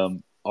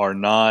are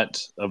not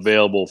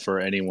available for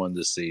anyone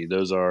to see.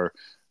 Those are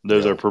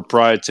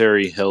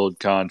proprietary held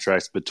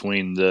contracts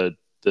between the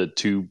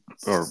two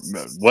or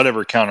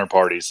whatever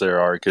counterparties there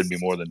are. It could be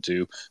more than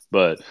two,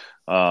 but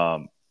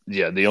the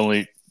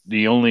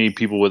only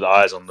people with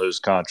eyes on those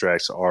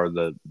contracts are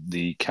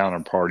the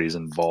counterparties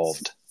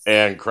involved.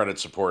 And credit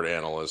support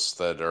analysts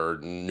that are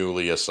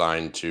newly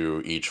assigned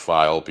to each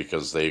file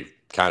because they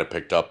kind of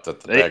picked up that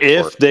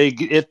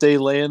if they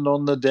land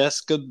on the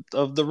desk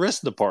of the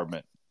risk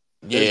department.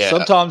 Yeah.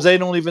 Sometimes they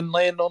don't even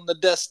land on the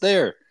desk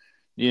there.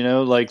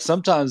 Like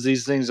sometimes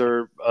these things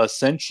are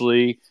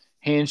essentially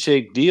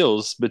handshake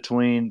deals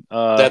between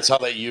that's how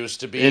they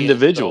used to be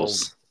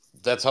individuals.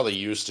 That's how they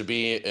used to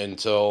be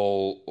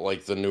until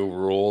like the new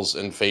rules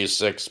in Phase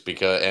 6,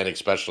 and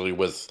especially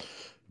with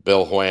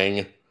Bill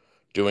Huang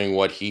doing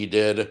what he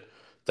did.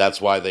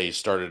 That's why they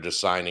started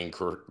assigning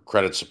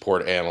credit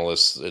support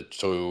analysts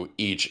to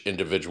each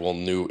individual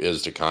new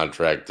ISDA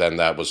contract. Then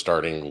that was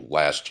starting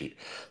last year.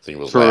 I think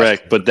it was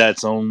correct, but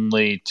that's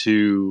only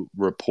to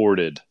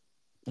reported.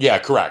 Yeah,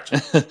 correct.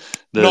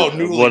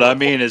 What I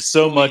mean is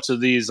so much of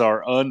these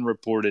are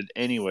unreported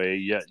anyway.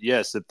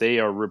 Yes, if they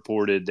are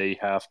reported, they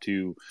have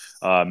to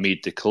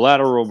meet the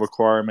collateral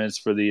requirements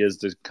for the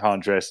ISDA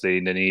contracts.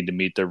 They need to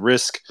meet the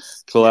risk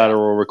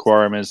collateral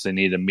requirements. They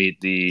need to meet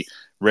the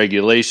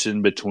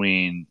regulation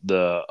between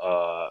the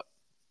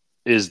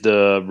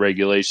ISDA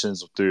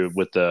regulations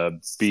with the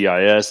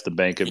BIS, the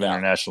Bank of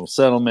International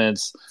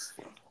Settlements.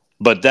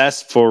 But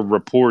that's for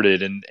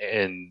reported, and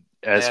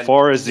as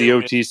far as the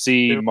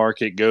OTC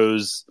market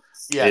goes,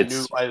 it's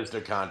new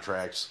ISDA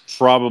contracts.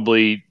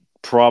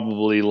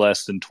 Probably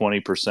less than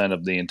 20%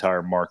 of the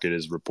entire market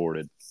is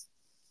reported.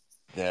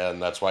 Yeah,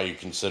 and that's why you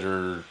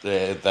consider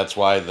that's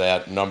why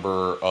that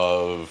number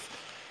of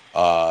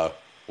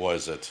what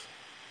is it?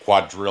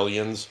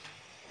 Quadrillions?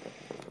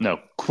 No,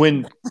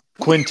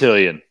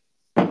 quintillion.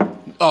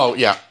 Oh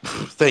yeah,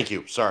 thank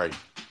you. Sorry,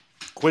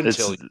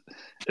 quintillion.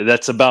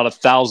 That's about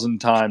 1,000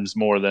 times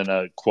more than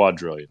a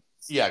quadrillion.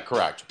 Yeah,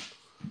 correct.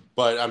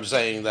 But I'm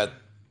saying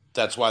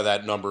that's why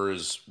that number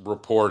is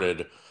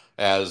reported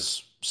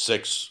as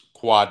 6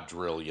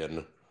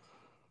 quadrillion.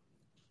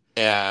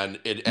 And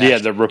it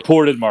the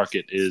reported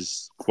market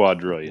is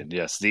quadrillion.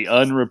 Yes, the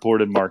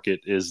unreported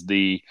market is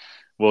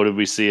what did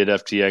we see at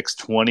FTX?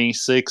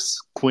 26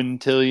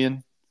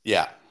 quintillion.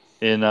 Yeah.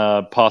 In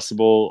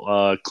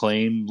possible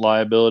claim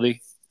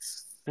liability.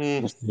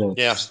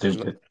 Yeah,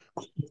 stupid.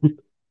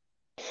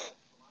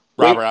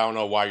 Robert, I don't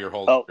know why you're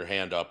holding your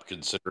hand up,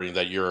 considering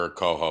that you're a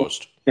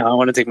co-host. Yeah, I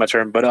want to take my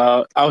turn, but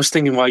I was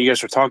thinking while you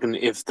guys were talking,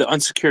 if the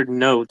unsecured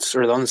notes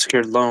or the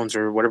unsecured loans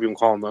or whatever you want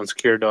to call them, the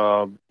unsecured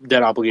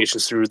debt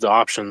obligations through the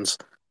options,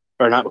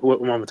 or not,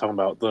 what am I talking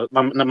about?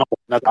 Not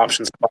the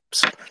options.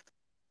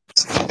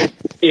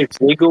 If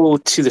they go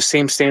to the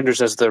same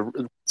standards as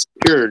the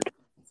secured,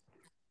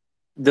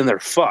 then they're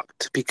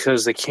fucked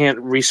because they can't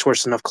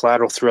resource enough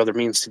collateral through other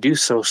means to do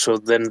so. So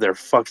then they're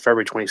fucked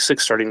February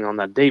 26th starting on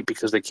that date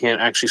because they can't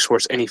actually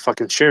source any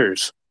fucking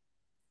shares.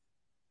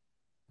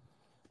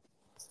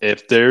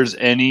 If there's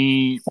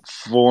any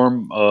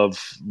form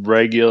of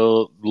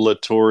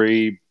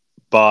regulatory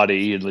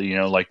body,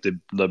 like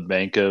the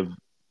Bank of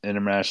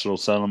International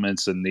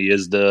Settlements and the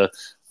ISDA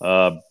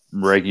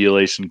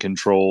regulation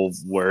control,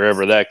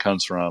 wherever that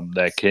comes from,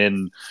 that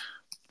can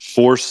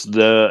force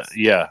the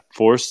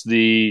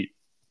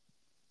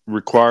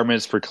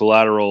requirements for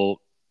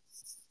collateral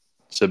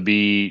to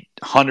be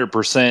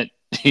 100%,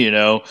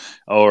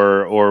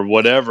 or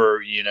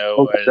whatever,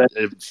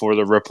 for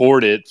the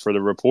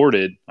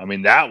reported, I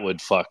mean, that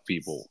would fuck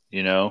people,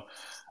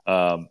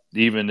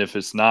 even if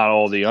it's not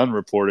all the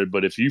unreported,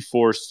 but if you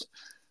forced,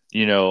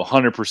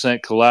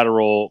 100%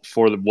 collateral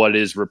for what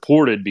is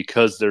reported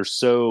because they're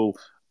so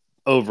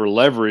over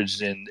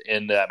leveraged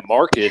in that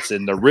markets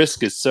and the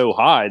risk is so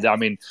high. I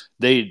mean,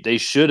 they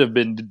should have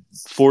been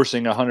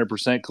forcing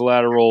 100%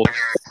 collateral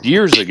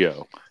years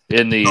ago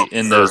in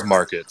those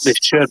markets. They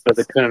should, but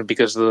they couldn't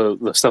because of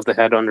the stuff they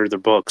had under their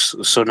books.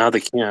 So now they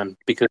can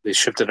because they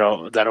shifted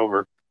that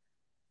over.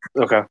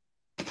 Okay.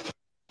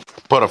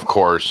 But of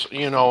course,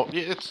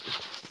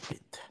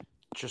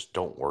 just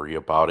don't worry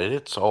about it.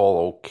 It's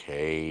all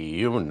okay.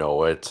 You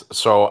know it.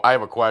 So I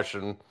have a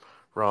question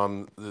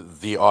from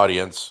the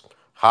audience.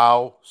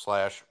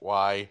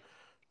 How/why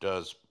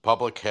does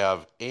public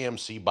have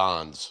AMC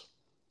bonds?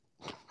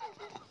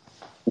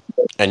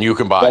 And you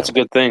can buy That's a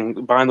good thing.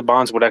 Buying the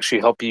bonds would actually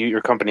help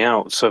your company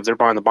out. So if they're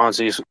buying the bonds,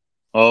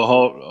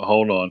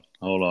 hold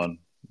on.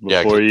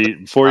 Before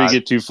you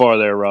get too far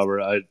there,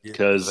 Robert,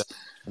 because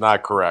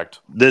not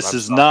correct. This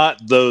is not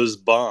those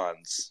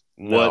bonds.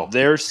 No. What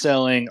they're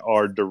selling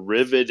are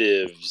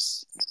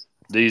derivatives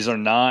You're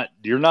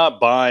not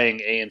buying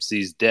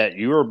AMC's debt.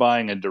 You are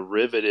buying a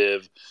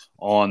derivative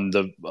on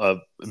the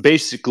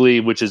basically,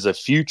 which is a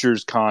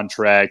futures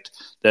contract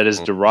that is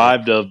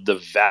derived of the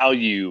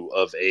value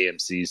of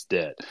AMC's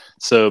debt.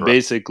 So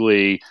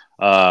basically,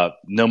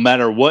 no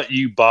matter what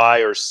you buy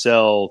or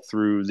sell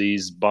through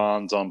these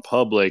bonds on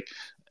public,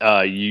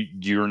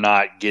 you're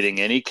not getting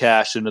any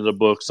cash into the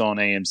books on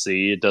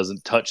AMC. It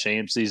doesn't touch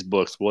AMC's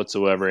books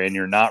whatsoever, and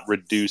you're not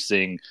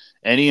reducing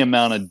any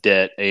amount of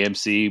debt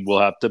AMC will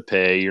have to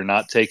pay. You're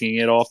not taking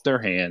it off their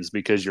hands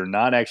because you're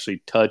not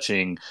actually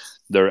touching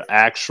their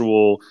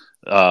actual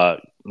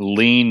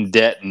lien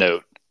debt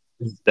note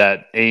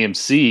that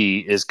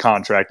AMC is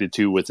contracted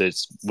to with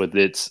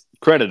its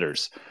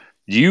creditors.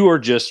 You are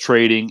just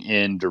trading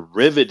in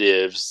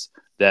derivatives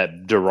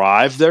that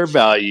derive their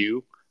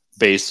value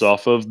based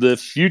off of the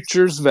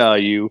futures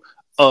value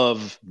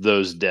of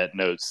those debt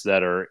notes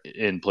that are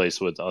in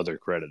place with other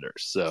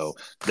creditors. So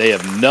they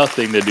have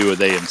nothing to do with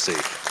AMC.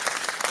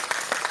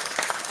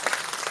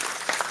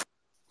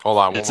 Hold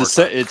on,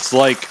 it's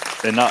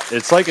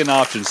like an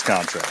options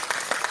contract.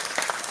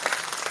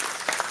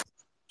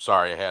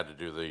 Sorry, I had to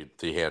do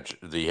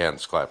the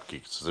hands clap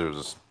because it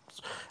was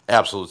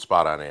absolute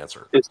spot on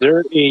answer. Is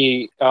there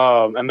a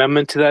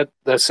amendment to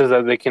that says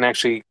that they can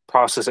actually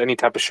process any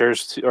type of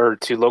shares or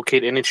to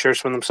locate any shares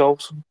from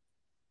themselves?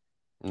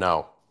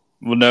 No.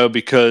 Well, no,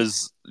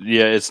 because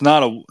it's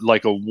not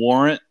like a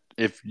warrant.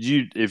 If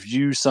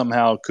you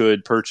somehow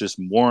could purchase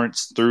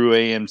warrants through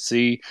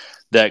AMC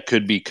that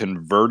could be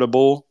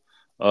convertible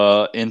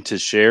into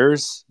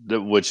shares,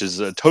 which is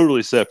a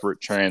totally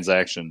separate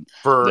transaction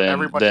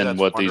than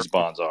what these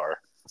bonds are.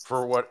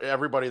 For what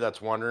everybody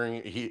that's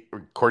wondering,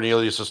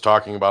 Cornelius is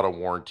talking about a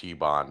warranty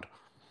bond.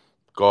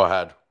 Go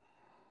ahead.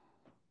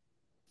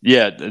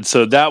 Yeah, and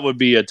so that would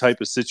be a type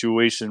of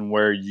situation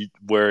where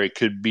it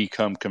could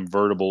become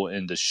convertible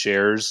into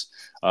shares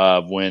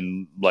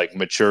when like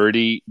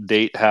maturity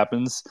date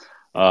happens.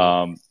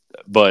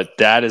 But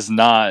that is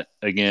not,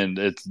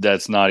 again,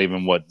 that's not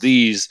even what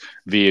these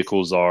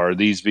vehicles are.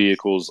 These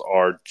vehicles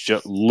are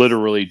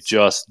literally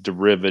just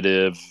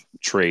derivative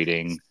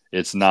trading.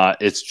 It's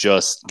not. It's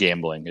just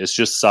gambling. It's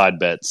just side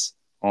bets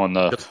on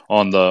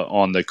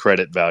the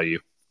credit value.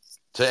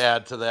 To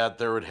add to that,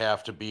 there would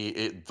have to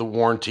be the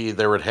warranty.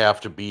 There would have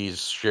to be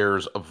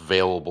shares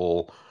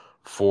available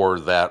for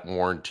that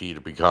warranty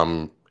to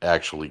become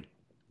actually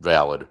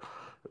valid.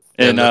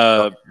 And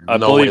I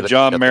believe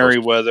John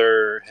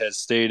Merriweather has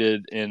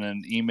stated in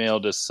an email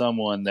to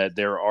someone that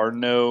there are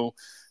no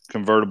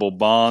convertible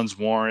bonds,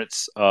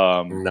 warrants,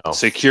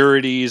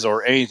 securities,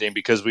 or anything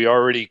because we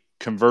already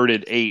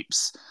converted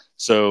apes.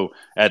 So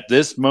at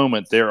this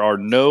moment, there are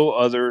no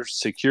other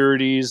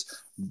securities,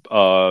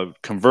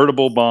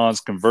 convertible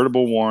bonds,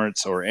 convertible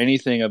warrants, or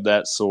anything of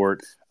that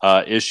sort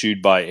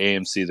issued by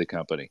AMC, the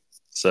company.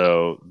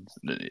 So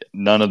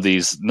none of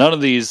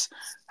these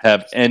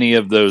have any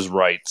of those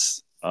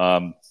rights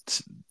and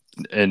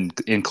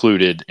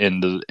included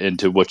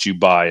into what you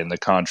buy in the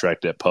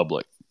contract at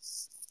public.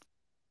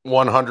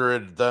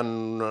 100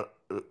 then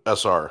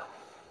SR.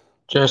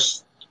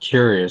 Just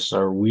curious,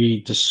 are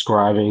we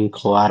describing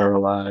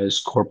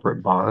collateralized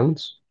corporate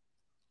bonds?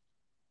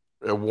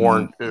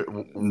 Warrant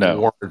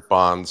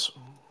bonds.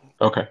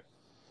 Okay.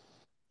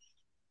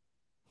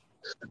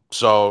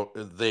 So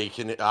they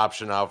can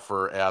option out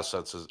for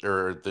assets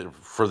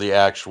for the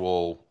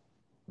actual,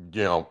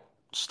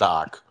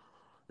 stock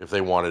if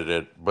they wanted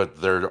it,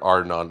 but there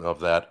are none of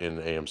that in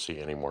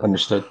AMC anymore.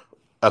 Understood.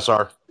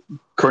 SR.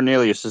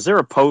 Cornelius, is there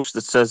a post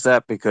that says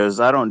that? Because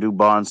I don't do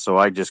bonds, so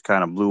I just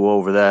kind of blew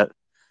over that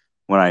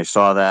when I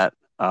saw that.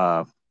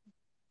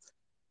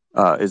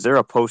 Is there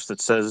a post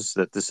that says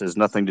that this has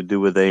nothing to do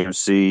with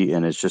AMC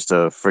and it's just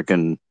a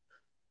freaking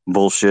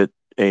bullshit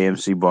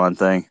AMC bond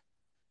thing?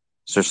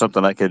 Is there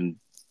something I can?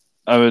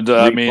 That's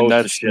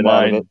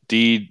my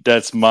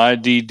That's my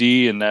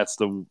DD, and that's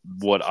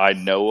what I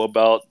know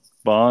about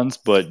bonds.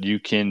 But you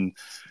can.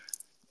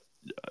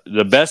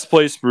 The best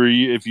place for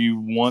you, if you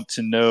want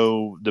to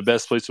know, the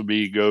best place would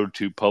be go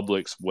to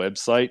Public's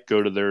website,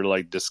 go to their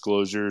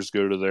disclosures,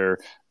 go to their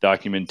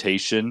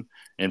documentation,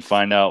 and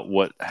find out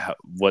what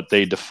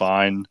they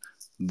define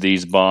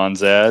these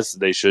bonds as.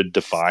 They should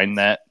define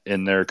that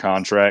in their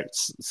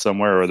contracts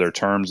somewhere, or their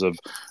terms of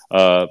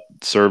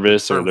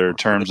service, or their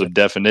terms of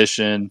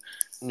definition.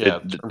 Yeah,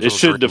 it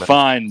should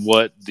define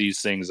what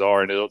these things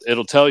are, and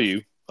it'll tell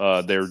you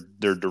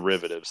they're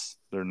derivatives.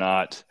 They're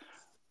not.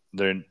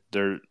 They're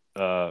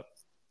for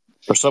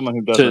someone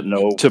who doesn't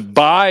know to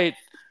buy.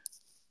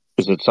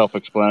 Is it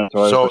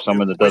self-explanatory for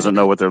someone that doesn't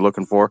know what they're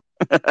looking for?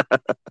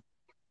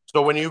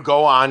 So when you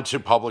go on to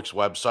Public's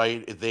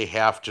website, they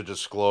have to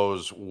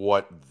disclose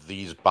what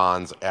these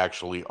bonds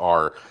actually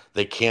are.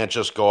 They can't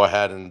just go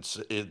ahead and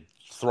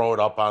throw it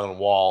up on the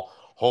wall,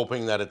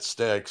 hoping that it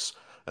sticks,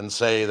 and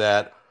say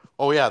that,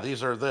 oh yeah,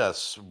 these are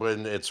this,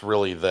 when it's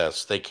really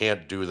this. They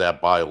can't do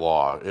that by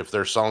law. If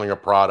they're selling a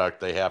product,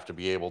 they have to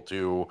be able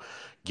to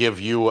give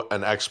you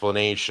an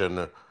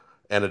explanation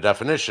and a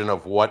definition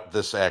of what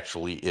this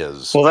actually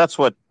is. Well, that's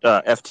what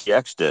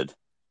FTX did.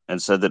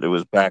 and said that it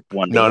was back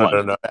 1 to No, no, 1.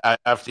 no, no.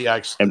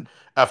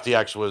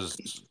 FTX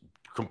was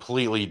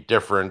completely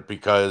different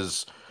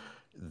because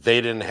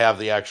they didn't have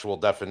the actual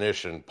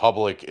definition.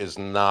 Public is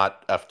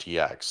not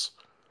FTX.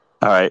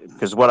 All right,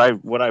 because what I've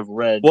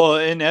read. Well,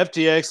 and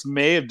FTX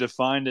may have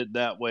defined it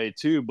that way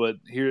too, but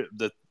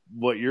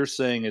what you're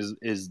saying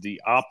is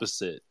the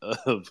opposite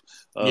of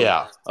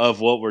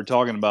what we're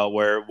talking about,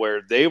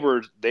 where they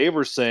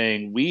were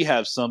saying we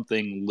have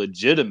something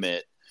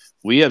legitimate,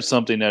 we have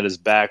something that is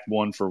backed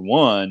 1 for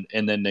 1,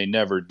 and then they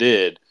never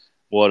did.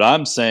 What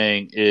I'm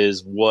saying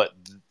is what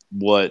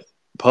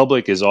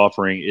Public is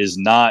offering is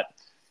not,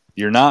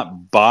 you're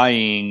not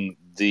buying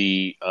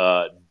the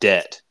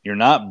debt. You're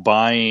not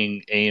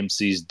buying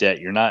AMC's debt.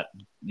 You're not,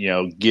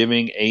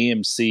 giving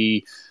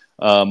AMC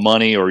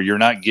money, or you're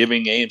not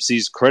giving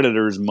AMC's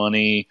creditors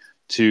money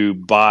to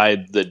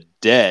buy the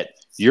debt.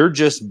 You're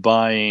just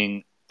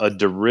buying a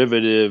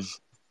derivative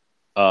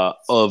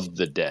of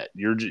the debt.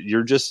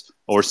 You're just,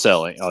 or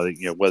selling,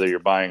 whether you're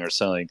buying or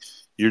selling,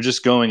 you're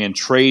just going and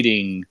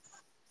trading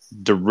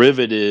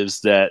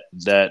derivatives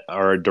that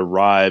are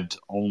derived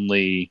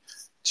only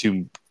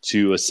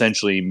to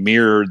essentially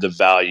mirror the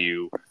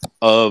value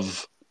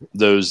of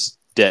those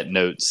debt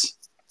notes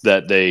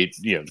that they,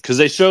 because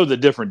they show the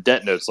different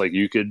debt notes. Like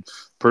you could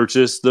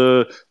purchase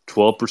the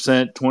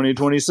 12%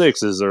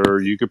 2026s,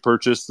 or you could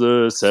purchase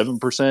the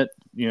 7%,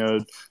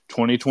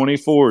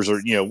 2024s,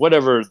 or,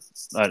 whatever.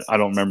 I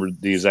don't remember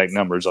the exact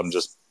numbers. I'm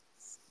just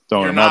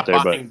throwing You're them out not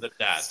there. buying But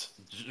the debt.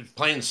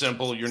 Plain and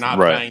simple, you're not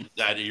Right. buying the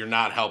debt. You're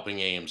not helping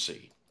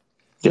AMC.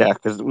 Yeah,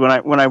 because when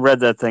I read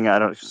that thing,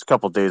 just a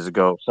couple of days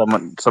ago,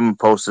 someone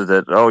posted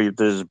that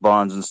there's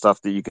bonds and stuff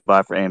that you can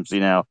buy for AMC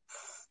now,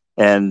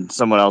 and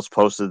someone else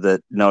posted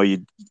that no,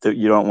 you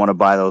don't want to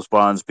buy those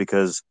bonds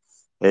because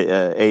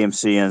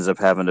AMC ends up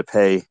having to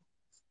pay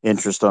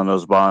interest on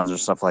those bonds or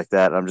stuff like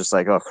that. I'm just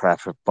like, oh crap,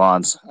 for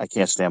bonds, I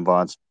can't stand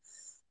bonds,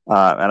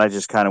 and I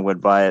just kind of went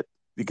by it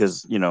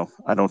because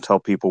I don't tell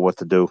people what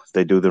to do;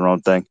 they do their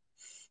own thing.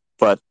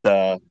 But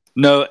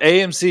no,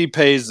 AMC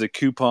pays the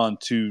coupon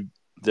to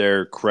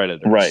their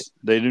creditors. Right.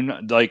 They do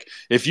not, like,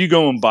 if you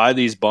go and buy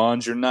these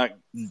bonds, you're not,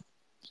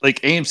 like,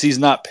 AMC's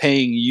not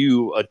paying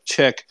you a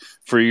check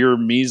for your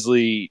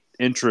measly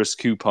interest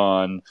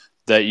coupon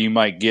that you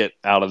might get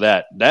out of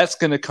that. That's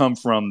going to come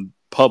from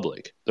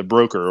Public, the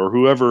broker, or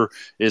whoever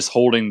is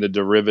holding the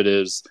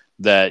derivatives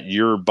that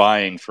you're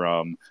buying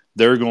from.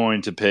 They're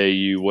going to pay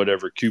you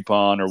whatever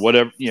coupon or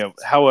whatever,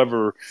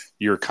 however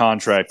your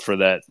contract for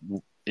that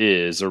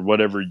is, or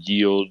whatever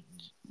yield,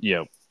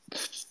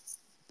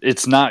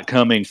 it's not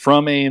coming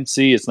from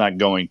AMC. It's not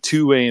going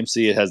to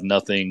AMC. It has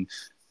nothing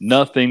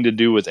to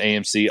do with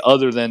AMC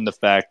other than the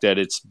fact that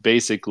it's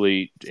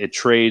basically, it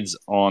trades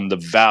on the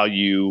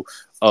value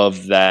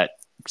of that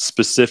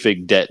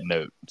specific debt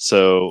note.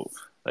 So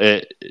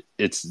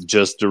it's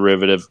just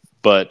derivative.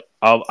 But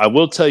I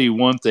will tell you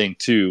one thing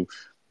too,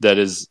 that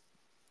is,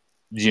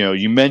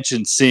 you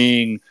mentioned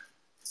seeing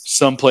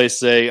someplace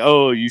say,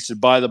 oh, you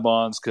should buy the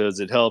bonds because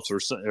it helps,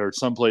 or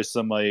someplace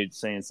somebody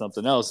saying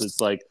something else.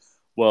 It's like,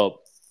 well,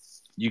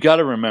 you got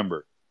to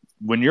remember,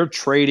 when you're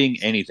trading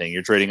anything,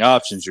 you're trading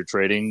options, you're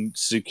trading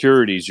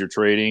securities, you're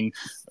trading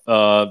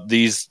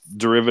these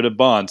derivative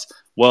bonds.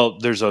 Well,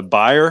 there's a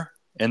buyer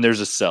and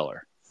there's a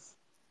seller.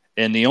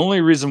 And the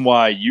only reason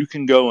why you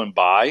can go and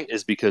buy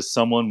is because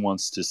someone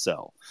wants to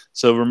sell.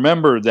 So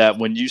remember that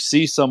when you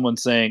see someone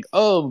saying,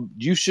 oh,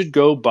 you should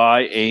go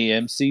buy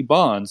AMC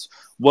bonds,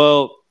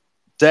 well,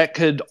 that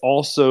could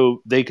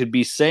also, they could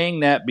be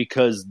saying that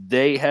because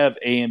they have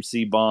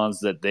AMC bonds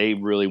that they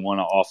really want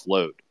to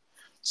offload.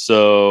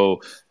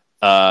 So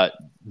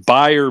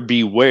buyer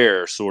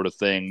beware sort of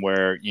thing,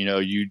 where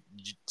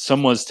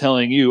someone's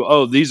telling you,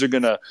 oh, these are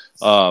going to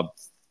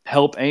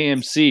help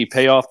AMC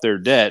pay off their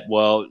debt.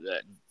 Well,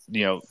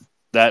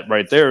 that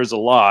right there is a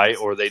lie,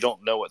 or they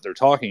don't know what they're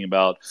talking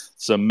about.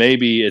 So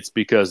maybe it's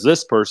because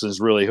this person's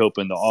really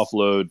hoping to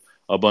offload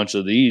a bunch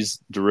of these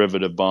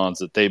derivative bonds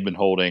that they've been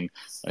holding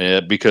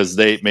because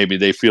they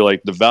feel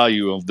like the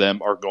value of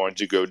them are going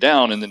to go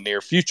down in the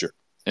near future.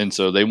 And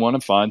so they want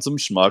to find some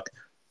schmuck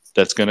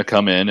that's going to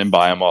come in and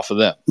buy them off of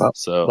them. Well,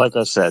 so, like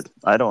I said,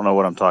 I don't know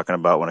what I'm talking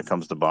about when it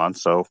comes to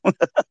bonds, so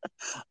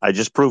I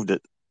just proved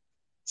it.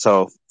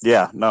 So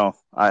yeah, no,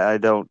 I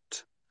don't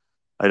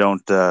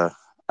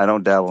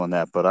dabble in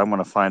that, but I'm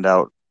going to find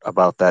out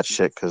about that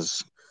shit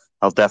because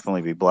I'll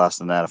definitely be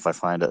blasting that if I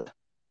find it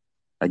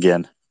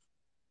again.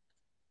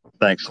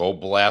 Thanks. Go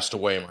blast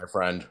away, my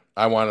friend.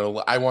 I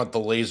want the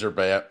laser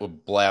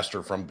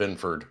blaster from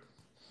Binford.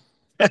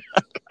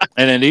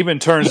 And it even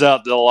turns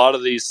out that a lot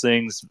of these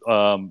things,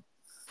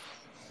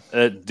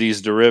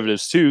 these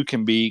derivatives too,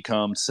 can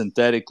become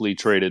synthetically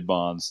traded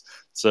bonds.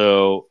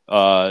 So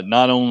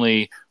not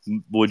only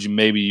would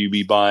you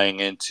be buying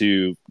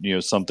into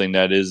something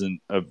that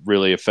isn't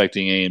really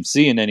affecting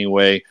AMC in any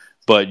way,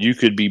 but you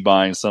could be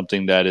buying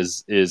something that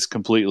is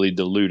completely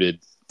diluted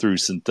through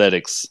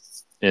synthetics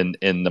in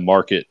the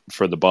market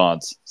for the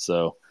bonds.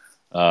 So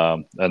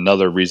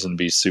another reason to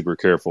be super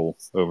careful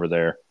over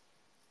there.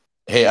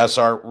 Hey,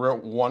 SR,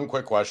 one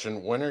quick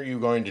question. When are you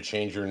going to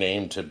change your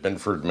name to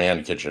Binford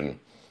Man Kitchen?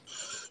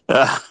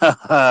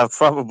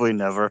 Probably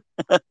never.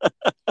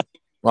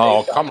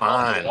 Oh, come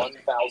on.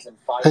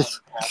 Hey,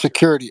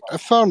 security. I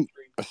found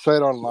a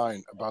site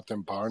online about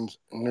them bonds,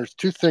 and there's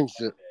two things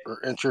that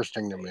are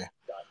interesting to me.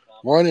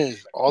 One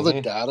is all the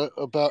data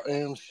about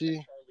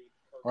AMC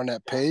on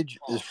that page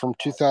is from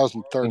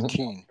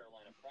 2013.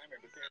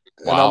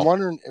 And I'm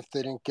wondering if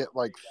they didn't get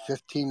like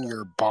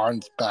 15-year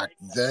bonds back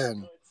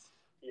then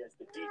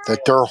that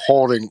they're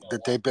holding,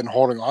 that they've been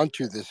holding on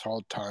to this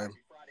whole time,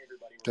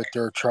 that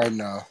they're trying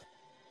to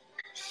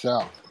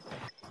sell.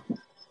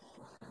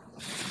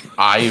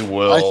 I sent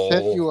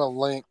will. you a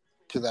link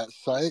to that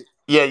site.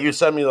 Yeah, you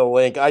sent me the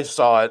link. I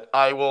saw it.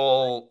 I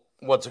will.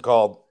 What's it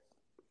called?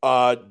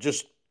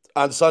 Just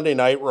on Sunday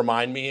night,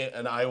 remind me,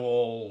 and I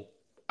will.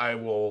 I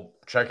will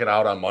check it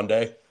out on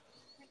Monday.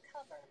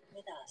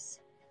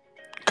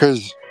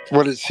 Because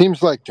what it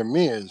seems like to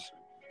me is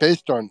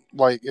based on,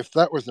 like, if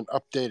that was an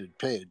updated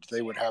page,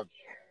 they would have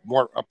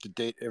more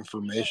up-to-date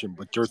information.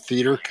 But their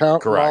theater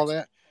count and all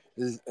that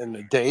is, and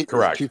the date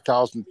is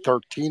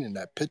 2013 in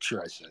that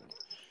picture I sent.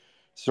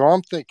 So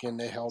I'm thinking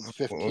they held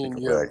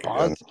 15-year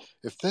bonds.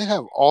 If they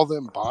have all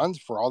them bonds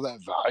for all that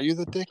value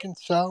that they can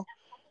sell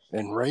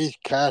and raise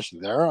cash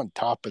there on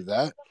top of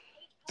that,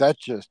 that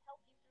just,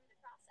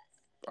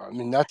 I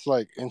mean, that's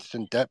like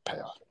instant debt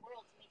payoff.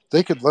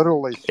 They could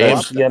literally swap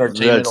AMC that.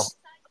 Entertainment.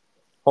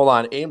 Hold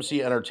on.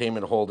 AMC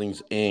Entertainment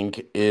Holdings,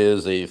 Inc.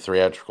 is a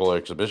theatrical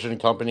exhibition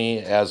company.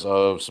 As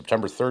of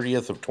September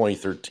 30th of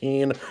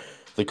 2013,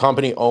 the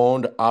company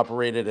owned,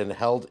 operated, and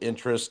held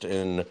interest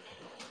in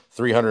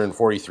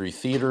 343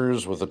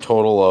 theaters with a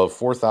total of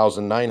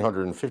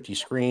 4,950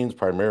 screens,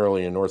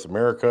 primarily in North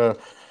America.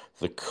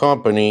 The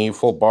company,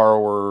 full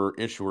borrower,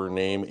 issuer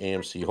name,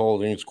 AMC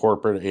Holdings,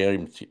 corporate,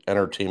 AMC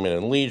Entertainment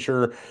and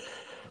Leisure,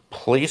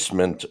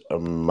 placement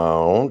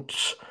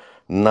amount,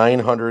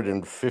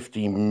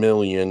 950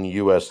 million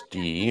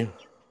USD.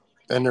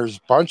 And there's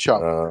a bunch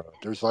of them.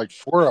 There's like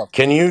 4 of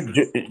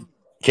them.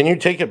 Can you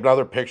take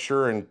another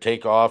picture and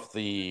take off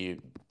the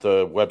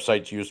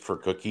websites used for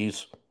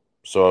cookies?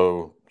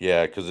 So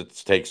yeah, because it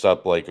takes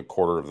up like a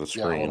quarter of the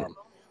screen. Hold on.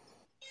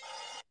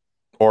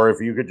 Or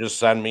if you could just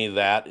send me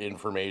that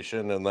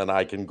information and then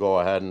I can go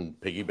ahead and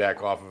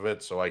piggyback off of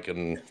it so I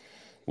can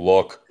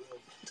look.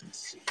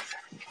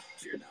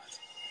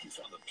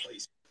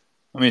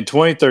 I mean,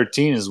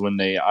 2013 is when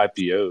they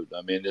IPO'd.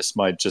 I mean, this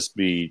might just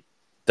be.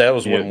 That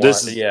was when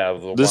this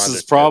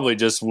is probably shit.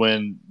 just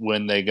when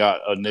they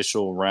got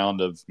initial round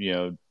of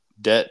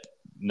debt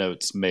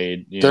notes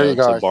made There you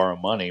go. to borrow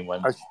money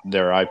when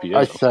their IPO.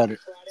 I said it.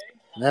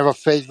 They have a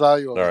face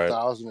value of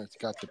 1,000. It's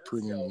got the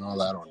premium and all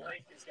that on there.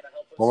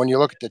 But when you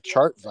look at the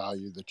chart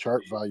value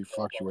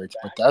fluctuates.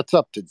 But that's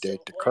up to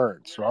date, the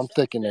current. So I'm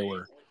thinking they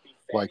were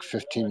like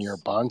 15-year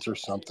bonds or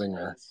something,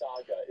 or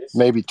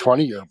maybe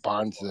 20-year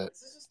bonds that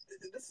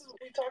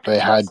they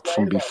had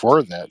from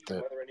before that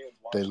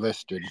they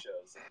listed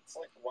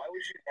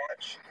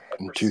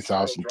in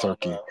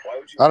 2013.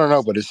 I don't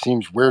know, but it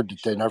seems weird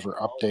that they never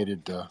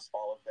updated the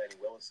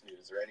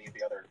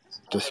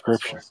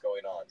description.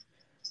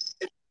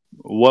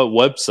 What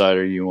website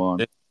are you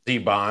on?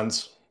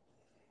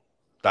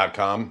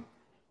 cbonds.com.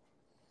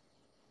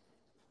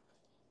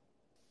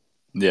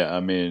 Yeah, I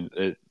mean,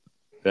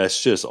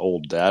 that's just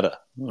old data.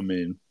 I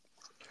mean,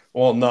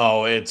 well,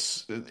 no,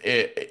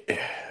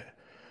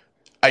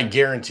 I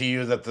guarantee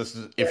you that this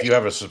is, if you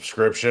have a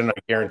subscription, I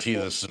guarantee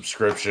the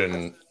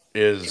subscription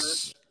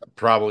is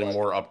probably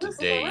more up to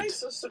date.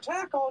 Racist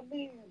attack on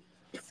me.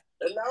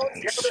 And now let's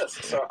get to this.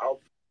 So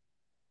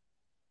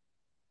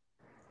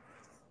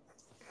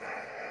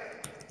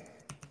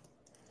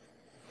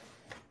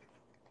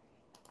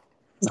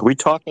Are we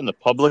talking the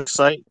public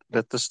site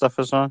that this stuff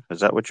is on? Is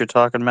that what you're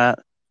talking, Matt?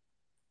 Is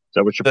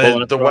that what you're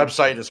pulling it The from?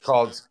 website is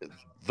called,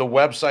 the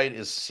website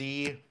is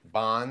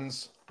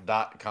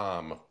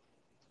cbonds.com.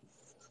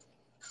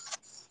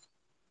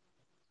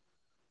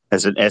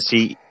 As an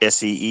SEE?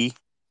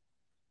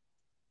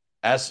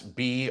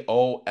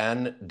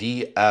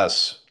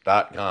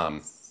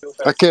 SBONDS.com.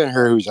 I can't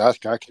hear who's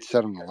asking. I can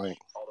send them the link.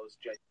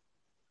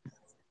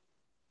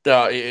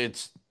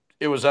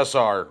 It was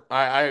SR.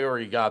 I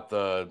already got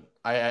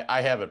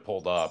I have it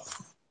pulled up.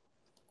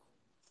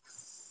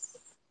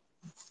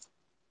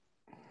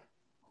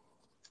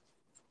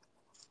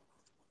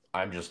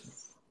 I'm just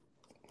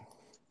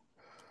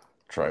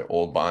try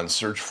old bond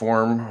search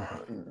form.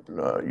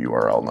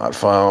 URL not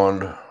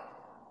found.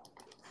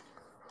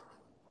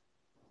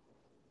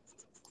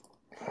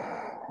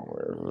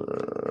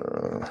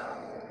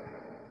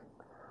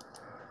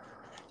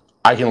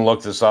 I can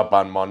look this up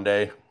on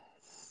Monday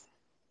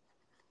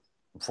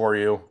for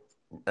you,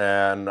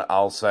 and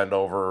I'll send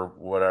over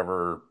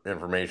whatever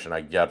information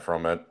I get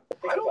from it.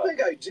 I don't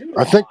think I do.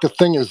 I think the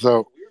thing is,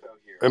 though,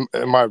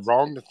 am I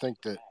wrong to think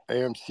that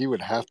AMC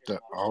would have to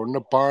own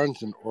the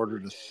bonds in order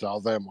to sell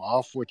them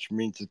off, which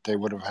means that they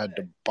would have had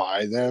to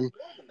buy them,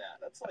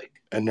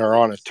 and they're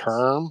on a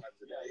term,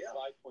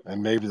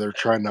 and maybe they're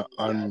trying to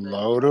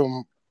unload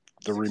them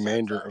the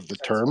remainder of the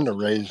term to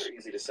raise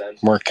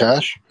more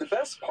cash? The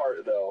best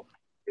part, though,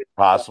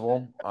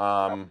 Possible.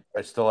 I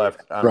still have.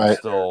 I'm Right.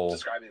 still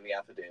describing the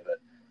affidavit,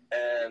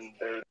 and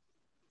there.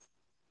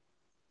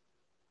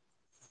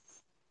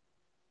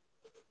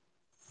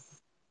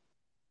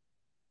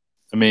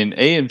 I mean,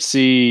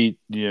 AMC,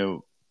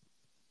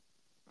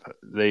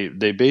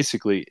 they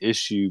basically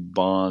issue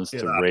bonds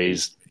to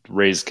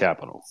raise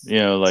capital.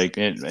 Like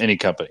in any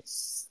company.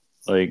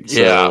 Like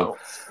so,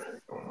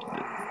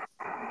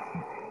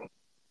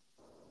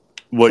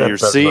 what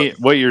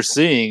you're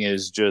seeing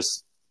is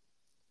just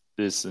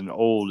an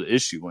old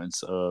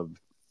issuance of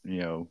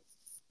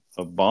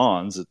of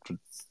bonds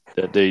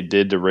that they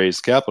did to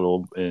raise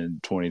capital in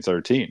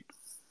 2013.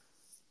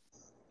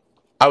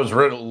 I was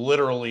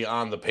literally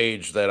on the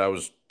page that I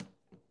was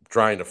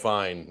trying to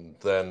find.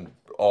 Then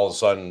all of a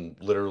sudden,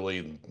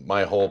 literally,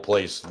 my whole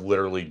place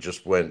literally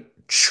just went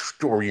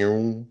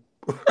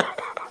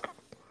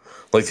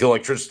like the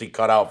electricity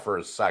cut out for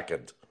a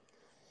second.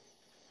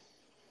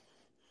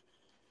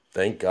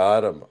 Thank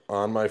God I'm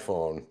on my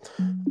phone.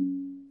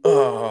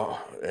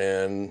 Oh,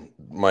 and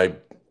my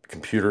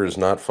computer is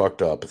not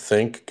fucked up.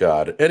 Thank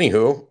God.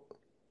 Anywho,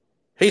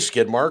 hey,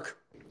 Skidmark.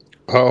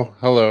 Oh,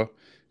 hello.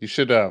 You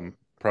should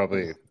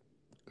probably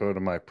go to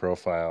my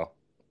profile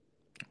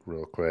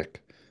real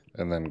quick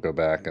and then go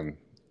back and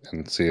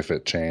see if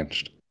it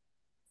changed.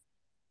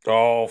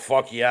 Oh,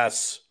 fuck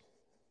yes.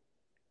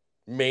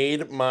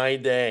 Made my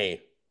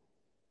day.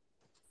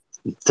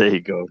 There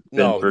you go.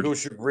 No, Benford. who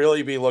should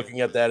really be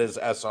looking at that is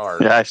SR.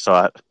 Yeah, I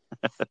saw it.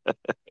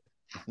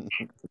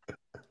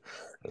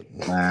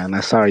 Man,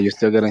 I'm sorry, you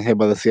still getting hit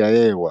by the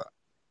CIA or what?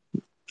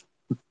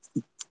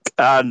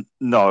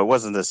 No, it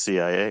wasn't the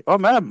CIA. Oh,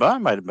 man, it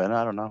might have been.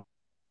 I don't know.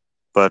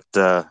 But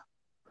I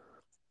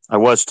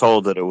was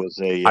told that it was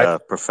a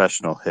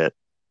professional hit.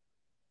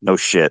 No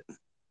shit.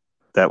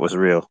 That was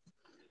real.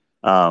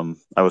 I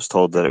was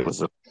told that it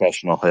was a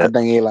professional hit. I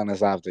think Elon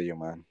is after you,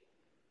 man.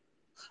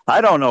 I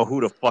don't know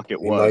who the fuck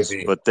it was,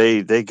 but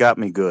they got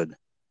me good.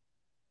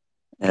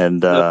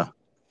 And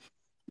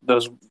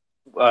those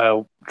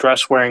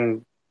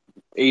dress-wearing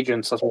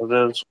agents, that's what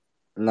it is.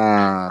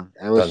 Nah,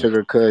 it was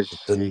Sugar Kush.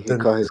 He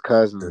called his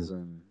cousins,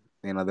 and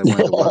they went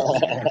to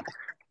work together.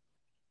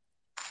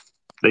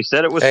 They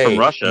said it was from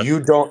Russia.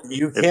 You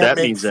can't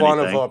make fun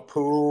of a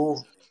poo.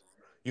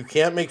 You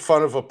can't make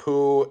fun of a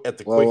poo at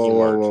the Quickie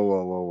Mart.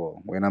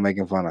 Whoa. We're not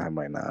making fun of him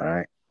right now, all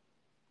right?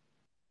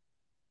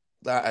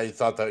 I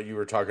thought that you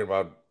were talking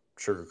about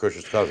Sugar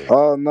Kush's cousin.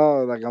 Oh,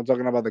 no, like I'm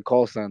talking about the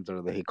call center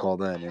that he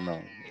called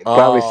in,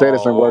 Probably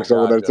Citizen works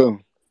over there, too.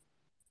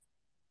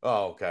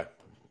 Oh, okay.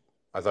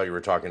 I thought you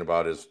were talking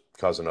about his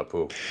cousin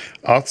Apu.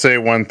 I'll say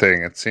one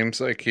thing. It seems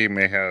like he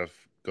may have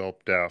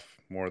gulped off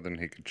more than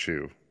he could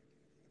chew.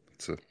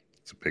 It's a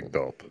big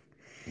gulp.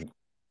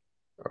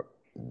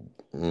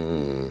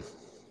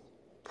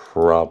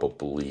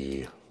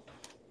 Probably.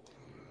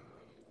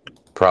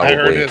 I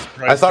heard his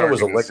price I thought it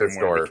was a target is liquor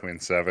somewhere store. between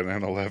 7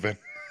 and 11.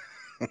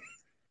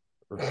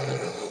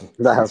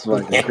 That's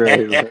fucking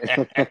crazy.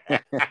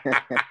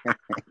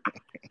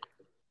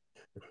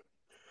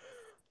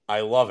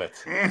 I love it.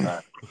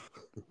 That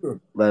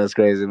is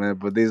crazy, man.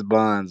 But these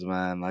bonds,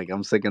 man, like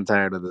I'm sick and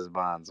tired of these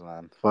bonds,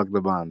 man. Fuck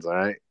the bonds, all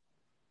right?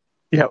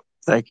 Yep,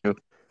 thank you.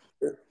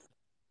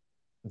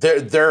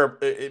 But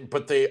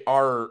they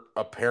are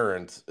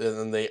apparent,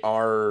 and they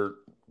are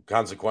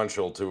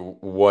consequential to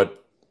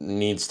what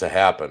needs to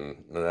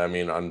happen. I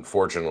mean,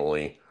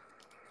 unfortunately.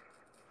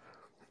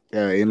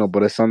 Yeah,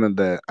 but it's something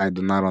that I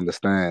do not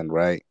understand,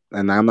 right?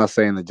 And I'm not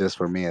saying it just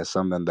for me. It's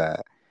something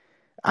that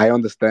I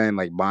understand,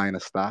 like buying a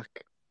stock,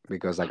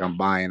 because like I'm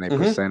buying a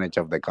percentage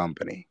of the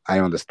company. I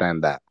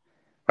understand that,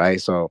 right?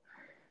 So,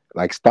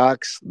 like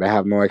stocks, they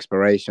have no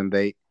expiration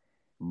date.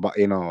 But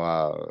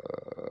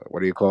what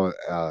do you call it?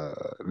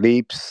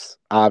 Leaps,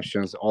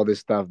 options, all this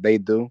stuff they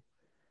do,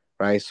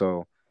 right?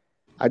 So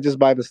I just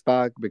buy the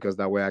stock because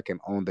that way I can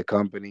own the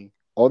company.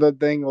 Other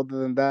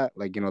than that,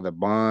 like the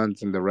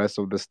bonds and the rest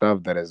of the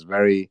stuff that is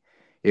very,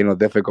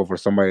 difficult for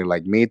somebody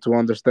like me to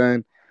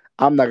understand.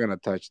 I'm not gonna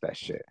touch that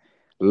shit.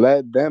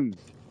 Let them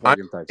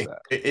fucking touch that.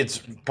 It's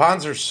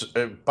bonds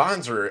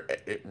are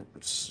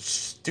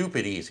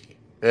stupid easy,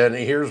 and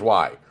here's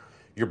why: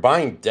 you're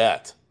buying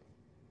debt.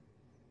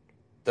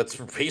 That's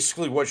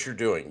basically what you're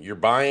doing. You're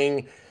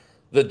buying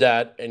the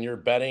debt, and you're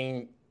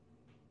betting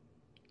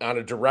on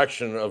a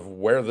direction of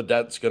where the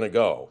debt's going to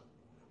go.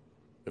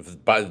 If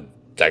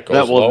that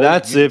goes low,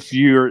 that's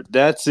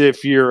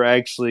if you're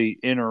actually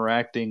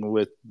interacting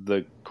with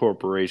the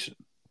corporation.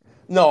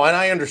 No, and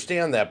I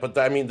understand that, but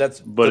I mean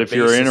that's. But if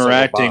you're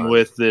interacting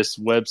with this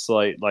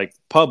website like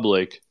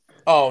public,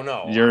 oh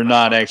no, you're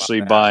not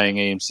actually buying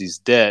AMC's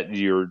debt.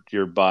 You're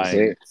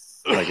buying,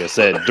 like I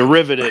said,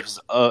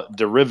 derivatives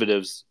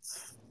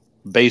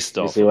based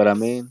off. You see what I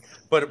mean?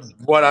 But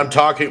what I'm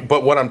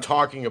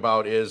talking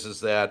about is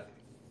that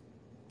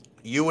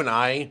you and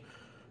I,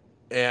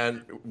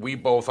 and we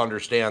both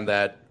understand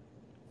that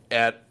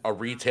at a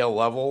retail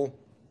level,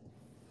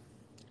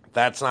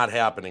 that's not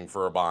happening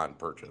for a bond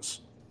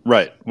purchase.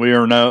 Right. We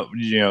are no.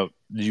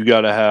 You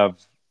got to have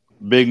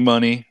big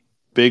money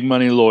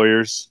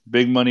lawyers,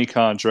 big money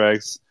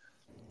contracts.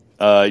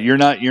 You're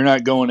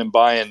not going and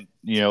buying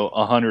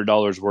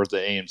 $100 worth of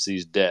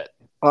AMC's debt.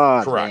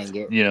 Oh, Correct.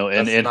 dang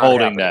it. And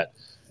holding that.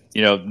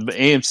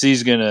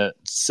 AMC's gonna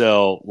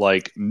sell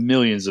like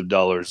millions of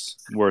dollars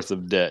worth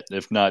of debt,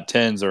 if not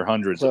tens or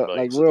hundreds of So,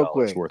 like, millions of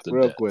dollars worth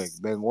of debt.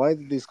 then why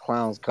did these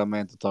clowns come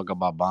in to talk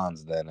about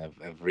bonds then?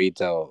 If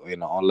retail,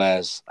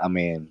 unless, I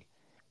mean,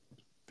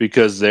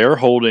 Because they're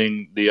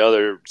holding the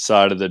other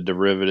side of the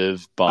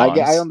derivative I bonds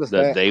that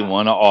understand. they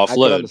want to I could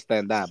offload.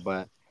 understand that,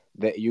 but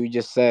that you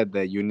just said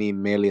that you need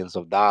millions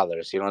of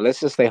dollars. Let's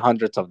just say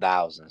hundreds of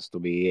thousands to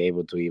be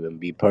able to even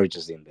be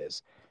purchasing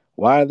this.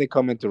 Why are they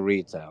coming to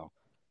retail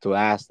to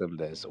ask them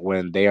this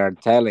when they are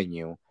telling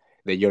you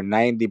that you're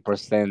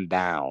 90%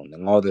 down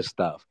and all this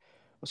stuff?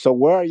 So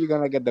where are you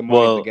gonna get the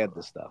money to get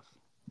this stuff?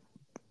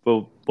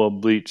 Well,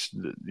 Bleach,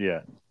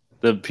 yeah.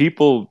 The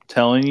people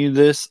telling you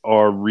this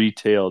are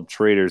retail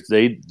traders.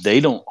 They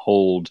don't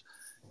hold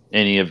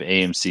any of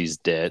AMC's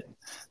debt.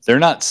 They're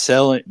not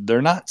selling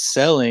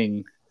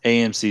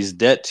AMC's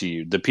debt to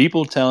you. The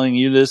people telling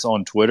you this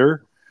on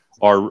Twitter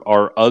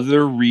are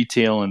other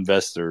retail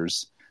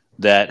investors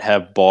that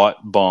have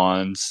bought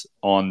bonds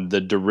on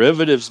the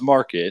derivatives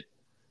market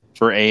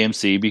for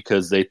AMC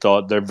because they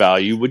thought their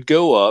value would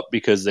go up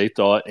because they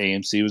thought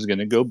AMC was going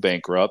to go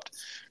bankrupt.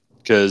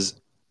 Because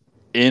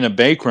in a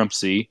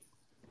bankruptcy,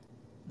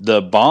 the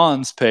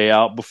bonds pay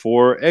out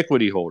before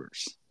equity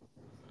holders.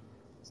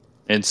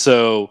 And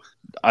so,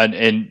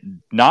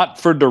 and not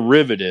for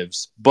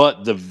derivatives,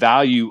 but the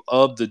value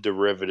of the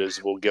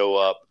derivatives will go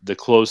up the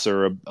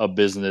closer a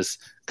business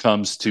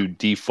comes to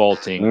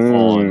defaulting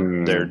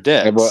on their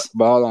debts.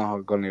 But hold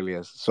on,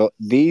 Cornelius. So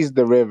these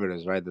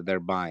derivatives, right, that they're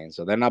buying,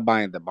 so they're not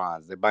buying the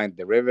bonds, they're buying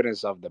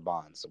derivatives of the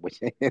bonds,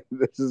 which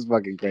this is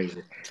fucking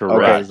crazy.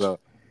 Correct. Okay, so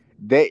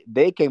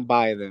they can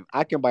buy them.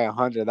 I can buy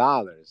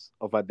 $100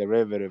 of a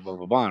derivative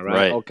of a bond, right?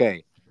 Right.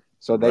 Okay,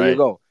 so there you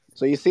go.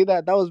 So you see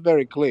that was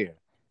very clear.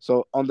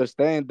 So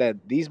understand that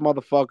these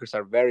motherfuckers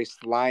are very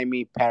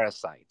slimy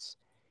parasites.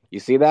 You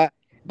see that?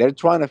 They're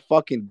trying to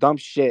fucking dump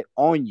shit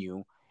on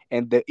you,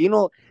 and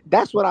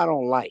that's what I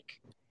don't like.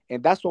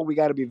 And that's what we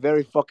got to be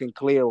very fucking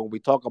clear when we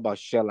talk about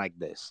shit like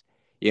this.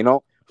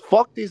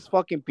 Fuck these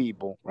fucking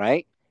people,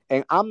 right?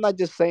 And I'm not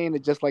just saying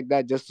it just like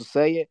that, just to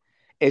say it.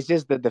 It's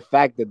just that the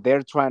fact that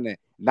they're trying to,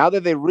 now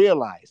that they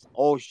realize,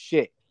 oh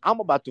shit,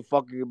 I'm about to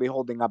fucking be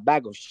holding a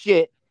bag of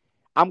shit,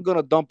 I'm going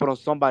to dump it on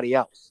somebody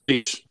else.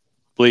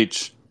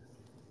 Bleach.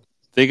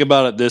 Think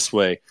about it this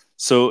way.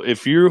 So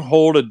if you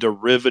hold a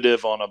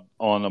derivative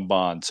on a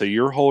bond, so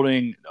you're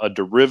holding a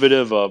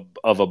derivative of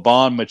a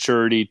bond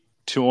maturity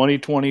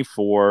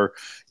 2024,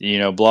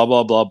 blah,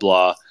 blah, blah,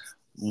 blah.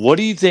 What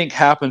do you think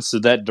happens to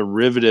that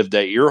derivative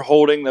that you're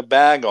holding the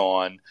bag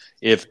on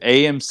if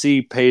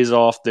AMC pays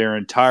off their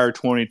entire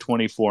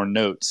 2024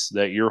 notes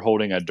that you're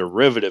holding a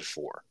derivative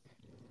for?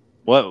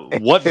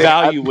 What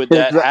value would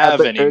that have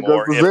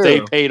anymore if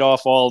they paid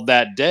off all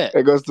that debt?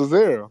 It goes to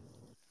zero.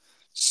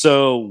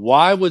 So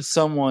why would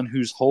someone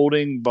who's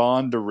holding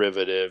bond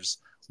derivatives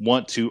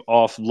want to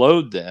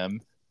offload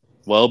them?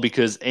 Well,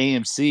 because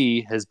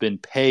AMC has been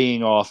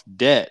paying off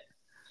debt.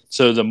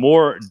 So the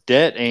more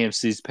debt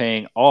AMC is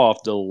paying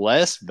off, the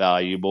less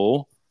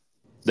valuable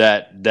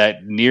that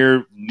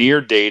near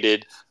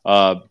dated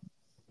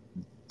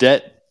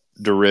debt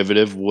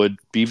derivative would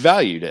be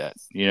valued at,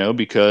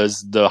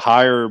 because the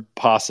higher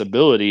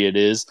possibility it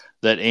is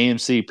that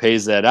AMC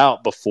pays that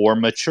out before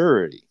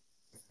maturity.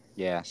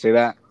 Yeah, see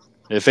that?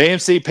 If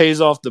AMC pays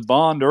off the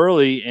bond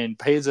early and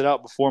pays it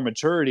out before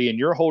maturity, and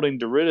you're holding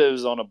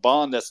derivatives on a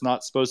bond that's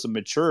not supposed to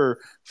mature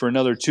for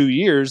another 2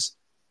 years,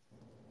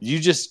 you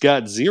just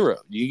got zero.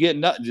 You get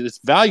nothing. It's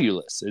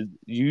valueless.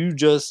 You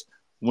just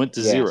went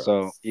to zero.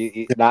 So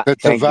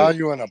the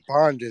value in a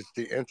bond is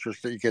the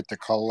interest that you get to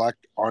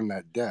collect on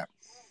that debt.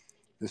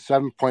 The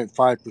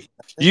 7.5%.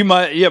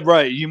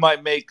 You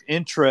might make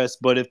interest,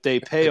 but if they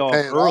pay off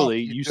early,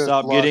 you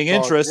stop getting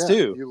interest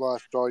too. You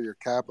lost all your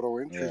capital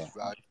interest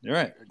value. You're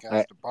right.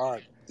 Against the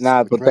bond.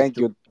 But thank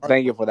you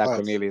for that,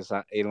 Cornelius.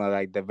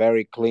 Like the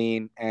very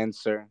clean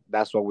answer.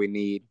 That's what we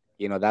need.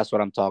 That's what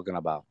I'm talking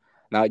about.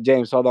 Now,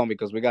 James, hold on,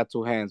 because we got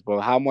two hands.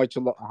 But how much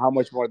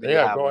more do you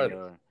have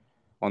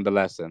on the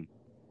lesson?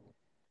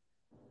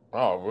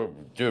 Oh,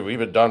 dude, we've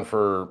been done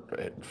for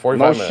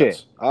 45 minutes.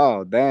 Shit.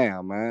 Oh,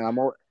 damn, man.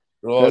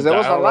 Because there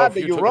was a lot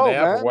that you wrote,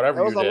 man.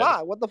 There was a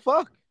lot. What the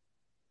fuck?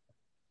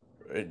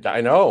 I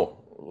know.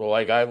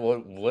 Like, I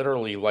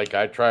literally,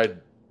 I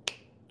tried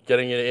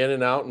getting it in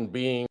and out and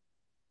being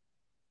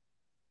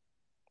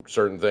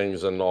certain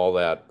things and all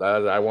that.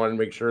 I wanted to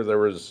make sure there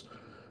was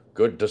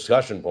good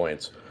discussion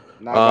points.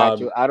 I got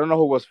you. I don't know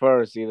who was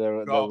first,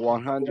 either the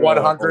 100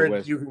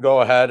 100, you can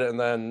go ahead, and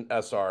then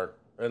SR,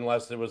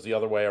 unless it was the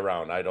other way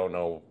around. I don't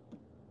know.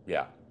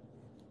 Yeah.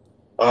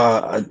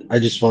 I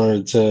just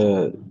wanted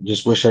to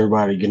just wish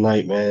everybody good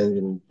night, man,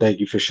 and thank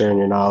you for sharing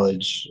your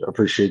knowledge. I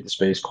appreciate the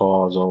space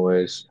call as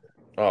always.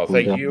 Oh,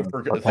 thank you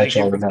for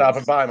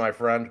stopping by, my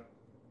friend.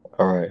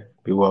 All right.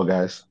 Be well,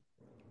 guys.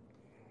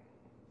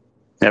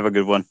 Have a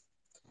good one.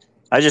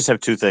 I just have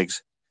two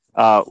things.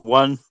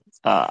 One,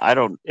 I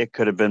don't. It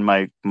could have been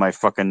my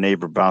fucking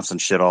neighbor bouncing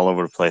shit all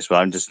over the place, but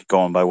I'm just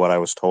going by what I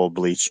was told,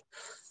 Bleach,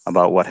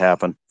 about what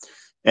happened.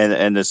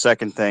 And the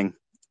second thing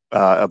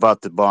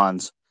about the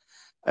bonds,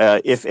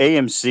 if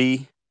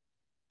AMC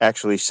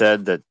actually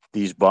said that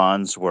these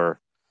bonds were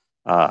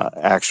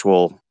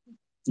actual,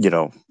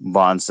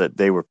 bonds that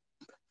they were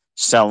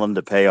selling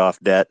to pay off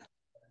debt,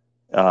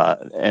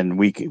 and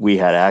we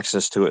had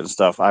access to it and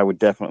stuff, I would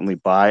definitely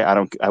buy.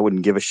 I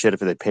wouldn't give a shit if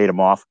they paid them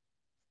off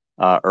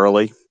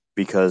early,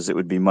 because it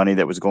would be money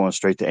that was going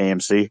straight to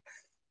AMC.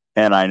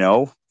 And I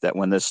know that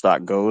when this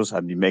stock goes,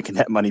 I'd be making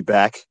that money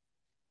back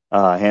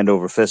hand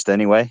over fist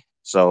anyway.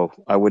 So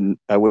I wouldn't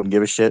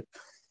give a shit.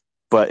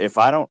 But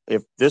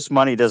if this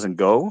money doesn't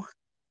go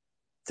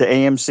to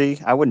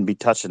AMC, I wouldn't be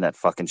touching that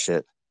fucking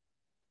shit.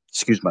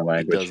 Excuse my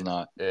language. It does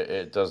not.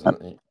 It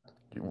doesn't.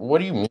 What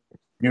do you mean?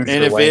 And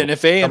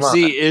if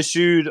AMC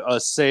issued a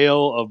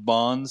sale of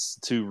bonds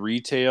to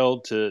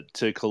retail to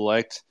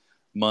collect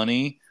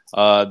money,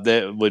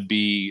 that would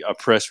be a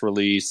press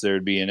release. There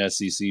would be an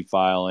SEC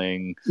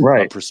filing,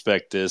 a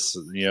prospectus,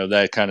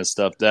 that kind of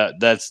stuff.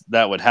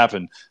 That would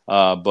happen.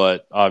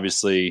 But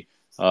obviously,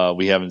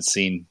 we haven't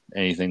seen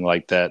anything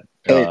like that.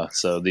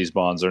 So these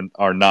bonds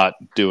are not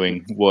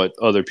doing what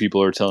other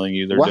people are telling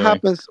you they're doing.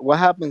 What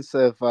happens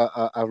if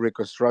a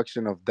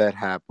reconstruction of debt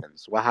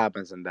happens? What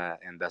happens in that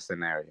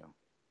scenario?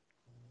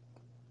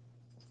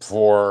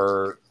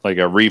 For like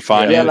a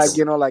refinance?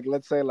 Yeah, like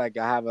let's say like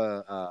I have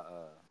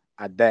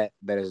a debt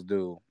that is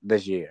due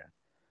this year,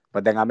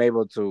 but then I'm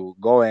able to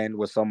go in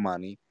with some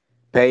money,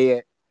 pay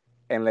it,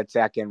 and let's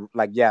say I can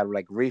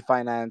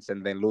refinance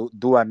and then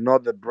do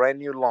another brand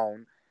new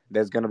loan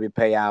that's gonna be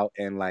paid out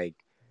in like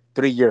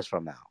 3 years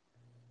from now.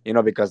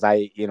 Because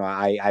I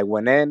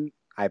went in,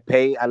 I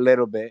paid a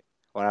little bit,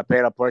 or I paid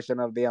a portion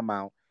of the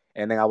amount,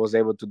 and then I was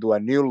able to do a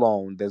new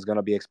loan that's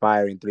gonna be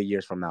expiring 3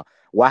 years from now.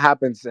 What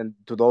happens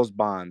to those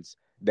bonds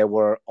that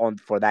were on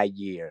for that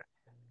year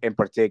in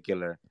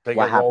particular? They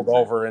what get rolled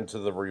happens over into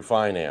the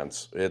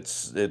refinance.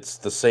 It's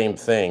the same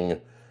thing.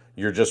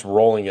 You're just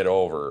rolling it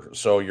over,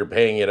 so you're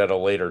paying it at a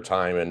later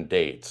time and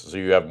date, so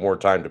you have more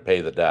time to pay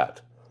the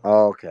debt.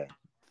 Oh, okay.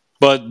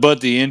 But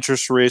the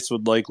interest rates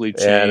would likely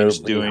change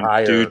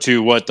due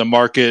to what the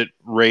market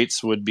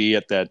rates would be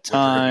at that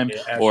time,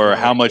 or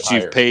how much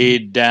you've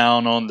paid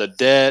down on the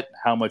debt,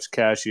 how much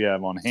cash you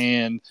have on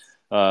hand.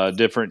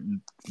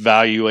 Different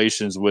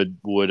valuations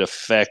would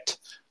affect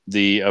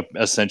the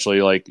essentially,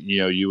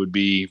 you would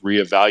be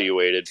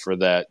reevaluated for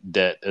that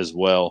debt as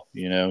well.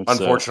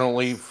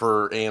 Unfortunately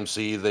for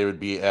AMC, they would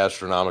be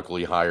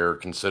astronomically higher,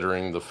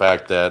 considering the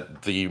fact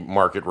that the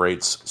market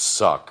rates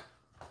suck.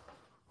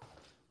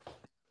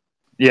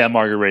 Yeah,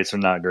 market rates are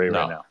not great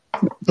right now.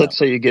 Let's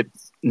say you get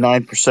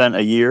 9%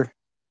 a year,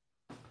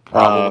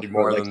 probably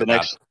more than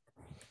that,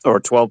 or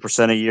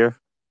 12% a year.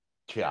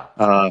 Yeah.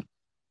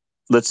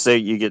 Let's say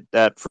you get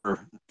that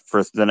for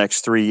the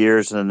next 3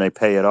 years, and then they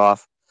pay it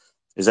off.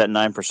 Is that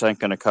 9%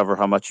 going to cover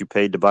how much you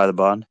paid to buy the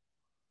bond?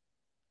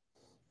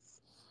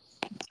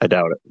 I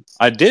doubt it.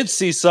 I did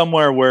see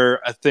somewhere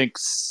where I think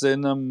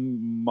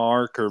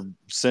Cinemark or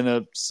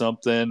Cine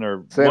something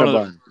or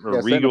Cinnabon.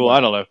 Regal, Cinnabon. I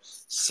don't know.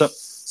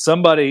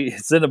 Somebody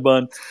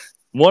Cinnabon,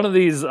 one of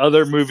these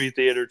other movie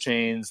theater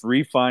chains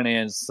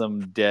refinanced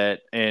some debt,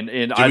 and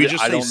I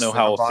don't know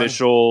how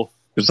official.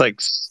 It's like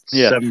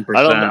 7%.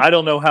 I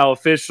don't know how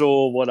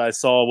official what I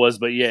saw was,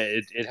 but yeah,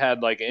 it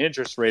had like an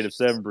interest rate of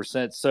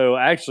 7%. So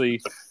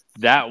actually,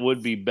 that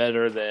would be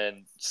better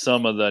than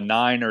some of the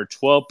 9 or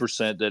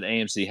 12% that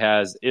AMC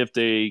has if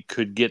they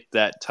could get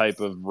that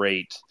type of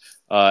rate.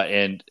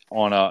 And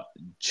on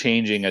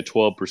changing a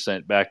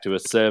 12% back to a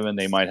 7,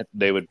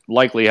 they would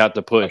likely have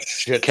to put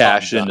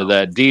cash into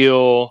that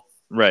deal.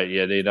 Right,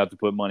 yeah, they'd have to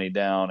put money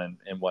down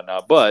and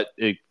whatnot, but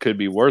it could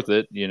be worth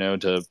it,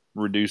 to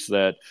reduce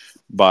that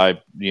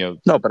by,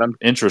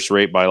 interest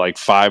rate by like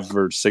 5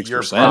 or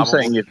 6%. I'm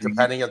saying,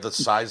 depending on the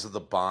size of the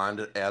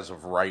bond as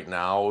of right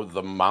now,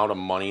 the amount of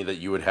money that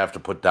you would have to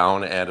put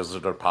down as a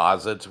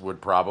deposit would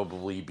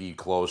probably be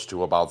close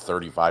to about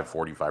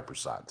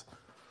 35-45%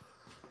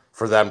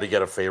 for them to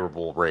get a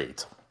favorable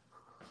rate.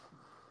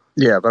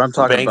 Yeah, but I'm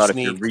talking about if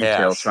you're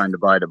retail trying to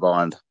buy the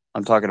bond.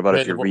 I'm talking about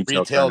if you're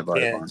retail trying to buy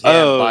the bond.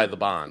 Can't buy the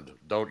bond.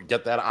 Don't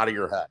get that out of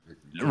your head.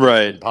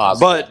 Right.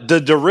 But the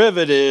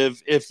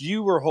derivative, if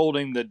you were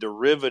holding the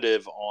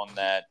derivative on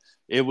that,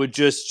 it would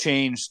just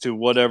change to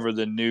whatever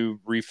the new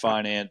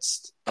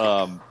refinanced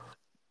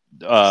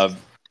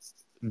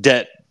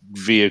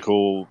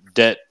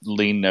debt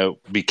lien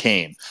note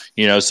became.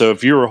 So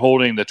if you were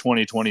holding the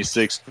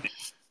 2026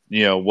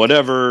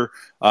 whatever,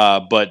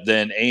 but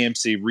then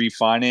AMC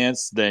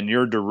refinance, then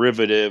your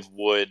derivative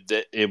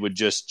would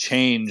just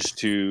change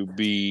to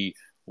be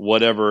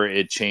whatever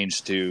it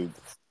changed to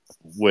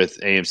with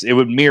AMC. It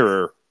would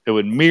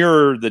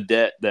mirror the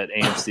debt that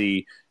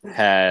AMC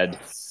had,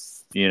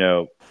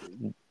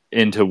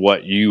 into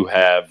what you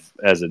have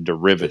as a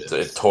derivative.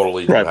 It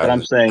totally right. But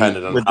I'm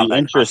saying with the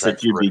interest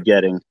that you'd be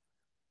getting,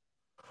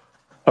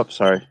 Oh,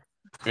 sorry.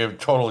 It would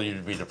totally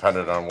be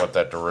dependent on what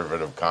that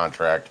derivative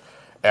contract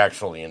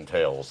actually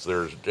entails.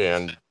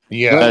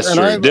 Yeah, That's And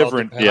true. it'll all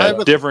Different, depend yeah, on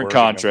the different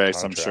wording of the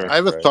contracts. I'm I sure. have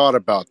contract, a right? thought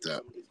about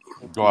that.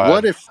 Go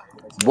ahead.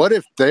 What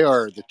if they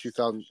are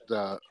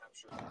the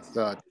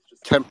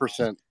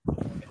 10%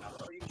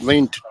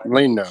 lien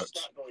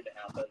notes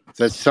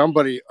that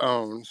somebody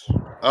owns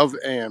of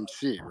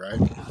AMC, right?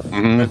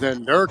 Mm-hmm. And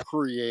then they're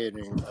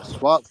creating a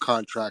swap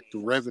contract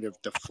derivative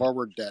to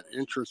forward that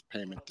interest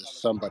payment to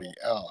somebody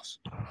else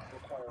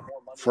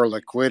for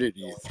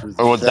liquidity through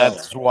the Oh,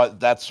 sale.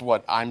 that's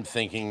what I'm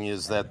thinking,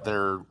 is that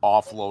they're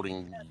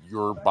offloading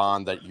your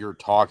bond that you're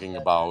talking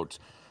about,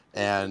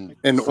 and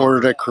In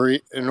order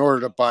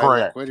to buy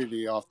correct,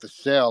 liquidity off the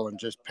sale and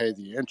just pay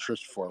the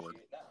interest forward.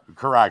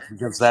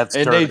 because that's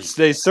And dirty.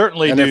 they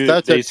certainly And if do.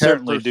 that's a They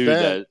certainly do 10%,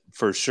 that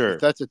for if sure.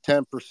 that's a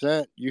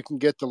 10%, you can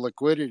get the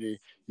liquidity.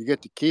 You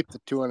get to keep the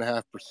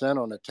 2.5%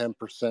 on a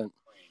 10%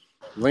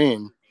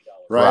 lien,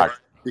 right?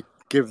 Correct. You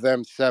give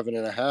them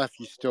 7.5%.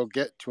 You still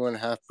get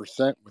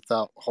 2.5%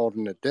 without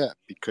holding the debt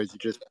because you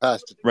just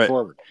passed it Right.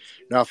 forward.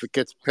 Now, if it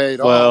gets paid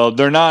off, Well,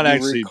 they're not you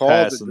actually recall the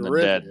passing the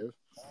debt. derivative.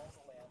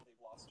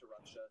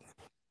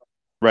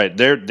 Right.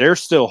 They're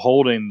still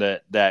holding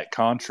that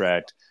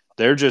contract.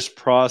 They're just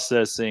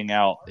processing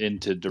out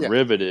into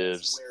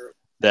derivatives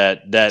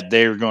that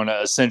they're going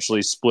to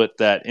essentially split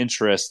that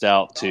interest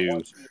out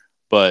to,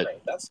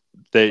 but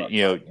they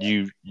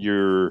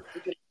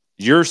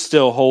you're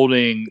still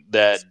holding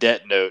that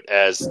debt note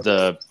as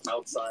the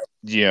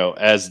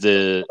as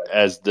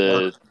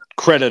the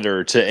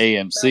creditor to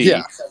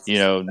AMC.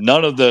 Yeah.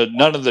 None of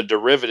the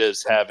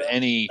derivatives have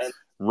any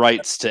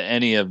rights to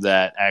any of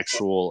that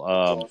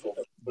actual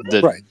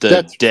Right.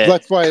 the debt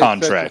That's why it says the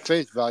contract.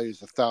 face value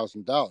is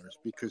 $1,000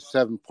 because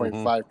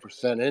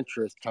 7.5%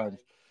 interest times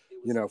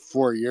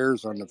 4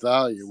 years on the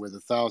value with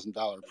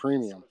 $1,000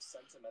 premium,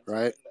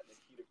 right?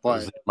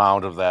 Is the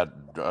amount of that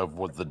of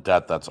what the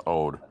debt that's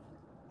owed.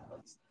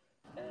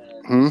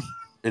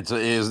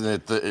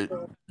 Isn't it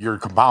you're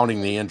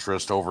compounding the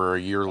interest over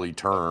a yearly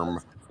term?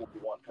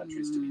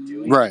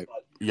 Right.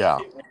 Yeah.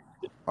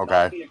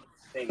 Okay.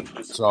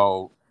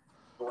 So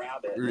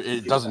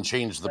it doesn't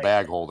change the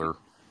bag holder.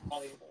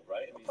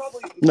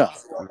 No.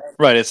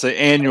 Right, it's the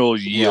annual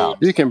yield.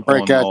 You can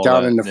break on that all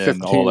down that into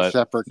and all 15 that.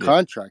 separate Yeah.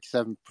 contracts.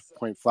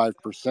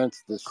 7.5%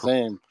 is the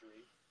same,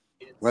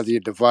 whether you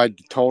divide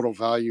the total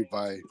value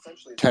by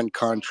 10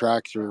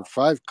 contracts or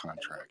 5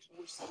 contracts.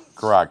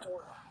 Correct.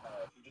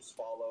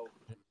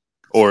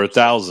 Or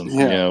 1,000,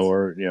 Yeah.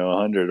 or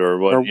 100, or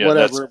what? Or Yeah,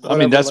 whatever.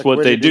 that's what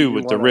they liquidity do you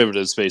with wanna,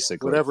 derivatives,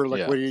 basically. Whatever Yeah.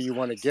 liquidity you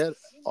want to get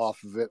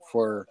off of it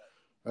for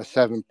a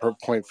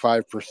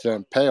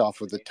 7.5%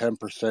 payoff with the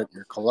 10%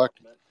 you're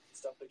collecting.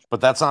 But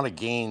that's not a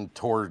gain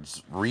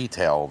towards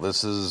retail.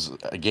 This is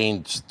a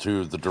gain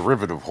to the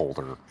derivative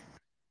holder.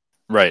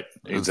 Right,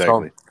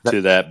 exactly. So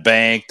to that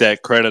bank,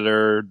 that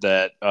creditor,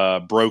 that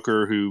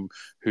broker who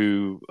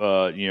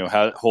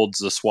holds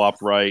the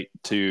swap right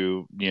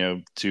to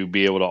to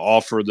be able to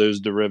offer those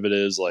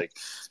derivatives. Like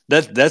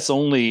that's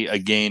only a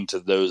gain to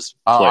those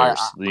players.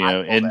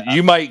 And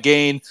you might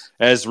gain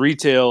as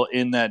retail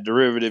in that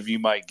derivative. You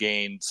might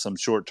gain some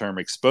short term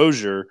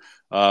exposure,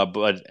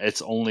 but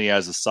it's only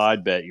as a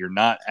side bet. You're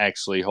not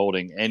actually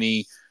holding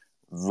any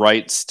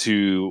rights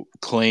to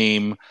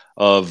claim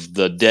of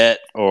the debt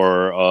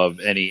or of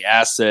any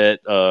asset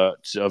of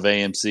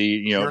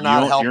AMC. You're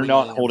not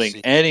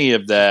holding any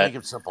of that. Just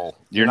make it simple.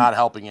 You're not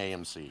helping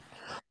AMC.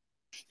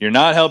 You're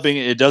not helping.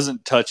 It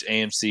doesn't touch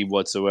AMC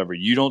whatsoever.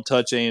 You don't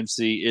touch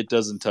AMC. It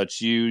doesn't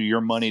touch you.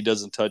 Your money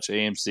doesn't touch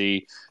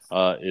AMC.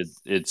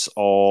 It's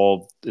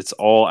all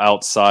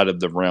outside of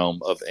the realm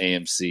of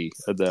AMC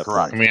at that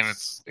point. I mean,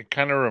 it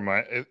kind of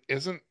it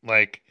isn't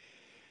like,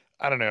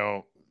 I don't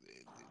know.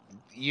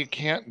 You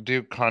can't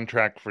do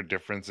contract for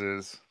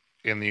differences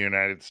in the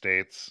United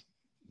States,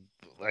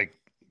 like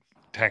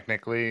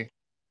technically.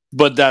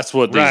 But that's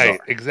what these are.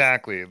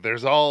 Exactly.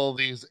 There's all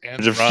these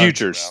end They're runs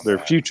futures. around They're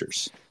that.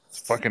 futures. It's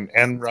fucking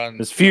end runs.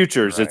 It's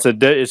futures. Right.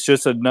 It's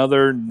just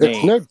another name.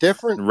 It's no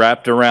different.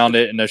 Wrapped around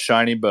it in a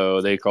shiny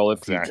bow. They call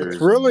it futures.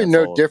 It's really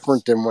no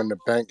different than when the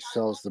bank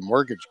sells the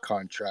mortgage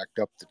contract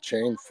up the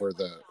chain for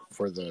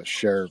the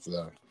share of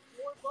the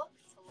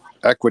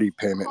equity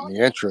payment and the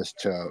interest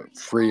to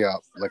free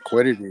up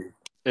liquidity.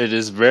 It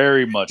is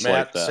very much Matt,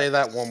 like that. say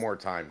that one more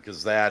time,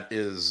 because that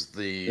is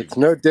It's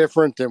no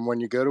different than when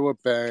you go to a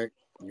bank,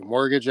 you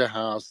mortgage a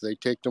house, they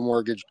take the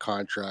mortgage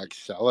contract,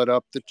 sell it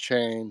up the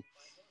chain,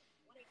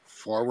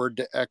 forward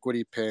the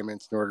equity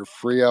payments in order to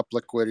free up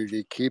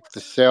liquidity, keep the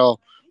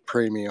sale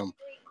premium,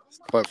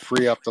 but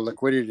free up the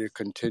liquidity to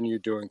continue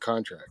doing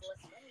contracts.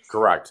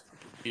 Correct.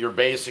 You're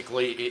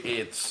basically,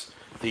 it's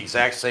the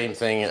exact same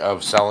thing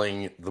of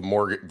selling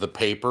the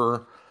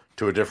paper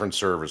to a different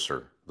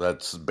servicer.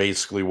 That's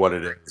basically what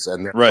it is.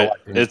 And right.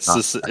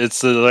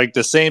 It's like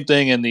the same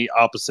thing in the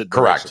opposite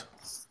direction.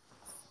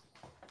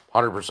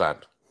 Correct. 100%.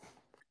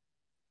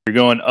 You're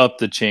going up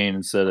the chain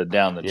instead of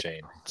down the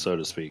chain, so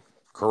to speak.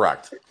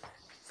 Correct.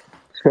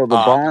 So the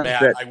bonds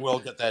Matt, that I will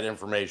get that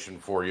information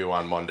for you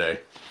on Monday.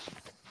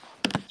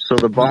 So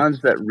the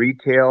bonds that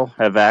retail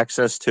have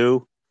access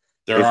to,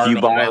 There are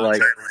no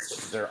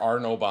bonds. There are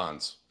no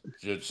bonds.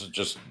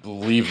 Just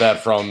leave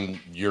that from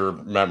your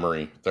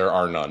memory. There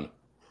are none.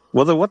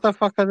 Well, then what the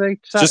fuck are they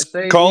Just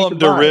saying? call them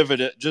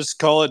derivative. Just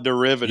call it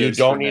derivatives.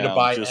 You don't for need to now,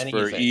 buy just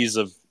anything. for ease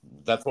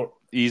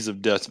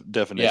of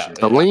definition.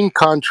 The lien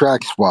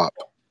contract swap.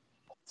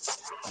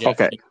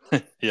 Okay.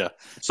 Yeah.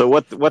 So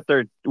what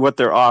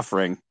they're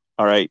offering?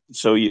 All right.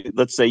 So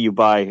let's say you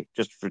buy,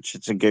 just for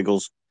shits and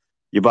giggles,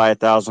 you buy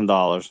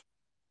 $1,000.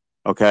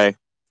 Okay.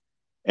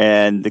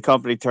 And the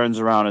company turns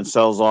around and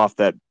sells off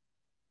that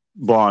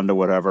bond or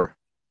whatever,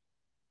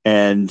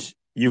 and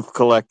you've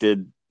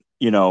collected,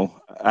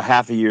 a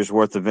half a year's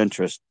worth of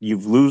interest. You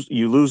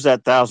lose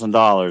that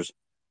 $1,000,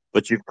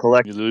 but you've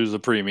collected. You lose the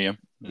premium.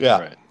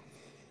 Yeah. Right.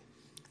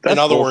 That's in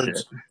other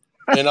bullshit.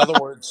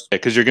 words,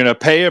 because you're going to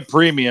pay a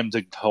premium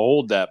to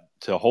hold that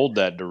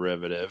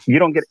derivative. You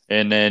don't get,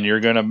 and then you're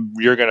gonna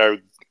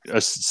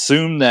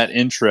assume that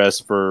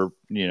interest for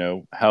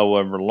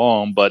however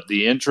long, but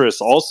the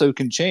interest also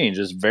can change.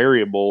 It's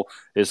variable.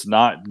 It's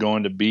not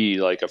going to be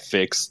like a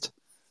fixed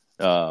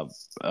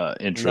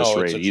interest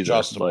rate either.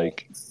 Adjustable.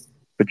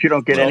 But you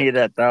don't get any of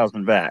that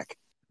 1,000 back.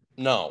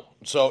 No.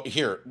 So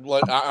here,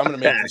 I'm going to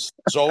make this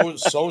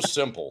so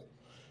simple.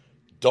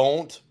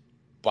 Don't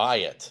buy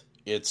it.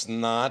 It's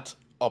not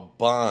a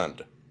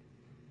bond.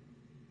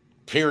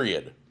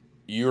 Period.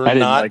 You're I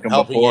didn't not like them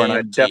helping before, AMC. and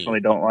I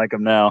definitely don't like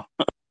them now.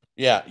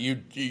 Yeah,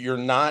 you're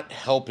not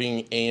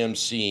helping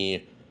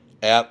AMC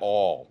at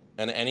all.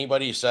 And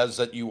anybody who says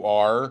that you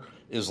are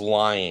is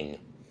lying.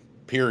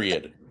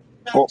 Period.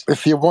 Well,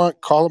 if you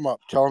want, call them up.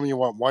 Tell them you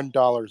want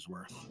 $1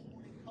 worth.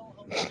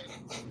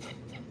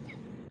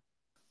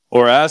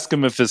 Or ask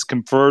them if it's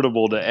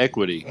convertible to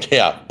equity.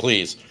 Yeah,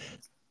 please.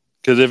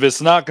 Because if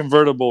it's not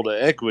convertible to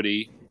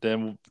equity,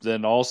 then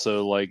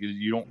also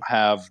you don't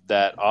have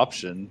that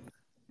option.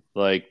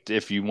 Like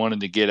if you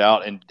wanted to get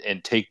out and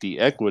take the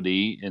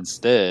equity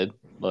instead,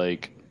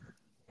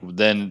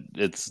 then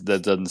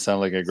that doesn't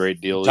sound like a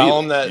great deal. Tell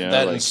either, them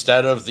that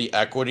instead of the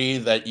equity,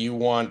 that you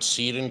want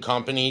Seed and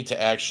Company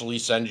to actually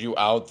send you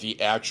out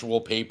the actual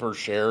paper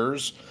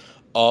shares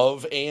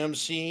of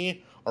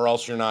AMC, or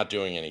else you're not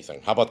doing anything.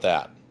 How about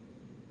that?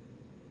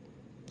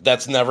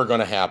 That's never going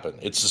to happen.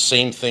 It's the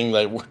same thing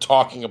that we're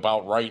talking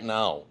about right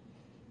now.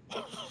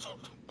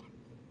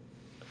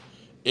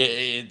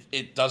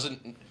 It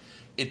doesn't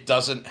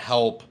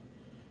help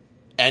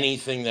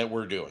anything that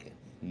we're doing.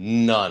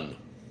 None.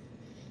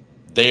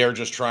 They are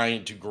just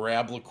trying to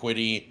grab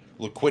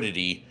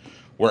liquidity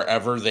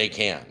wherever they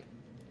can.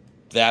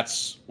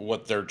 That's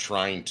what they're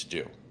trying to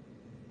do.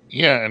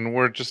 Yeah, and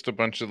we're just a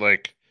bunch of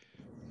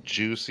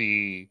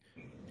juicy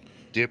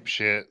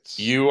dipshits.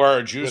 You are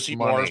a juicy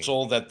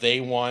morsel that they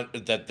want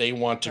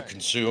to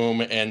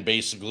consume and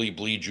basically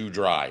bleed you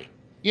dry.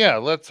 Yeah,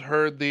 let's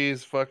herd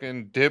these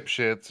fucking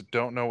dipshits that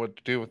don't know what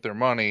to do with their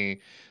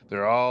money.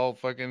 They're all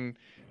fucking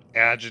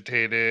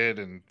agitated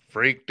and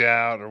freaked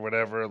out or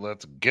whatever.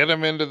 Let's get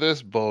them into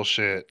this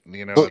bullshit.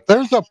 But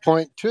there's a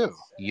point too.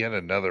 Yet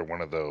another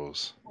one of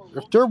those.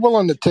 If they're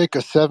willing to take a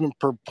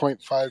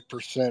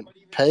 7.5%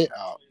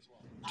 payout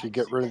to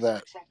get rid of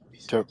that,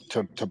 to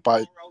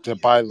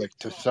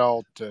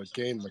sell to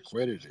gain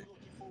liquidity,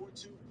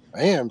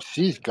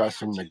 AMC's got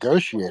some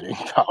negotiating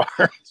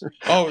power.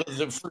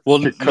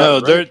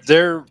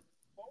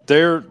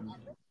 They're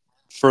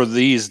for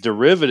these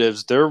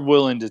derivatives, they're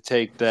willing to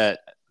take that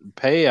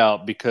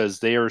payout because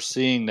they are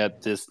seeing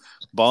that this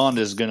bond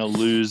is going to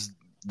lose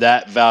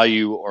that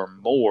value or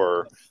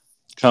more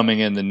coming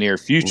in the near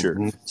future.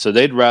 Mm-hmm. So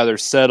they'd rather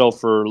settle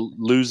for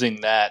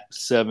losing that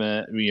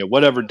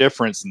whatever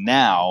difference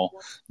now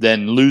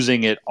than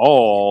losing it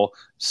all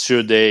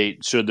should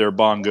their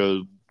bond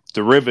go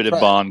derivative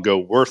bond go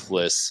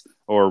worthless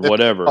or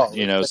whatever.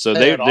 So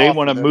they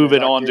want to move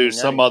it on to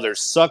some other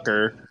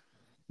sucker.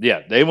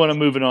 Yeah, they want to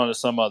move it on to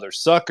some other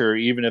sucker,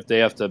 even if they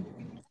have to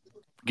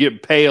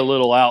pay a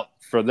little out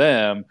for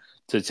them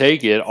to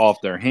take it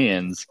off their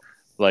hands.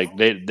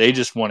 They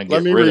just want to get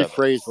rid of it. Let me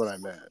rephrase what I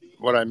meant.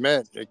 What I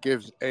meant, it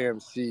gives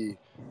AMC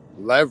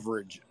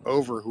leverage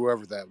over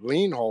whoever that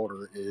lien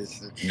holder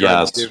is that's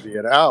trying to divvy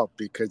it out,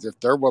 because if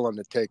they're willing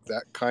to take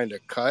that kind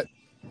of cut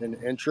in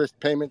interest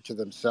payment to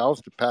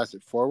themselves to pass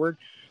it forward,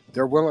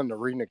 they're willing to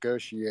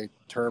renegotiate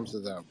terms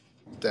of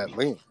that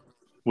lien.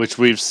 Which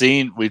we've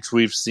seen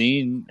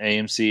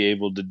AMC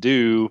able to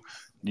do,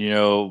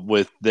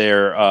 with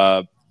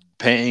their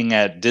paying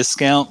at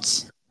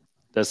discounts.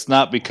 That's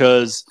not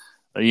because,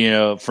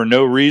 for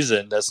no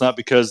reason. That's not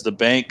because the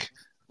bank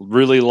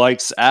really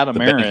likes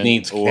Adam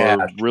Aaron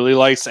or really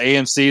likes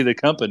AMC, the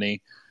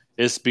company.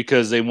 It's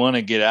because they want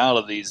to get out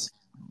of these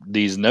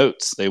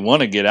notes. They want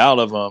to get out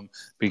of them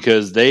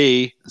because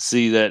they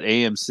see that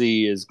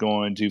AMC is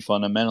going to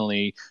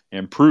fundamentally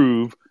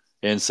improve.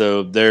 And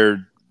so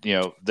their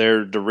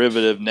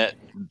derivative net,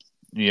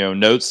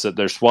 notes that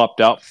they're swapped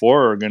out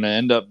for are going to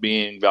end up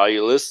being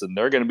valueless, and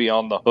they're going to be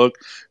on the hook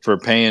for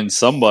paying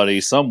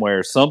somebody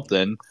somewhere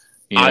something.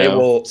 I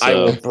will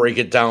break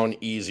it down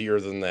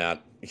easier than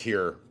that.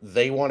 here.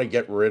 They want to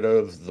get rid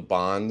of the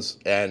bonds,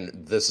 and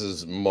this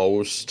is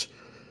most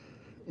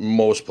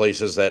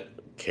places that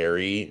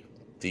carry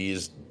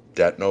these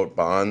debt note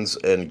bonds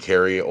and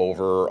carry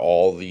over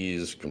all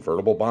these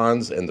convertible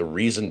bonds. And the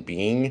reason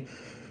being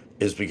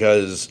is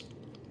because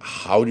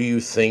how do you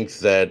think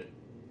that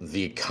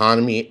the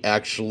economy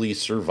actually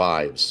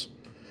survives?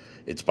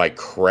 It's by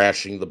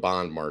crashing the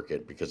bond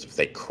market, because if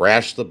they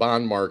crash the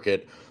bond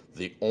market,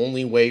 the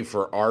only way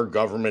for our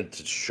government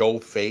to show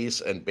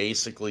face and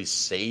basically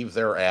save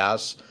their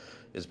ass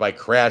is by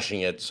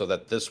crashing it, so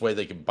that this way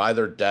they can buy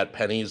their debt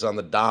pennies on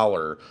the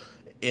dollar.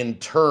 In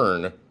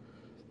turn,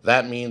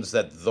 that means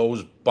that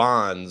those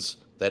bonds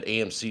that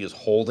AMC is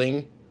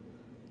holding,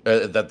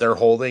 that they're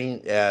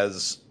holding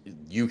as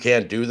you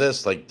can't do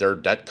this, like their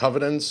debt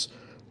covenants,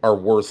 are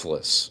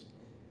worthless.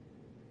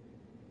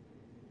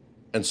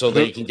 And so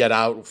they can get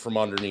out from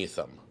underneath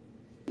them.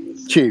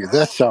 Gee,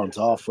 that sounds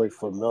awfully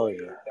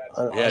familiar.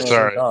 Yeah, it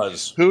Sorry. sure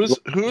does.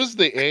 Who's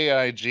the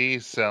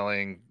AIG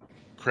selling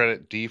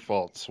credit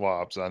default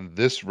swaps on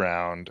this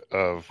round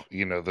of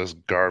this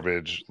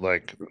garbage,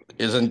 like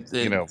Isn't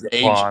it,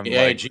 bond like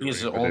AIG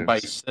is owned by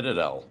derivatives?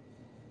 Citadel?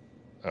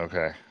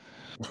 Okay.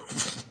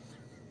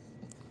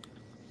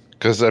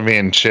 Because I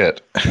mean,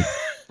 shit.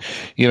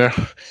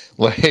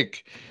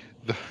 Like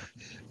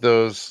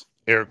those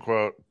air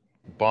quote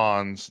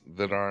bonds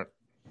that aren't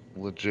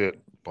legit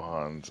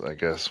bonds, I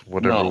guess,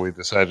 whatever we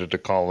decided to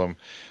call them,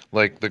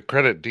 like the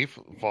credit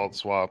default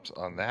swaps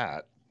on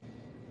that,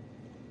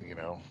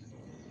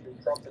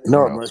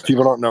 No, most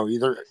people don't know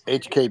either.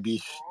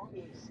 HKBCB,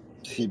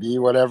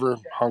 whatever,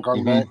 Hong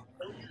Kong Bank.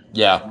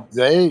 Yeah.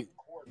 They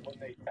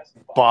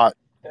bought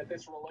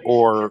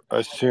or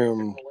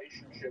assumed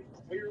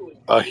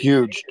a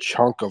huge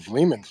chunk of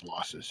Lehman's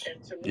losses.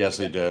 Yes,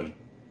 they did.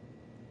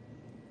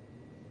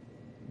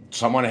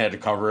 Someone had to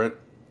cover it.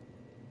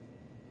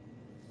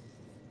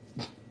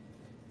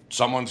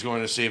 Someone's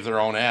going to save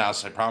their own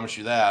ass. I promise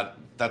you that.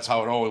 That's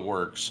how it always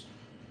works.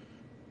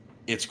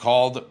 It's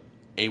called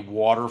a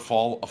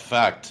waterfall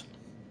effect.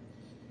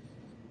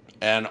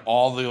 And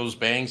all those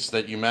banks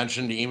that you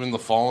mentioned, even the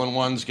fallen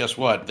ones, guess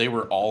what? They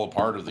were all a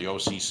part of the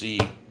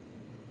OCC.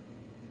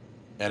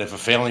 And if a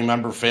failing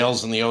member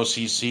fails in the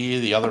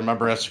OCC, the other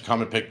member has to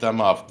come and pick them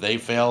up. They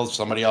fail,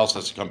 somebody else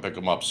has to come pick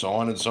them up, so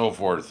on and so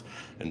forth,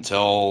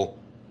 until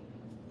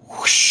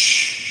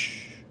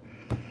whoosh.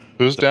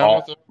 Who's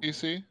down with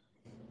OTC?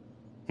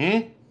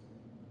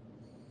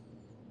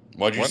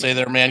 What'd you say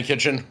there, Man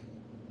Kitchen?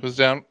 Who's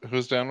down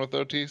with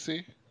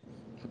OTC?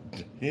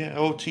 Yeah,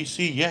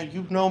 OTC. Yeah,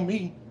 you know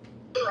me.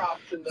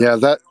 Yeah,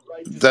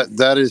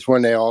 that is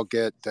when they all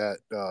get that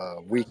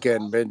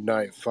weekend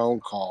midnight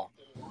phone call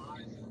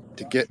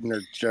to get in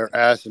their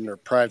ass in their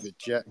private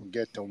jet and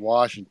get to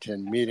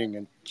Washington, meeting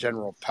in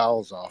General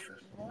Powell's office.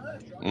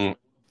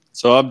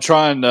 So I'm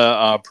trying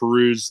to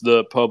peruse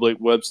the public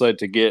website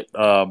to get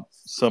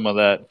some of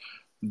that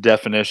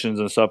definitions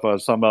and stuff I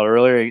was talking about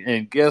earlier.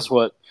 And guess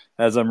what?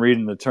 As I'm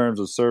reading the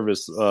terms of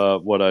service,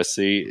 what I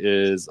see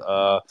is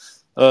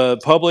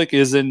public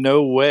is in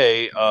no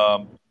way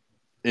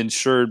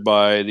insured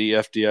by the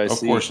FDIC. Of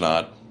course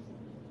not.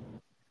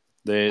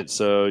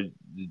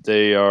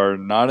 They are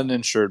not an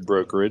insured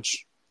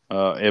brokerage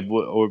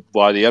or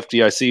by the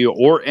FDIC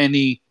or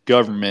any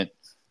government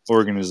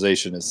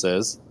organization. It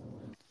says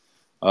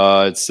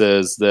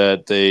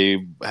that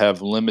they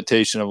have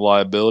limitation of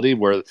liability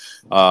where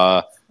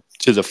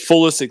to the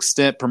fullest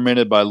extent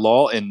permitted by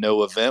law. In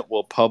no event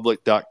will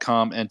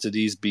public.com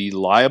entities be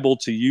liable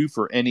to you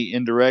for any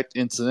indirect,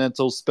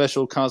 incidental,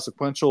 special,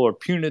 consequential, or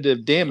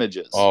punitive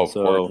damages. Oh, of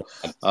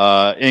course.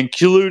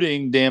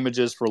 Including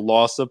damages for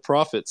loss of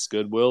profits,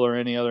 goodwill, or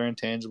any other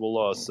intangible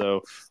loss.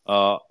 So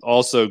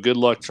also good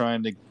luck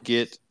trying to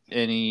get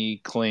any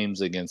claims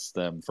against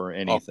them for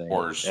anything. Of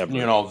course. Ever.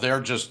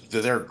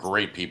 They're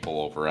great people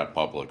over at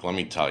Public, let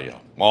me tell you.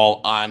 Well,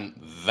 on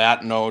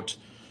that note,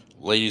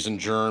 ladies and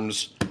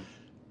germs,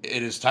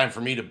 it is time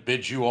for me to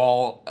bid you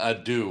all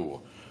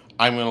adieu.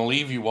 I'm going to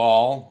leave you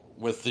all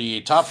with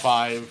the top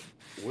 5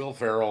 Will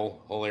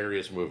Ferrell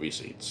hilarious movie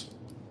scenes.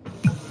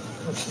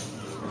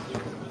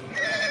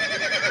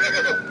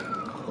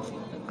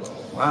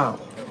 Wow.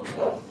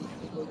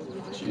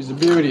 She's a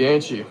beauty,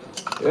 ain't she?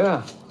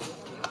 Yeah.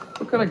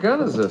 What kind of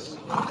gun is this?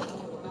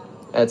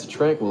 It's a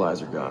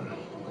tranquilizer gun.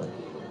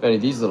 If any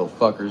of these little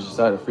fuckers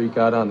decide to freak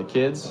out on the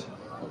kids,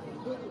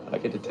 I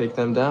get to take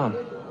them down.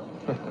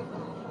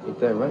 Ain't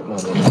that right,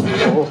 Mama?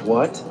 Oh,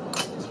 what?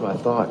 That's what I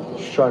thought.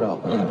 Shut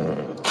up.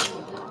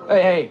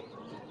 Hey,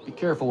 be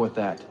careful with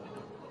that.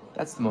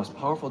 That's the most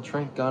powerful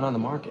tranq gun on the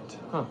market.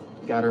 Huh,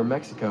 got her in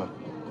Mexico.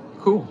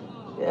 Cool.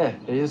 Yeah,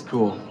 it is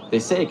cool. They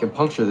say it can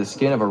puncture the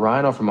skin of a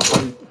rhino from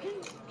 100...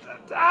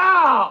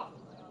 Ow!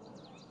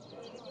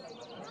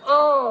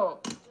 Oh!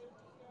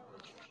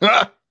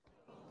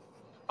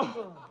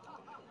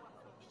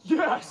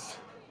 Yes!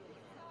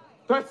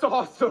 That's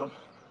awesome!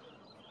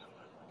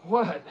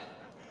 What?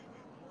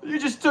 You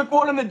just took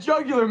one in the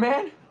jugular,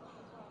 man!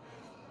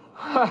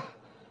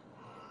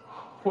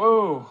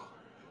 Whoa!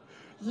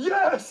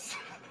 Yes!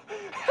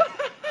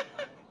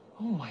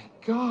 Oh my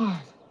God.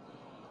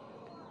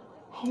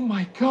 Oh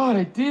my God,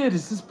 I did.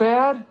 Is this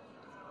bad?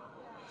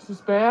 Is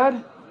this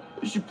bad?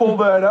 You should pull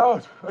that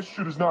out. That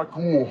shit is not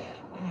cool.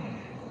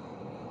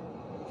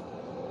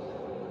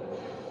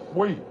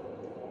 Wait.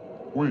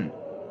 Pull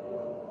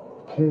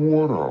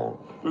what out?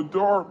 The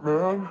dart,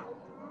 man.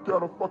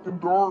 Got a fucking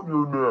dart in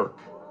your neck.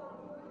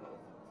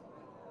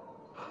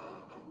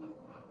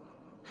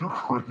 You're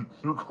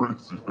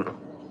crazy, man.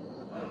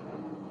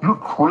 You're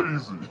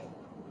crazy.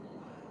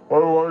 I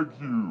like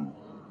you.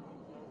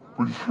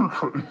 But you're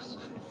crazy.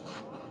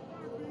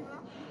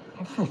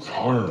 I'm so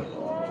tired.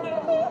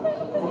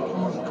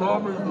 Who's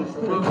coming?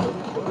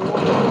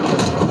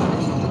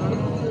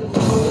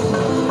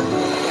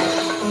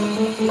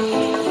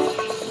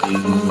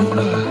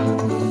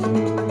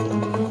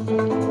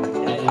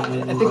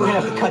 I think we're gonna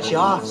have to cut you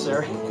off,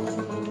 sir.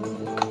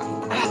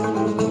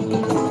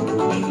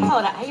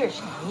 Oh, the Irish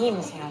cream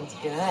sounds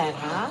good,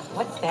 huh?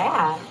 What's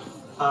that?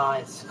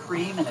 It's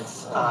cream and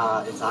it's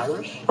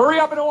Irish. Hurry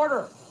up and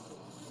order.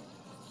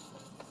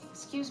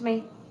 Excuse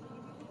me.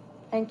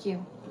 Thank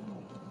you.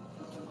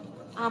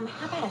 How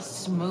about a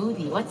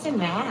smoothie? What's in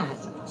that?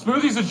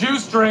 Smoothie's a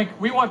juice drink.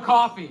 We want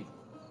coffee.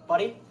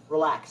 Buddy,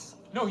 relax.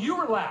 No, you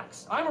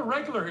relax. I'm a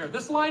regular here.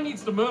 This line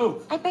needs to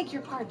move. I beg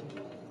your pardon.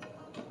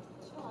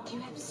 Do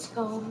you have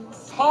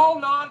scones? Tall,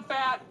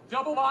 non-fat,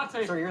 double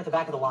latte. Sir, you're at the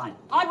back of the line.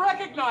 I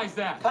recognize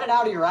that. Cut it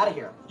out or you're out of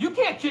here. You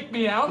can't kick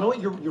me out. You know what?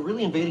 You're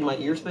really invading my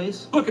ear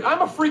space. Look,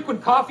 I'm a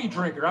frequent coffee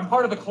drinker. I'm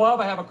part of the club.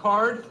 I have a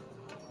card.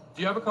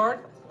 Do you have a card?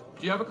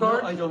 Do you have a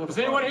card? No, I don't have Does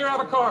a anyone card. here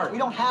have a card? We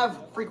don't have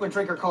frequent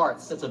drinker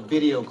cards. That's a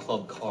video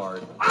club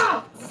card.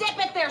 Ah! Zip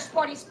it there,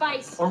 Sporty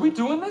Spice! Are we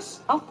doing this?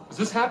 Oh. Is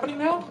this happening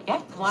now?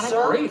 Yeah, wanna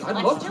Sir, Great, I'd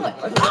love Let's to. do it.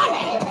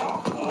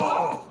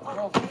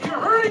 You're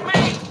hurting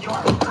me! You're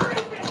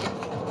hurting me!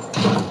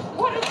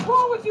 What is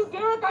wrong with you,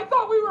 Derek? I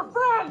thought we were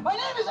friends! My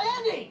name is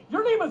Andy.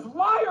 Your name is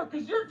Liar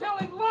because you're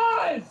telling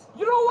lies!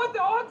 You know what?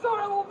 The odds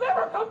are I will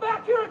never come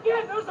back here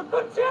again! There's a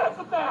good chance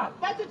of that!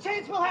 That's a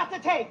chance we'll have to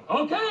take.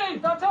 Okay,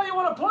 that's how you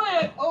want to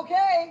play it!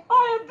 Okay.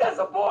 I am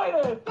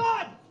disappointed!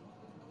 God.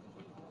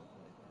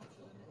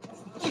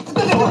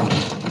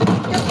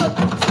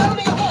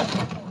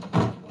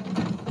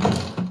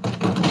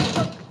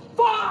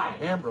 Fine!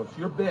 Ambrose,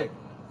 you're big.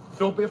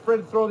 Don't be afraid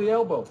to throw the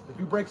elbow. If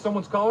you break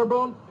someone's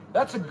collarbone,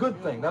 that's a good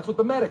thing. That's what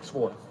the medic's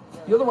for.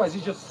 Otherwise,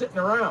 he's just sitting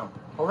around.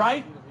 All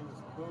right?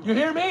 You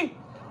hear me?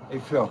 Hey,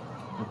 Phil.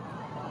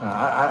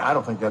 I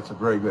don't think that's a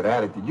very good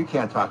attitude. You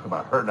can't talk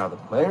about hurting other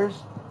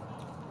players.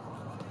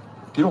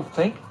 You don't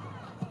think?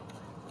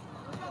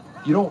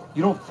 You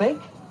don't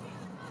think?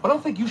 I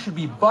don't think you should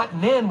be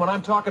butting in when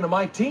I'm talking to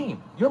my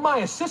team. You're my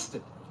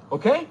assistant,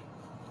 okay?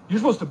 You're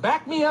supposed to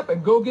back me up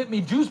and go get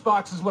me juice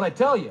boxes when I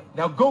tell you.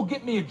 Now go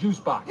get me a juice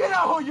box. You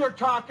know who you're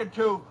talking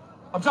to?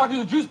 I'm talking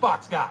to the juice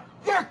box guy.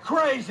 You're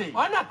crazy.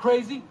 I'm not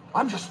crazy.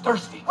 I'm just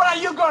thirsty. Well,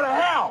 you go to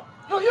hell.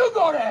 No, you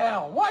go to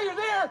hell. While you're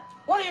there,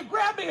 why don't you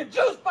grab me a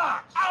juice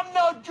box? I'm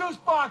no juice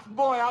box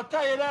boy, I'll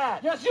tell you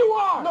that. Yes, you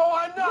are. No,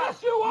 I'm not.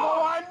 Yes, you are.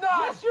 No, I'm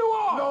not. Yes, you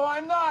are. No,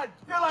 I'm not.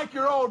 You're like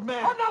your old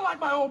man. I'm not like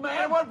my old man. And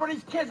if it wasn't for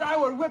these kids, I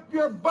would whip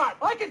your butt.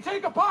 I can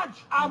take a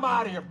punch. I'm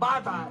out of here.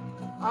 Bye-bye.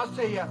 I'll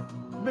see you,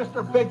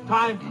 Mr. Big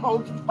Time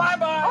Coach.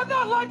 Bye-bye. I'm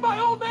not like my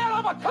old man.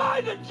 I'm a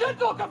kind and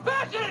gentle,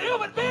 compassionate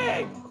human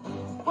being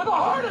with a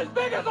heart as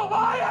big as a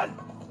lion.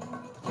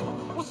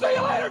 We'll see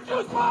you later,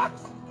 Juice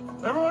Box.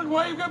 Everyone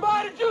wave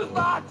goodbye to Juice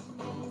Box.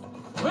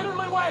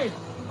 Literally wave.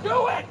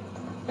 Do it.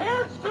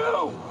 Parents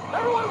too.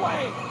 Everyone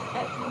wave.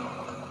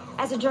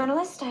 As a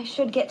journalist, I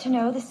should get to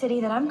know the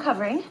city that I'm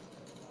covering.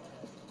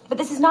 But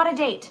this is not a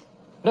date.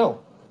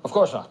 No, of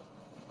course not.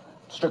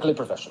 Strictly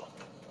professional.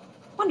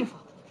 Wonderful.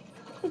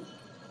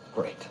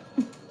 Great.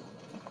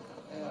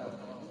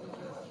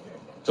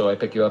 So I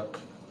pick you up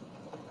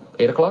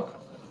 8 o'clock?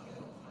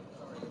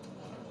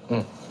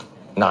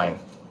 9.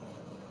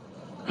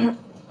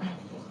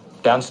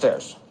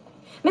 Downstairs.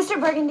 Mr.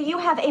 Burgundy, you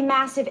have a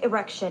massive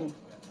erection.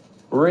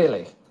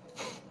 Really?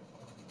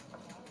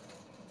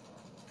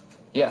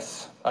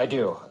 Yes, I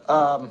do.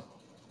 I'm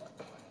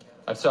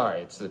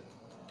sorry, it's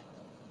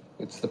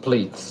the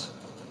pleats.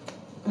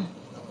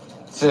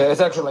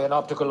 It's actually an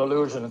optical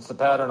illusion. It's the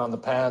pattern on the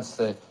pants.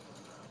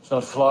 It's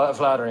not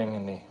flattering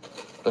in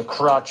the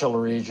crotchal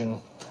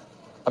region.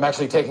 I'm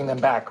actually taking them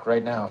back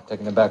right now.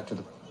 Taking them back to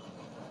the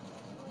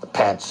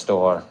pants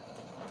store.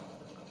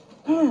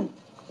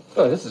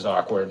 Oh, this is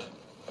awkward.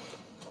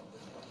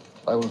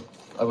 I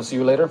will see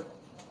you later.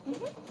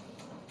 Mm-hmm.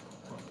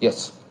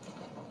 Yes.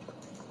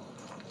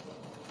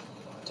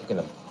 Taking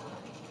them.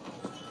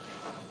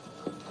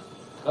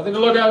 Nothing to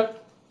look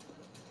at.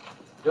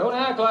 Don't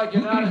act like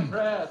you're not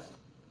impressed.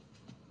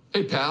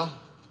 Hey, pal.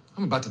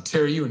 I'm about to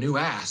tear you a new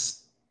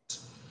ass.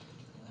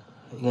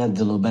 You gotta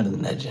do a little better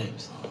than that,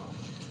 James.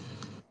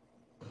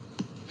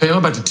 Hey, I'm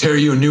about to tear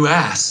you a new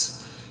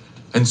ass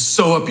and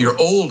sew up your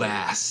old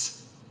ass.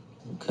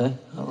 Okay,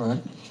 all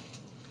right.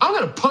 I'm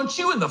gonna punch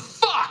you in the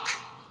fuck.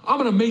 I'm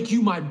gonna make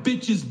you my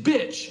bitch's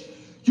bitch.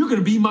 You're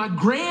gonna be my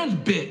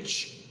grand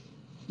bitch.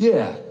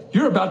 Yeah,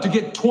 you're about to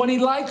get 20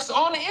 likes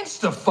on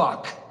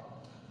InstaFuck.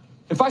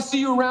 If I see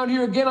you around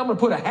here again, I'm gonna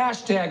put a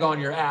hashtag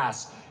on your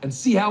ass and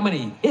see how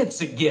many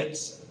hits it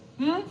gets.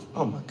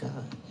 Oh my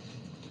God.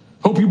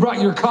 Hope you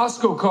brought your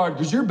Costco card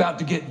because you're about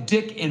to get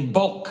dick in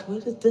bulk.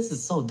 This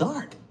is so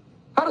dark.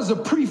 How does a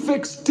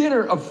prefix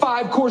dinner of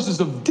 5 courses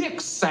of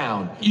dicks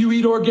sound? You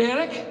eat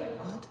organic?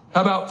 What?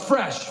 How about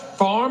fresh,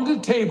 farm to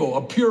table,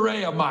 a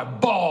puree of my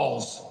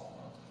balls?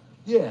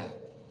 Yeah.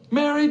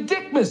 Merry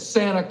Dickmas,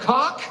 Santa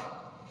Cock.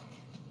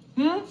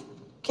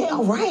 Okay,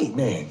 all right,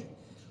 man.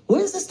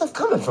 Where's this stuff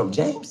coming from,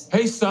 James?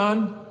 Hey,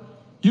 son,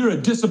 you're a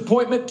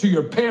disappointment to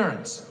your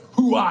parents,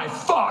 who I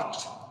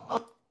fucked.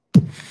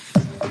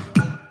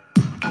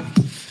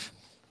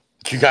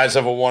 You guys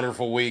have a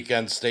wonderful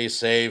weekend. Stay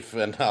safe,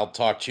 and I'll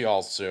talk to you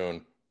all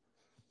soon.